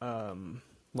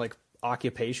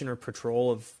occupation or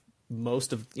patrol of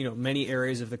most of many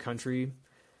areas of the country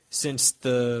since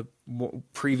the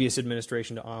previous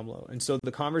administration to AMLO. And so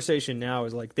the conversation now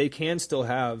is like they can still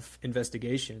have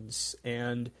investigations,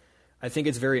 and I think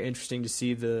it's very interesting to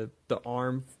see the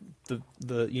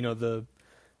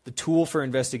tool for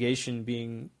investigation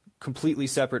being completely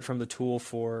separate from the tool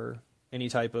for any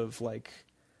type of like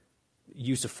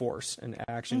use of force and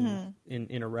action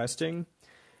in arresting.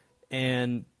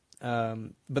 And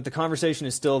but the conversation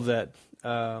is still that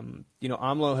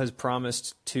AMLO has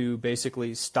promised to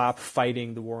basically stop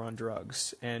fighting the war on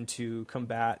drugs and to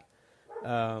combat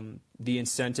the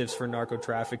incentives for narco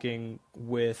trafficking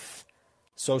with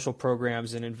social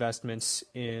programs and investments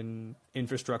in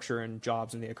infrastructure and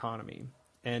jobs in the economy.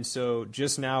 And so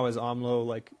just now, as AMLO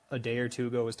like a day or two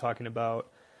ago was talking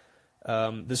about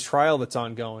this trial that's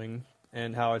ongoing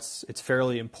and how it's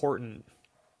fairly important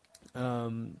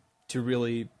to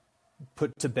really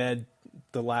put to bed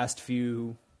the last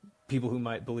few people who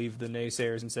might believe the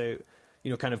naysayers and say,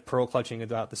 kind of pearl clutching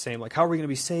about the same, like, how are we going to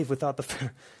be safe without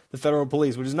the federal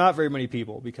police, which is not very many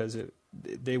people, because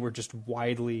they were just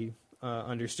widely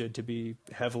understood to be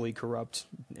heavily corrupt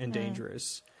and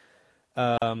dangerous.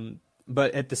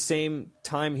 But at the same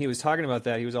time he was talking about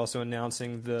that, he was also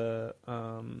announcing the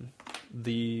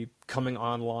coming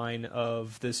online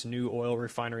of this new oil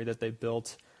refinery that they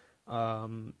built,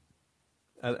 along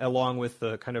with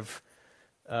the kind of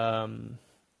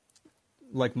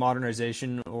like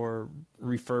modernization or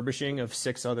refurbishing of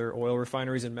 6 other oil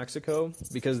refineries in Mexico,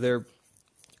 because their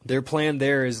plan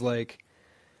there is like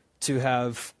to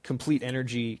have complete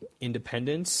energy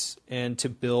independence and to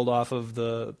build off of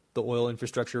the oil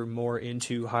infrastructure more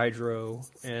into hydro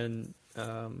and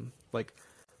like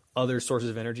other sources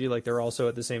of energy. Like they're also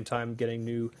at the same time getting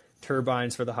new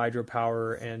turbines for the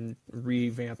hydropower and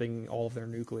revamping all of their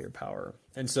nuclear power.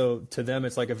 And so to them,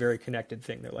 it's like a very connected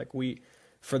thing. They're like,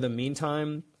 for the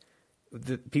meantime,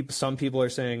 some people are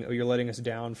saying, oh, you're letting us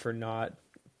down for not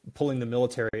pulling the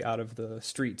military out of the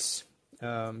streets,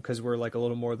 because we're like a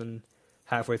little more than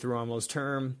halfway through AMLO's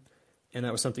term, and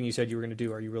that was something you said you were going to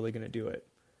do. Are you really going to do it?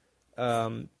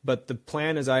 But the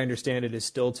plan, as I understand it, is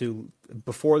still to,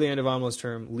 before the end of AMLO's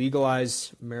term,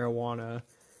 legalize marijuana,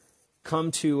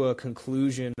 come to a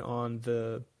conclusion on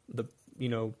the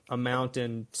amount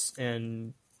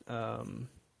and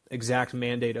exact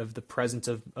mandate of the presence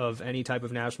of any type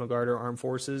of National Guard or armed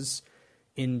forces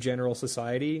in general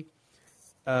society.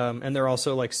 And they're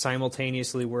also like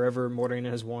simultaneously, wherever Morena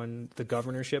has won the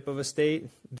governorship of a state,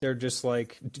 they're just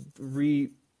like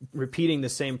repeating the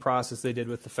same process they did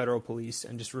with the federal police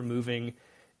and just removing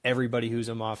everybody who's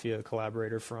a mafia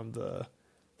collaborator from the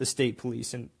state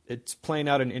police. And it's playing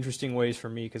out in interesting ways for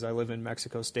me because I live in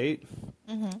Mexico State,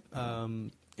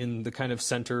 in the kind of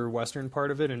center western part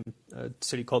of it, in a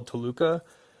city called Toluca.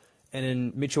 And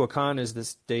in Michoacan is the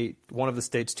state, one of the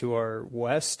states to our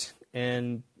west,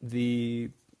 and the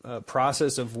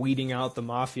process of weeding out the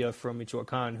mafia from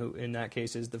Michoacan, who in that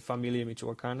case is the Familia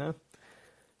Michoacana,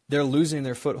 they're losing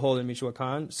their foothold in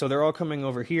Michoacan. So they're all coming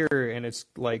over here, and it's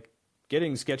like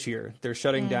getting sketchier. They're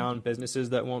shutting down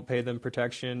businesses that won't pay them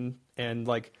protection, and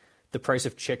like the price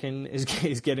of chicken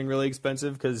is getting really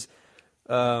expensive because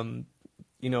the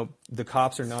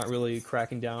cops are not really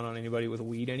cracking down on anybody with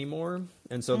weed anymore,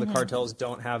 and so the cartels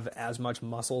don't have as much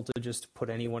muscle to just put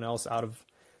anyone else out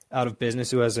of business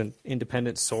who has an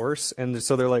independent source. And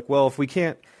so they're like, well, if we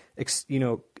can't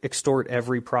extort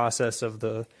every process of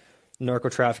the narco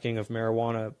trafficking of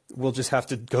marijuana, we'll just have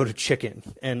to go to chicken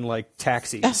and like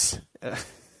taxis.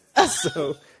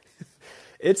 So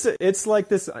it's like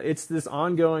this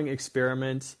ongoing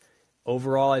experiment.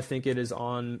 Overall, I think it is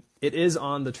on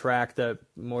the track that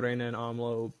Morena and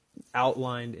AMLO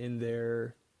outlined in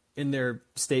their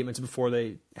statements before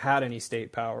they had any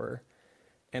state power.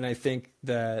 And I think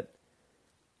that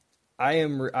I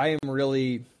am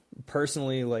really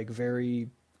personally like very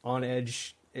on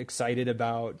edge, excited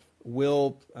about,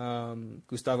 will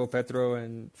Gustavo Petro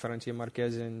and Francia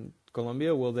Marquez in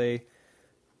Colombia, will they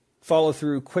follow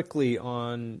through quickly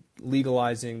on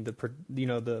legalizing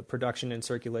the production and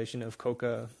circulation of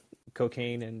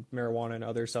cocaine and marijuana and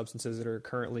other substances that are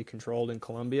currently controlled in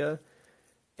Colombia?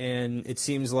 And it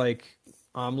seems like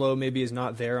AMLO maybe is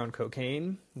not there on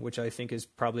cocaine, which I think is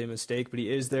probably a mistake, but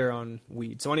he is there on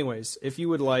weed. So anyways, if you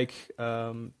would like,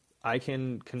 I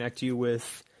can connect you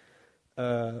with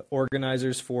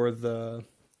organizers for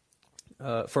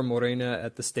Morena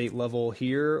at the state level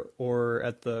here, or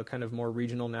at the kind of more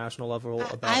regional, national level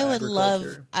about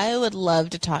agriculture. I would love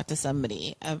to talk to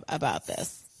somebody about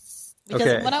this,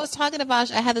 because when I was talking to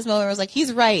Vosh, I had this moment where I was like,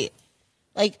 he's right.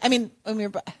 Like, I mean,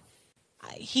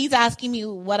 he's asking me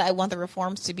what I want the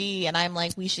reforms to be, and I'm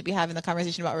like, we should be having the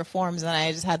conversation about reforms, and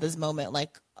I just had this moment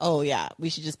like, oh yeah, we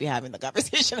should just be having the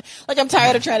conversation. Like, I'm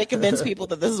tired of trying to convince people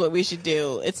that this is what we should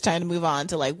do. It's time to move on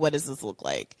to like, what does this look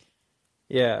like?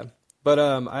 Yeah. But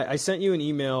I sent you an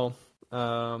email.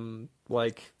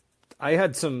 Like, I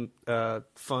had some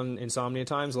fun insomnia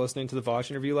times listening to the Vosh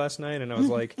interview last night, and I was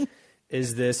like,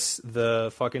 is this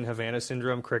the fucking Havana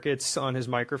Syndrome crickets on his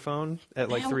microphone at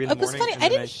like 3 in the morning? It was funny. I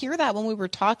didn't hear that when we were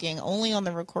talking, only on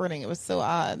the recording. It was so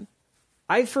odd.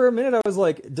 For a minute, I was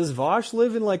like, does Vosh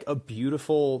live in like a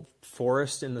beautiful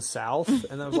forest in the South?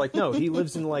 And I was like, no, he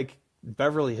lives in like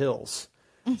Beverly Hills.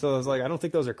 So I was like, I don't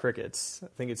think those are crickets. I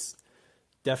think it's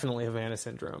definitely Havana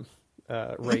Syndrome,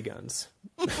 ray guns.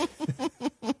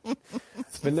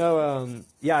 But no,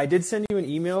 I did send you an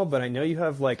email, but I know you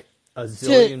have like a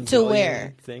zillion to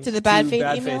where things. To the Bad Faith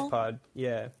Bad email? Faith Pod.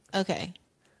 Yeah. Okay.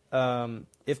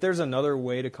 If there's another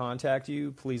way to contact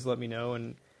you, please let me know.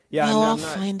 And I'll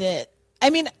find it. I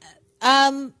mean,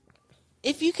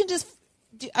 if you can just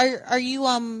Are you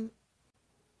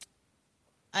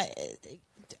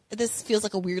this feels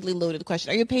like a weirdly loaded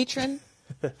question. Are you a patron?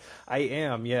 I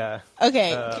am, yeah.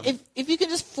 Okay, if you could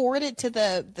just forward it to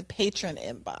the patron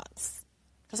inbox,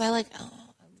 because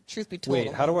truth be told.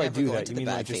 Wait, how do I do that? You mean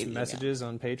like just messages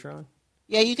on Patreon?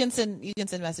 Yeah, you can send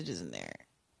messages in there.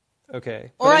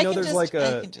 Okay, or I know can there's I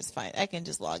can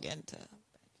just log into.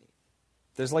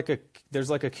 There's like a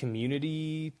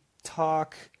community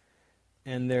talk,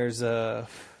 and there's like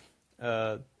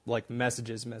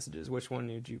messages. Which one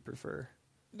would you prefer?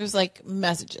 There's like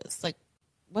messages. Like,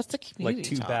 what's the community like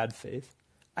Too talk? Bad Faith?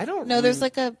 I don't know. There's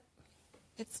like a.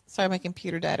 Sorry, my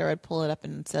computer died, or I'd pull it up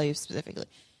and tell you specifically.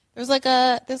 There's like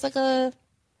a.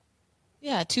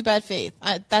 Yeah, Too Bad Faith.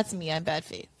 That's me. I'm Bad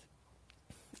Faith.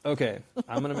 Okay,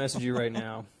 I'm gonna message you right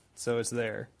now, so it's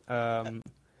there.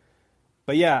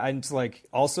 But yeah, I'm just like,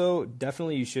 also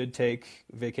definitely you should take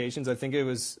vacations. I think it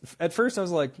was at first I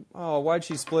was like, oh, why'd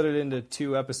she split it into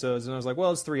 2 episodes? And I was like,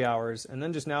 well, it's 3 hours. And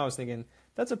then just now I was thinking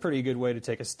that's a pretty good way to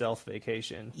take a stealth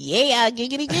vacation. Yeah,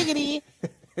 giggity.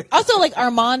 Also, like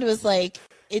Armand was like,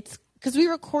 it's because we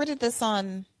recorded this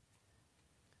on.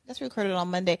 I guess we recorded it on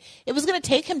Monday. It was going to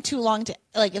take him too long to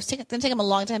like. It was going to take him a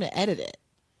long time to edit it.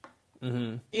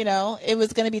 Mm-hmm. You know, it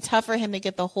was going to be tough for him to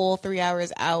get the whole 3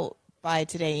 hours out by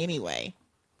today anyway.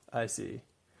 I see.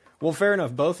 Well, fair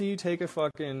enough. Both of you take a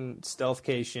fucking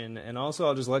stealthcation, and also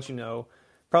I'll just let you know,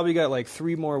 probably got like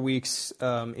 3 more weeks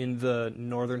in the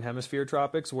northern hemisphere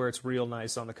tropics where it's real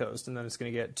nice on the coast, and then it's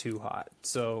going to get too hot.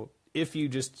 So if you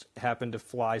just happen to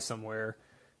fly somewhere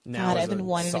now, God, I've been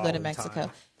wanting to go to Mexico.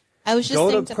 Time. I was just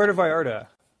go to Puerto Vallarta.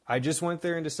 I just went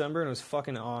there in December and it was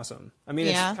fucking awesome. I mean,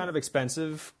 yeah. It's kind of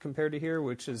expensive compared to here,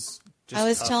 which is just I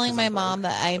was telling my mom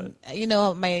that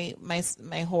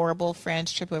my horrible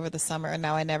France trip over the summer, and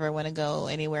now I never want to go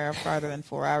anywhere farther than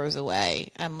 4 hours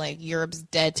away. I'm like, Europe's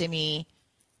dead to me.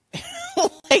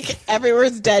 Like,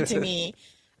 everywhere's dead to me.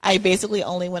 I basically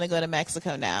only want to go to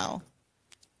Mexico now.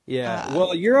 Yeah.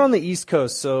 Well, you're on the East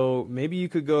Coast, so maybe you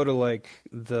could go to, like,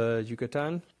 the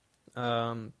Yucatan.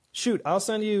 Shoot, I'll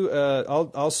send you.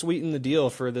 I'll sweeten the deal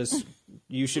for this.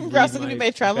 You should read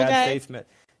my travel bad guide. faith.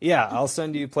 Yeah, I'll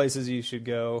send you places you should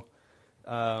go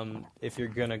if you're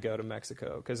gonna go to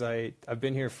Mexico. Because I've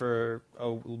been here for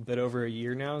a bit over a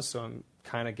year now, so I'm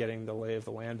kind of getting the lay of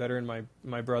the land better. And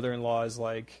my brother-in-law is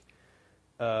like,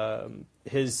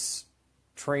 his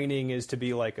training is to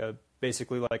be like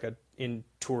basically in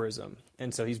tourism,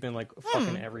 and so he's been like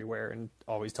fucking everywhere and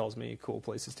always tells me cool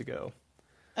places to go.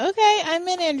 Okay, I'm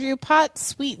in, Andrew. Pot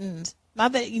sweetened.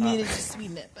 Not that you needed to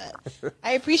sweeten it, but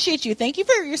I appreciate you. Thank you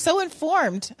you're so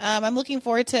informed. I'm looking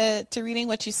forward to reading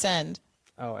what you send.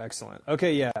 Oh, excellent.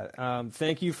 Okay, yeah.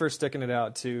 Thank you for sticking it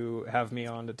out to have me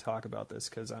on to talk about this,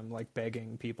 because I'm like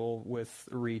begging people with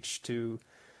reach to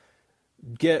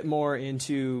get more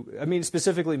into, I mean,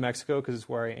 specifically Mexico, because it's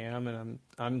where I am, and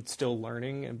I'm still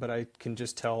learning, but I can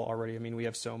just tell already, I mean, we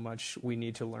have so much we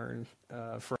need to learn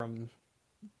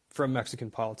from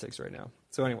Mexican politics right now.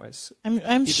 So anyways,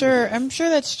 I'm sure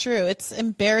that's true. It's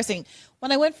embarrassing.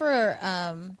 When I went for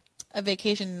a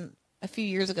vacation a few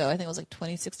years ago, I think it was like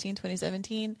 2016,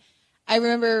 2017, I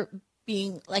remember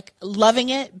being like loving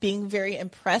it, being very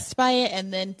impressed by it,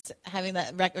 and then having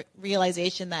that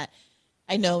realization that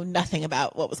I know nothing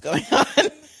about what was going on.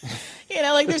 You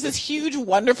know, like there's this huge,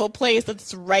 wonderful place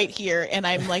that's right here, and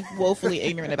I'm like woefully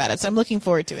ignorant about it. So I'm looking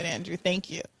forward to it, Andrew. Thank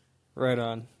you. Right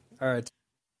on. All right.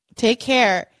 Take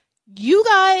care. You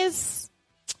guys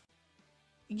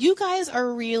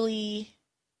are really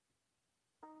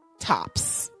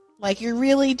tops. Like, you're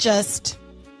really just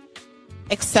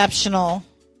exceptional.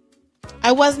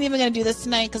 I wasn't even going to do this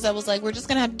tonight because I was like, we're just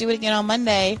going to have to do it again on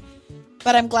Monday.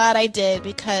 But I'm glad I did,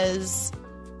 because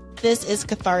this is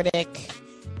cathartic.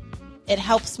 It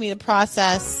helps me to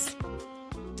process.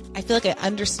 I feel like I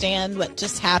understand what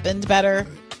just happened better.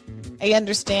 I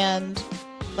understand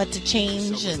what to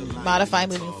change and modify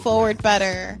moving forward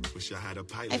better.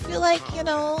 I feel like,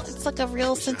 it's like a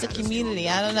real sense of community.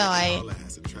 I don't know.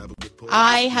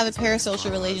 I have a parasocial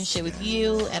relationship with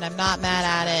you, and I'm not mad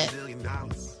at it.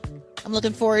 I'm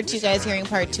looking forward to you guys hearing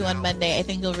part 2 on Monday. I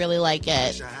think you'll really like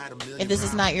it. If this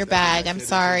is not your bag, I'm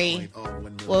sorry.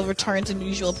 We'll return to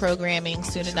usual programming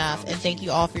soon enough. And thank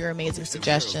you all for your amazing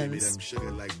suggestions.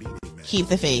 Keep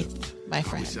the faith, my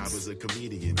friends. I was a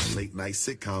comedian, late night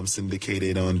sitcom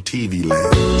syndicated on TV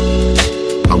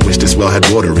land. I wish this well had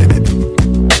water in it.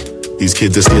 These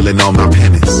kids are stealing all my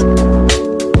pennies.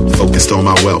 Focused on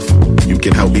my wealth. You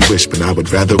can help me wish, but I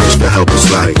would rather wish for help. It's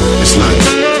like I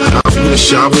wish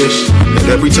that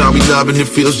every time we loving it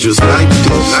feels just like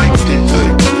this.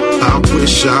 I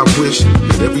wish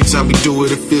that every time we do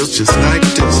it, it feels just like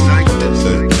this.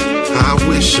 I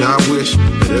wish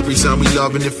that every time we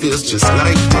love and it feels just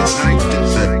like this.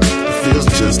 It feels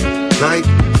just like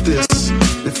this.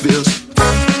 It feels.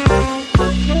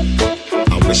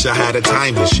 I wish I had a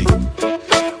time machine.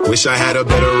 Wish I had a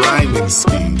better rhyming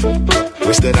scheme.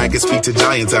 Wish that I could speak to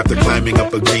giants after climbing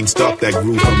up a green stalk that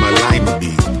grew from my lima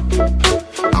bean.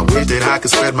 I wish that I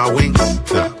could spread my wings.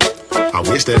 I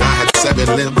wish that I had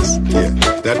 7 limbs. Yeah,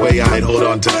 that way I'd hold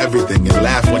on to everything and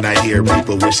laugh when I hear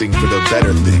people wishing for the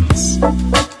better things.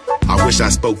 I wish I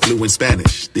spoke fluent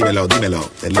Spanish. Dímelo, dímelo.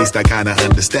 At least I kinda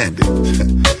understand it.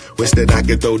 Wish that I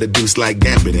could throw the deuce like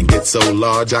Gambit and get so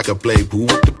large I could play pool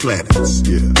with the planets.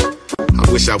 Yeah.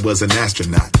 I wish I was an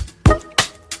astronaut.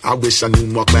 I wish I knew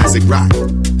more classic rock.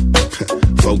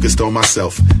 Focused on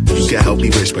myself. You can help me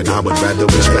wish, but I would rather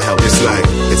wish for help. It's like,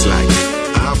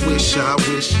 I wish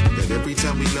that every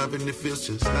time we love and it feels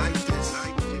just like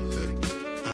this.